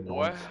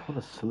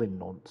silly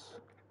nonce.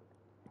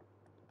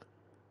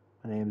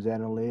 My name's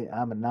Annalie.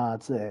 I'm a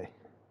Nazi.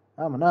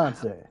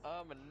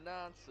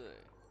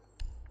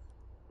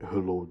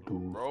 Hello,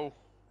 dude. Bro.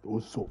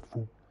 What's up,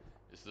 fool?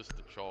 Is this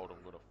the child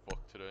I'm gonna fuck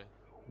today?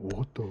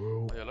 What the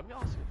hell? Oh, yeah, let me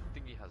ask you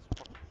if Thingy has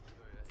fucking...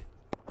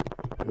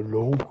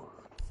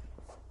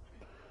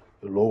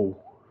 Hello.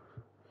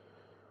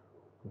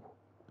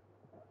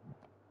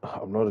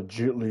 I'm not a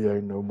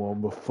Jitlier no more.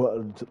 I'm a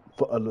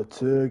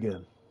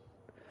Turgan.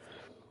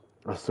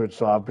 I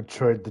switched. I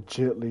betrayed the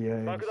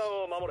Jitliers.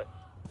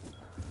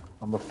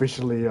 I'm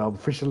officially a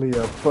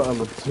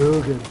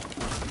Turgan.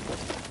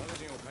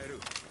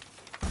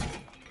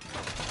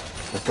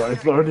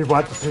 It's the only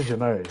right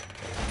decision, eh?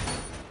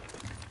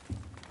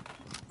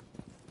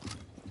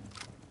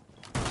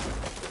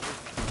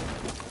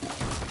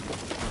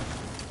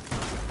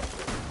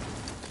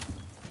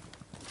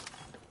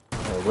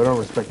 We don't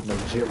respect no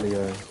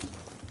Jitlier.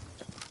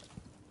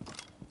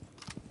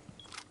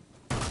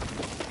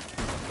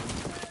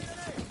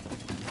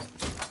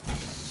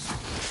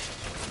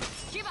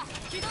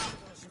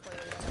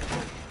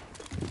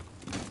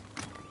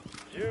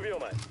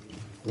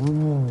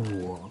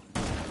 Ooh.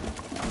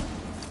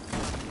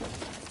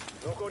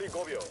 残り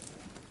5秒。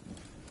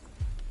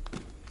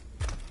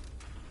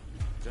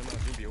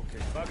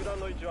爆弾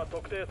の位置は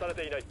特定され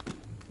ていない。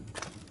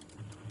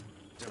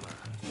邪魔。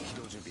起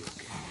動準備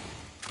OK。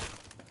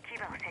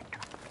牙をセット。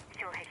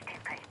障壁展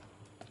開。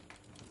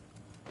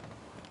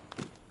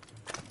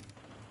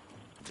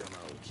邪魔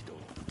を起動。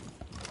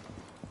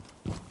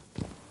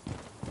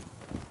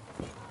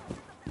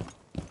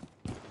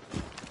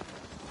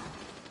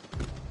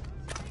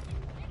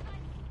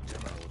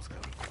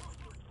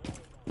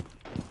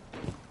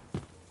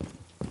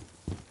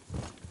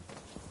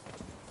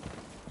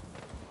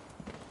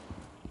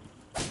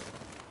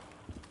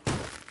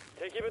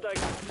敵部隊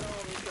が爆弾を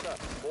見つけた。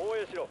防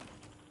衛しろ。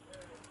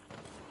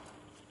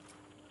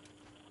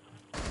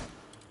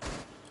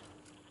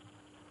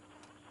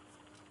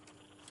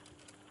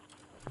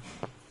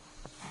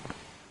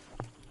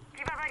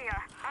牙バリア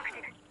アクテ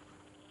ィブ。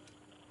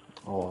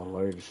 Oh,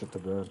 lady, shit the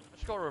bed.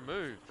 Just got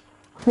removed.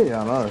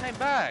 Yeah, I know. Came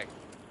back.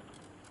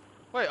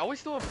 Wait, are we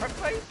still in prep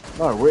phase?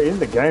 No, we're in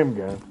the game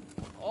again.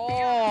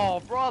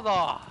 Oh,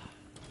 brother.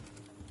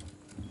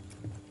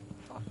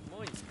 Fuck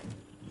me.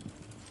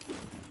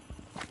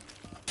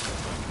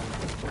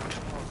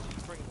 Oh,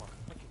 she's bringing my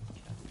fucking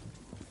cat.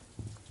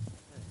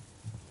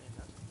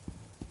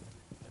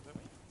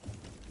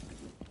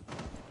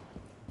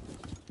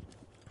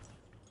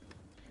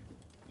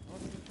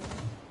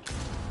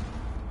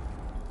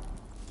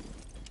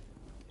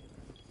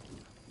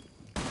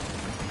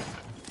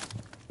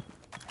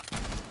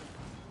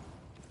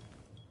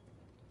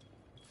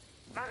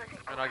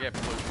 And I get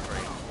blue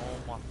screen. Oh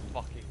my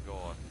fucking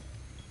god.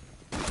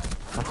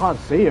 I can't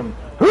see him.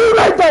 Who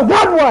made the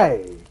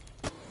one-way?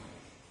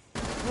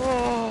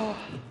 Oh.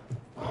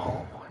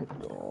 Oh my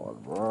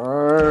god,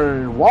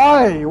 bro.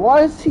 Why?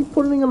 Why is he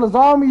putting in his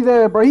army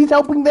there, bro? He's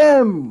helping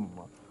them.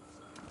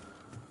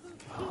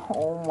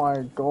 Oh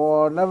my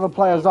god. Never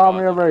play his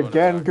army ever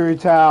again,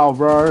 Gutao,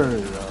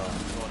 bro.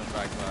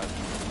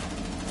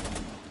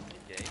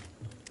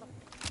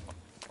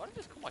 Why did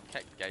you just call my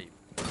cat Gabe?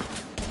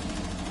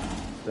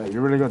 Yeah,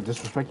 you really gonna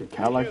disrespect your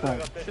cat like that?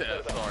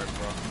 Yeah, sorry,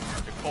 bro.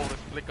 The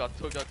coldest flick I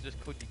took, I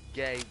just called you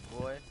Gabe,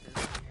 boy.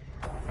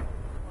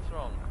 What's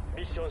wrong?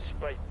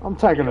 I'm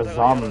taking his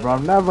army, bro.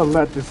 Never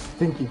let this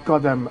stinky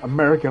goddamn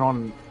American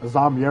on his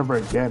army ever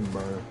again,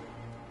 bro.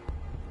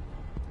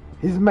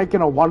 He's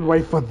making a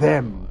one-way for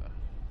them.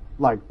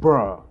 Like,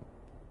 bro.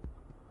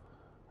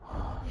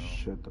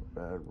 Shit the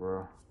bed,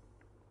 bro.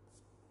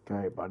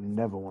 Gabe, I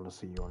never want to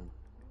see you on.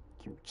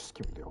 Just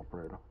give me the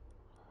operator.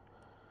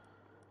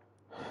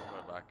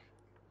 Join back.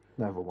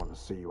 Never want to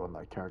see you on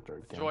that character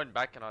again. Join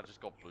back and I just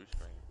got blue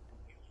screen.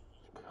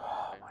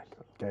 Oh my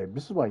god. Gabe,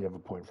 this is why you have a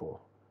point for.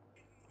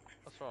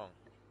 What's wrong?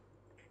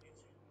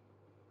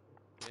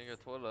 You need to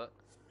go toilet.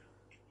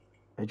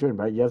 Hey, join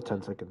back. You have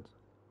 10 seconds.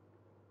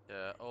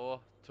 Yeah, or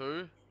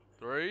 2,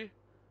 3,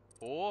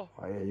 4.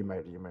 Oh yeah, you made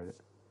it. You made it.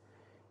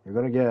 You're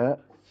gonna get,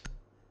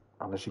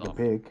 unless you can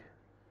pick.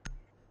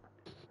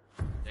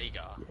 There you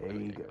go. There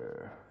you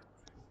go.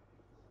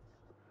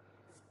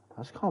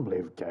 I just can't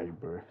believe Gabe,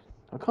 bro.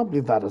 I can't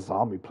believe that is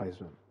army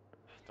placement.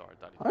 Sorry,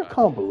 Daddy. I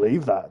can't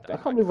believe that. I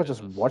can't believe I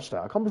just watched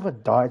that. I can't believe I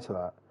died to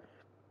that.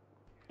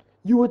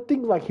 You would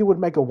think like he would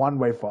make a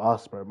one-way for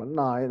us, bro, but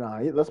nah,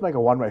 let's make a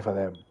one-way for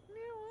them.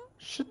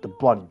 Shit the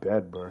bloody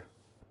bed, bro.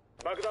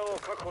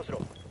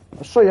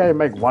 I'll show you how you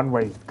make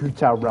one-way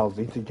Gutao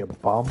Ralzita, you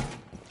bum.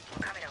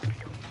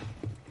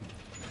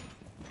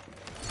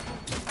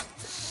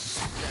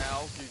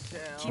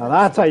 Now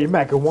that's how you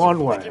make a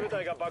one-way.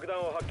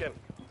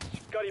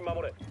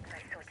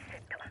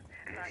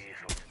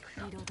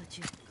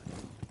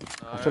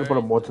 I should have put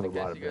it more to the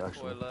right of it,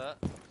 actually.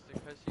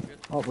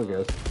 Oh, we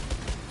good.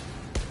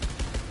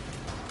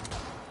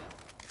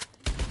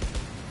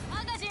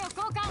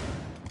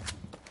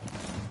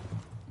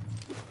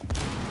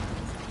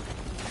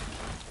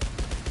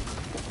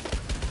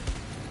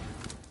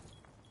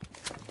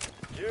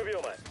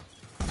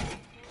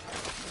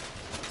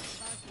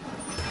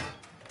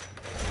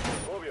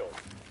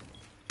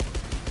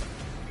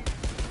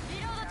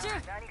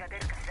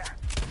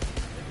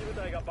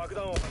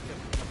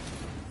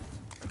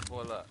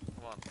 Toilet,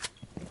 come on.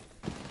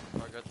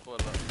 I go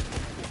toilet.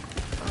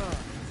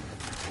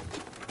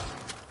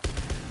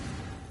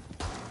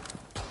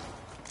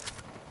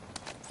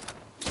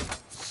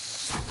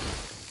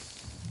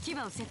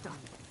 牙をセット。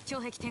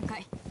障壁展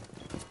開。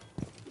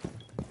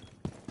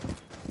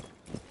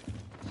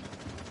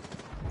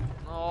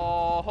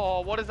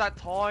Oh, what is that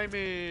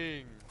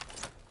timing?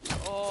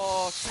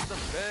 Oh, shit the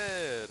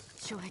bed.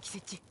 障壁設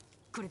置。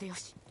これでよ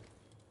し。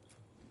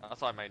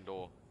 That's our main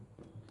door.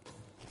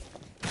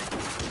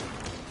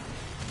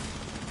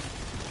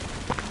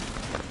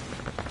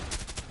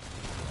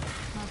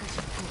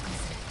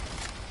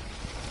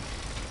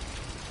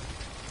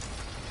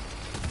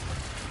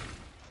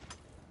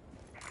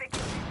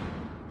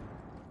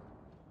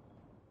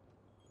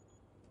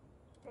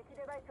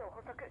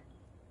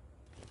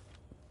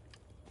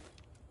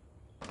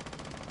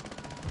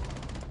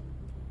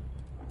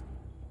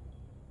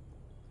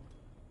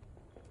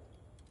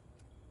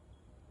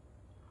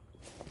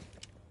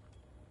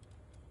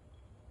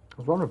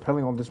 There's one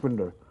repelling on this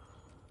window.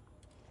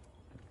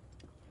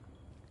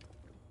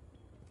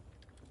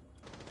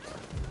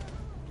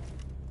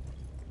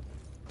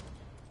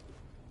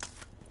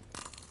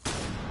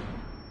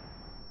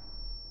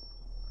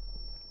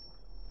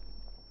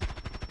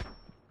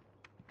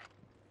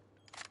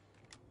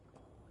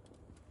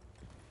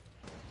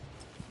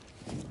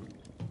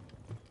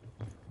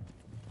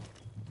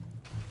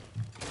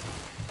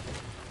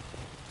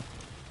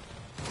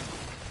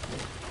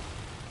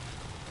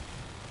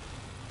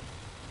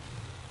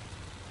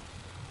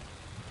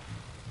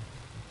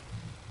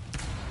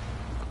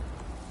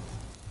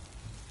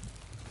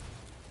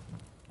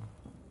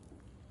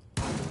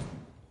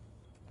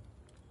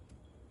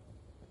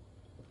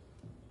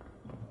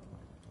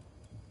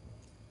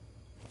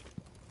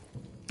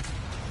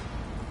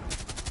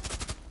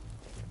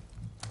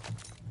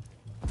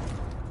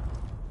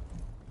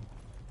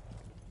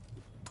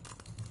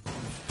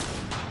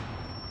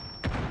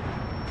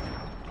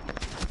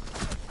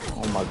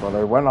 Oh my god,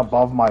 they went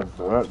above my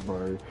vert,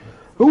 bro.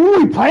 Who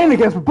are we playing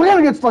against? We're playing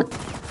against like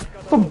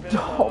some.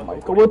 Oh my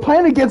god, we're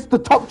playing against the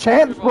top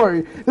champs,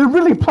 bro. They're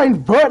really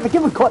playing vert. They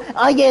give a call.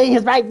 Oh yeah,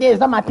 he's right there.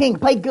 It's on my ping.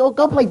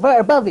 Go play vert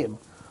above him.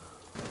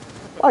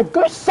 Like,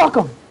 go suck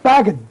a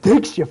bag of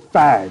dicks, you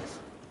fags.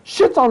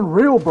 Shit's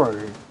unreal,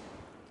 bro.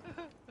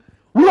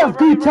 We have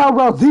Gutao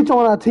Ralzito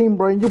on our team,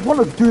 bro, and you want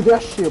to do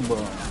that shit,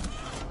 bro.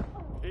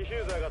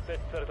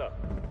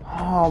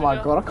 Oh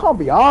my god, I can't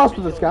be arsed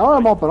with this guy.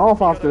 I'm up and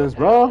off after this,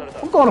 bro.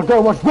 I'm gonna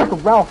go watch Wreck-It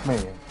Ralph,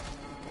 man.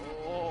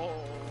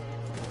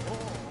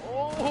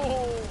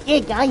 Yeah,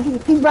 guys,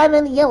 he's right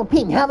on the yellow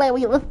pin. How about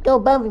let's go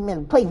above him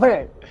and play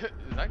vert? Is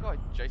that guy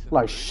Jason?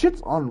 Like,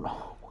 shit's on.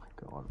 Oh my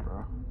god,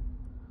 bro.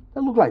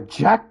 They look like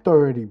Jack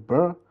Doherty,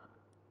 bro.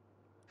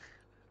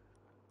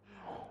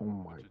 Oh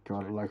my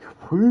god, like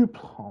poop.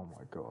 Oh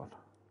my god.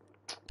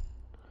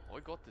 Oh,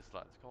 we got this,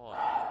 lads. Come on.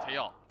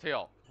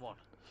 TL, come on.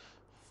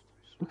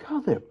 Look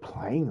how they're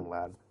playing,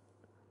 lad.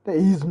 There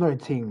is no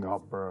teaming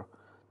up, bro.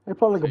 They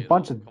play like a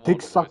bunch of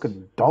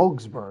dick-sucking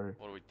dogs, bro.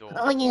 What are we doing?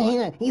 Oh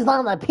yeah, he's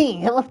on my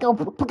ping. Let's go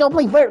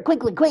play vert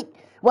quick.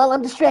 While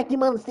I'm distracting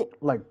him on the stick.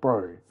 Like,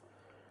 bro.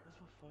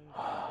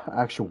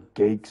 Actual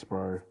geeks,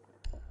 bro.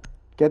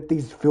 Get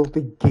these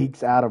filthy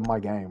geeks out of my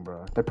game,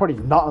 bro. They're probably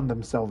nutting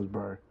themselves,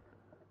 bro.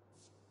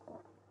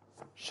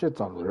 Shit's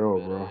unreal,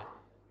 bro.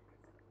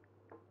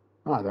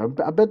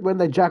 I bet when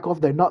they jack off,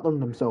 they nut on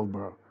themselves,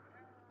 bro.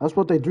 That's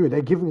what they do.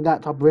 They're giving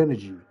that type of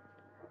energy.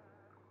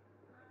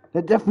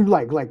 They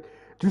definitely like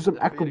do some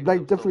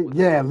like definitely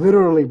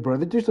literally, bro.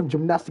 They do some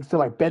gymnastics to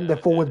like bend their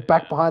forwards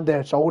back behind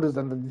their shoulders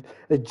and then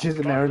they jizz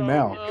in their own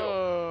mouth.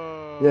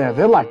 Yeah,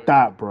 they're like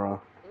that, bro.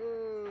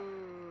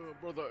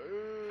 Brother.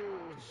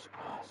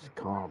 Just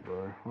calm,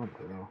 bro. I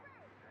don't know.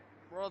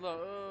 Brother.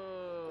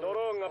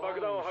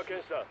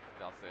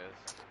 Downstairs.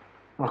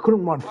 I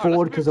couldn't run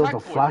forward because there was a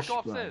flash. Go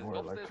upstairs.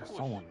 Bro, like it's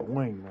so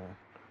annoying, man.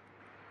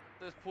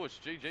 Let's push.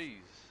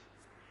 GG's.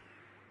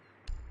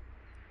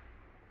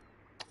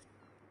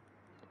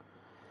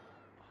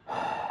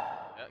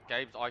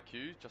 Gabe's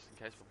IQ, just in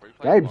case for free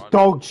play. Gabe's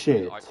dog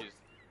shit.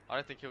 I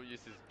don't think he'll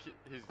use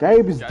his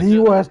Gabe is the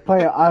worst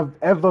player I've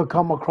ever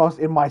come across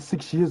in my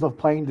 6 years of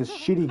playing this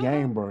shitty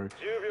game, bro.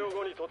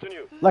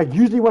 Like,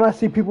 usually when I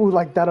see people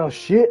like that are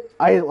shit,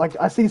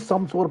 I see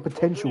some sort of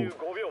potential.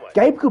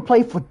 Gabe could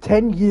play for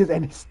 10 years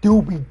and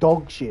still be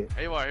dog shit.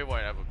 He won't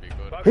ever be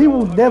good. He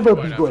will never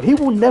be good. He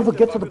will never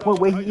get to the point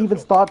where he even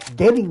starts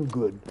getting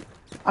good.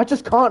 I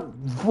just can't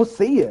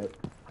foresee it.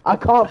 I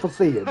can't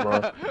foresee it,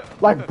 bro.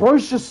 Like,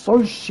 bro's just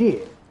so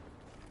shit.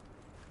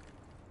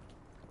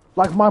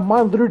 Like, my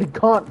mind literally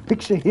can't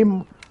picture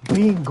him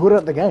being good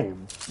at the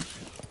game.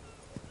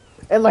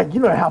 And, like, you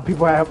know how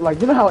people have, like,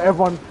 you know how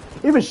everyone,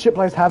 even shit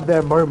players have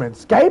their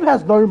moments. Gabe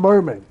has no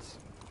moments.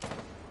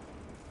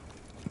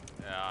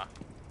 Yeah.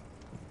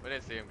 We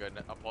didn't see him go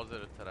a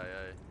positive today,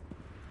 eh?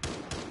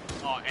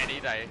 Oh, any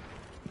day.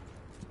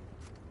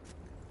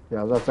 Yeah,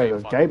 I was about to say,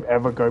 does Gabe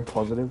ever go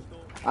positive?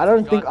 I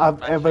don't think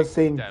I've ever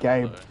seen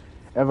Gabe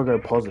ever go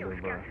positive,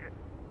 bro.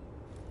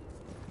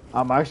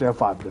 I'm actually a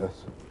 5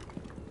 this.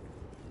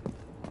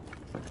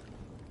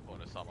 Or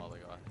to some other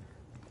guy.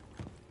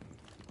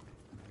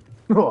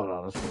 Oh,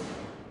 no, that's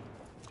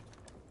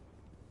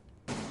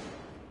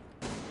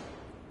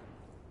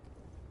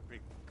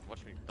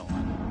Watch me die.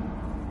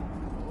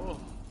 Oh.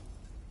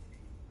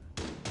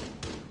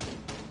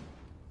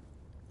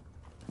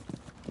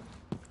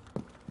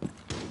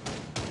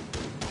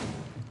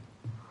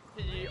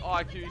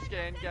 IQ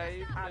scan,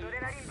 Gabe.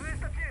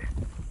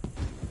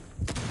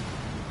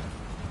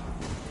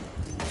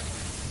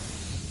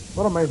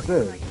 what a mate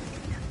says.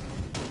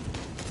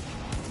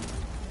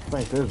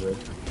 Mate says it.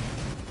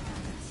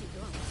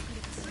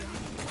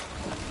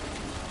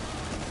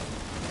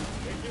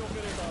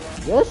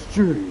 Yes,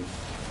 Judy.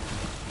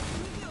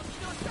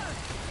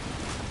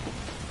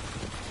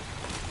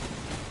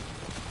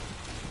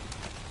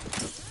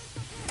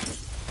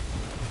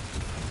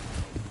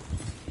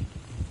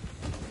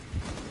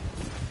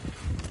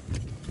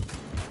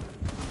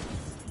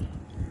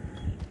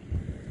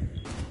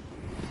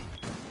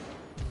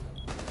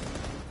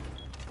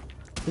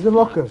 He's in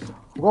lockers.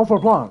 I'm going for a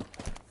plant.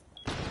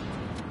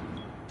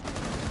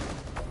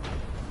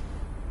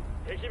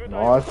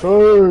 Nice,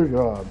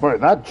 bro,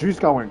 that juice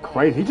guy went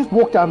crazy. He just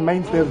walked down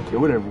main stairs and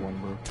killed everyone,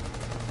 bro.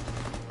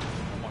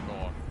 Oh my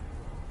god.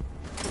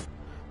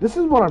 This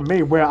is what I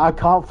mean, where I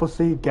can't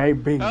foresee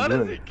Gabe being How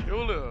good. does he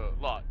kill her?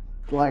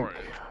 Like,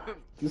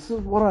 this is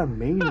what I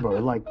mean, bro.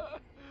 Like,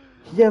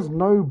 he has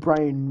no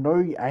brain,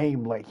 no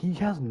aim. Like, he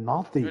has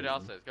nothing. Go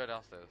downstairs. Go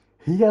downstairs.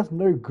 He has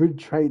no good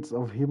traits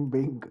of him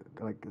being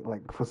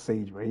like for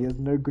Siege, bro. He has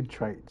no good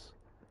traits.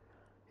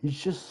 He's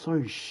just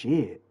so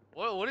shit.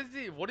 What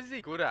is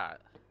he good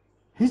at?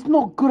 He's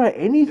not good at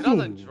anything. He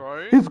doesn't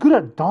drone. He's good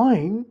at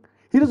dying.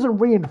 He doesn't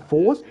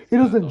reinforce. He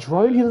doesn't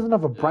drone. He doesn't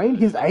have a brain.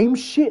 His aim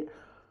shit.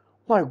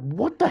 Like,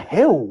 what the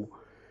hell?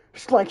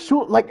 It's like,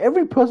 sure, like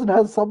every person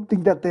has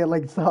something that they're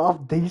like half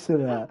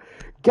decent at.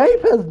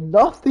 Gabe has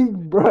nothing,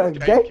 bro.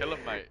 Gabe kill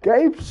him, mate.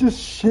 Gabe's just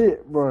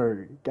shit,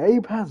 bro.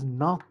 Gabe has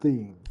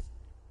nothing.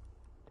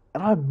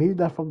 And I mean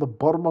that from the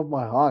bottom of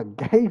my heart.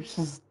 Gabe's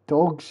just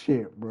dog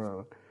shit,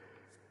 bro.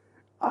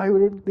 I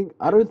don't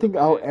think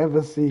I'll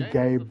ever see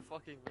Gabe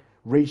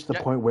reach the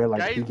point where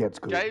like he gets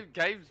good.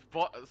 Gabe's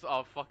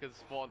fucking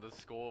spot on the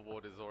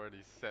scoreboard is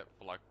already set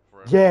for like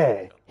forever.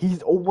 Yeah,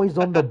 he's always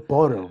on the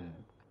bottom.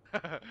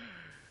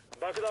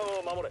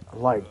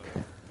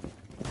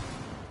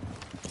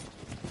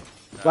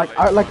 Like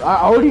I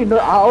already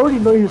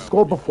know his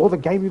score before the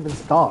game even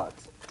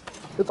starts.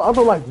 It's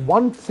either like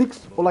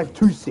 1-6 or like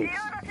 2-6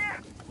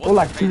 or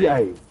like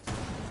 2-8.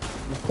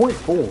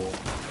 0.4.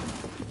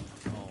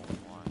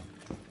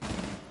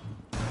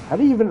 How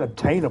do you even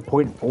obtain a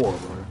 0.4, bro?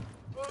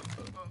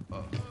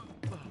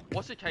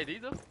 What's your KD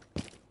though?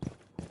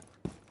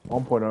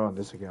 1.0 on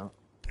this account.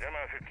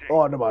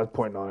 Oh no, it's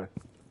 0.9.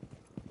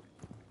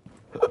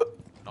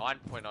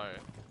 9.0.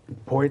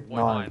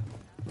 0.9.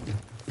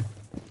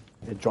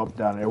 It dropped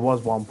down. It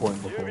was 1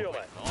 point before.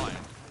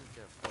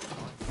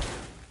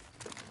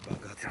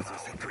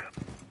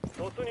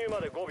 突入ま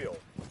で5秒。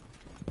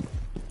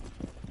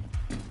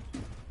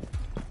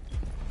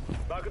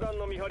爆弾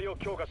の見張りを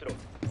強化しろ。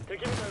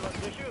敵部隊はデ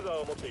ィフューザー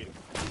を持っている。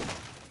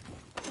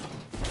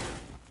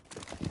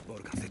ボ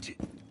ルカン設置。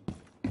ボ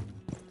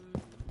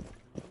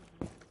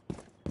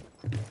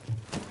ルカン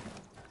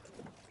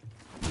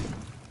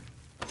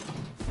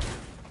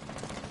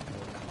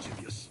準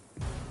備よし。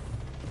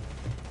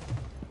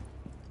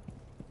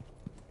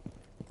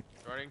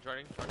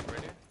Joining right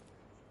here.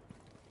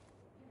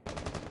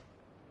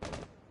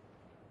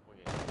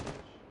 Okay,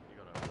 you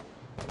gotta.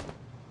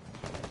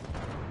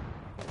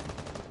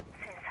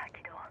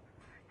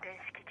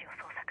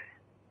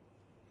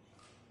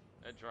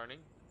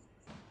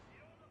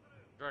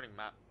 Joining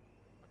map.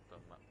 What the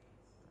map?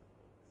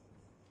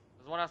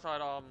 There's one outside,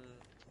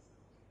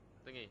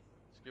 thingy.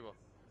 Scuba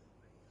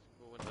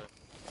window.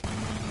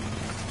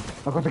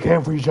 I got the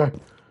cam for you, Joe.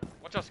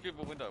 Watch out,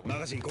 scuba window. マ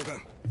ガジン交換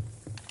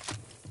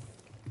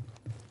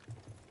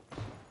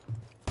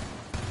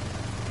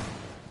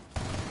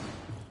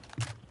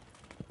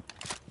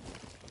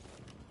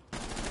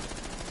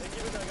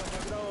敵部隊が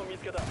爆弾を見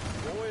つけた。防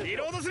衛しろ。リ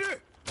ロードする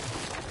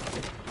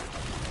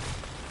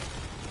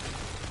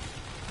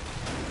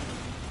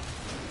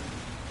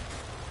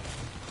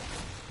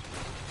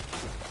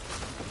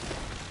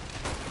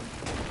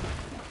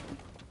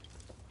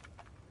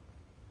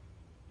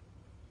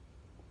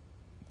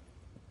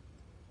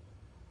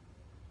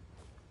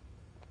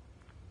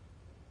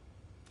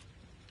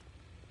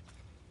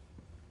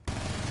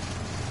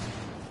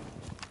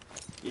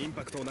イン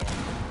パクトをな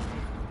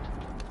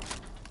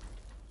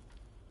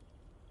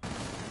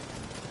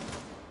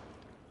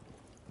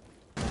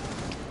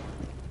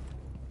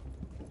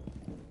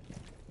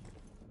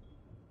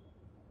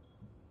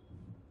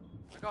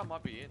That guy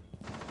might be in.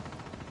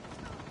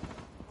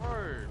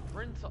 Bro,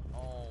 printer.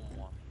 Oh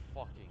my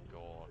fucking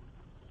god.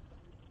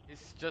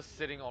 He's just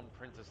sitting on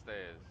printer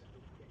stairs.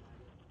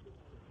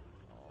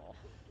 Oh.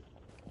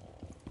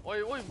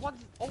 Wait, one's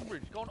Old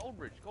Bridge. Go on Old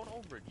Bridge.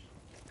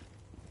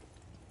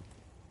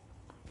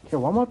 Yeah,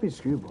 why might be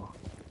scuba?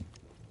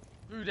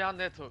 Who down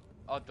there took?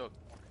 Oh, Doug.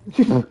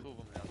 Two of them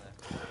down there.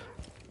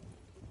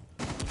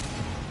 Oh,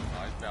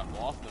 he's about to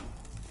blast him.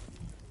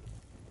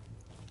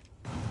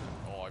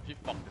 Oh, if you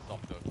fuck this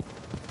up, Doug.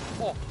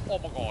 Oh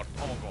my god.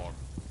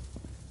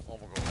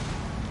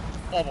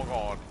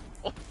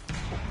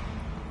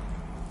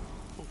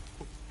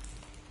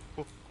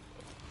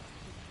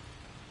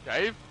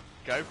 Cave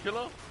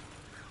killer?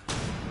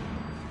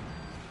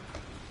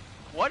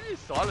 Why did you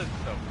silence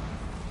them?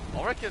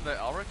 I reckon they would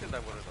have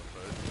done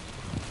first.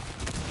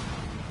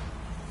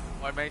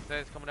 Alright, main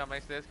stairs, coming down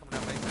main stairs. 味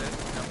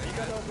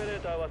方オペレ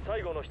ーターは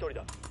最後の一人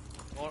だ。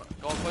 Go on,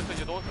 close to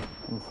your doors.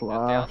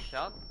 Flash.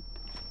 Down.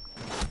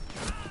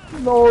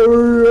 No,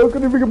 I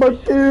couldn't even get my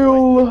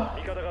kill.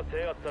 味方が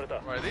制圧された。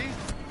 Bro,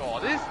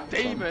 this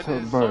demon is so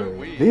Bro,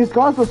 weird. these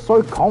guys are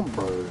so comp,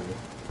 bro.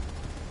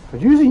 They're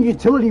using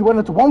utility when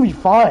it's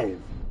 1v5.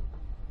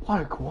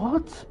 Like,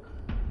 what?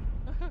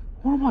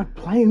 What am I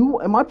playing?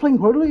 Am I playing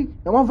Hurley?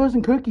 Am I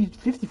versing Kirky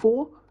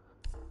 54?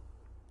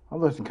 I'm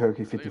versing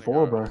Kirky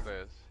 54, bro.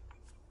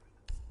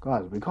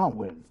 Guys, we can't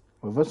win.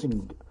 We're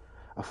versing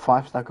a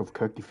 5-stack of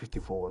Kirky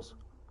 54s.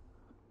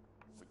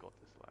 We got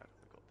this, lad.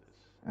 We got this.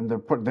 And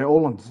they're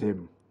all on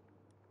Zim.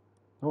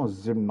 They're on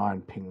Zim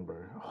 9 ping, bro.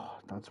 Oh,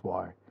 that's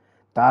why.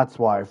 That's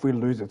why. If we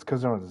lose, it's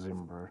because they're on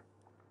Zim, bro.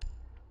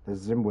 They're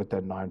Zim with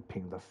their 9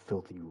 ping, the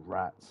filthy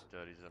rats.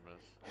 Dirty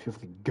Zimmers.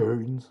 Filthy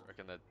goons.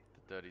 Reckon they're the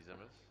dirty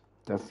Zimmers.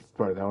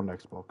 Bro, they're on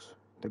Xbox.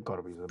 They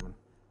gotta be Zimming.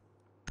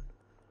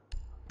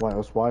 Why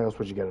else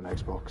would you get an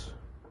Xbox?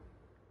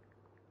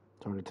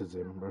 It's only to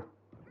Zim, bro.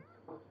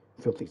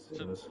 Filthy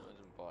Zimmers. Imagine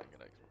buying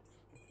an Xbox.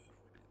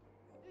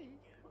 Hey,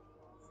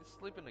 you're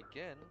sleeping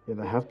again. Yeah,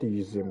 they have to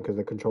use Zim because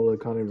the controller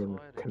can't even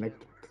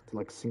connect,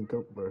 like sync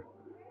up, bro.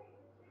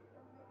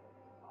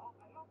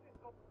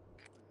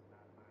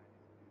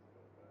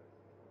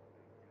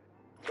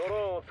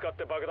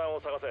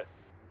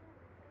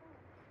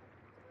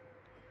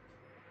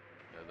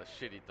 Yeah, the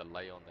shitty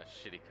delay on that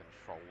shitty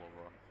controller,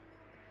 bro.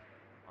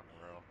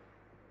 Unreal.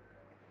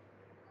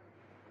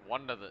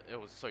 Wonder that it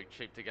was so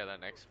cheap to get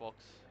an Xbox.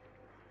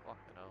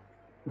 Fucking hell.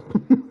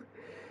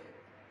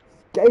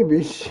 Game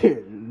is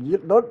shit.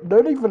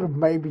 Not even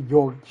maybe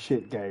your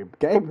shit game.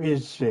 Game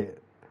is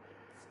shit.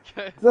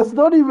 That's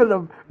not even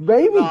a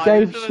maybe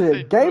game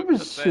shit. Game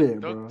is shit,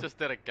 bro. Just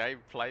did a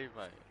gameplay,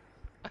 mate.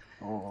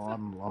 Oh,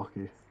 I'm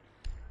lucky.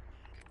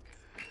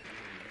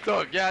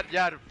 Dog, you had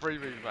to free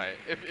me, mate.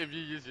 If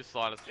you use your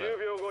silence, mate.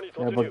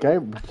 Yeah,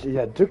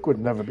 but Duke would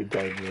never be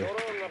game, bro. You're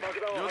walking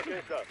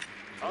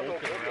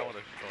around with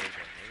a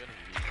shotgun.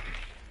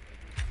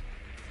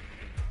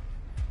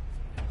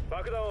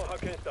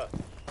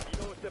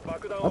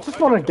 I just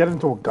want to get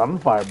into a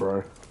gunfight,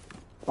 bro.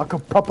 Like a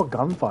proper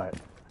gunfight.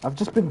 I've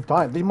just been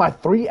dying. My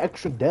 3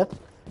 extra deaths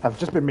have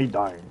just been me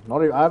dying.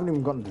 I haven't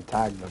even gotten to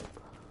tag them.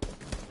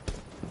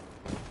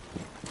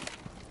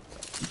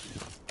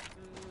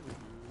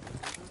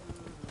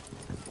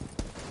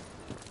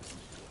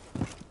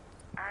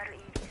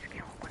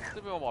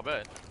 Sleeping on my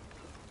bed.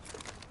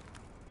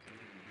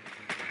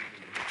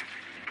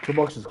 The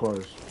box is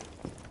closed.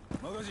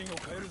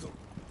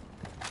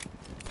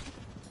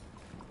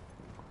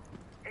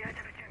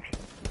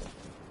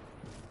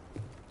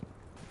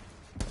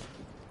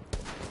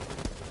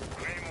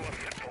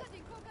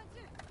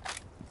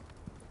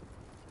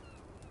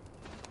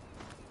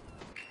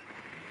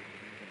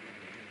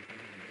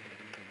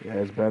 Yeah,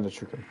 it's bandit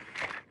chicken.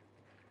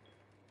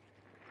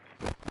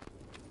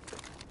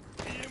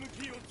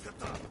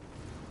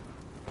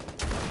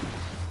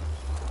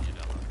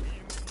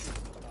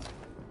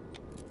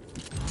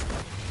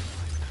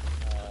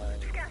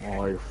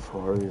 Oh, you're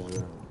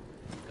frozen.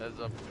 There's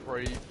a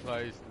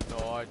pre-placed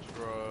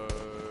nitro.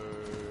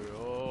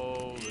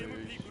 Holy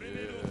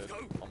shit.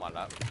 On my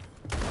lap.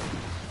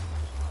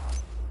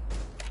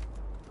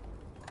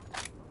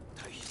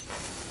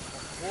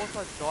 Of course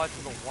I died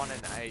to the 1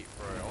 and 8,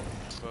 bro. I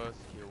was first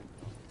killed.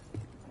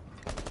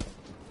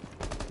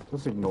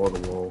 Just ignore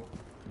the wall.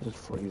 Just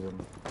freeze him.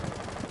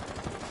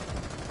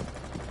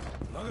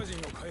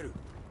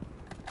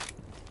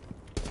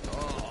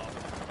 Oh.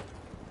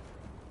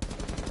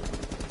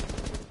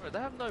 Bro, they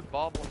have no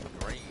barb on the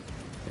green.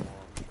 Oh,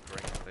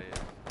 green stairs.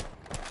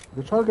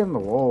 They try to get in the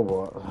wall,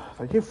 but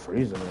they keep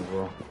freezing as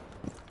well.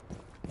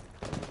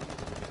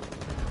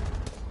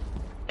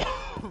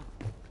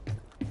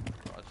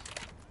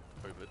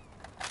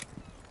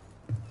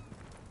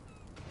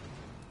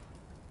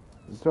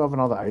 You still have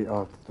another 8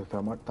 the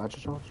thermite thatcher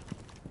charge?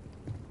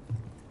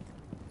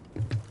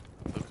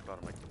 Luke's about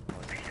to make the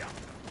play.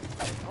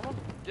 Someone,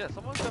 yeah,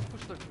 someone's gonna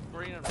push the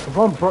green and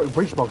Run,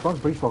 breach box, run,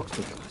 breach box.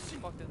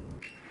 fucking...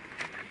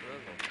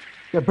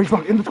 Yeah, breach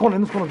box, in this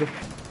corner, just.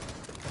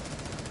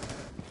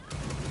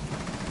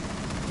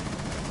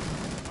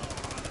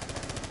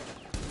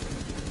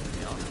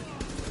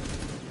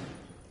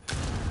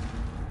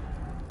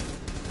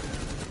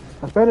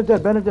 That's Bennett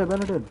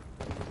dead.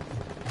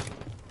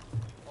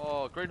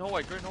 Oh, green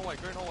hallway.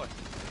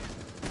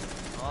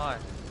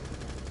 Nice.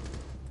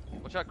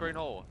 Watch out, green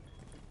hallway.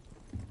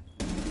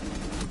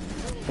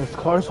 It's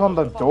close on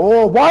the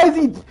door. Why is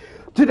he...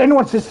 Did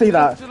anyone just see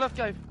that? To the left,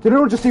 Gabe. Did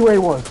anyone just see where he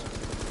was?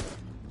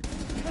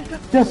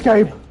 Yes,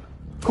 Gabe.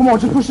 Come on,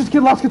 just push this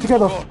kid, last kid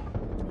together. Oh.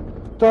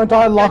 Don't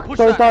die, Lock. Push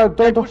Don't that.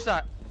 die. Push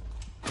that.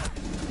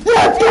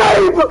 Yes,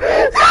 Gabe!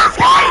 Yes,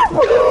 Gabe!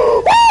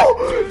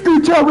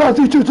 Guitar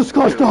Razito just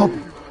clutched up.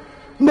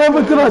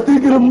 Never did I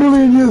think in a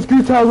million years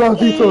Guitar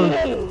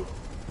Razito.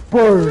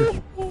 Bro,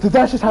 did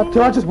that just happen?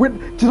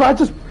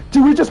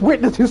 Did we just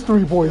witness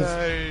history, boys?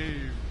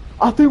 Gabe.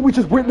 I think we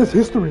just witnessed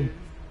history.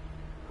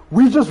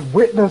 We just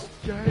witnessed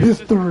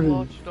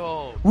history.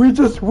 We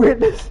just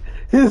witnessed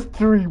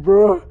history,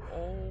 bro.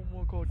 Oh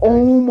my god.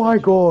 Oh my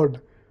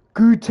god.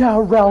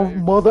 Guitar Rao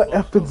mother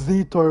effing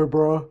Zito,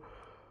 bro.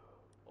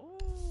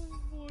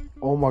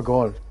 Oh my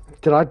god.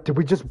 Did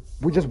we just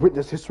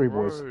witness history,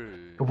 boys?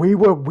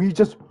 We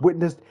just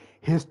witnessed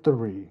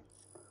history.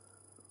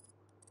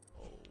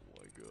 Oh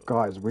my god.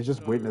 Guys, we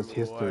just witnessed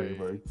history,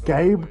 bro.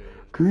 Gabe,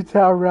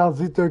 Guitar Rao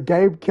Zito,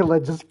 Gabe Killer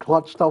just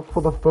clutched up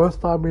for the first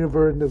time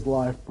ever in his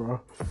life,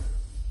 bro.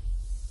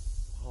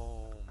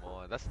 Oh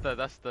my, that's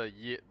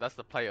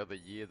the play of the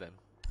year then.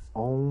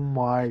 Oh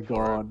my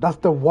god. That's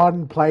the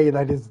one play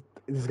that he's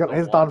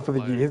done for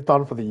the year. He's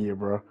done for the year,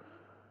 bro.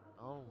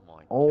 Oh my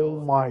god. Oh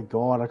my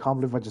god, I can't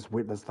believe I just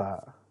witnessed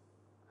that.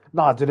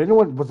 Nah, was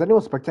anyone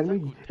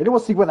spectating me? Anyone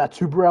see where that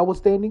Tuberel was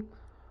standing?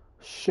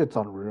 Shit's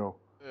unreal.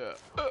 Yeah.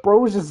 Bro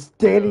was just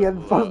standing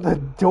in front of the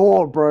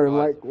door, bro.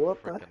 Like,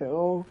 what the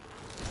hell?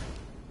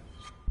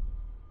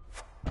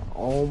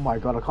 Oh my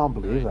god, I can't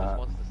believe He that. just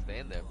wants to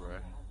stand there, bro.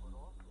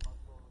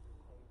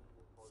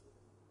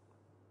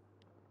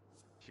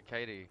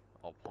 Shikadi.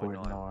 Oh,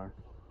 0.9.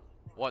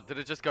 What, did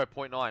it just go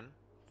 0.9?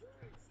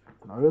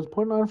 No, it was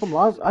 0.9 from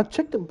last. I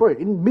checked it, bro.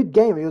 In mid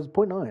game, it was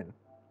 0.9.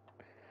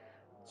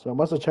 So it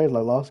must have changed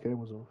like last game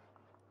or something.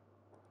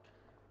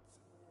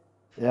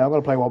 Yeah, I'm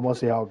gonna play one more,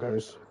 see how it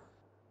goes.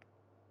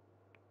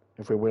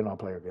 If we win, I'll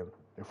play again.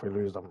 If we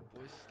lose, I'm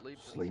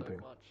sleeping.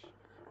 So much.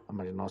 I'm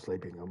actually not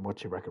sleeping. I'm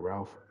watching Wreck-It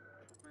Ralph.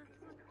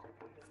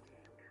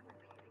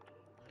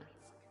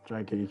 Try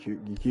and get you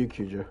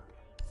QJ.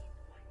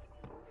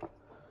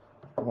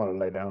 I want to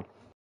lay down.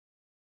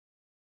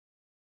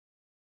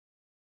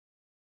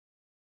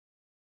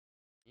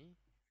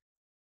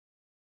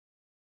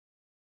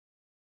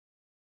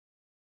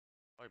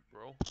 Hey,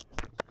 bro.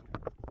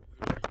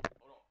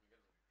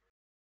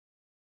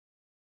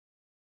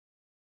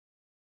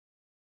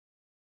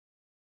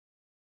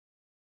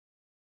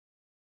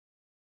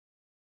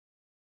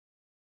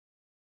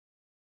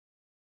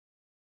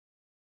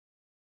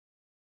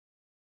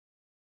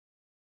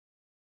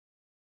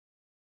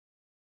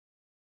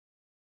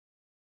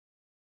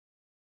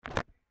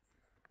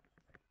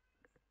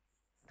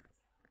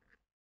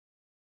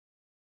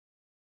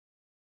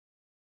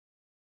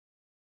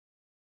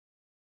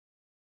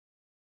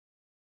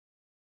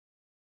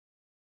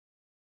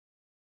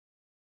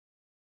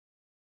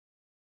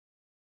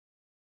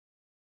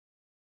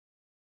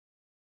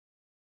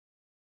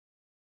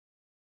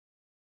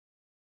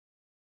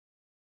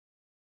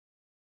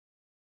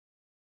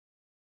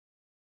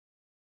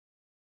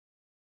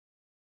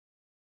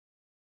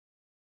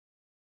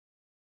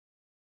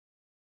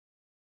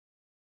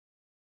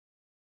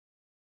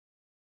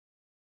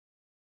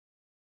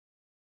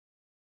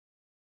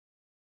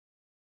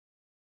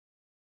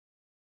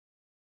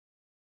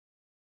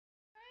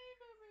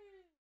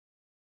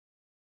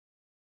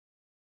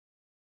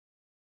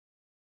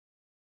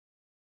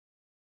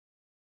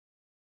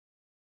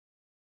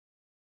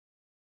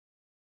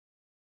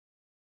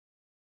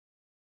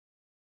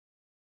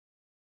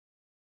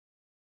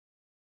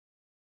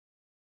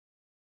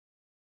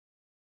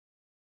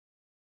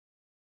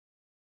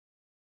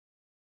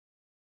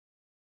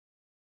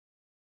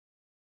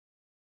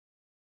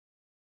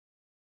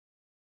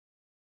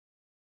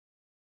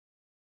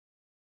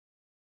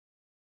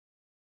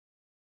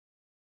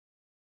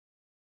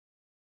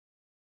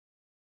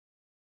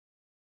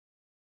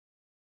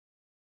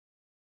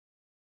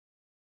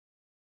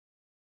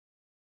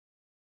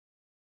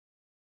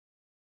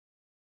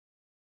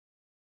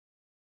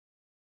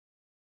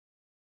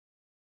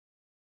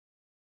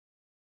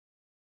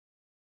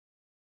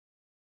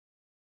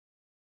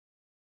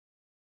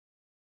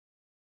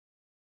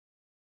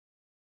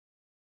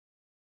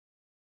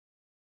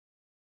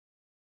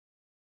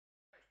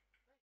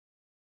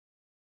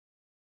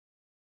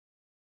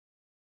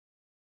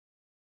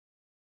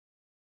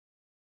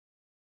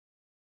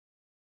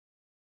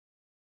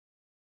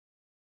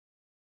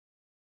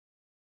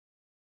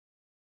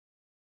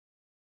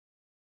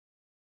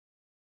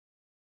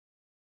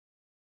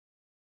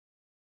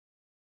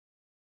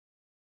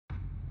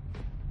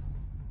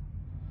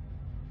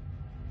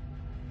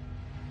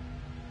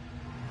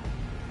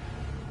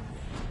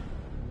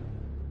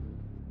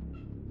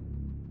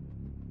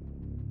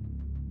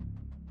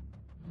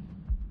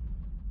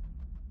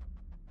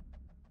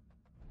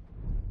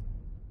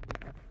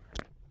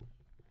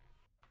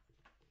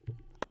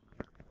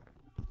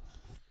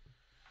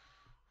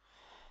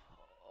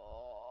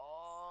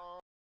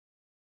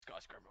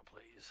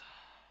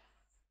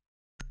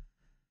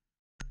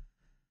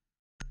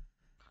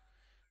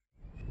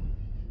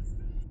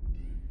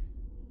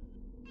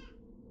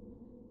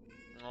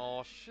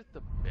 Oh, shit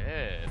the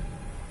bed.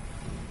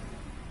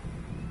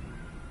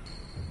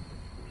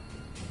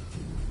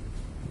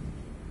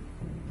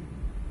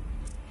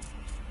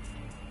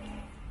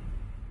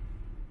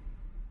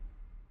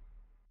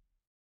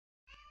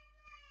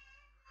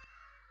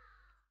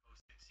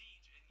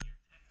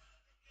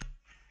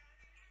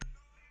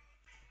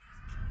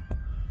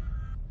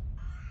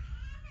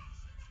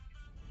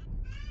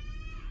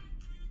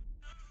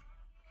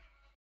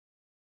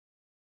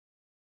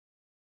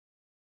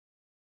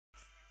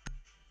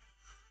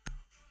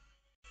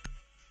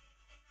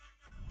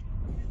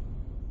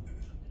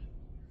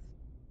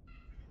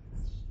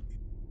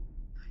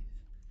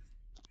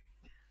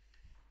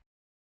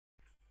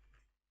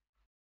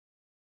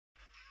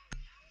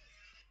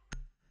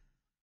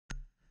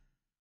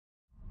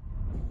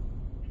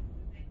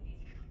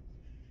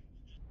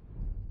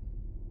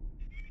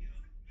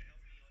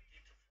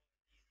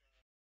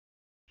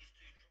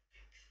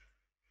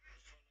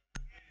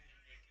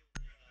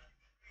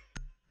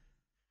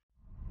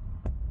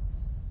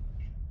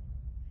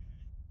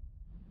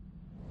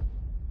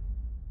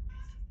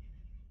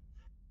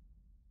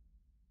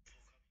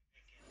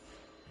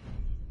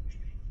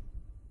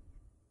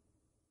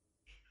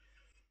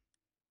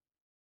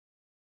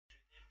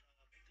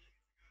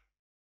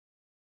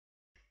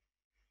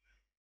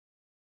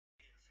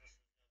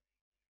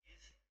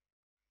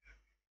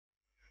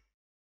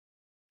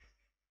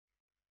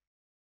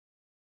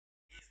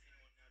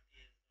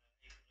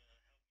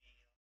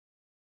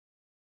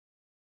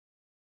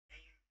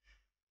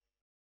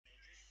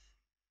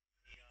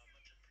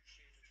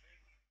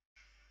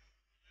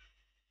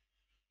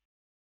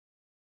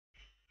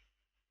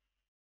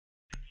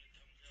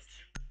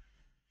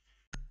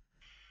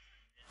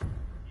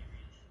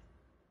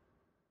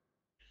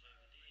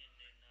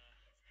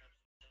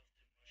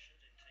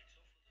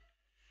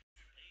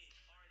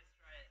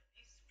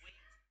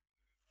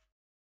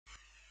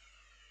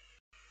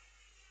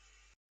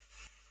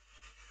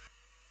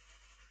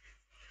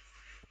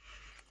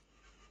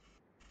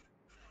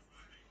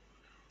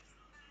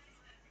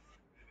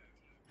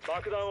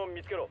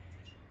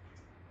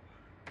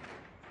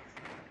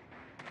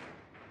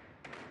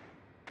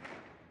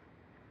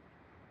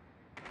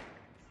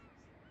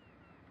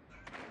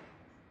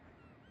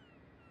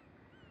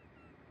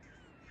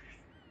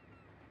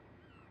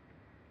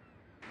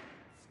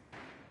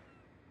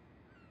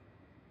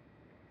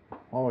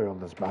 Oh, we're on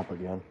this map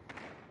again.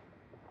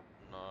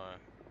 No.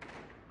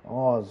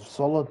 Oh, it's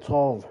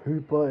Solotov,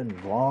 Hooper, and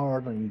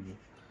Varney,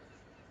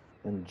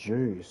 and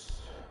Juice.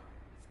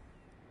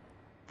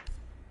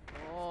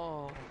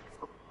 Oh.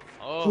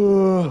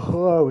 Oh,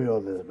 why are we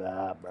on this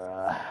map,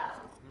 bruh?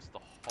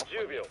 Mr.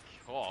 Hopper,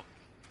 cock.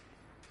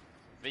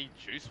 The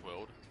Juice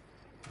World.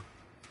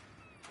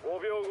 Oh,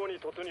 this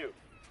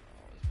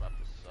map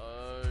is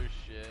so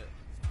shit.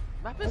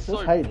 Map I is just so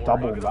hate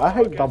boring. double. I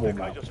hate double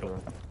maps, bro.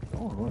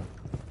 Oh,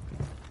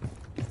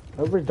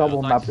 every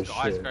double like map is shit.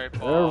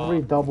 skyscraper.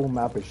 Every double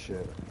map is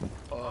shit.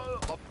 I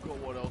forgot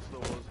what else there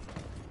was.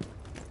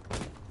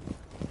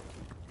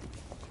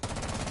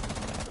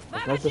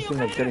 It's not just thing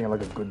like getting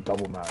like a good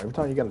double map. Every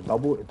time you get a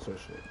double, it's so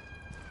shit.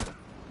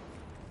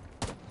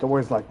 It's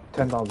always like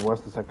 10 times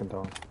worse the second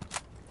time.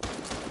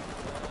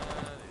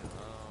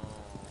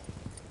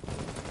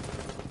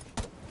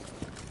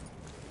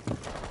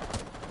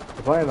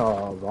 If I ain't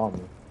army.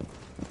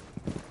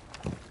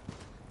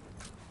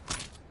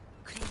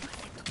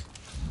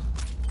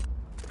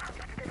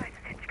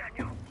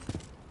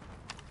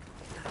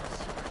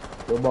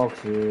 The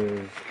box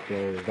is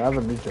closed. I have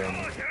a new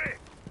channel.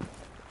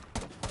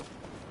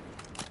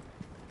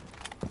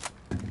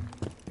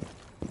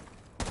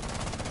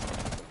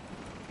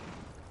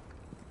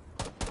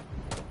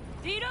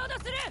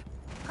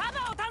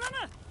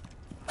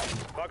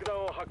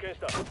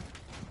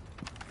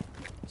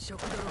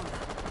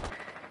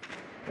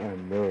 I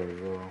know,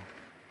 bro.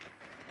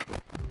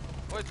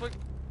 Wait.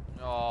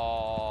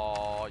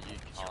 Oh, you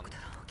can't.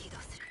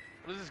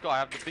 What does this guy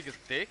have? The biggest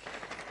dick?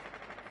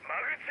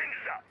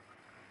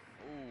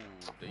 Ooh,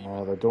 demon.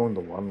 Oh, they're doing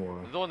the one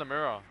way. They're doing the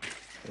mirror.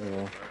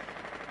 Yeah.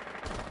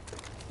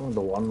 Doing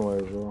the one way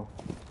as well.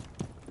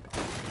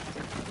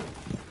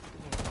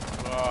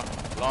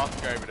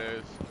 Last game it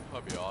is.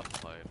 Hope your ass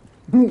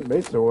played.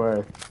 Makes the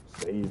way.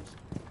 Saves.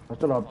 I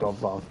still have top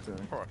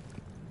fast. Bro.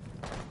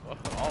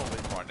 I'll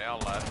leave right now,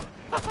 lad.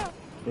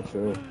 Good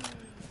shit.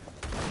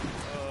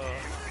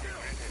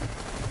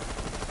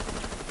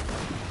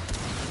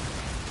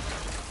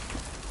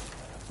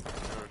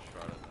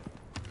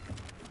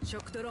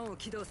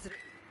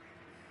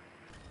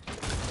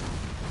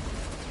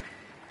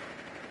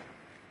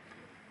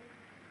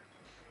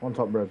 One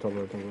top red.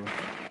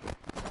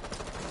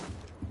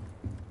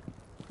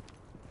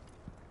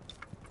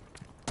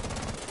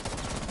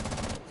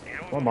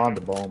 One behind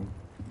the bomb.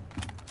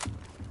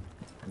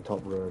 And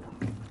top red.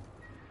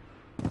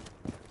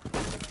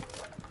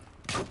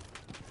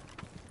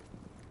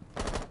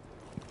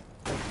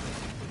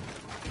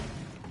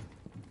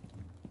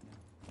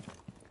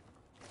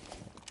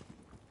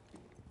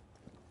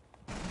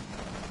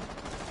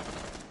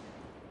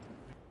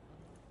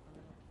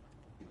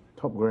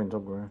 Top green,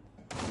 top green.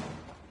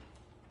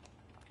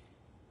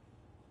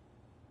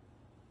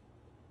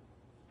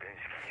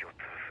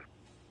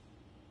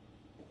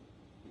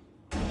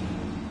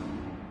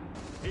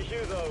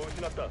 Diffuser を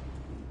失った。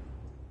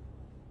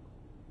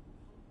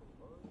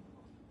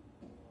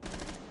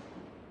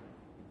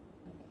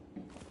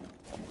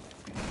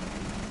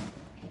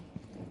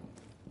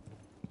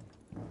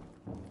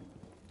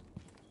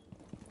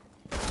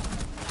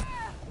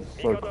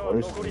So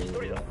close to me.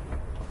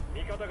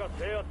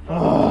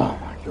 Oh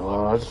my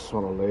god, I just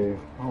want to leave.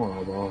 I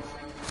want to log off.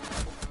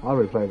 I'll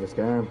replay this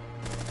game.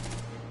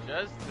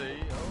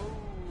 Jesse, oh.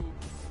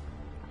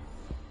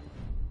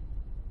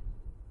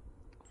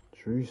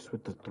 Juice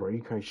with the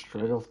 3K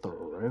straight off the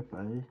rip,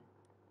 eh?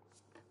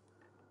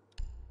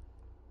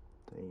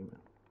 Demon.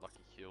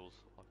 Lucky kills,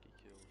 lucky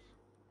kills.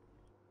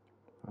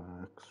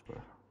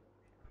 Bro.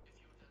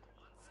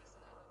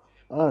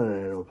 I don't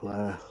need to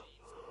play.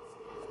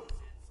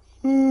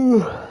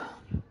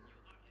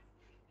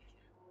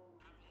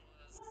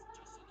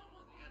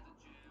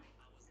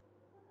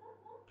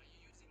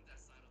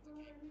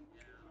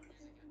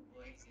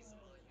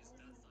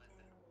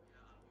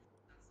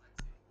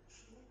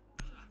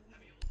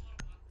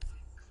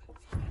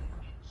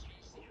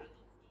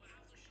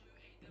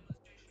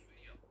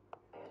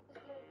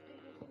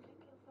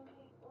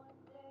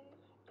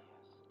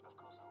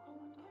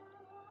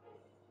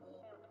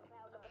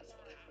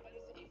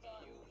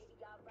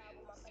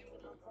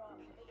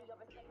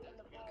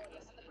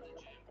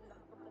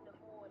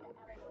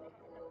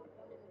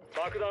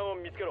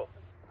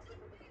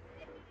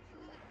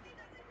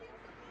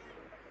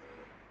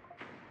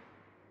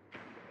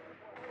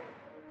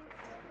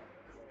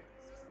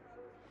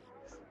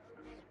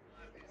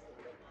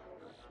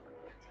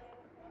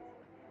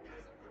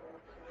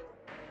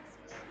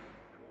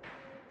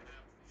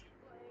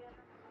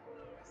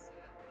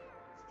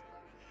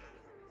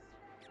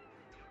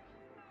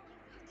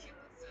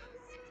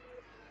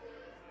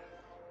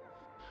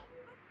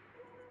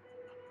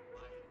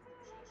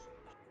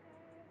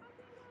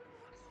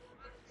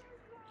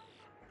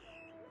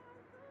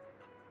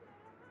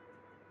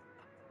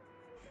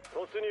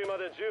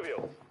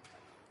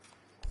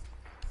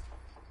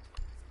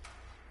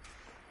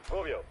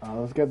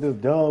 Let's get this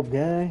dub,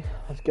 gang.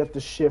 Let's get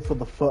this shit for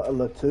the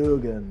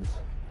Latugans.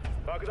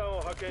 Alright,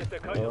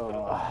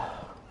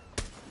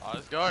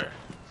 let's go.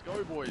 Let's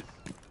go, boys.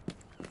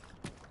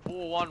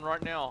 4-1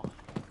 right now.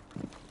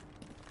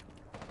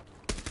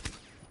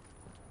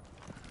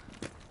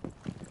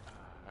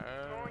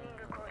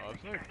 I'm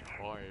so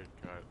tired,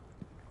 guys.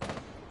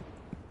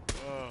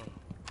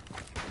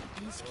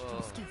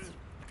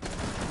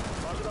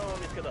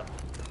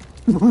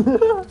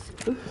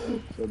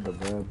 Shut the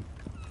bed.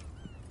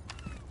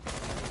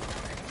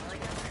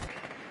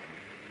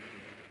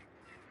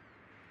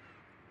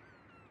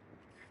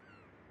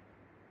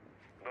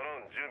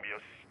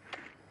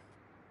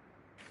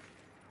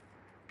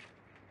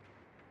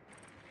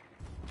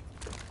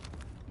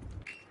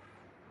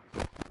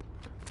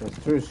 That's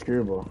too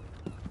scuba.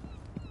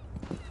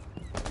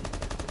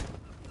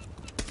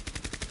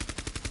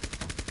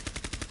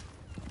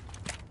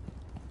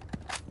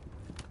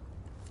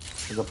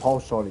 There's a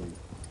pulse shot you.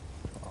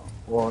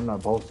 Oh no,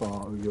 pulse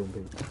on UMP.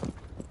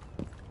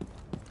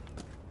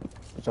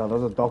 So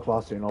there's a dog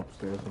blasting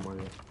upstairs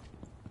somewhere.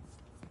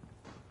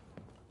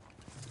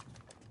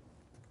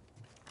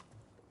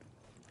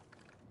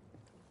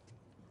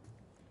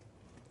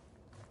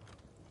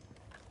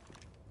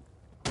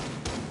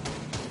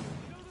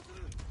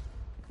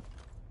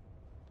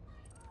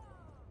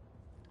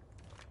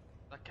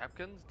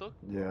 Capkins, Doug?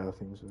 Yeah, I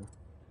think so.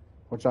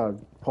 Watch out,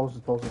 pulse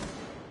is pulsing.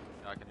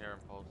 Yeah, I can hear him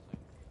pulsing.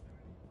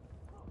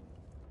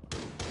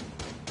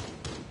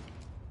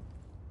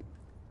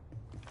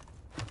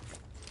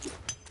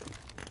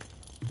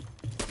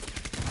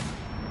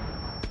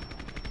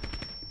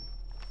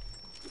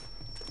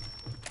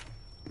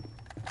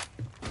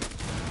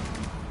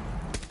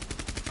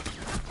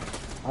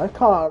 I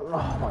can't.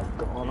 Oh my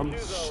god, I'm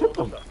shit.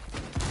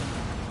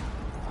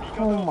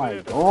 Oh my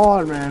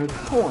god, man,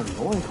 it's so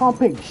annoying. Can't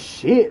pick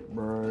shit,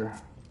 bro.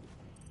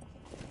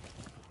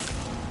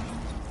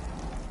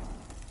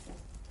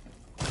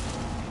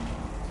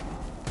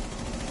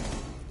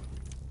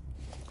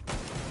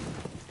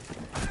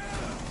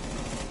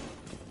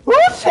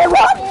 Oh shit,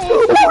 run!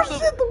 Oh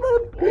shit, the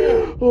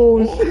man! Oh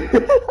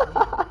shit!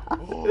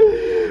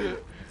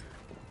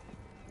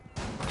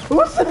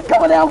 Oh shit,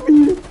 coming out for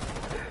you!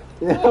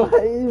 Yeah,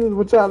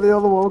 watch out, the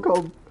other one will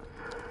come.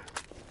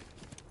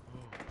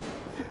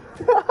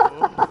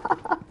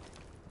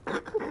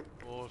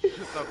 Oh shit,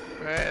 that's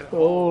bad.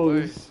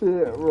 Holy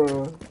shit,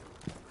 bro.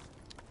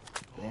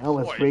 That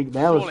was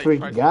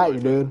freaking got you,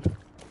 dude.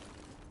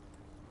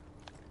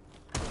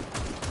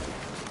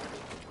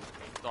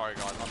 Sorry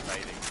guys, I'm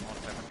baiting. I'm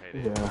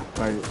fabricating. Yeah,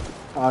 right.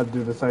 I'd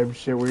do the same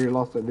shit where you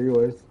lost it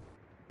anyways.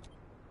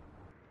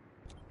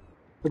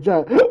 But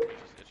yeah,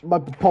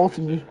 might be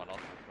pulsing you.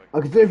 I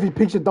can see if he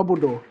picks a double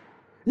door.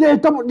 Yeah,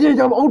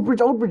 old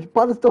bridge,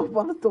 by the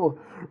store.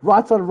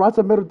 Right side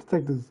metal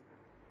detectors.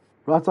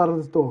 Right side of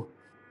the store.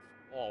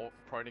 Oh,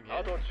 proning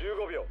あ here. と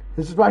15秒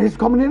This is right. He's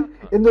coming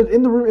in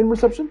the room in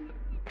reception.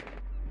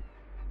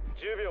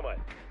 10秒前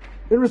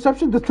In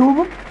reception, there's two of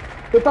them.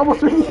 They're double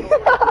swinging.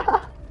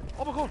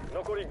 Oh my god!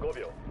 残り5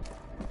秒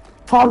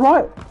Hard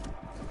right.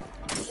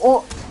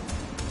 Oh,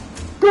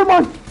 good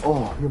man.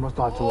 Oh, you must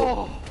die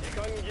too. 時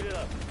間切れ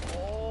だ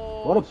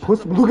What a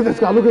pussy! Look at this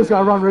guy. Look at this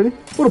guy run ready.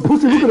 What a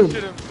pussy! Look at He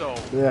shit him.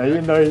 himself. Yeah,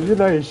 you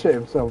know he shit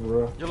himself,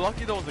 bro. You're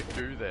lucky there was a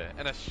goo there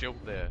and a shield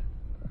there.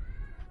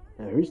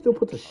 Yeah, he still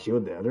puts a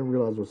shield there. I didn't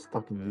realize it was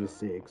stuck in year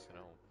 6. You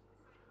know,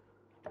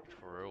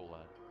 for real,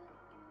 lad.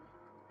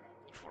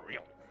 For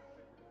real.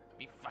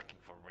 Be fucking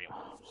for real.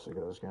 I'm sick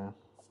of this guy.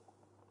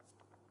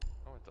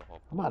 I went to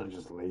hop. I might have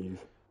just leave.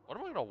 What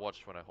am I gonna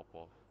watch when I hop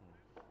off?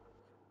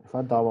 If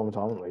I die one more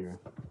time, I'm leaving.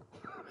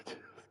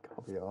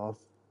 Can't be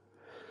asked.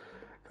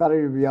 Can't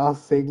even be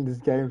asked seeing this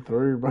game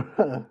through,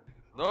 bro.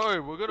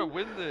 No, we're gonna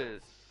win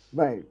this.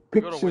 Mate,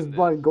 We gotta pictures win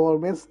bloody this.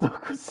 gone. Man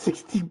stuck with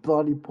 60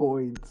 bloody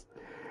points.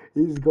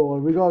 He's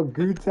gone. We got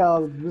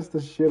Gootow's Mr.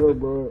 Shitter,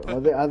 bro.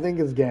 I think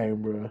it's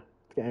game, bro.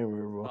 It's game,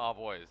 bro. Nah,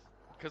 boys.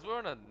 Because we're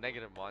in a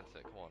negative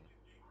mindset. Come on.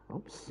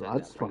 I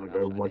just want to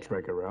go watch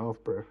Wreck-It Ralph,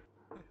 bro.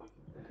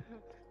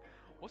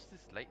 What's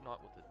this late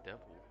night with the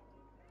devil?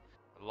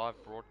 A live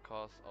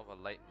broadcast of a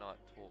late night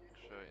talk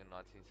show in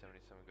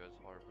 1977 goes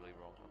horribly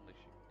wrong,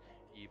 unleashing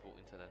evil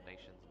into the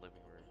nation's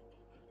living room.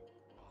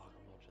 Oh, I'm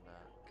watching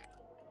that.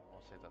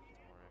 I'll save that for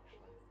tomorrow,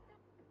 actually.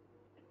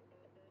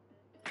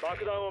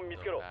 爆弾を見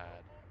つけろ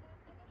Bad.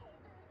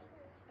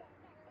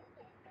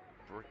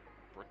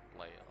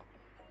 Bricklayer.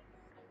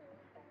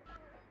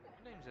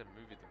 Who names that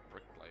movie The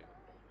Bricklayer?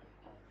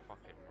 Oh,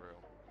 fucking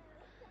real.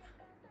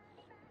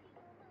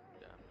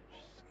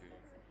 Damage, scoot.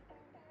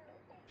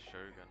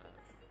 Shogun.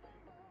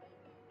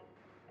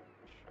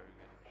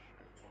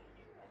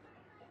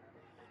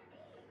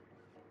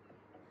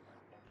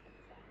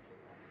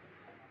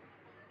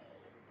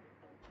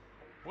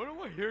 What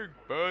am I hearing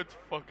birds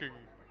fucking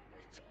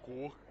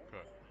squawk?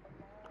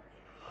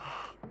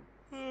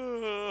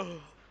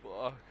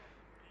 Fuck.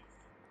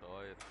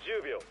 Tired.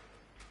 10秒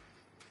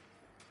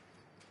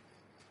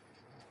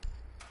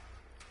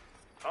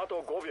あ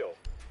と5秒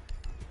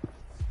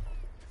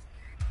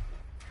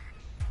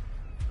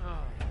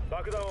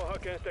爆弾を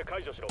発見して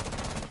解除しろ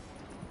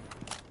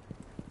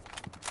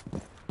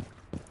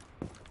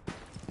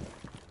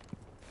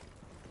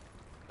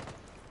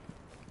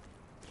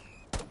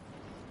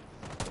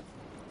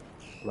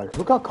Like,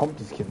 look how comped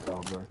these kids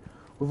are, bro.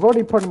 We've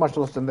already pretty much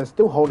lost and they're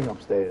still holding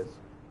upstairs.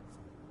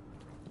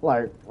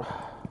 Like,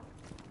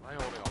 I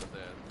holding up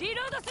there. リ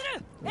ロードする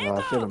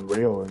I feel them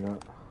real, you know.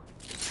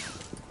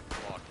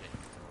 Fucking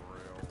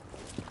real.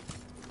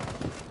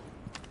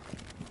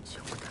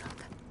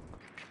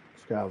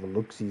 This guy have the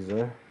looksies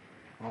there.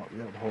 Oh,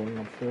 yeah, holding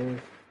upstairs.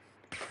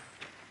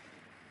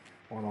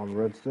 One on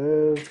red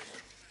stairs.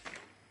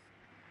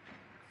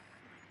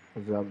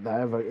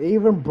 They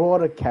even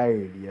brought a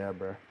cade, yeah,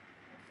 bro.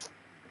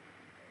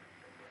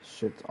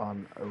 Shit's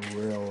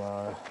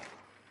unreal.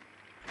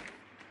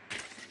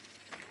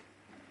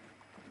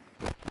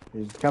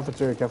 He's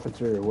cafeteria,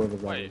 whoever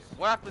that Wait, is.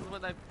 what happens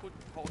when they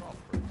hold up?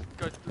 It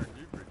goes through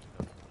New Bridge.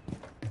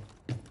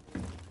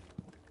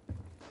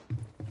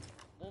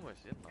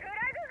 Almost in though.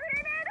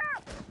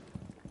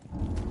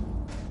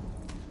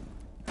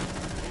 デ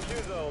ィフ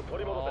ューザーを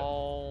取り戻せ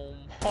Oh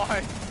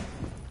my.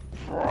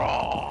 Bro.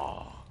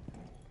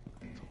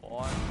 デ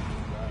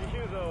ィフュ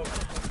ーザーをディ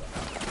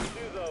フ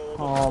ューザー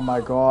を Oh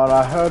my god,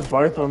 I heard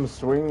both of them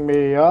swing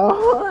me.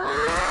 Oh,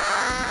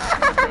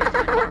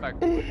 Come back.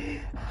 Oh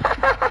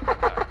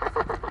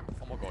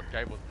my god,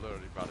 Gabe was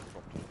literally about to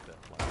drop to his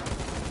death.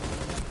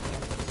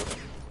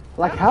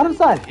 like, how does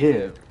that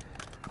hit?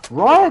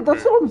 Right?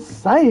 That's what I'm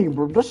saying,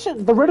 bro.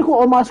 The reticle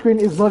on my screen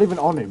is not even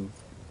on him.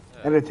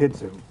 And it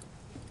hits him.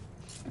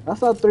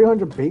 That's not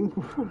 300 ping.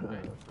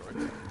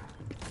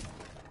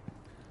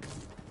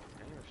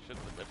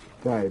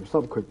 Gabe,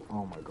 stop quick.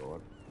 Oh my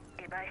god.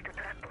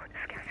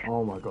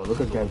 Oh my god,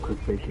 look at Gabe quick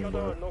peeking, 味方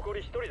は bro. 残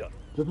り1人だ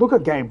Just look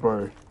at Gabe,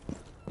 bro.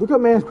 Look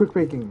at man's quick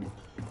peeking.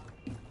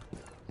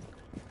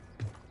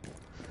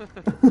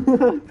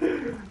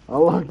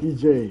 Unlucky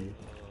G.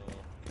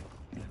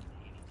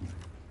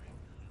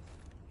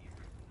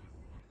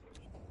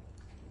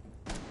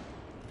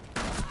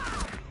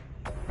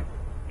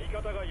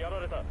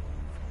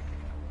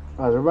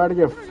 They're about to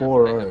get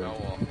 4 I 0.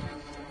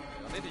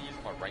 need to use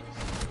my ranks.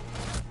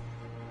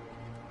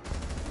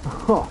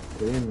 Oh,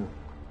 damn.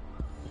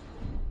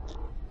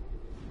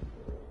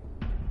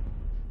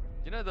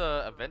 You know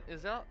the event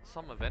is out?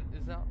 Some event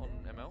is out on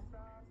ML?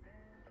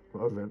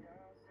 What event?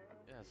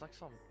 Yeah, it's like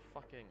some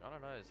fucking, I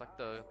don't know, it's like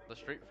the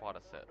Street Fighter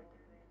set.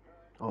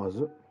 Oh, is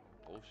it?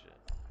 Bullshit.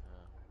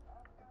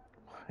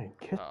 Hey,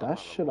 get that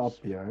shit up,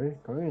 yo.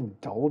 Go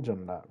indulge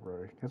in that,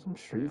 bro. Get some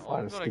Street I'm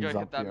Fighter gonna skins go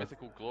up, get that yo.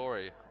 mythical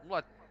glory. I'm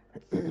like,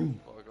 oh, I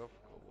go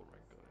for what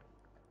rank go.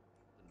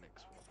 The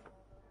next one.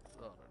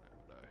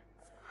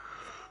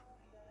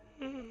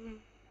 I don't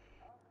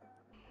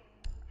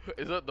know.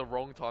 Is it the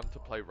wrong time to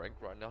play rank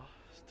right now?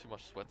 There's too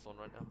much sweats on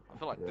right now. I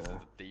feel like this is Yeah.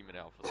 the demon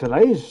outfit.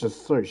 Today is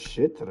just so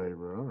shit today,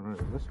 bro. I don't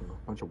know. Listen, a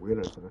bunch of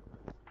weirdos today.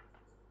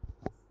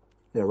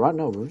 Yeah, right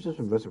now we've just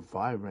invested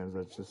 5 mans.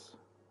 That's just,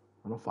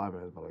 well, not 5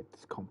 mans, but like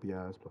this compy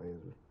ass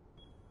players.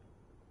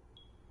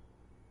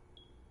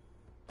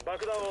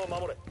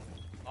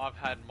 I've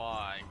had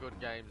my good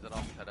games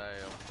enough today.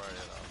 I'm afraid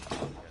that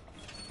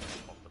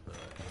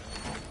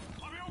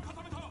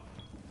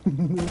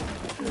I'm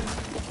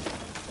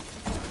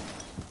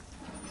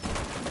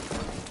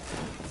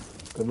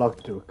Good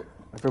luck, Duke.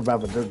 I feel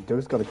bad for Duke.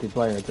 Duke's gotta keep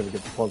playing until he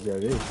gets the positive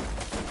ID.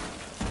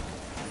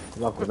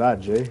 Good luck with that,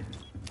 G. This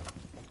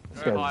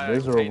guy's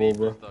miserable,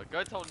 bro.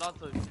 Go tell Nut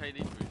to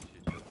KD boost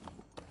you.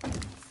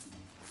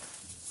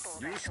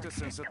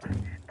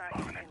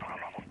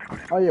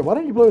 Oh yeah, why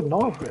don't you play with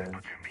North,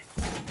 man?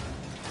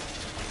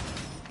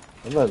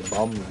 Those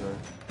bums, bro.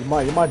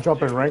 You might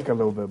drop in rank a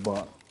little bit,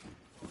 but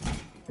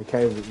your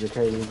K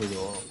usually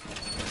go up.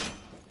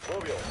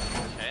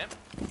 Champ?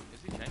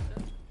 Is he changed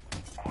it?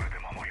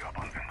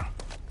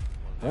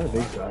 I don't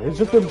think so. He's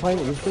just been playing.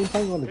 He's been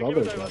playing on his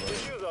other account.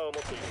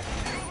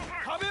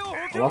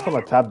 The last time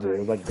I tapped it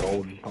was like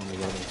gold on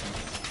his other account.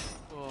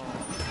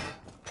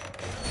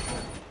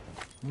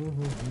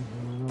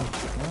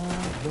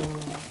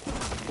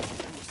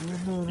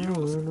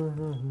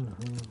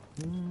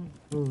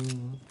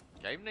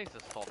 Gabe needs to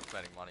stop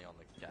spending money on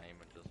the game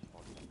and just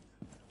fucking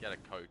get a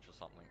coach or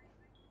something.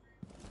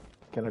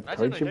 Can I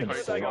Imagine coach him a and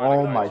coach say, trying to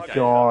oh coach my Gabe.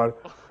 god.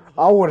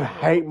 I would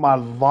hate my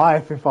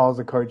life if I was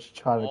a coach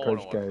trying to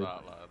coach Gabe. That,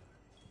 lad.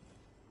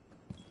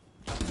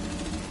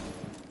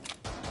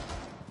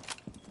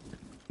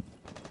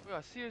 Wait,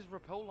 I see his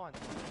rappel line.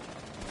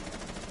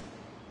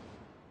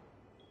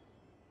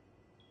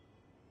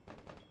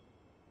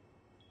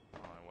 Oh,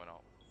 it went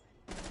up.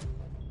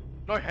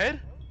 No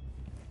head?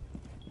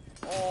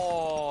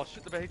 Oh,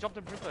 shit the bed. He jumped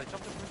in printer.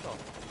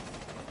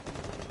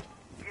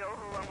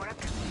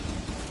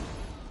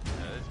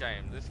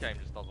 Yeah, this game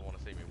just doesn't want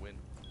to see me win.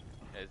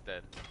 Yeah, it's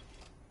dead.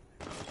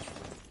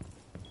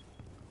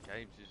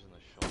 Gabe's using the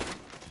shot.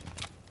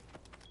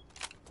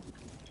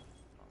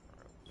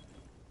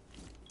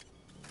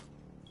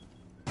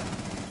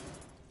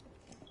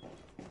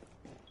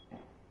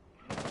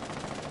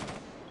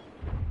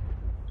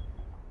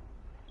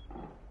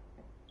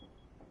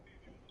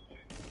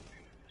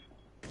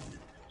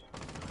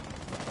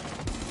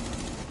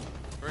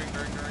 Green.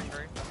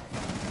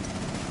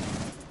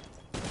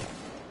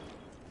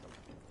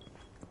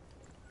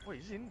 Wait,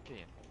 he's in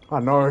Ken. I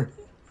know.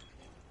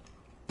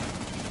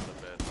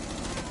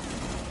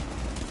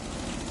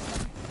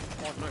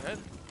 Oh, no head.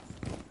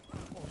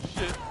 Oh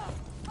shit.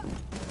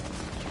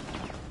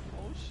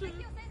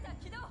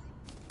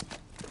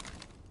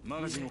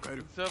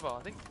 Server,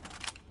 I think.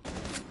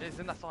 Yeah, it's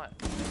in that site.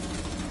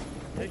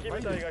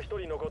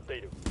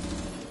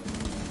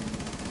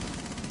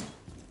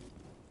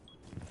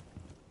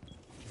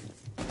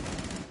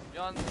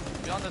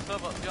 Beyond the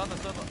server.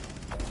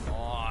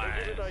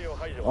 Nice.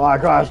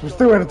 Alright guys, we're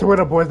still in the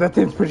Twitter, boys. That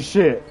team's pretty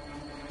shit.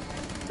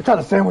 They're trying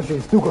to sandwich you,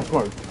 still got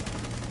smoked.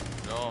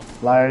 No.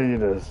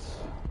 Ladies.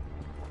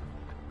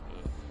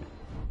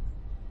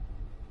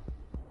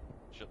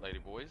 Shit lady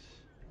boys.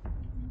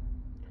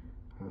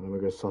 Let me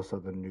go suss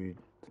out the new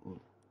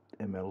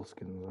ML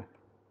skins.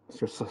 Let's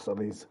just suss out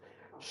these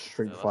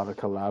Street Fighter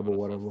collab or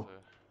whatever.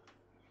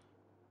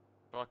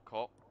 I'll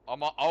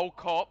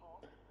cop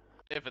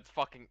if it's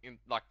fucking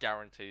like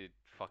guaranteed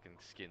fucking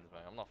skins,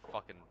 man. I'm not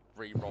fucking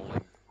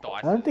re-rolling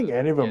dice. I don't think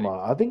any of them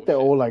are. I think they're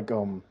all like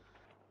they're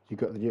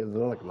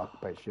like luck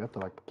based. You have to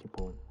like keep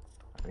pulling.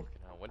 I think.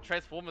 When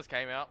Transformers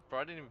came out, bro,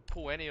 I didn't even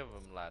pull any of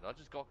them, lad. I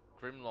just got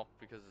Grimlock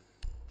because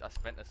I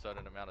spent a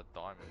certain amount of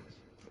diamonds.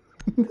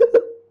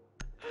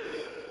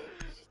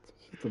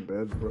 It's a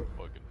bad, bro.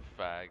 Fucking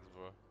fags,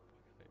 bro. I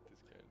think this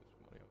game is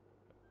money up.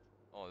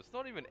 Oh, it's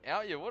not even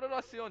out yet. What did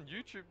I see on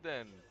YouTube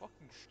then?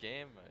 Fucking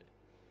scam, mate.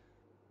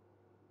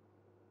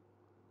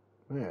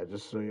 Yeah, I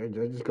just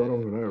got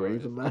on for no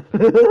reason, man. Yeah,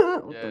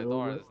 don't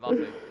worry, there's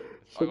nothing. I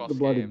Shit got the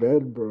bloody scammed.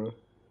 bed, bro.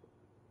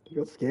 You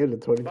got scared in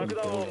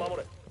 2024. Oh, I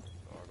got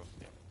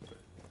scammed.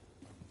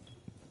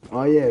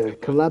 Oh yeah,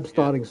 collab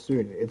starting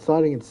soon. It's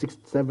starting in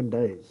 6-7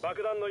 days. Bro,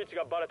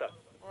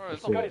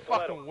 it's not a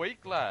fucking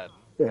week, lad.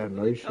 Yeah,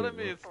 no shit. Telling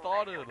me Bro. it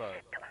started,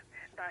 lad.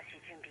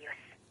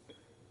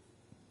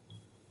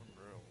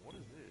 What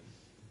is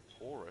this?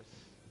 Taurus?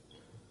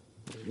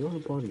 You're a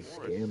bloody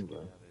scam,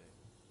 bro.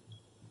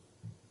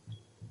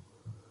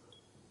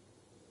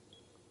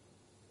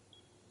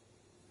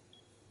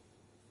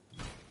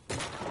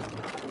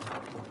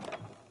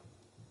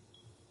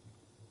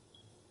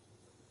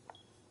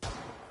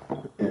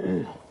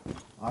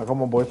 Alright,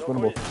 come on, boys,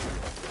 winnable.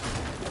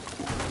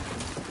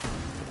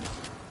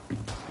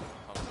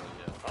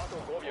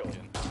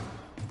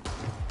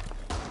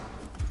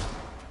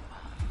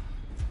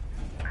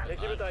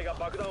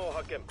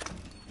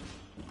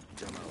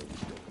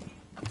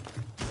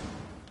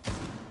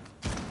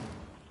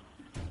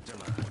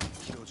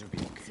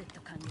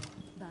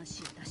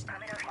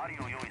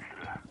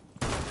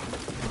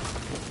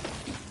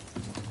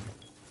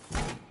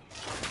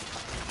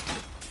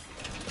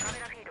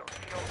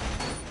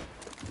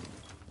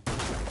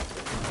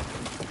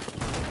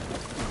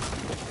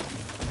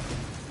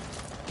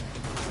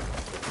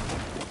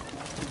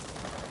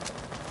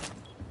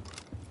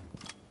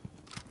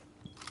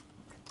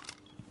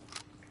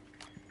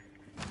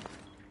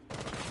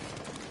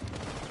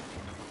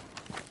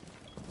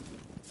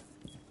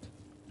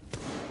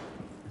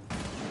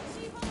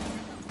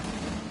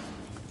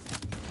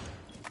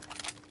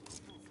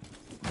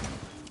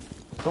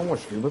 Don't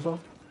watch streamers, huh?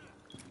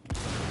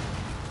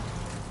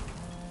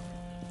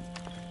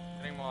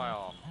 Getting my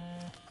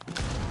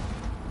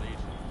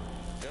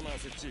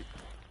lead.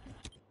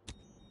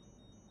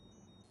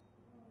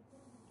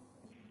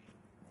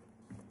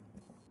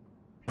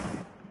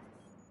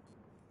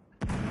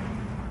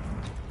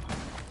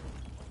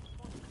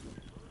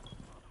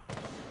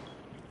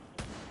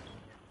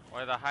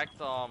 Wait, they hacked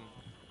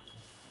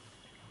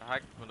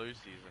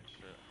Malusi's and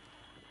shit.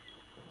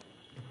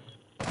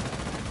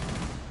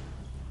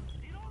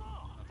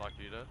 That's like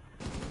you did.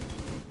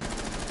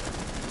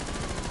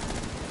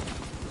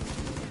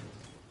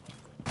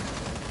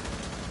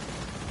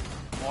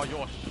 Oh,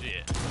 you're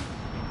shit.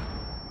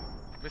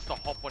 Mr.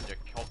 Hop on your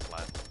cock,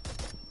 lad.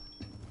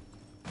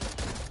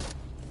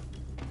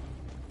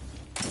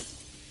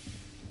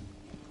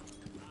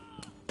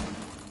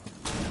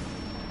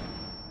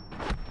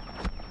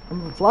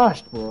 I'm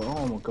flashed, bro.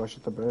 Oh my gosh,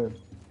 it's the bed.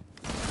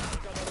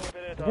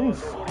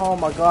 Oh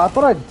my god, I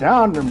thought I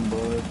downed him,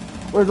 bro.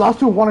 Wait, last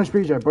two 1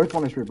 HP, Jay. Both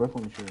 1 HP, both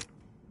 1 HP.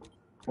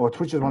 Oh,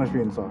 Twitch is 1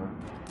 HP inside.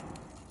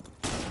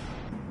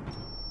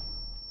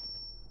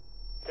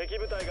 敵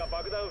部隊が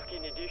爆弾付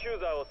近にディフュー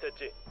ザーを設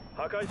置。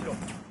破壊しろ。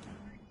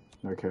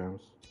 No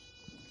cams.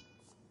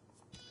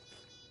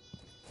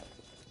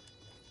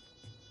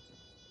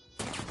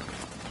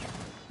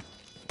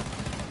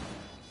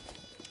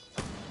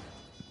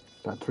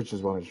 That Twitch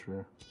is 1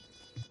 HP.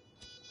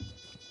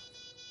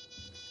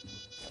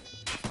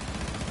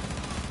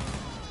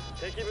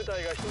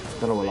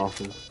 Don't know what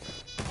last is.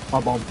 My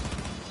bomb.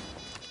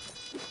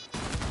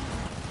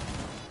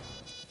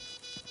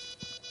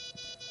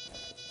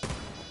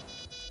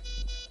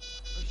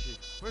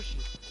 Where's she?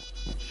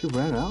 She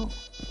ran out.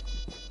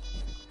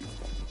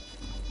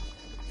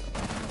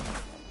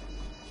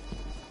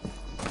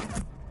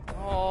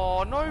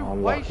 Oh, no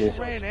way she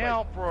ran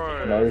out,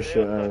 bro. No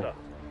shit.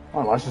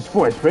 Oh, that's just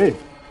 4 HP.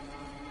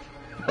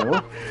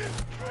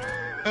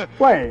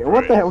 Wait,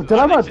 what the hell? Did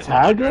I not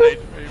tag her?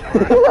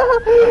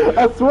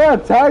 I swear I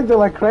tagged her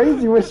like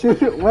crazy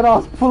when I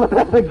was pulling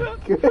out the gun.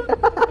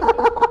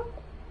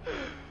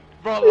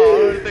 Brother, I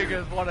don't think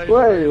it's 1 HP.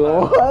 Wait,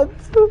 what?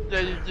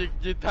 Yeah,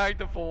 you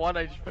tagged her for 1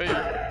 HP.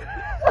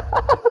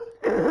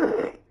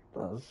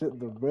 Oh shit,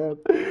 the man.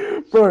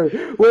 Bro,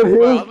 when he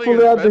was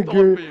pulling out the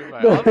goo. I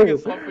think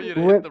it's time for you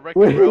to hit the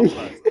record realm,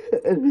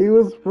 and he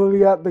was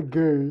pulling out the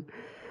goo.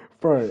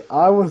 Bro,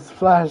 I was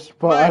flashed,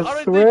 but Mate,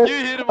 I swear think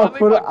you hit him. I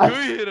think my goo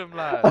hit him,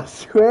 lad. I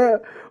swear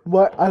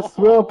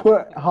I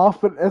put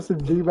half an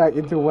SMG back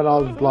into when I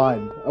was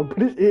blind. I'm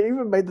pretty. It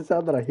even made the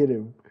sound that I hit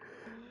him.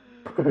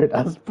 Bro,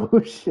 that's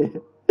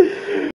bullshit.